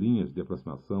muitas linhas de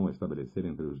aproximação a estabelecer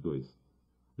entre os dois.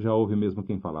 Já houve mesmo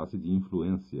quem falasse de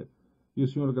influência, e o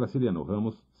Sr. Graciliano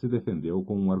Ramos se defendeu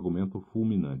com um argumento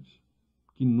fulminante,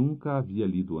 que nunca havia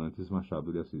lido antes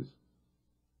Machado de Assis.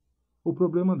 O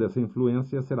problema dessa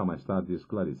influência será mais tarde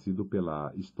esclarecido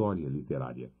pela história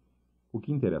literária. O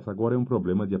que interessa agora é um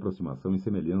problema de aproximação e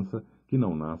semelhança que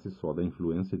não nasce só da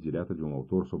influência direta de um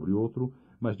autor sobre outro,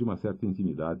 mas de uma certa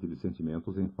intimidade de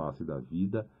sentimentos em face da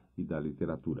vida e da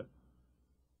literatura.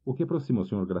 O que aproxima o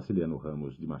Sr. Graciliano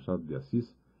Ramos de Machado de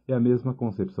Assis é a mesma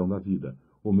concepção da vida,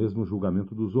 o mesmo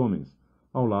julgamento dos homens,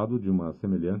 ao lado de uma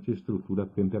semelhante estrutura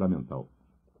temperamental.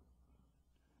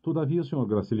 Todavia, o Sr.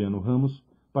 Graciliano Ramos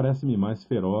parece-me mais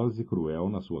feroz e cruel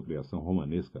na sua criação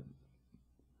romanesca.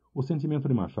 O sentimento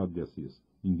de Machado de Assis,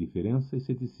 indiferença e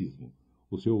ceticismo.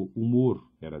 O seu humor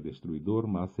era destruidor,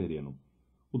 mas sereno.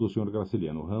 O do Sr.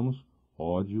 Graciliano Ramos,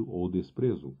 ódio ou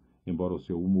desprezo, embora o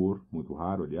seu humor, muito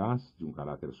raro, aliás, de um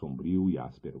caráter sombrio e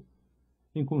áspero.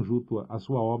 Em conjunto, a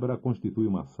sua obra constitui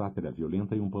uma sátira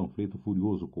violenta e um panfleto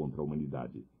furioso contra a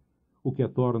humanidade. O que a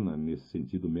torna, nesse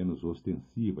sentido, menos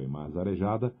ostensiva e mais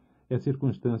arejada é a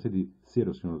circunstância de ser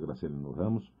o Sr. Graciliano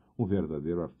Ramos um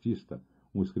verdadeiro artista,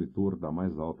 um escritor da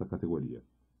mais alta categoria.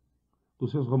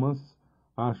 Dos seus romances,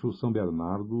 acho o São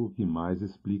Bernardo o que mais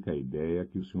explica a ideia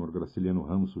que o Sr. Graciliano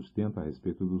Ramos sustenta a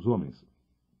respeito dos homens.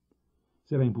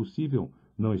 Será impossível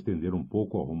não estender um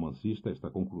pouco ao romancista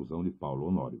esta conclusão de Paulo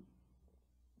Honório.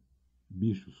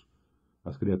 Bichos.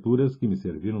 As criaturas que me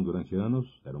serviram durante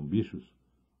anos eram bichos.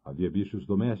 Havia bichos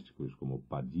domésticos, como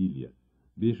Padilha,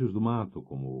 bichos do mato,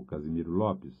 como Casimiro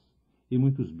Lopes, e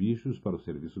muitos bichos para o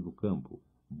serviço do campo,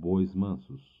 bois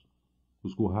mansos.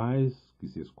 Os currais, que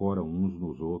se escoram uns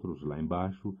nos outros lá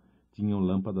embaixo, tinham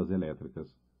lâmpadas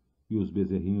elétricas, e os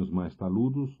bezerrinhos mais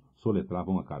taludos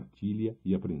soletravam a cartilha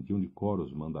e aprendiam de cor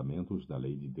os mandamentos da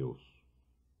lei de Deus.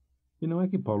 E não é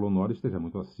que Paulo Honório esteja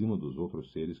muito acima dos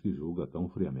outros seres que julga tão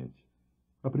friamente.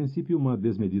 A princípio, uma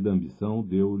desmedida ambição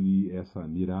deu-lhe essa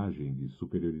miragem de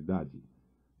superioridade.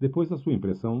 Depois, a sua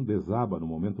impressão desaba no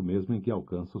momento mesmo em que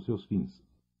alcança os seus fins.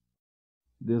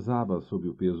 Desaba sob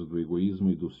o peso do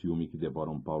egoísmo e do ciúme que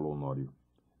devoram Paulo Honório.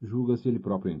 Julga-se ele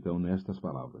próprio, então, nestas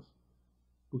palavras.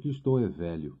 O que estou é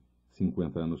velho,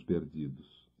 50 anos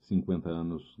perdidos, 50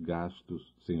 anos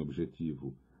gastos sem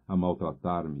objetivo, a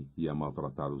maltratar-me e a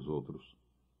maltratar os outros.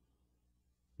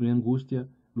 Em Angústia,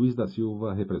 Luís da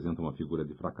Silva representa uma figura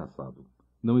de fracassado.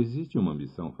 Não existe uma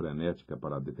ambição frenética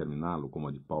para determiná-lo como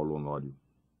a de Paulo Honório.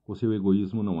 O seu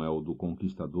egoísmo não é o do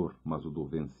conquistador, mas o do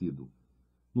vencido.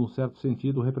 Num certo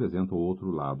sentido, representa o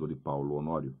outro lado de Paulo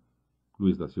Honório.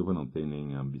 Luís da Silva não tem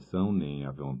nem a ambição, nem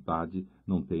a vontade,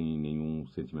 não tem nenhum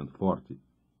sentimento forte.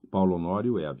 Paulo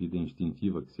Honório é a vida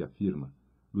instintiva que se afirma.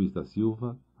 Luís da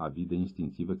Silva, a vida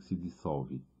instintiva que se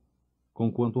dissolve.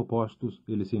 Conquanto opostos,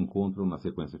 eles se encontram na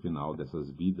sequência final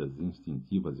dessas vidas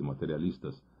instintivas e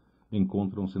materialistas.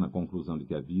 Encontram-se na conclusão de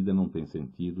que a vida não tem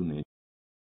sentido nem...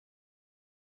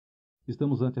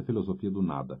 Estamos ante a filosofia do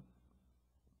nada,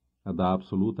 a da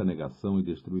absoluta negação e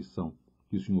destruição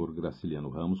que o Sr. Graciliano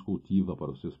Ramos cultiva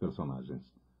para os seus personagens.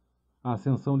 A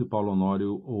ascensão de Paulo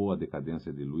Honório ou a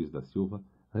decadência de Luís da Silva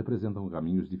representam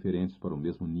caminhos diferentes para o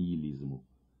mesmo niilismo.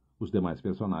 Os demais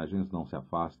personagens não se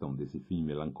afastam desse fim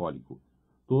melancólico.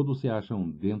 Todos se acham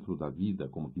dentro da vida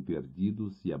como que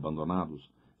perdidos e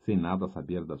abandonados, sem nada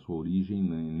saber da sua origem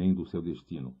nem do seu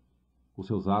destino. Os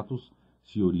seus atos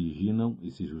se originam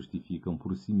e se justificam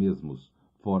por si mesmos,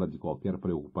 fora de qualquer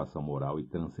preocupação moral e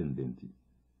transcendente.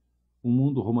 Um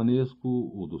mundo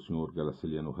romanesco, o do Sr.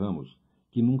 Graciliano Ramos,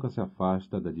 que nunca se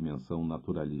afasta da dimensão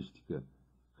naturalística.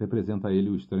 Representa ele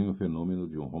o estranho fenômeno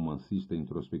de um romancista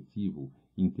introspectivo,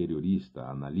 interiorista,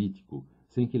 analítico,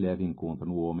 sem que leve em conta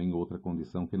no homem outra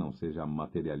condição que não seja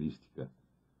materialística.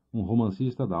 Um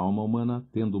romancista da alma humana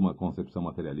tendo uma concepção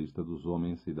materialista dos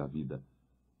homens e da vida.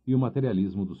 E o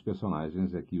materialismo dos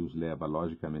personagens é que os leva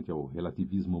logicamente ao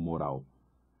relativismo moral.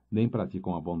 Nem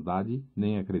praticam a bondade,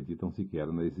 nem acreditam sequer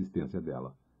na existência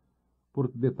dela. Por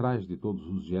detrás de todos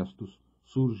os gestos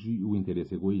surge o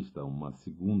interesse egoísta, uma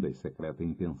segunda e secreta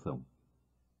intenção.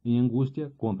 Em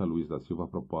angústia, conta Luís da Silva a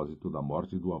propósito da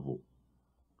morte do avô.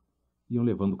 Iam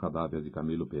levando o cadáver de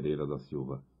Camilo Pereira da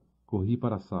Silva. Corri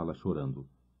para a sala chorando.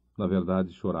 Na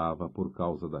verdade, chorava por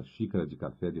causa da xícara de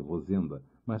café de Rosenda,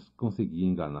 mas consegui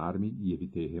enganar-me e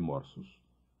evitei remorsos.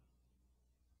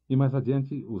 E mais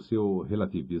adiante, o seu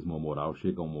relativismo moral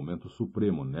chega a um momento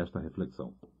supremo nesta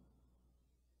reflexão.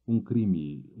 Um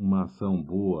crime, uma ação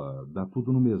boa, dá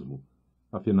tudo no mesmo.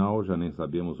 Afinal, já nem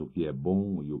sabemos o que é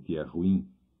bom e o que é ruim,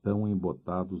 tão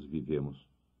embotados vivemos.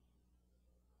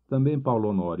 Também Paulo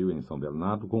Honório, em São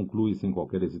Bernardo, conclui sem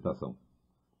qualquer hesitação.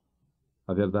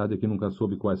 A verdade é que nunca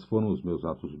soube quais foram os meus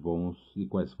atos bons e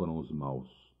quais foram os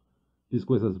maus. Fiz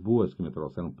coisas boas que me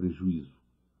trouxeram prejuízo.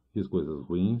 Fiz coisas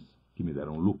ruins que me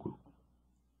deram lucro.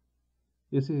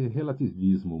 Esse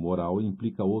relativismo moral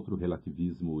implica outro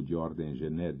relativismo de ordem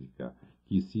genérica,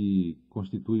 que se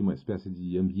constitui uma espécie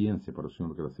de ambiência para o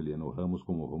Sr. Graciliano Ramos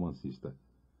como romancista.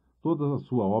 Toda a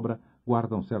sua obra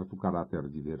guarda um certo caráter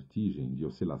de vertigem, de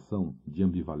oscilação, de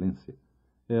ambivalência.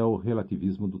 É o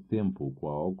relativismo do tempo, o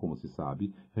qual, como se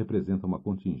sabe, representa uma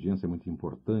contingência muito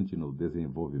importante no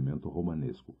desenvolvimento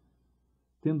romanesco.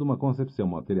 Tendo uma concepção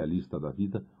materialista da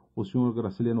vida, o Sr.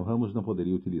 Graciliano Ramos não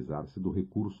poderia utilizar-se do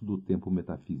recurso do tempo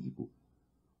metafísico.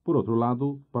 Por outro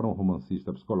lado, para um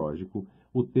romancista psicológico,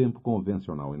 o tempo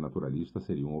convencional e naturalista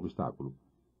seria um obstáculo.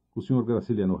 O Sr.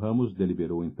 Graciliano Ramos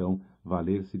deliberou, então,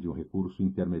 valer-se de um recurso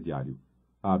intermediário,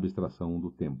 a abstração do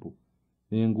tempo.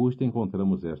 Em Angústia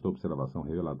encontramos esta observação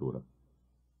reveladora.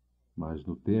 Mas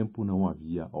no tempo não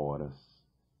havia horas.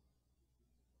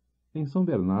 Em São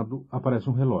Bernardo aparece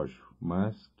um relógio,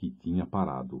 mas que tinha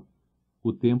parado.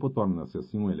 O tempo torna-se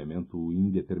assim um elemento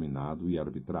indeterminado e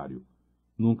arbitrário.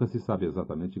 Nunca se sabe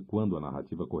exatamente quando a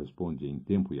narrativa corresponde em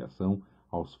tempo e ação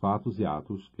aos fatos e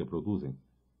atos que a produzem.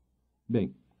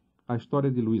 Bem, a história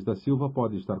de Luís da Silva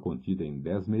pode estar contida em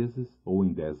 10 meses ou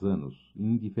em 10 anos,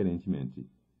 indiferentemente.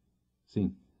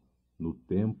 Sim, no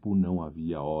tempo não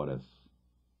havia horas.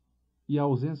 E a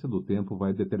ausência do tempo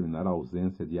vai determinar a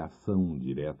ausência de ação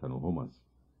direta no romance.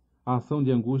 A ação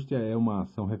de Angústia é uma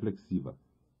ação reflexiva.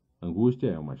 Angústia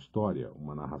é uma história,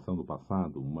 uma narração do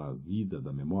passado, uma vida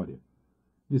da memória.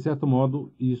 De certo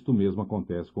modo, isto mesmo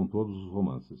acontece com todos os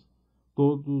romances.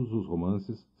 Todos os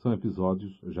romances são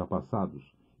episódios já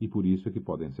passados, e por isso é que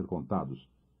podem ser contados.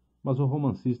 Mas o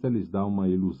romancista lhes dá uma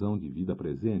ilusão de vida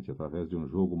presente através de um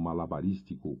jogo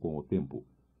malabarístico com o tempo.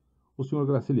 O Sr.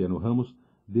 Graciliano Ramos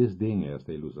desdenha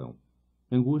esta ilusão.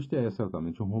 Angústia é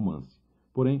certamente um romance,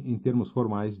 porém, em termos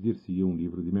formais, dir-se-ia um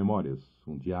livro de memórias,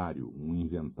 um diário, um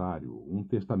inventário, um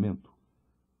testamento.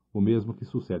 O mesmo que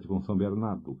sucede com São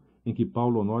Bernardo, em que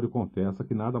Paulo Honório confessa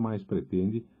que nada mais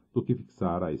pretende do que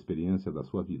fixar a experiência da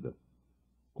sua vida.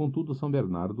 Contudo, São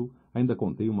Bernardo ainda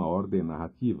contém uma ordem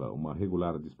narrativa, uma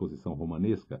regular disposição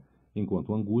romanesca,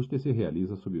 enquanto Angústia se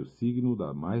realiza sob o signo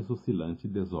da mais oscilante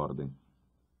desordem.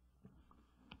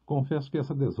 Confesso que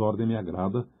essa desordem me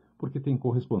agrada porque tem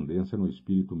correspondência no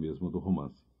espírito mesmo do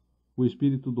romance. O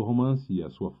espírito do romance e a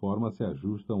sua forma se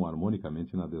ajustam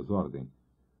harmonicamente na desordem.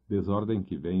 Desordem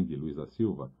que vem de Luís da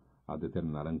Silva, a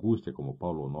determinar Angústia como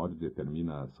Paulo Honório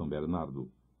determina São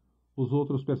Bernardo. Os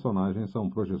outros personagens são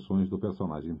projeções do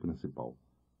personagem principal.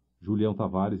 Julião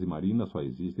Tavares e Marina só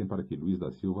existem para que Luís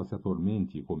da Silva se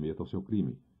atormente e cometa o seu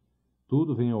crime.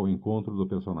 Tudo vem ao encontro do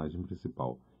personagem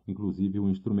principal, inclusive o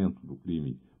instrumento do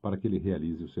crime, para que ele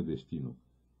realize o seu destino.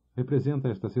 Representa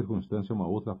esta circunstância uma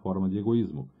outra forma de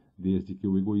egoísmo, desde que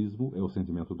o egoísmo é o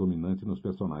sentimento dominante nos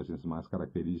personagens mais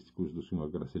característicos do Sr.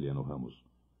 Graciliano Ramos.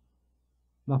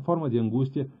 Na forma de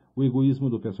angústia, o egoísmo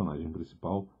do personagem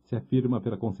principal se afirma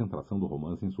pela concentração do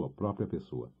romance em sua própria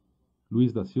pessoa.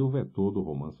 Luís da Silva é todo o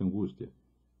romance angústia.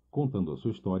 Contando a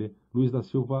sua história, Luís da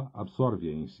Silva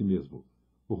absorve-a em si mesmo.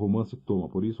 O romance toma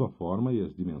por isso a forma e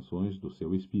as dimensões do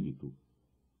seu espírito.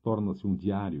 Torna-se um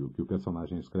diário que o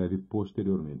personagem escreve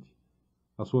posteriormente.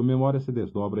 A sua memória se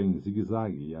desdobra em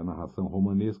zigue-zague e a narração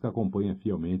romanesca acompanha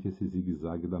fielmente esse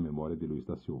zigue-zague da memória de Luís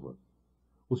da Silva.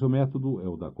 O seu método é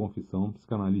o da confissão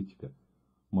psicanalítica,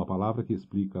 uma palavra que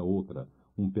explica outra,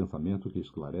 um pensamento que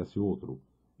esclarece outro,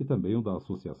 e também o da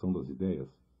associação das ideias,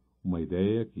 uma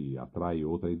ideia que atrai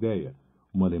outra ideia,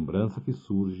 uma lembrança que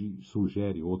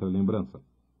sugere outra lembrança.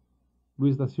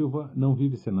 Luís da Silva não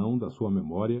vive senão da sua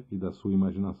memória e da sua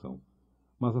imaginação,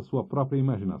 mas a sua própria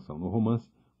imaginação no romance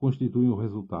constitui o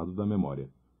resultado da memória.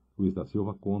 Luís da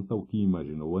Silva conta o que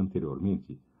imaginou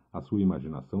anteriormente. A sua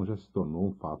imaginação já se tornou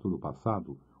um fato do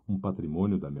passado, um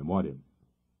patrimônio da memória.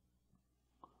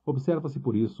 Observa-se,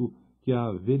 por isso, que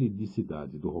a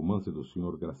veridicidade do romance do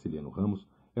Sr. Graciliano Ramos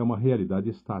é uma realidade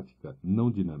estática, não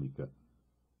dinâmica.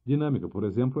 Dinâmica, por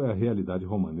exemplo, é a realidade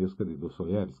romanesca de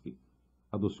Dostoiévski.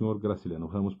 A do Sr. Graciliano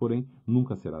Ramos, porém,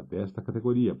 nunca será desta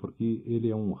categoria, porque ele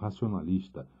é um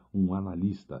racionalista, um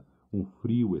analista, um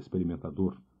frio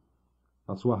experimentador.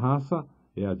 A sua raça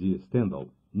é a de Stendhal,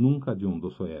 nunca a de um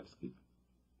Dostoiévski.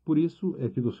 Por isso é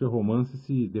que do seu romance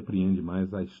se depreende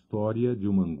mais a história de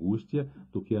uma angústia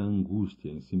do que a angústia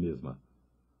em si mesma.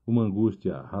 Uma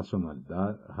angústia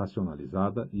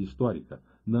racionalizada e histórica,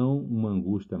 não uma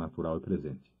angústia natural e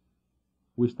presente.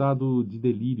 O estado de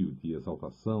delírio, de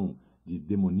exaltação, de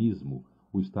demonismo,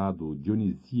 o estado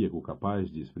dionisíaco capaz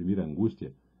de exprimir a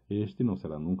angústia, este não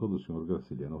será nunca o do Sr.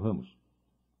 Graciliano Ramos.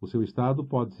 O seu estado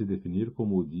pode se definir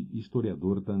como o de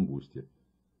historiador da angústia.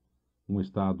 Um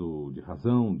estado de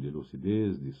razão, de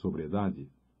lucidez, de sobriedade.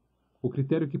 O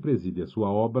critério que preside a sua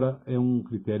obra é um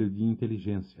critério de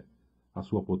inteligência. A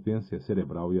sua potência é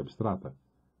cerebral e abstrata.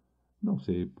 Não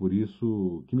sei, por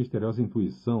isso, que misteriosa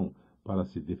intuição para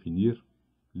se definir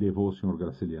levou o Sr.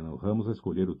 Graciliano Ramos a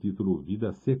escolher o título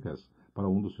Vidas Secas para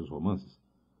um dos seus romances.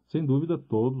 Sem dúvida,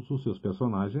 todos os seus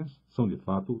personagens são, de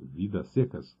fato, vidas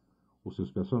secas. Os seus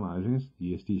personagens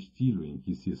e este estilo em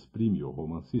que se exprime o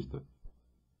romancista.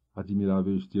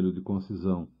 Admirável estilo de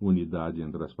concisão, unidade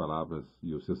entre as palavras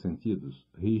e os seus sentidos,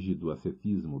 rígido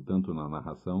ascetismo tanto na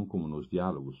narração como nos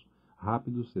diálogos,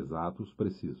 rápidos, exatos,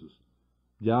 precisos.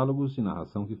 Diálogos e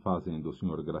narração que fazem do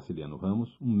Sr. Graciliano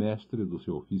Ramos um mestre do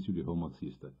seu ofício de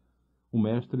romancista. Um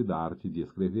mestre da arte de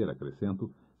escrever,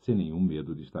 acrescento, sem nenhum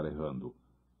medo de estar errando.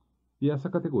 E essa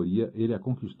categoria ele a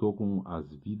conquistou com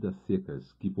as vidas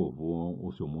secas que povoam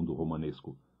o seu mundo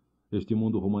romanesco. Este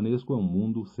mundo romanesco é um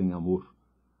mundo sem amor.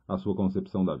 A sua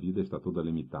concepção da vida está toda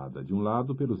limitada, de um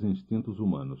lado pelos instintos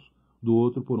humanos, do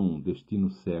outro por um destino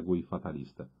cego e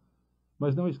fatalista.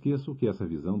 Mas não esqueço que essa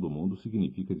visão do mundo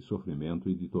significa de sofrimento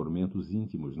e de tormentos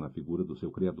íntimos na figura do seu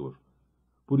Criador.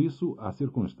 Por isso, a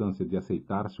circunstância de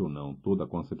aceitar-se ou não toda a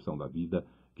concepção da vida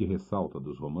que ressalta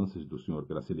dos romances do Sr.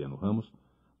 Graciliano Ramos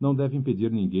não deve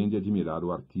impedir ninguém de admirar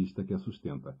o artista que a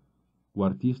sustenta. O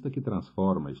artista que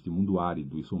transforma este mundo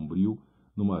árido e sombrio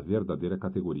numa verdadeira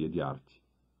categoria de arte.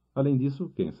 Além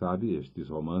disso, quem sabe, estes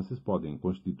romances podem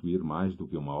constituir mais do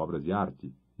que uma obra de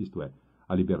arte, isto é,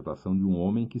 a libertação de um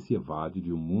homem que se evade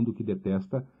de um mundo que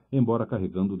detesta, embora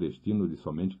carregando o destino de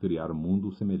somente criar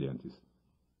mundos semelhantes.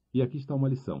 E aqui está uma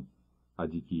lição, a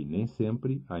de que nem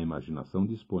sempre a imaginação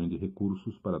dispõe de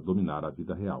recursos para dominar a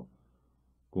vida real.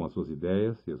 Com as suas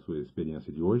ideias e a sua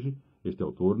experiência de hoje, este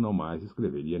autor não mais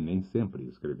escreveria nem sempre,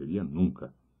 escreveria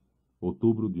nunca.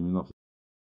 Outubro de 1900.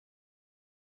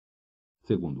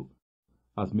 Segundo,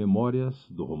 as memórias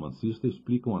do romancista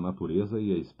explicam a natureza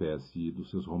e a espécie dos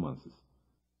seus romances.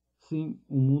 Sim,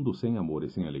 um mundo sem amor e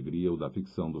sem alegria, o da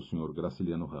ficção do Sr.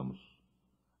 Graciliano Ramos.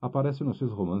 Aparece nos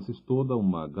seus romances toda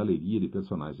uma galeria de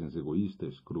personagens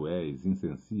egoístas, cruéis,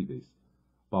 insensíveis.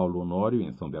 Paulo Honório,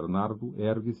 em São Bernardo,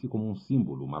 ergue-se como um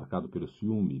símbolo marcado pelo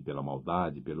ciúme, pela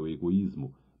maldade, pelo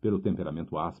egoísmo, pelo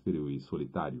temperamento áspero e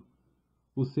solitário.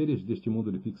 Os seres deste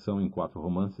mundo de ficção em 4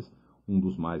 romances, um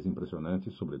dos mais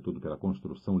impressionantes, sobretudo pela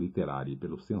construção literária e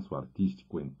pelo senso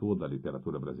artístico em toda a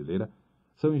literatura brasileira,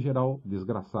 são em geral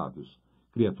desgraçados,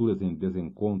 criaturas em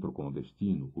desencontro com o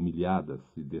destino, humilhadas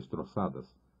e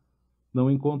destroçadas. Não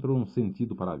encontram um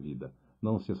sentido para a vida,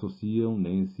 não se associam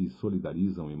nem se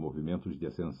solidarizam em movimentos de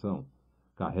ascensão.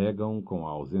 Carregam, com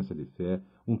a ausência de fé,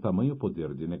 um tamanho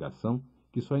poder de negação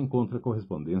que só encontra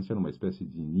correspondência numa espécie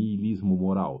de niilismo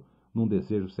moral, num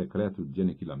desejo secreto de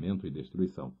aniquilamento e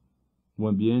destruição. O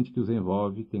ambiente que os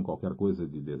envolve tem qualquer coisa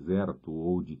de deserto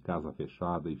ou de casa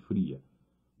fechada e fria.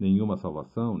 Nenhuma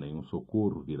salvação, nenhum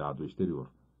socorro virá do exterior.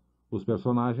 Os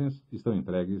personagens estão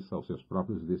entregues aos seus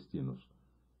próprios destinos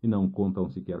e não contam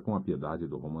sequer com a piedade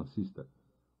do romancista.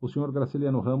 O Sr.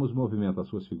 Graciliano Ramos movimenta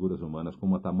suas figuras humanas com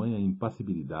uma tamanha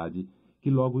impassibilidade que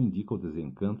logo indica o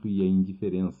desencanto e a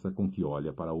indiferença com que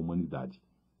olha para a humanidade.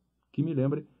 Que me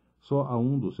lembre, só a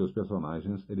um dos seus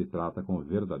personagens ele trata com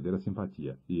verdadeira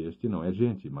simpatia, e este não é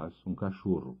gente, mas um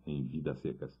cachorro em Vidas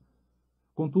Secas.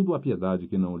 Contudo, a piedade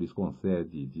que não lhes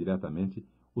concede diretamente,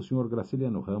 o Sr.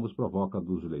 Graciliano Ramos provoca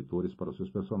dos leitores para os seus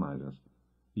personagens.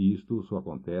 E isto só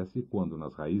acontece quando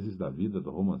nas raízes da vida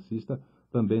do romancista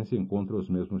também se encontram os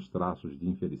mesmos traços de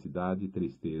infelicidade,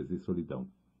 tristeza e solidão.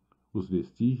 Os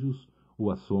vestígios ou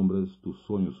as sombras dos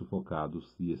sonhos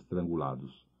sufocados e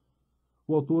estrangulados.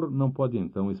 O autor não pode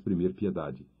então exprimir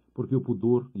piedade, porque o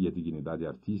pudor e a dignidade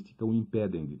artística o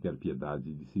impedem de ter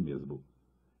piedade de si mesmo.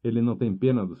 Ele não tem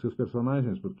pena dos seus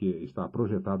personagens porque está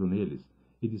projetado neles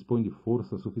e dispõe de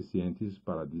forças suficientes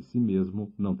para de si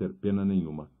mesmo não ter pena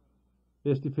nenhuma.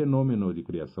 Este fenômeno de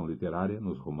criação literária,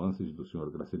 nos romances do Sr.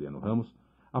 Graciliano Ramos,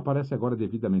 aparece agora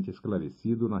devidamente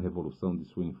esclarecido na revolução de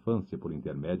sua infância por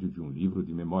intermédio de um livro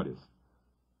de memórias.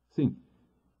 Sim,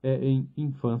 é em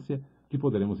infância que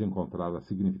poderemos encontrar a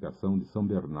significação de São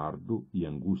Bernardo e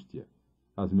Angústia.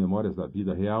 As memórias da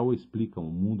vida real explicam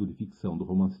o mundo de ficção do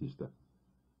romancista.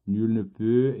 Nul ne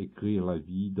peut écrire la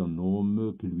vie d'un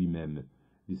homme que lui-même,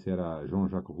 dissera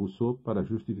Jean-Jacques Rousseau para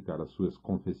justificar as suas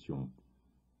confissões.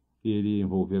 Ele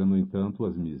envolvera, no entanto,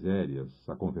 as misérias,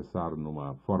 a confessar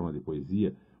numa forma de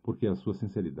poesia, porque a sua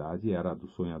sinceridade era a do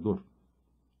sonhador.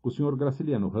 O Sr.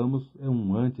 Graciliano Ramos é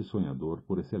um anti-sonhador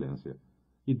por excelência,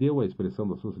 e deu à expressão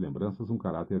das suas lembranças um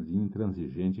caráter de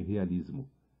intransigente realismo.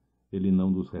 Ele não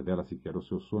nos revela sequer os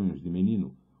seus sonhos de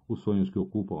menino, os sonhos que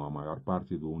ocupam a maior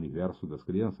parte do universo das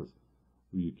crianças,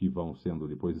 e que vão sendo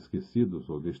depois esquecidos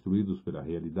ou destruídos pela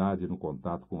realidade no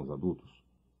contato com os adultos.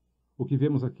 O que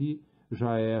vemos aqui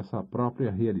já é essa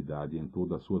própria realidade em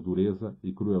toda a sua dureza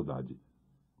e crueldade.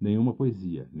 Nenhuma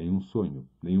poesia, nenhum sonho,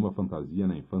 nenhuma fantasia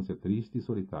na infância triste e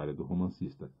solitária do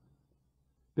romancista.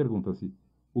 Pergunta-se,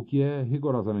 o que é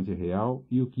rigorosamente real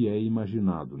e o que é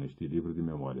imaginado neste livro de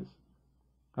memórias?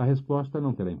 A resposta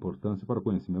não terá importância para o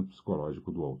conhecimento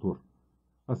psicológico do autor.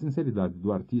 A sinceridade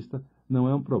do artista não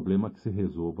é um problema que se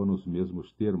resolva nos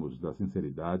mesmos termos da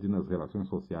sinceridade nas relações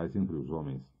sociais entre os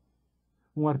homens.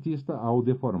 Um artista, ao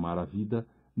deformar a vida,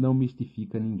 não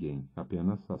mistifica ninguém,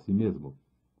 apenas a si mesmo.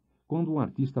 Quando um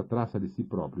artista traça de si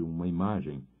próprio uma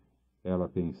imagem, ela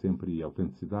tem sempre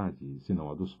autenticidade, se não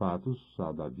a dos fatos,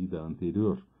 a da vida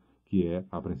anterior, que é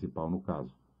a principal no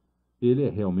caso. Ele é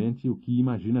realmente o que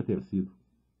imagina ter sido.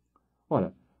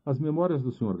 Ora, as memórias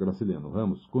do Sr. Graciliano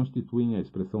Ramos constituem a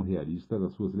expressão realista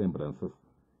das suas lembranças,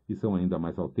 e são ainda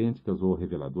mais autênticas ou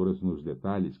reveladoras nos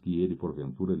detalhes que ele,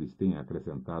 porventura, lhes tenha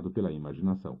acrescentado pela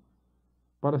imaginação.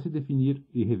 Para se definir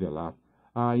e revelar,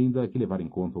 há ainda que levar em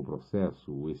conta o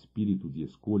processo, o espírito de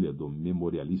escolha do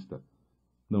memorialista.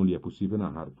 Não lhe é possível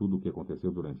narrar tudo o que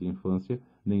aconteceu durante a infância,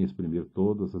 nem exprimir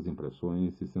todas as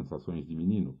impressões e sensações de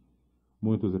menino.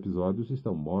 Muitos episódios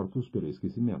estão mortos pelo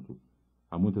esquecimento.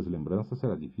 Há muitas lembranças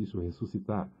será difícil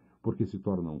ressuscitar, porque se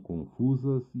tornam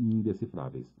confusas e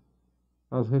indecifráveis.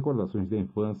 As recordações da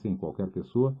infância em qualquer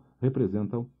pessoa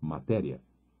representam matéria,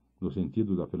 no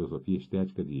sentido da filosofia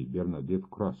estética de Bernadette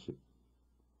Croce.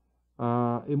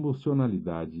 A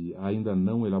emocionalidade ainda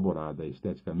não elaborada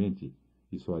esteticamente,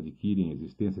 e só adquire em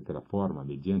existência pela forma,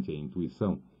 mediante a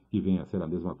intuição, que vem a ser a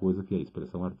mesma coisa que a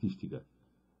expressão artística.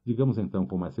 Digamos então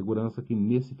com mais segurança que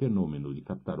nesse fenômeno de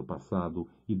captar o passado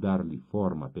e dar-lhe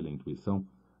forma pela intuição,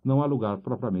 não há lugar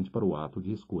propriamente para o ato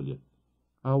de escolha.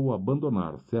 Ao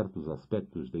abandonar certos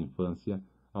aspectos da infância,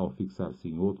 ao fixar-se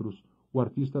em outros, o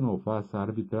artista não o faz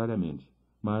arbitrariamente,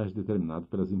 mas determinado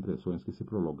pelas impressões que se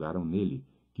prolongaram nele,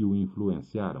 que o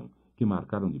influenciaram, que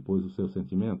marcaram depois os seus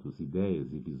sentimentos,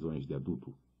 ideias e visões de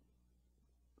adulto.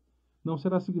 Não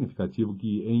será significativo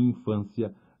que, em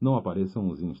infância, não apareçam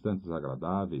os instantes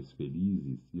agradáveis,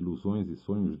 felizes, ilusões e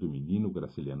sonhos do menino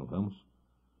Graciliano Ramos?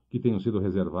 Que tenham sido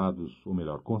reservados, ou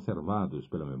melhor, conservados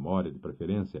pela memória de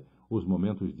preferência, os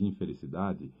momentos de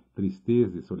infelicidade,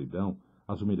 tristeza e solidão,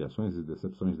 as humilhações e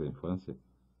decepções da infância?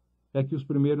 É que os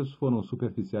primeiros foram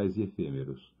superficiais e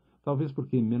efêmeros, talvez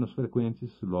porque menos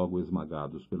frequentes, logo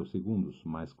esmagados pelos segundos,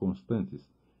 mais constantes,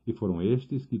 e foram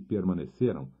estes que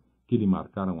permaneceram, que lhe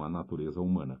marcaram a natureza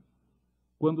humana.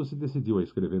 Quando se decidiu a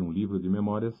escrever um livro de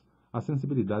memórias, a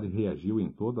sensibilidade reagiu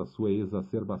em toda a sua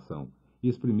exacerbação e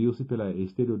exprimiu-se pela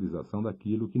exteriorização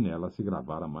daquilo que nela se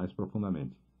gravara mais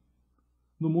profundamente.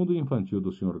 No mundo infantil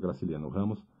do Sr. Graciliano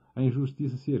Ramos, a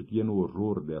injustiça se erguia no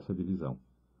horror dessa divisão.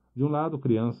 De um lado,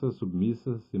 crianças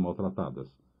submissas e maltratadas.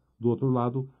 Do outro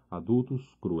lado, adultos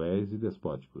cruéis e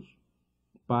despóticos.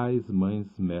 Pais,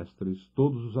 mães, mestres,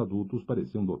 todos os adultos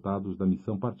pareciam dotados da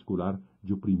missão particular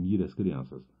de oprimir as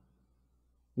crianças.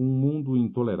 Um mundo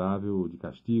intolerável de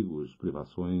castigos,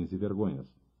 privações e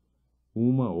vergonhas.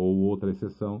 Uma ou outra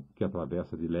exceção, que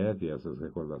atravessa de leve essas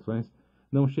recordações,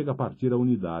 não chega a partir a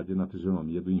unidade na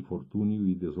fisionomia do infortúnio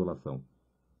e desolação.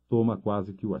 Toma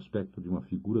quase que o aspecto de uma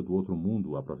figura do outro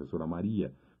mundo, a professora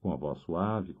Maria, com a voz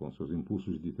suave, com seus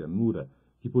impulsos de ternura,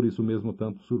 que por isso mesmo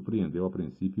tanto surpreendeu a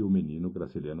princípio o menino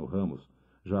Graciliano Ramos,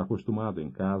 já acostumado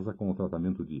em casa com o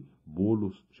tratamento de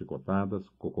bolos, chicotadas,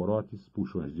 cocorotes,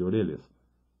 puxões de orelhas.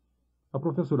 A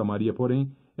professora Maria,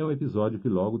 porém, é um episódio que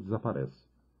logo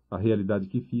desaparece. A realidade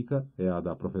que fica é a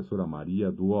da professora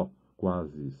Maria do Ó,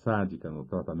 quase sádica no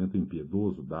tratamento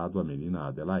impiedoso dado à menina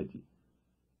Adelaide.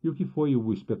 E o que foi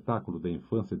o espetáculo da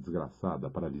infância desgraçada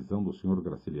para a visão do Sr.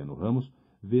 Graciliano Ramos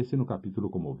vê-se no capítulo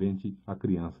comovente A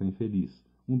Criança Infeliz,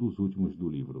 um dos últimos do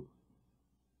livro.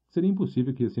 Seria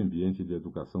impossível que esse ambiente de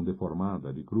educação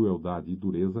deformada, de crueldade e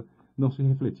dureza, não se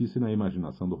refletisse na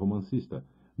imaginação do romancista,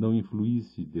 não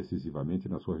influísse decisivamente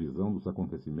na sua visão dos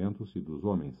acontecimentos e dos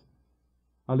homens.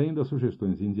 Além das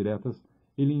sugestões indiretas,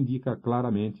 ele indica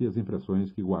claramente as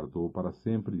impressões que guardou para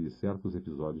sempre de certos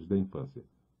episódios da infância.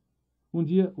 Um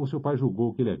dia, o seu pai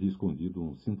julgou que ele havia escondido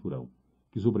um cinturão.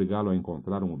 Quis obrigá-lo a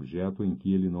encontrar um objeto em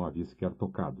que ele não havia sequer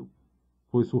tocado.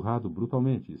 Foi surrado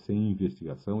brutalmente, sem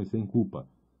investigação e sem culpa.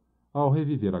 Ao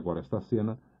reviver agora esta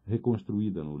cena,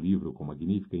 reconstruída no livro com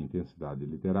magnífica intensidade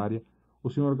literária, o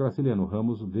Sr. Graciliano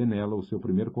Ramos vê nela o seu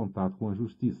primeiro contato com a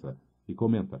justiça e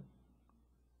comenta: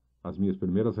 as minhas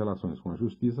primeiras relações com a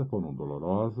justiça foram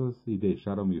dolorosas e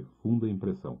deixaram-me funda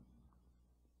impressão.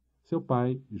 Seu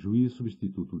pai, juiz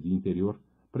substituto de interior,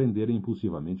 prendera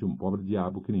impulsivamente um pobre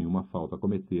diabo que nenhuma falta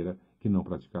cometera, que não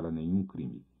praticara nenhum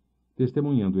crime.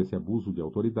 Testemunhando esse abuso de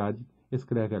autoridade,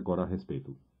 escreve agora a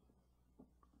respeito.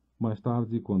 Mais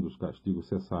tarde, quando os castigos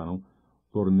cessaram,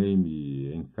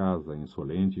 tornei-me em casa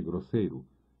insolente e grosseiro,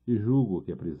 e julgo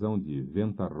que a prisão de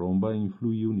Ventarromba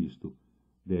influiu nisto.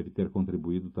 Deve ter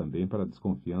contribuído também para a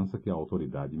desconfiança que a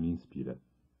autoridade me inspira.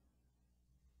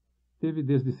 Teve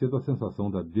desde cedo a sensação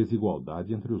da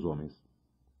desigualdade entre os homens.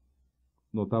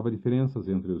 Notava diferenças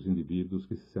entre os indivíduos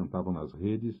que se sentavam nas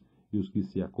redes e os que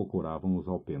se acocoravam nos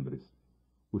alpendres.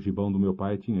 O gibão do meu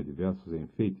pai tinha diversos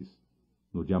enfeites.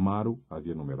 No de Amaro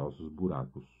havia numerosos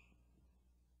buracos.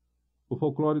 O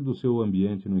folclore do seu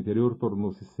ambiente no interior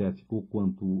tornou-se cético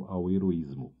quanto ao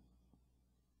heroísmo.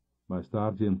 Mais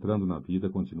tarde, entrando na vida,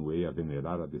 continuei a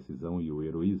venerar a decisão e o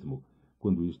heroísmo,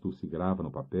 quando isto se grava no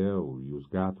papel e os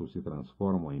gatos se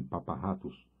transformam em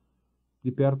paparratos. De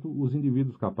perto, os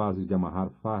indivíduos capazes de amarrar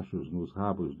fachos nos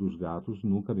rabos dos gatos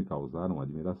nunca me causaram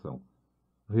admiração.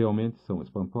 Realmente são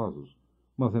espantosos,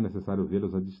 mas é necessário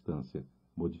vê-los à distância,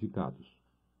 modificados.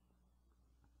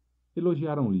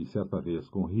 Elogiaram-lhe certa vez,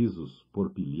 com risos por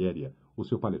pilhéria, o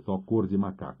seu paletó cor de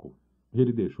macaco.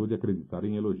 Ele deixou de acreditar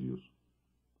em elogios.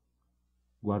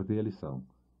 Guardei a lição.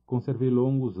 Conservei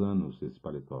longos anos esse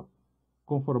paletó.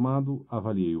 Conformado,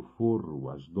 avaliei o forro,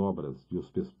 as dobras e os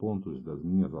pespontos das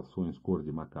minhas ações cor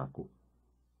de macaco.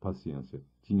 Paciência,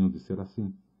 tinham de ser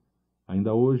assim.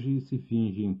 Ainda hoje se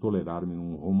finge em tolerar-me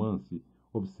num romance,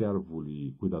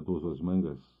 observo-lhe cuidadoso as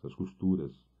mangas, as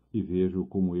costuras, e vejo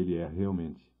como ele é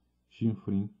realmente,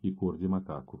 chinfrim e cor de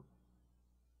macaco.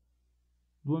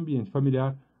 Do ambiente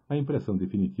familiar, a impressão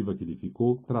definitiva que lhe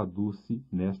ficou traduz-se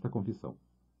nesta confissão.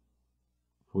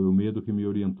 Foi o medo que me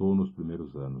orientou nos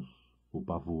primeiros anos, o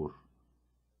pavor.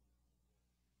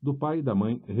 Do pai e da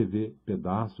mãe revê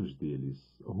pedaços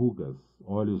deles, rugas,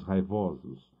 olhos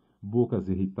raivosos, bocas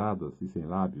irritadas e sem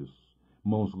lábios,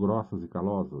 mãos grossas e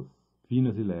calosas,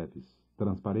 finas e leves,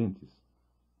 transparentes.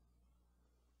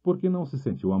 Porque não se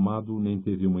sentiu amado, nem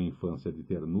teve uma infância de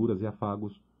ternuras e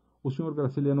afagos, o Sr.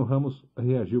 Graciliano Ramos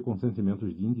reagiu com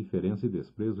sentimentos de indiferença e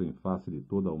desprezo em face de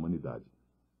toda a humanidade.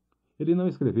 Ele não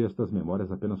escreveu estas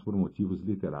memórias apenas por motivos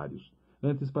literários,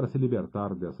 antes para se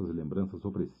libertar dessas lembranças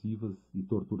opressivas e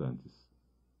torturantes.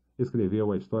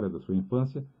 Escreveu a história da sua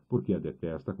infância porque a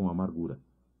detesta com amargura.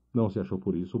 Não se achou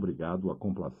por isso obrigado a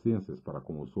complacências para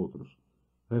com os outros.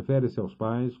 Refere-se aos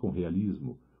pais com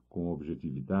realismo, com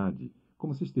objetividade,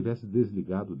 como se estivesse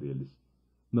desligado deles.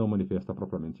 Não manifesta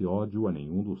propriamente ódio a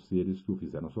nenhum dos seres que o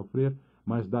fizeram sofrer,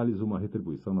 mas dá-lhes uma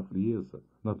retribuição na frieza,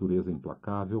 natureza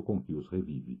implacável com que os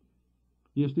revive.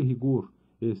 E este rigor,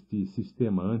 este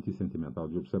sistema antissentimental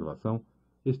de observação,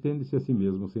 estende-se a si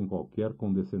mesmo sem qualquer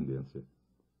condescendência.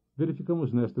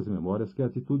 Verificamos nestas memórias que a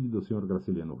atitude do Sr.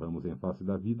 Graciliano Ramos em face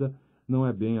da vida não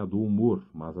é bem a do humor,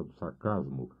 mas a do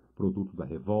sarcasmo, produto da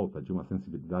revolta, de uma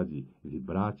sensibilidade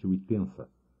vibrátil e tensa.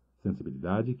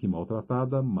 Sensibilidade que,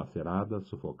 maltratada, macerada,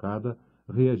 sufocada,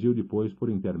 reagiu depois por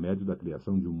intermédio da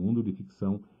criação de um mundo de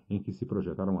ficção em que se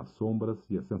projetaram as sombras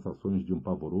e as sensações de um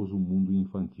pavoroso mundo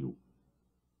infantil.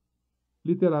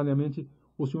 Literariamente,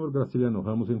 o Sr. Graciliano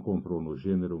Ramos encontrou no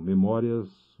gênero Memórias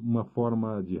uma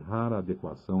forma de rara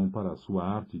adequação para a sua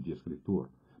arte de escritor,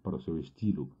 para o seu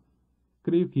estilo.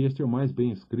 Creio que este é o mais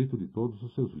bem escrito de todos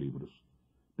os seus livros.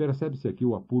 Percebe-se aqui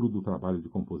o apuro do trabalho de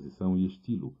composição e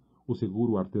estilo, o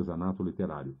seguro artesanato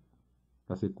literário.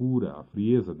 A secura, a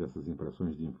frieza dessas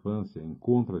impressões de infância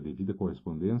encontra devida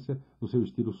correspondência no seu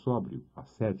estilo sóbrio,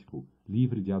 ascético,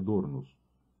 livre de adornos.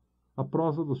 A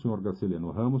prosa do Sr.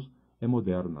 Graciliano Ramos é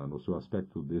moderna no seu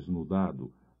aspecto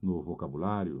desnudado, no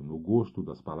vocabulário, no gosto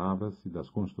das palavras e das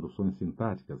construções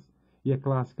sintáticas, e é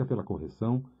clássica pela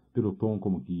correção, pelo tom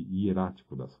como que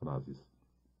hierático das frases.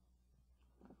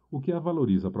 O que a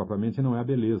valoriza propriamente não é a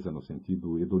beleza no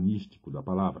sentido hedonístico da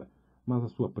palavra, mas a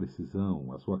sua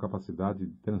precisão, a sua capacidade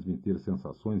de transmitir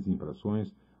sensações e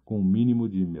impressões com um mínimo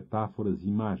de metáforas e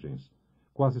imagens,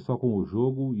 quase só com o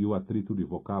jogo e o atrito de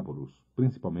vocábulos,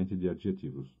 principalmente de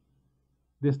adjetivos.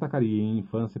 Destacaria em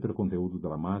infância pelo conteúdo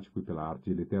dramático e pela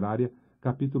arte literária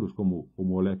capítulos como O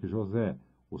Moleque José,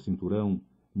 O Cinturão,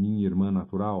 Minha Irmã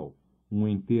Natural, Um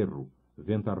Enterro,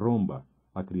 Venta Romba,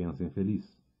 A Criança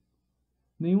Infeliz.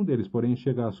 Nenhum deles, porém,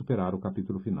 chega a superar o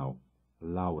capítulo final,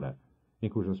 Laura, em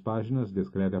cujas páginas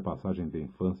descreve a passagem da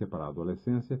infância para a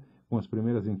adolescência com as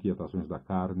primeiras inquietações da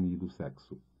carne e do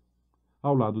sexo.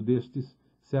 Ao lado destes,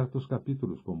 certos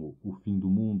capítulos como O Fim do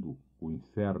Mundo, O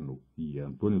Inferno e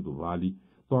Antônio do Vale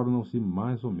tornam-se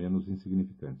mais ou menos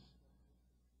insignificantes.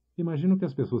 Imagino que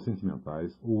as pessoas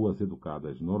sentimentais, ou as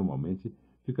educadas normalmente,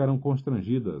 ficarão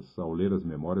constrangidas ao ler as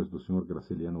memórias do Sr.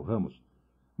 Graciliano Ramos,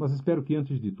 mas espero que,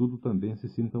 antes de tudo, também se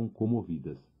sintam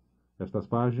comovidas. Estas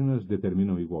páginas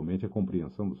determinam igualmente a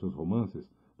compreensão dos seus romances,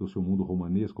 do seu mundo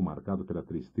romanesco marcado pela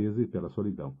tristeza e pela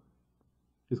solidão.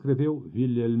 Escreveu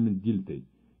Wilhelm Dilthey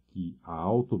que a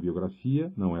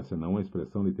autobiografia não é senão a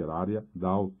expressão literária da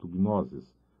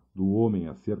autognosis, do homem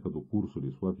acerca do curso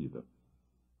de sua vida.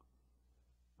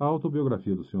 A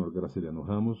autobiografia do Sr. Graciliano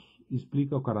Ramos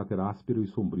explica o caráter áspero e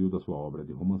sombrio da sua obra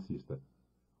de romancista.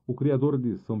 O criador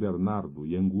de São Bernardo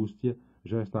e Angústia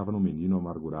já estava no menino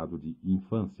amargurado de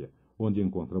Infância, onde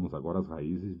encontramos agora as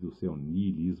raízes do seu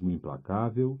niilismo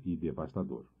implacável e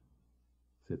devastador.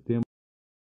 Setembro.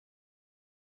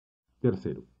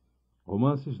 Terceiro.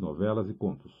 Romances, novelas e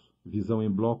contos. Visão em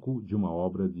bloco de uma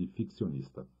obra de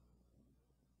ficcionista.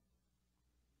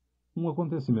 Um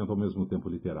acontecimento ao mesmo tempo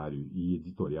literário e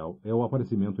editorial é o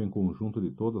aparecimento em conjunto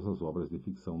de todas as obras de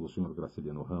ficção do Sr.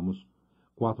 Graciliano Ramos,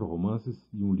 4 romances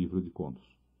e um livro de contos.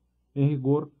 Em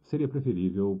rigor, seria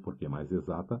preferível, porque é mais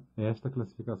exata, esta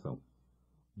classificação.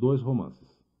 2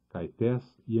 romances, Caetés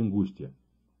e Angústia.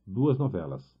 2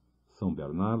 novelas, São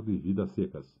Bernardo e Vidas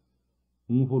secas.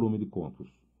 1 volume de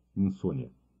contos,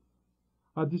 Insônia.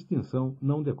 A distinção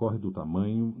não decorre do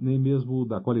tamanho, nem mesmo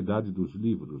da qualidade dos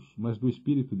livros, mas do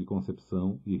espírito de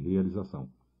concepção e realização.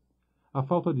 A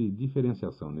falta de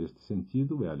diferenciação neste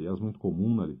sentido é, aliás, muito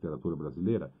comum na literatura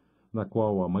brasileira, na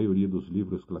qual a maioria dos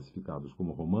livros classificados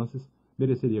como romances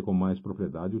mereceria com mais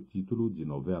propriedade o título de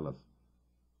novelas.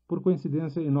 Por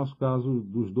coincidência, em nosso caso,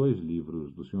 dos 2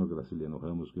 livros do Sr. Graciliano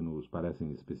Ramos que nos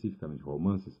parecem especificamente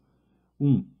romances,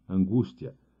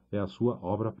 Angústia, é a sua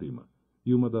obra-prima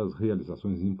e uma das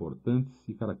realizações importantes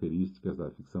e características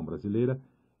da ficção brasileira,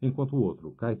 enquanto o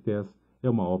outro, Caetés, é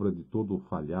uma obra de todo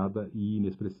falhada e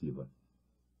inexpressiva.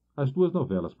 As 2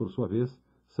 novelas, por sua vez,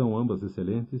 são ambas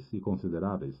excelentes e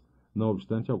consideráveis, não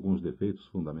obstante alguns defeitos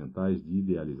fundamentais de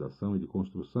idealização e de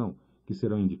construção, que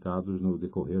serão indicados no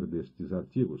decorrer destes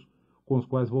artigos, com os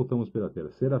quais voltamos pela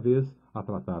terceira vez a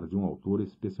tratar de um autor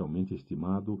especialmente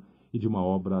estimado e de uma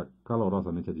obra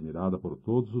calorosamente admirada por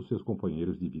todos os seus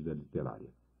companheiros de vida literária.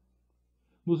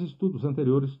 Nos estudos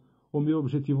anteriores, o meu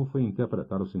objetivo foi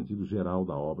interpretar o sentido geral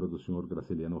da obra do Sr.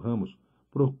 Graciliano Ramos,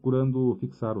 procurando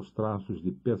fixar os traços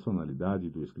de personalidade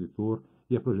do escritor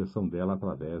e a projeção dela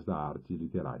através da arte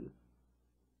literária.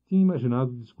 Tinha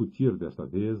imaginado discutir desta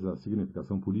vez a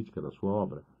significação política da sua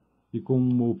obra, e com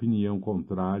uma opinião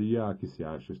contrária à que se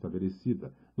acha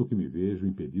estabelecida, no que me vejo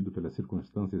impedido pelas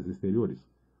circunstâncias exteriores,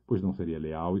 pois não seria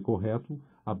leal e correto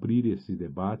abrir esse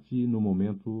debate no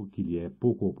momento que lhe é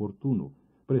pouco oportuno,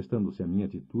 prestando-se a minha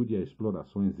atitude a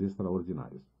explorações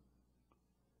extraordinárias.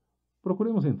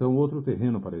 Procuremos então outro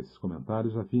terreno para esses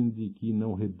comentários, a fim de que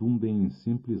não redundem em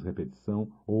simples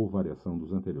repetição ou variação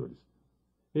dos anteriores.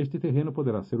 Este terreno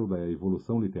poderá ser o da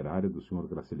evolução literária do Sr.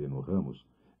 Graciliano Ramos,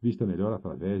 vista melhor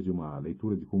através de uma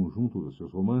leitura de conjunto dos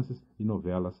seus romances e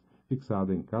novelas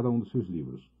fixada em cada um dos seus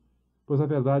livros. Pois a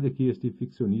verdade é que este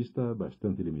ficcionista,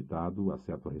 bastante limitado a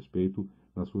certo respeito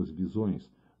nas suas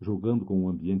visões, jogando com um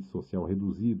ambiente social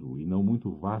reduzido e não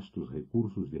muito vastos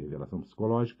recursos de revelação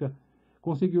psicológica,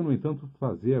 conseguiu, no entanto,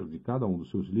 fazer de cada um dos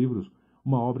seus livros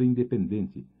uma obra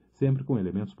independente, sempre com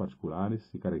elementos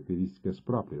particulares e características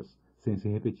próprias, sem se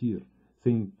repetir,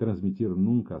 sem transmitir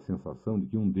nunca a sensação de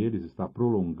que um deles está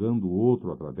prolongando o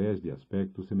outro através de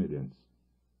aspectos semelhantes.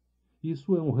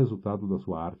 Isso é um resultado da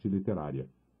sua arte literária,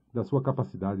 da sua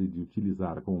capacidade de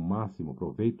utilizar com o máximo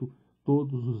proveito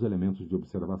todos os elementos de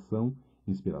observação,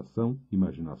 inspiração,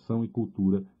 imaginação e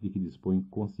cultura de que dispõe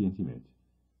conscientemente.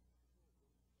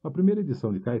 A primeira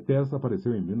edição de Caetés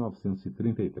apareceu em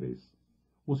 1933.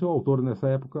 O seu autor, nessa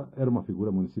época, era uma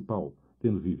figura municipal,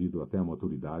 tendo vivido até a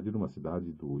maturidade numa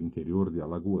cidade do interior de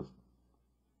Alagoas.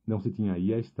 Não se tinha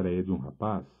aí a estreia de um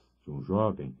rapaz, de um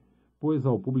jovem, pois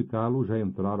ao publicá-lo já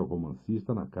entrara o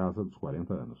romancista na casa dos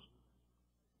 40 anos.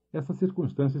 Essa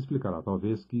circunstância explicará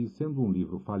talvez que, sendo um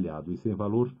livro falhado e sem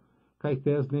valor,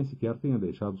 Caetés nem sequer tenha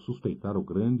deixado suspeitar o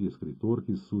grande escritor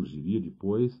que surgiria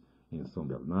depois em São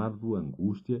Bernardo,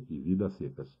 Angústia e Vidas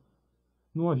secas.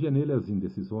 Não havia nele as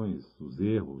indecisões, os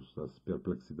erros, as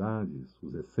perplexidades,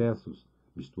 os excessos,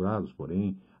 misturados,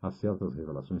 porém, a certas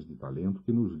revelações de talento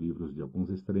que nos livros de alguns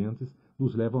estreantes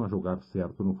nos levam a jogar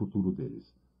certo no futuro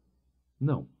deles.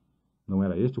 Não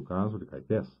era este o caso de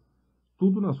Caetés.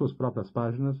 Tudo nas suas próprias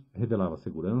páginas revelava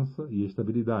segurança e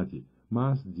estabilidade,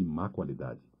 mas de má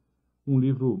qualidade. Um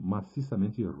livro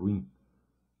maciçamente ruim.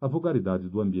 A vulgaridade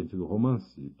do ambiente do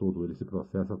romance, todo ele se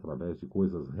processa através de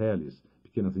coisas reles,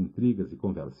 pequenas intrigas e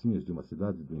conversinhas de uma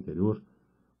cidade do interior,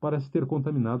 parece ter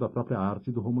contaminado a própria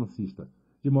arte do romancista,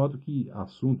 de modo que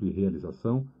assunto e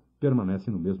realização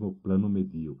permanecem no mesmo plano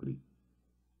medíocre.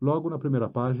 Logo na primeira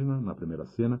página, na primeira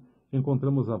cena,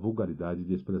 encontramos a vulgaridade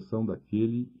de expressão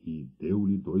daquele e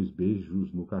deu-lhe 2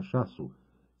 beijos no cachaço,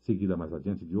 seguida mais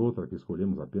adiante de outra que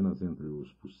escolhemos apenas entre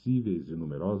os possíveis e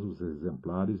numerosos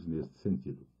exemplares neste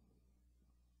sentido.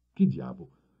 Que diabo!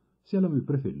 Se ela me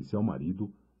preferisse ao marido,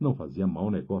 não fazia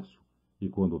mau negócio, e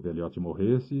quando o velhote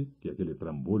morresse, que aquele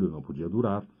trambolho não podia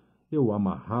durar, eu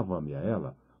amarrava-me a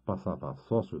ela, passava a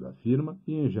sócio da firma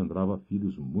e engendrava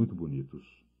filhos muito bonitos.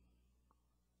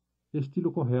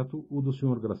 Estilo correto, o do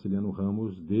Sr. Graciliano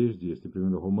Ramos, desde este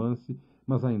primeiro romance,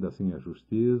 mas ainda sem a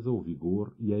justeza, o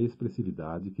vigor e a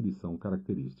expressividade que lhe são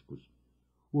característicos.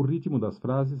 O ritmo das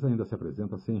frases ainda se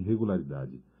apresenta sem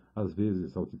regularidade, às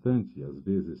vezes saltitante, às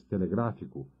vezes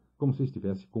telegráfico, como se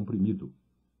estivesse comprimido.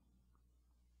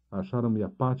 Acharam-me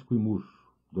apático e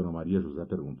murcho. Dona Maria José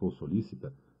perguntou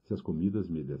solícita se as comidas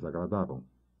me desagradavam.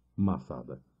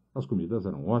 Maçada. As comidas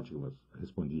eram ótimas,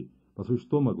 respondi, mas o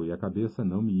estômago e a cabeça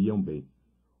não me iam bem.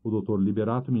 O doutor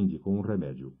Liberato me indicou um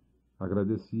remédio.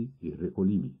 Agradeci e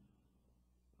recolhi-me.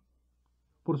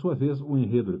 Por sua vez, o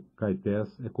enredo de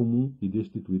Caetés é comum e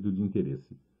destituído de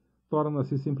interesse.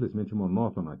 Torna-se simplesmente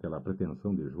monótona aquela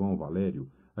pretensão de João Valério,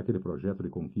 aquele projeto de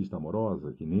conquista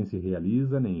amorosa que nem se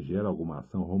realiza nem gera alguma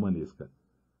ação romanesca.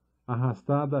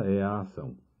 Arrastada é a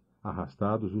ação,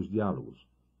 arrastados os diálogos.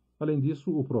 Além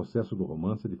disso, o processo do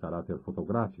romance é de caráter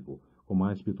fotográfico, com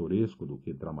mais pitoresco do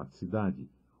que dramaticidade.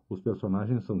 Os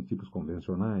personagens são tipos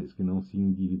convencionais que não se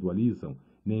individualizam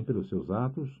nem pelos seus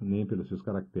atos, nem pelos seus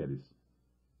caracteres.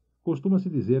 Costuma-se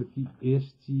dizer que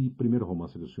este primeiro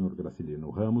romance do Sr. Graciliano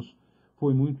Ramos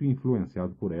foi muito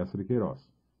influenciado por essa de Queiroz.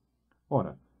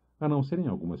 Ora, a não serem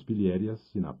algumas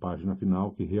pilhérias, e na página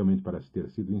final, que realmente parece ter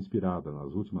sido inspirada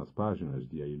nas últimas páginas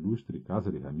de A Ilustre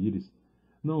Casa de Ramírez,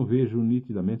 não vejo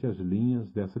nitidamente as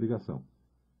linhas dessa ligação.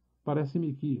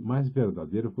 Parece-me que mais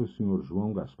verdadeiro foi o Sr.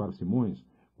 João Gaspar Simões,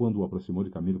 quando o aproximou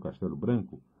de Camilo Castelo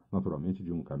Branco, naturalmente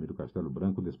de um Camilo Castelo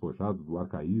Branco despojado do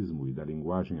arcaísmo e da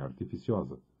linguagem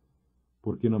artificiosa.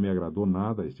 Por que não me agradou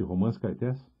nada este romance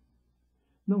Caetés?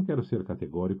 Não quero ser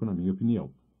categórico na minha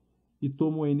opinião, e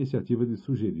tomo a iniciativa de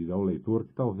sugerir ao leitor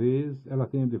que talvez ela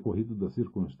tenha decorrido da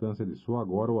circunstância de só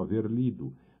agora o haver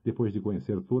lido, depois de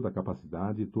conhecer toda a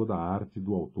capacidade e toda a arte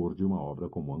do autor de uma obra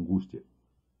como Angústia.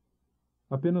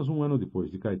 Apenas um ano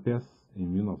depois de Caetés, em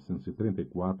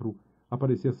 1934,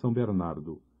 aparecia São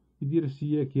Bernardo, e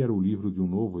dir-se-ia que era o livro de um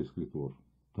novo escritor.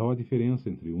 Tal a diferença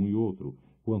entre um e outro,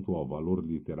 quanto ao valor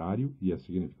literário e à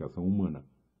significação humana.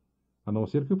 A não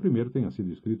ser que o primeiro tenha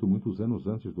sido escrito muitos anos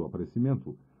antes do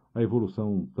aparecimento, a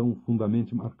evolução tão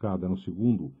fundamente marcada no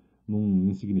segundo, num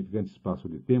insignificante espaço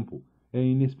de tempo, é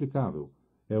inexplicável.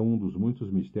 É um dos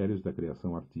muitos mistérios da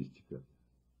criação artística.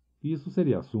 Isso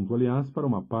seria assunto, aliás, para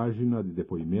uma página de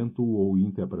depoimento ou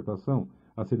interpretação,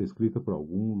 a ser escrita por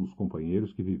algum dos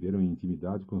companheiros que viveram em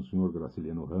intimidade com o Sr.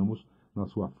 Graciliano Ramos na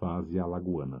sua fase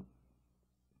alagoana.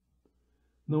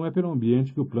 Não é pelo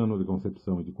ambiente que o plano de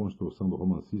concepção e de construção do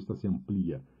romancista se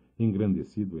amplia,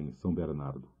 engrandecido em São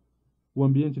Bernardo. O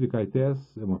ambiente de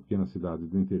Caetés é uma pequena cidade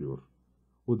do interior.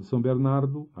 O de São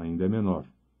Bernardo ainda é menor,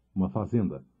 uma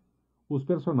fazenda. Os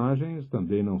personagens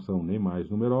também não são nem mais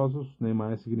numerosos, nem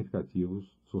mais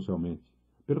significativos socialmente.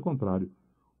 Pelo contrário,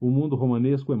 o mundo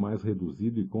romanesco é mais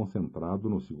reduzido e concentrado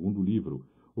no segundo livro,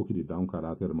 o que lhe dá um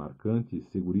caráter marcante e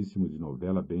seguríssimo de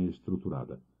novela bem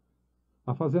estruturada.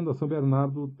 A Fazenda São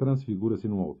Bernardo transfigura-se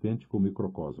num autêntico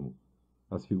microcosmo.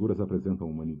 As figuras apresentam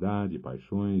humanidade,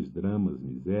 paixões, dramas,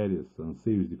 misérias,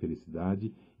 anseios de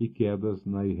felicidade e quedas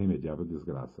na irremediável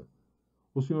desgraça.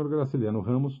 O Sr. Graciliano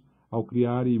Ramos, ao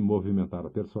criar e movimentar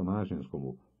personagens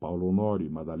como Paulo Honório e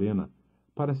Madalena,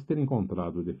 parece ter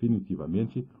encontrado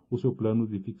definitivamente o seu plano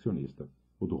de ficcionista,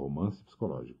 o do romance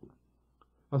psicológico.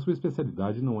 A sua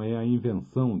especialidade não é a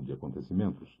invenção de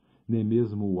acontecimentos, nem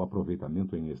mesmo o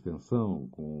aproveitamento em extensão,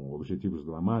 com objetivos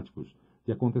dramáticos,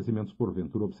 de acontecimentos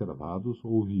porventura observados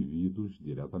ou vividos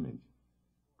diretamente.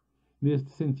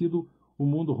 Neste sentido, o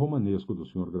mundo romanesco do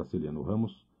Sr. Graciliano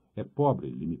Ramos é pobre,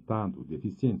 limitado,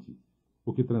 deficiente.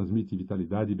 O que transmite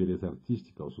vitalidade e beleza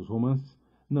artística aos seus romances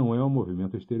não é o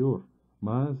movimento exterior,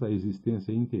 mas a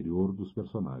existência interior dos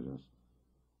personagens.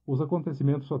 Os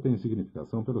acontecimentos só têm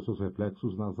significação pelos seus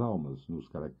reflexos nas almas, nos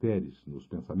caracteres, nos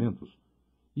pensamentos,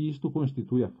 e isto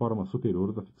constitui a forma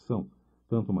superior da ficção,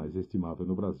 tanto mais estimável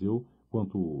no Brasil,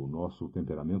 quanto o nosso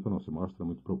temperamento não se mostra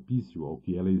muito propício ao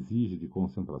que ela exige de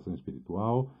concentração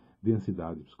espiritual,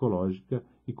 densidade psicológica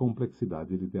e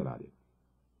complexidade literária.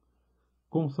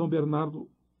 Com São Bernardo,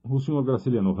 o Sr.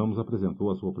 Graciliano Ramos apresentou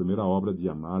a sua primeira obra de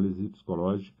análise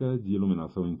psicológica de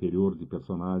iluminação interior de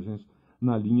personagens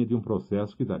na linha de um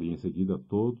processo que daria em seguida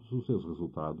todos os seus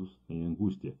resultados em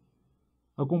angústia.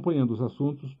 Acompanhando os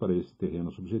assuntos para esse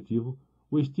terreno subjetivo,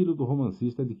 o estilo do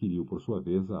romancista adquiriu, por sua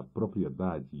vez, a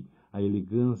propriedade, a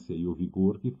elegância e o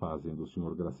vigor que fazem do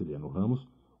Sr. Graciliano Ramos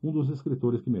um dos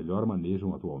escritores que melhor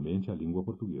manejam atualmente a língua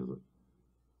portuguesa.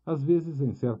 Às vezes,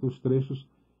 em certos trechos,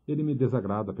 ele me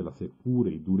desagrada pela secura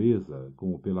e dureza,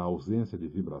 como pela ausência de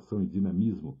vibração e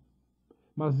dinamismo,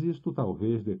 mas isto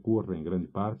talvez decorra em grande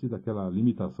parte daquela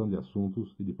limitação de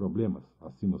assuntos e de problemas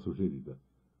acima sugerida.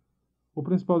 O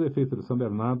principal defeito de São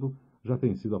Bernardo já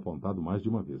tem sido apontado mais de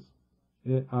uma vez.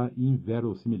 É a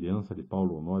inverossimilhança de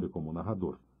Paulo Honório como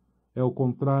narrador. É o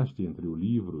contraste entre o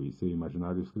livro e seu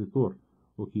imaginário escritor,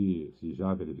 o que se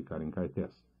já verificar em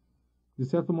Caetés. De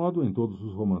certo modo, em todos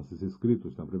os romances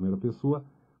escritos na primeira pessoa,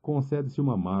 concede-se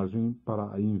uma margem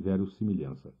para a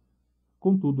inverossimilhança.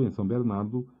 Contudo, em São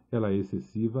Bernardo, ela é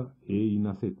excessiva e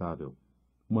inaceitável.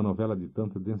 Uma novela de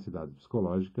tanta densidade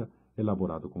psicológica,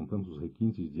 elaborada com tantos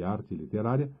requintes de arte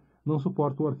literária, não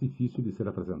suporta o artifício de ser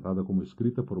apresentada como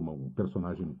escrita por um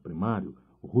personagem primário,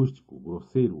 rústico,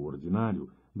 grosseiro, ordinário,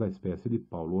 da espécie de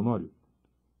Paulo Honório.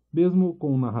 Mesmo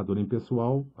com um narrador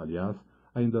impessoal, aliás,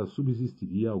 ainda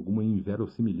subsistiria alguma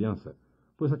inverossimilhança,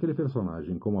 pois aquele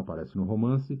personagem, como aparece no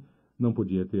romance, não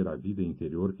podia ter a vida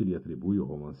interior que lhe atribui o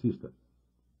romancista.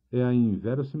 É a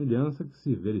inverossimilhança que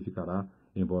se verificará,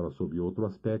 embora sob outro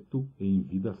aspecto, em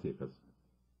Vidas Secas.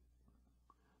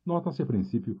 Nota-se, a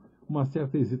princípio, uma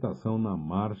certa hesitação na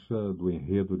marcha do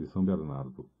enredo de São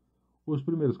Bernardo. Os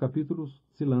primeiros capítulos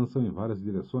se lançam em várias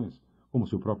direções, como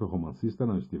se o próprio romancista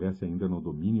não estivesse ainda no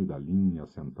domínio da linha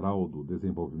central do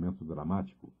desenvolvimento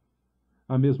dramático.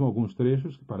 Há mesmo alguns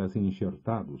trechos que parecem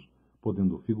enxertados,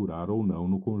 podendo figurar ou não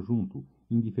no conjunto,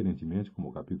 indiferentemente como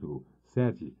o capítulo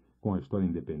 7, com a história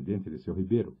independente de seu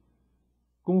Ribeiro.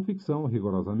 Como ficção,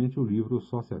 rigorosamente, o livro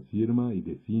só se afirma e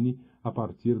define a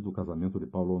partir do casamento de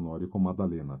Paulo Honório com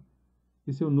Madalena.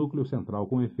 E seu núcleo central,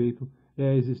 com efeito, é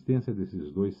a existência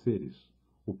desses dois seres,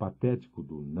 o patético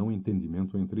do não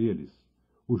entendimento entre eles,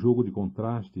 o jogo de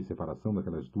contraste e separação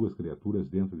daquelas duas criaturas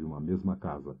dentro de uma mesma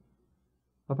casa.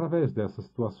 Através dessas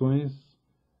situações,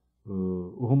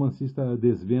 o romancista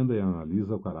desvenda e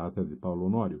analisa o caráter de Paulo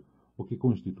Honório, o que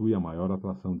constitui a maior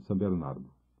atração de São Bernardo.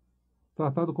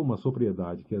 Tratado com uma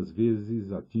sobriedade que às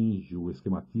vezes atinge o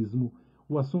esquematismo,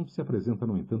 o assunto se apresenta,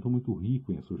 no entanto, muito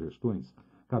rico em sugestões,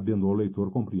 cabendo ao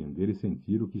leitor compreender e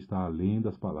sentir o que está além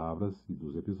das palavras e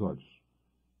dos episódios.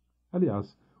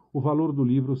 Aliás, o valor do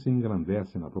livro se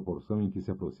engrandece na proporção em que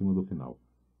se aproxima do final.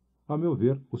 A meu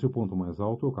ver, o seu ponto mais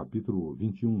alto é o capítulo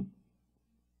 21,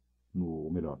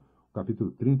 o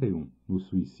capítulo 31, no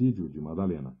suicídio de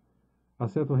Madalena. A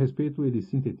certo respeito, ele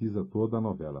sintetiza toda a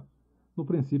novela. No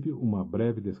princípio, uma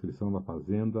breve descrição da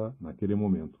fazenda naquele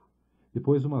momento.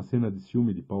 Depois, uma cena de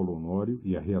ciúme de Paulo Honório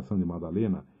e a reação de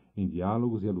Madalena, em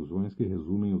diálogos e alusões que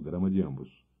resumem o drama de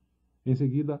ambos. Em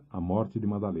seguida, a morte de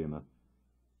Madalena.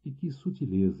 E que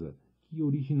sutileza, que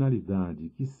originalidade,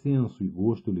 que senso e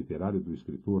gosto literário do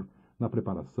escritor na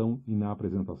preparação e na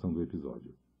apresentação do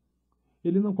episódio.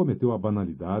 Ele não cometeu a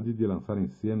banalidade de lançar em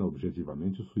cena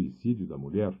objetivamente o suicídio da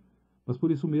mulher, mas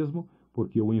por isso mesmo,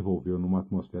 porque o envolveu numa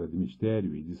atmosfera de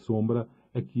mistério e de sombra,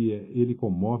 é que ele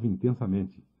comove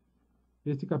intensamente.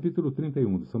 Este capítulo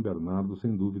 31 de São Bernardo,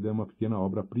 sem dúvida, é uma pequena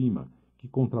obra-prima, que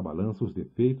contrabalança os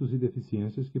defeitos e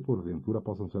deficiências que porventura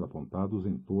possam ser apontados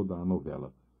em toda a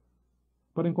novela.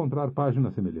 Para encontrar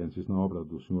páginas semelhantes na obra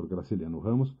do Sr. Graciliano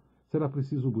Ramos, será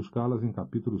preciso buscá-las em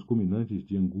capítulos culminantes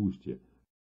de angústia.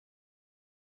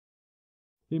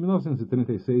 Em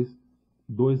 1936,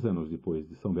 2 anos depois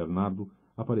de São Bernardo,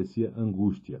 aparecia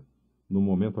Angústia, no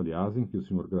momento, aliás, em que o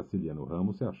Sr. Graciliano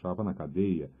Ramos se achava na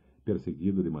cadeia,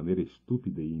 perseguido de maneira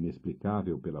estúpida e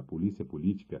inexplicável pela polícia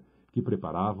política que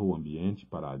preparava o ambiente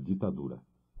para a ditadura.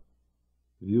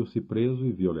 Viu-se preso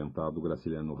e violentado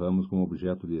Graciliano Ramos como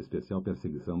objeto de especial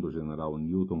perseguição do general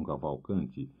Newton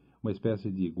Cavalcanti, uma espécie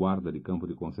de guarda de campo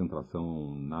de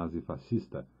concentração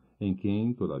nazi-fascista, em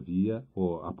quem, todavia,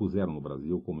 a puseram no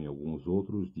Brasil, como em alguns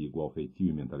outros, de igual feitio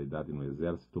e mentalidade no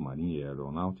Exército, Marinha e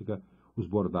Aeronáutica, os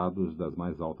bordados das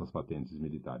mais altas patentes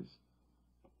militares.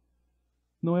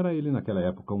 Não era ele naquela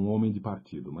época um homem de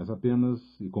partido, mas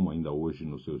apenas, e como ainda hoje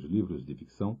nos seus livros de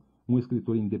ficção, um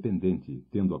escritor independente,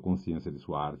 tendo a consciência de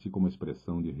sua arte como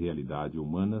expressão de realidade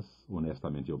humanas,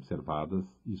 honestamente observadas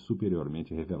e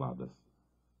superiormente reveladas.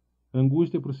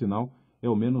 Angústia, por sinal, é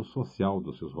o menos social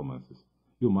dos seus romances,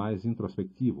 e o mais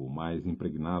introspectivo, o mais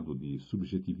impregnado de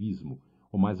subjetivismo,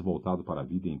 o mais voltado para a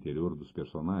vida interior dos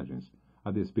personagens, a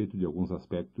despeito de alguns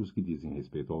aspectos que dizem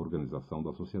respeito à organização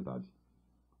da sociedade.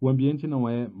 O ambiente não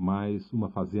é mais uma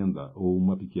fazenda ou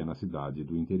uma pequena cidade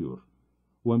do interior.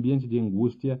 O ambiente de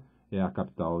Angústia é a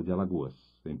capital de Alagoas,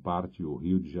 em parte o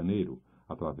Rio de Janeiro,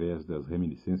 através das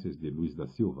reminiscências de Luís da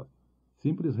Silva.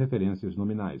 Simples referências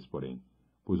nominais, porém,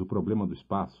 pois o problema do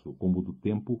espaço, como o do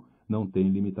tempo, não tem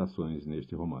limitações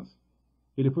neste romance.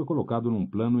 Ele foi colocado num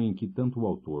plano em que tanto o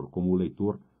autor como o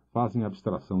leitor fazem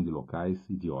abstração de locais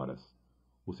e de horas.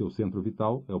 O seu centro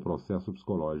vital é o processo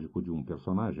psicológico de um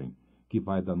personagem, que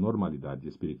vai da normalidade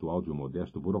espiritual de um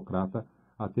modesto burocrata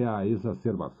até à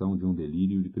exacerbação de um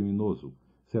delírio de criminoso,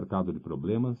 cercado de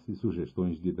problemas e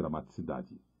sugestões de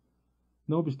dramaticidade.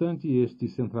 Não obstante este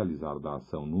centralizar da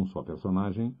ação num só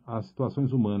personagem, as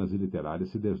situações humanas e literárias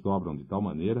se desdobram de tal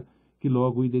maneira que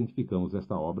logo identificamos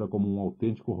esta obra como um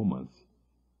autêntico romance.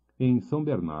 Em São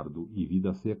Bernardo e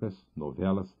Vidas secas,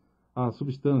 novelas, a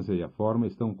substância e a forma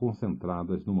estão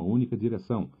concentradas numa única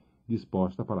direção,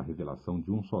 disposta para a revelação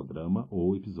de um só drama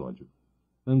ou episódio.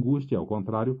 Angústia, ao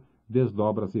contrário,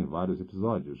 desdobra-se em vários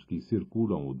episódios que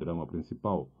circulam o drama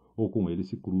principal, ou com ele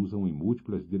se cruzam em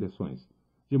múltiplas direções,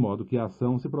 de modo que a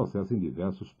ação se processa em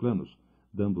diversos planos,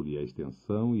 dando-lhe a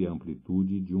extensão e a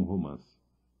amplitude de um romance.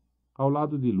 Ao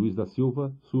lado de Luís da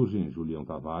Silva, surgem Julião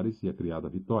Tavares e a criada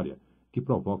Vitória, que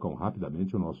provocam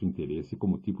rapidamente o nosso interesse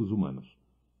como tipos humanos.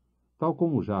 Tal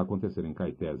como já aconteceu em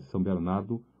Caetés e São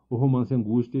Bernardo, o romance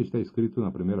Angústia está escrito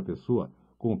na primeira pessoa,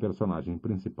 com o personagem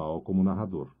principal como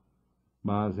narrador.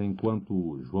 Mas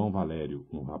enquanto João Valério,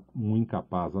 um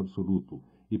incapaz absoluto,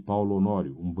 e Paulo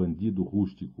Honório, um bandido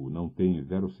rústico, não têm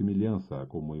verossimilhança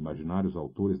como imaginários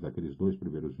autores daqueles 2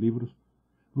 primeiros livros,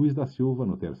 Luís da Silva,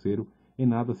 no terceiro, em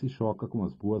nada se choca com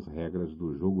as boas regras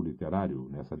do jogo literário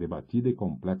nessa debatida e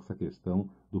complexa questão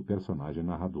do personagem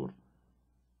narrador.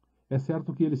 É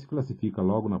certo que ele se classifica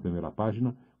logo na primeira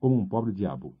página como um pobre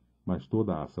diabo, mas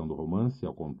toda a ação do romance,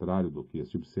 ao contrário do que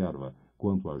se observa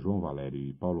quanto a João Valério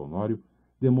e Paulo Honório,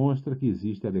 demonstra que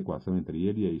existe adequação entre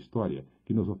ele e a história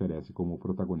que nos oferece como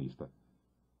protagonista.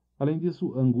 Além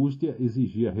disso, Angústia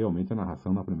exigia realmente a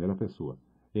narração na primeira pessoa,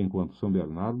 enquanto São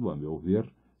Bernardo, a meu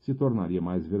ver, se tornaria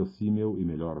mais verossímil e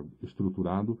melhor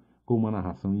estruturado com uma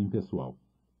narração impessoal.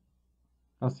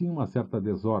 Assim, uma certa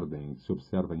desordem se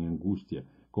observa em Angústia,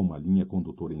 com uma linha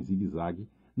condutora em zigue-zague,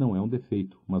 não é um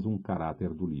defeito, mas um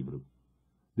caráter do livro.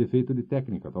 Defeito de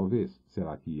técnica, talvez.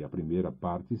 Será que a primeira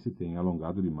parte se tem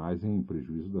alongado demais em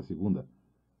prejuízo da segunda?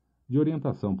 De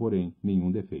orientação, porém,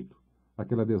 nenhum defeito.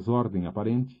 Aquela desordem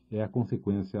aparente é a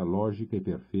consequência lógica e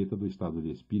perfeita do estado de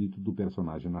espírito do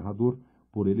personagem narrador,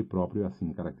 por ele próprio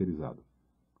assim caracterizado.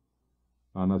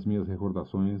 Há nas minhas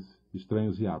recordações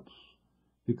estranhos hiatos.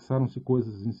 Fixaram-se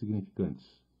coisas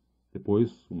insignificantes.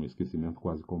 Depois, um esquecimento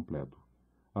quase completo.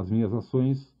 As minhas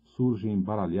ações surgem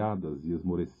baralhadas e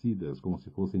esmorecidas como se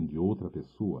fossem de outra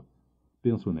pessoa.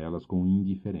 Penso nelas com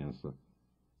indiferença.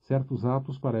 Certos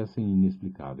atos parecem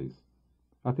inexplicáveis.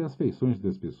 Até as feições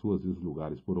das pessoas e os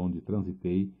lugares por onde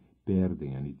transitei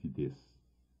perdem a nitidez.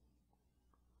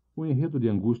 O enredo de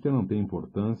Angústia não tem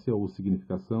importância ou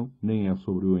significação, nem é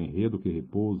sobre o enredo que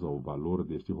repousa o valor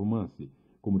deste romance,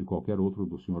 como de qualquer outro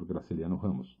do Sr. Graciliano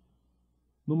Ramos.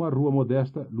 Numa rua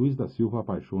modesta, Luís da Silva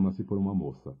apaixona-se por uma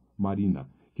moça, Marina,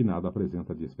 que nada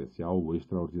apresenta de especial ou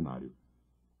extraordinário.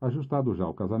 Ajustado já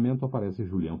ao casamento, aparece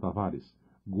Julião Tavares,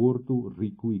 gordo,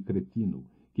 rico e cretino,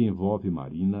 que envolve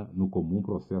Marina no comum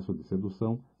processo de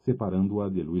sedução, separando-a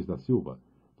de Luís da Silva,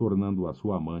 tornando-a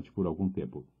sua amante por algum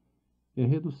tempo.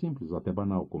 Enredo simples, até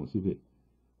banal, como se vê.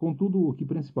 Contudo, o que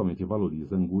principalmente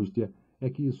valoriza a Angústia é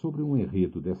que, sobre um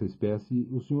enredo dessa espécie,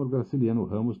 o Sr. Graciliano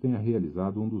Ramos tenha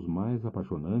realizado um dos mais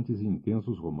apaixonantes e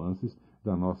intensos romances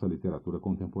da nossa literatura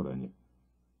contemporânea.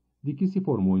 De que se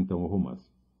formou, então, o romance?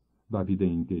 Da vida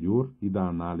interior e da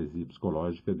análise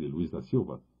psicológica de Luís da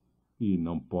Silva, e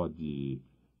não pode,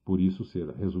 por isso, ser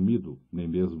resumido, nem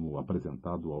mesmo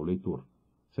apresentado ao leitor.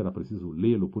 Será preciso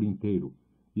lê-lo por inteiro,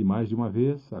 e mais de uma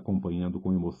vez, acompanhando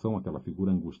com emoção aquela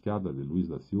figura angustiada de Luís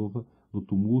da Silva, no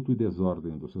tumulto e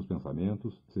desordem dos seus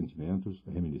pensamentos, sentimentos,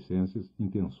 reminiscências,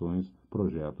 intenções,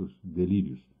 projetos,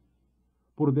 delírios.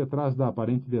 Por detrás da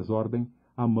aparente desordem,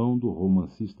 a mão do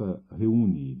romancista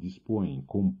reúne, dispõe,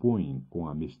 compõe com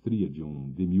a mestria de um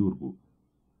demiurgo.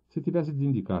 Se tivesse de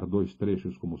indicar dois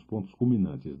trechos como os pontos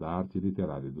culminantes da arte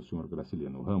literária do Sr.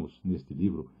 Graciliano Ramos neste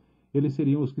livro, eles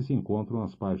seriam os que se encontram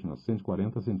nas páginas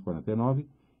 140 a 149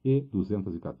 e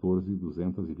 214 e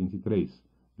 223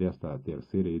 desta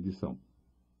terceira edição.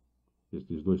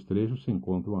 Estes dois trechos se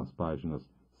encontram nas páginas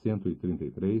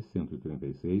 133,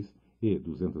 136 e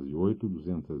 208,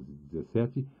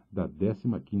 217 da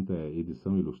 15ª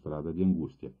edição ilustrada de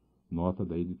Angústia, nota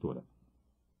da editora.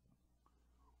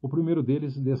 O primeiro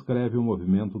deles descreve o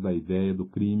movimento da ideia do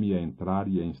crime a entrar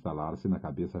e a instalar-se na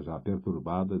cabeça já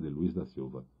perturbada de Luís da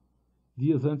Silva.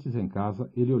 Dias antes, em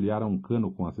casa, ele olhara um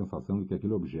cano com a sensação de que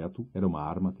aquele objeto era uma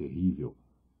arma terrível.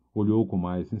 Olhou com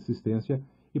mais insistência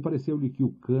e pareceu-lhe que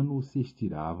o cano se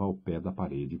estirava ao pé da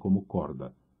parede como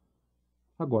corda.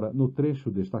 Agora, no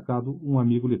trecho destacado, um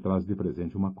amigo lhe traz de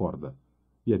presente uma corda,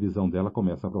 e a visão dela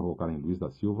começa a provocar em Luís da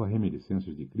Silva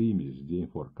reminiscências de crimes, de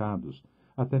enforcados,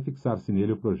 até fixar-se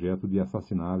nele o projeto de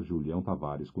assassinar Julião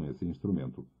Tavares com esse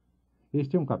instrumento.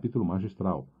 Este é um capítulo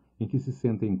magistral, em que se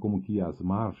sentem como que as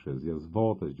marchas e as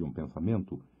voltas de um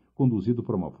pensamento, conduzido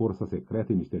por uma força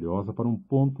secreta e misteriosa para um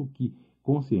ponto que,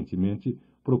 conscientemente,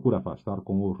 procura afastar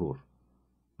com horror.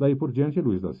 Daí por diante,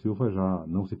 Luís da Silva já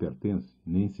não se pertence,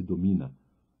 nem se domina.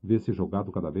 Vê-se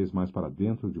jogado cada vez mais para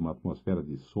dentro de uma atmosfera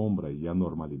de sombra e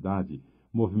anormalidade,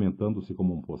 movimentando-se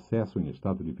como um possesso em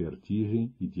estado de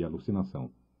vertigem e de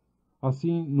alucinação.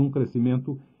 Assim, num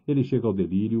crescimento, ele chega ao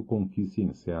delírio com que se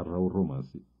encerra o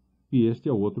romance. E este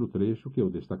é o outro trecho que eu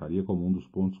destacaria como um dos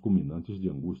pontos culminantes de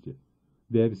Angústia.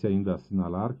 Deve-se ainda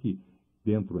assinalar que,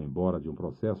 dentro embora de um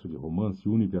processo de romance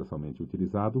universalmente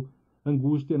utilizado,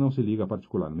 Angústia não se liga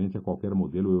particularmente a qualquer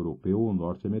modelo europeu ou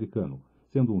norte-americano,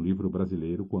 sendo um livro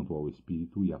brasileiro quanto ao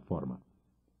espírito e à forma.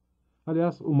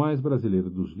 Aliás, o mais brasileiro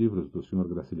dos livros do Sr.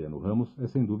 Graciliano Ramos é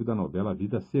sem dúvida a novela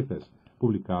Vidas, Secas,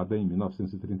 publicada em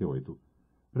 1938.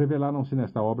 Revelaram-se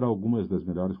nesta obra algumas das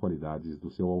melhores qualidades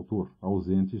do seu autor,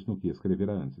 ausentes no que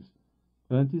escrevera antes.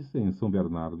 Antes, em São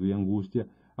Bernardo e Angústia,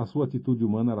 a sua atitude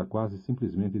humana era quase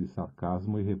simplesmente de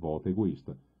sarcasmo e revolta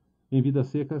egoísta. Em Vidas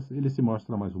Secas, ele se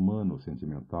mostra mais humano,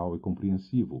 sentimental e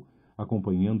compreensivo,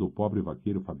 acompanhando o pobre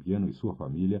vaqueiro Fabiano e sua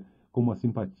família com uma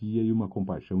simpatia e uma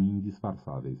compaixão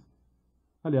indisfarçáveis.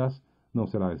 Aliás, não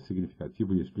será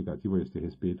significativo e explicativo a este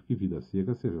respeito que Vidas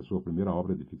Secas seja sua primeira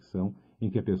obra de ficção em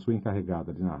que a pessoa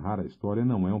encarregada de narrar a história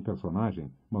não é um personagem,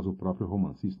 mas o próprio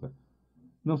romancista.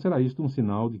 Não será isto um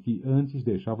sinal de que antes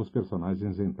deixava os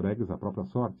personagens entregues à própria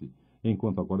sorte,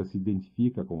 enquanto agora se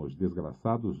identifica com os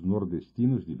desgraçados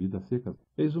nordestinos de Vidas Secas?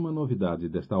 Eis uma novidade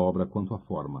desta obra quanto à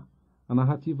forma. A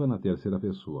narrativa na terceira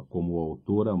pessoa, como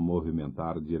autora a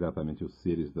movimentar diretamente os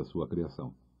seres da sua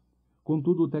criação.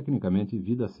 Contudo, tecnicamente,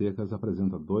 Vidas Secas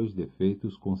apresenta dois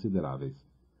defeitos consideráveis.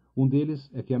 Um deles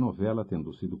é que a novela,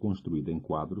 tendo sido construída em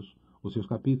quadros, os seus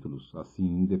capítulos, assim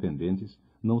independentes,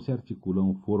 não se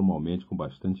articulam formalmente com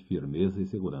bastante firmeza e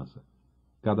segurança.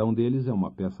 Cada um deles é uma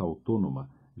peça autônoma,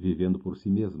 vivendo por si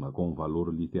mesma, com um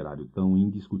valor literário tão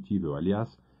indiscutível,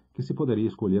 aliás, que se poderia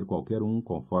escolher qualquer um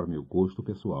conforme o gosto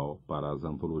pessoal para as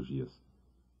antologias.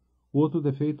 O outro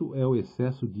defeito é o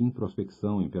excesso de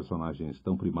introspecção em personagens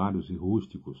tão primários e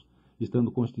rústicos,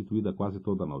 estando constituída quase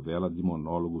toda a novela de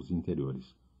monólogos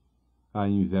interiores. A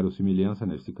inverossimilhança,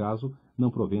 neste caso, não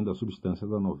provém da substância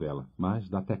da novela, mas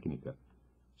da técnica.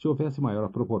 Se houvesse maior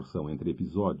proporção entre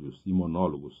episódios e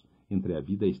monólogos, entre a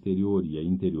vida exterior e a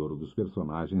interior dos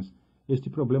personagens, este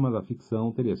problema da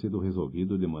ficção teria sido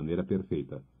resolvido de maneira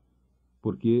perfeita.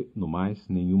 Porque, no mais,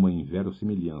 nenhuma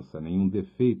inverossimilhança, nenhum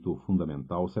defeito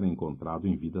fundamental será encontrado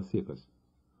em Vidas Secas.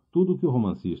 Tudo o que o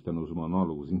romancista, nos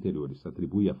monólogos interiores,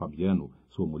 atribui a Fabiano,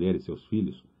 sua mulher e seus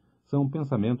filhos, são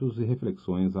pensamentos e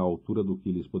reflexões à altura do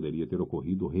que lhes poderia ter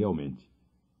ocorrido realmente.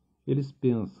 Eles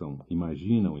pensam,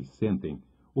 imaginam e sentem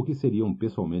o que seriam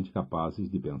pessoalmente capazes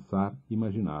de pensar,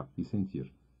 imaginar e sentir.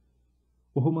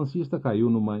 O romancista caiu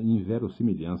numa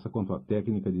inverossimilhança quanto à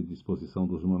técnica de disposição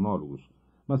dos monólogos,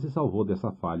 mas se salvou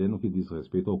dessa falha no que diz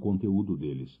respeito ao conteúdo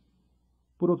deles.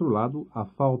 Por outro lado, a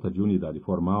falta de unidade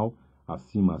formal,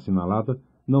 acima assinalada,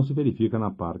 não se verifica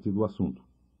na parte do assunto.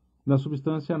 Na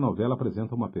substância, a novela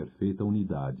apresenta uma perfeita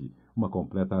unidade, uma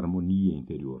completa harmonia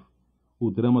interior. O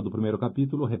drama do primeiro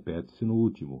capítulo repete-se no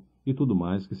último, e tudo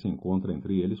mais que se encontra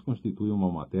entre eles constitui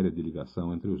uma matéria de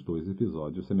ligação entre os dois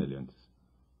episódios semelhantes.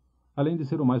 Além de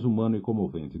ser o mais humano e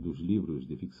comovente dos livros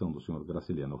de ficção do Sr.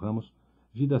 Graciliano Ramos,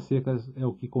 Vidas Secas é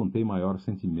o que contém maior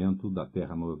sentimento da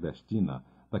terra nordestina,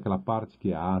 daquela parte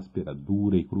que é áspera,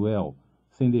 dura e cruel,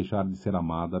 sem deixar de ser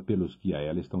amada pelos que a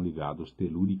ela estão ligados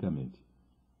teluricamente.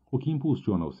 O que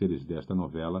impulsiona os seres desta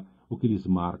novela, o que lhes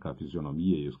marca a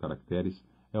fisionomia e os caracteres,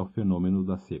 é o fenômeno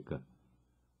da seca.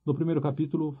 No primeiro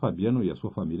capítulo, Fabiano e a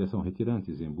sua família são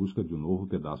retirantes em busca de um novo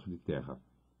pedaço de terra.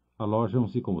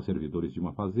 Alojam-se como servidores de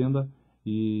uma fazenda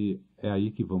e é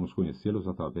aí que vamos conhecê-los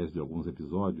através de alguns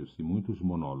episódios e muitos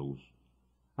monólogos.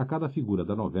 A cada figura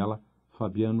da novela,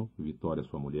 Fabiano, Vitória,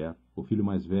 sua mulher, o filho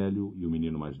mais velho e o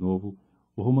menino mais novo,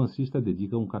 o romancista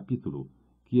dedica um capítulo,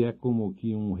 que é como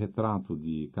que um retrato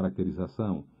de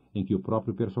caracterização em que o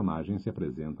próprio personagem se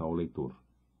apresenta ao leitor.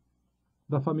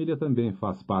 Da família também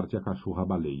faz parte a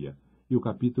cachorra-baleia, e o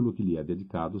capítulo que lhe é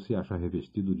dedicado se acha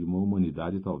revestido de uma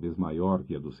humanidade talvez maior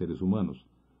que a dos seres humanos,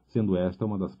 sendo esta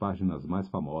uma das páginas mais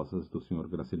famosas do Sr.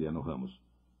 Graciliano Ramos.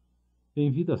 Em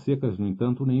Vidas Secas, no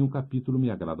entanto, nenhum capítulo me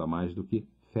agrada mais do que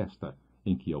Festa,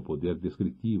 em que, ao poder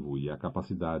descritivo e à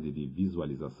capacidade de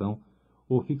visualização,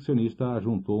 o ficcionista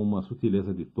ajuntou uma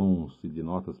sutileza de tons e de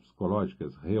notas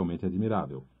psicológicas realmente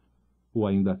admirável. Ou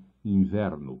ainda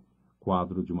Inverno,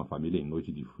 quadro de uma família em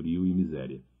noite de frio e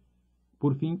miséria.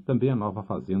 Por fim, também a nova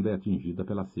fazenda é atingida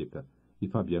pela seca, e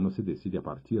Fabiano se decide a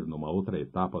partir numa outra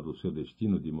etapa do seu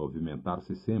destino de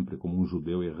movimentar-se sempre como um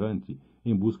judeu errante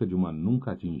em busca de uma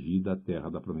nunca atingida terra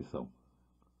da promissão.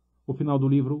 O final do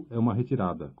livro é uma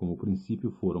retirada, como o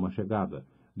princípio fora uma chegada,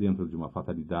 dentro de uma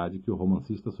fatalidade que o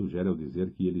romancista sugere ao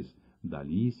dizer que eles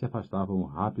dali se afastavam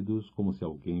rápidos como se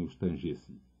alguém os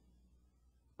tangesse.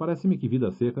 Parece-me que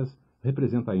Vidas Secas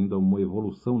representa ainda uma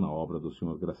evolução na obra do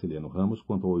Sr. Graciliano Ramos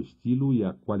quanto ao estilo e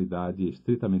à qualidade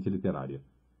estritamente literária.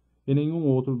 Em nenhum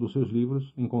outro dos seus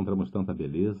livros encontramos tanta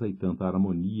beleza e tanta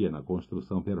harmonia na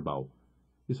construção verbal.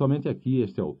 E somente aqui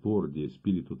este autor, de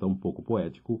espírito tão pouco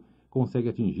poético, consegue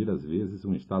atingir às vezes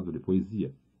um estado de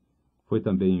poesia. Foi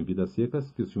também em Vidas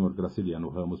Secas que o Sr. Graciliano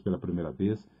Ramos, pela primeira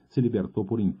vez, se libertou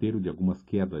por inteiro de algumas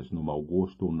quedas no mau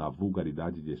gosto ou na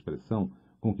vulgaridade de expressão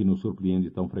com que nos surpreende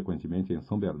tão frequentemente em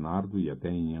São Bernardo e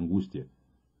até em Angústia.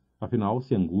 Afinal,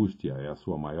 se Angústia é a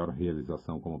sua maior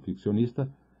realização como ficcionista,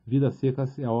 Vidas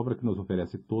Secas é a obra que nos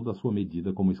oferece toda a sua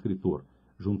medida como escritor,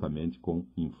 juntamente com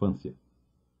Infância.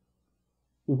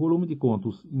 O volume de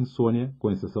contos Insônia,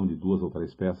 com exceção de 2 ou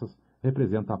 3 peças,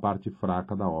 representa a parte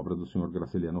fraca da obra do Sr.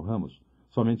 Graciliano Ramos,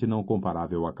 somente não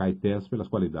comparável a Caetés pelas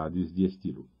qualidades de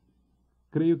estilo.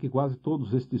 Creio que quase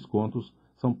todos estes contos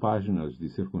são páginas de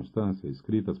circunstância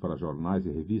escritas para jornais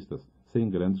e revistas, sem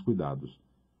grandes cuidados.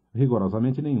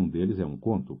 Rigorosamente nenhum deles é um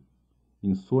conto.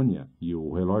 Insônia e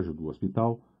O Relógio do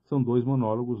Hospital são 2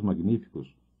 monólogos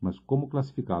magníficos, mas como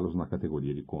classificá-los na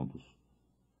categoria de contos?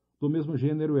 Do mesmo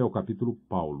gênero é o capítulo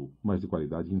Paulo, mas de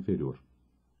qualidade inferior.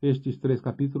 Estes 3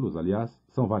 capítulos, aliás,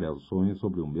 são variações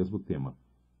sobre o mesmo tema.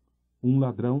 Um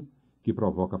ladrão, que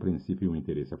provoca a princípio um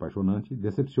interesse apaixonante,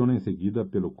 decepciona em seguida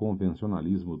pelo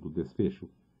convencionalismo do desfecho.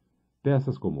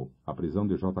 Peças como A Prisão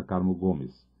de J. Carmo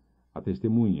Gomes, A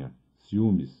Testemunha,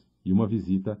 Ciúmes e Uma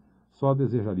Visita só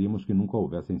desejaríamos que nunca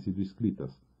houvessem sido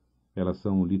escritas. Elas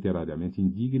são literariamente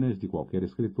indignas de qualquer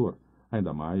escritor,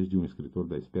 ainda mais de um escritor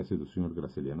da espécie do Sr.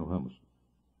 Graciliano Ramos.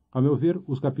 A meu ver,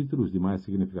 os capítulos de mais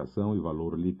significação e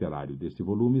valor literário deste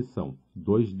volume são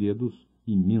Dois Dedos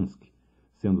e Minsk,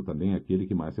 sendo também aquele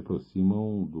que mais se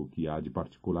aproximam do que há de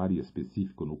particular e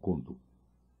específico no conto.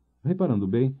 Reparando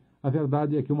bem, a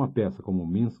verdade é que uma peça como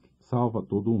Minsk salva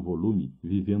todo um volume,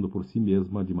 vivendo por si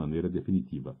mesma de maneira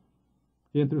definitiva.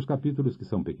 Entre os capítulos que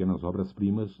são pequenas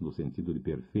obras-primas, no sentido de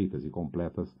perfeitas e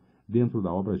completas, dentro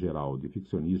da obra geral de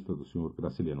ficcionista do Sr.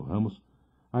 Graciliano Ramos,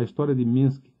 a história de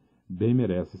Minsk bem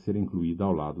merece ser incluída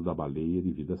ao lado da baleia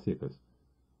de Vidas Secas.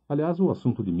 Aliás, o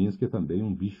assunto de Minsk é também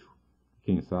um bicho.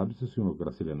 Quem sabe se o Sr.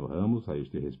 Graciliano Ramos, a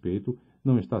este respeito,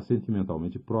 não está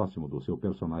sentimentalmente próximo do seu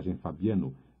personagem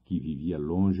Fabiano, que vivia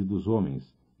longe dos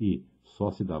homens e só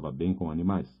se dava bem com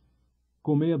animais.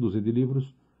 Com meia dúzia de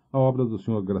livros, a obra do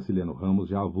Sr. Graciliano Ramos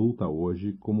já avulta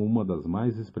hoje como uma das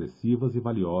mais expressivas e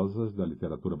valiosas da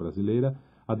literatura brasileira,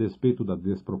 a despeito da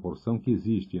desproporção que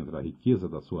existe entre a riqueza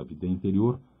da sua vida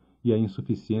interior e a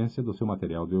insuficiência do seu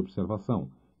material de observação,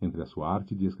 entre a sua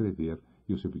arte de escrever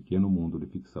e o seu pequeno mundo de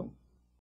ficção.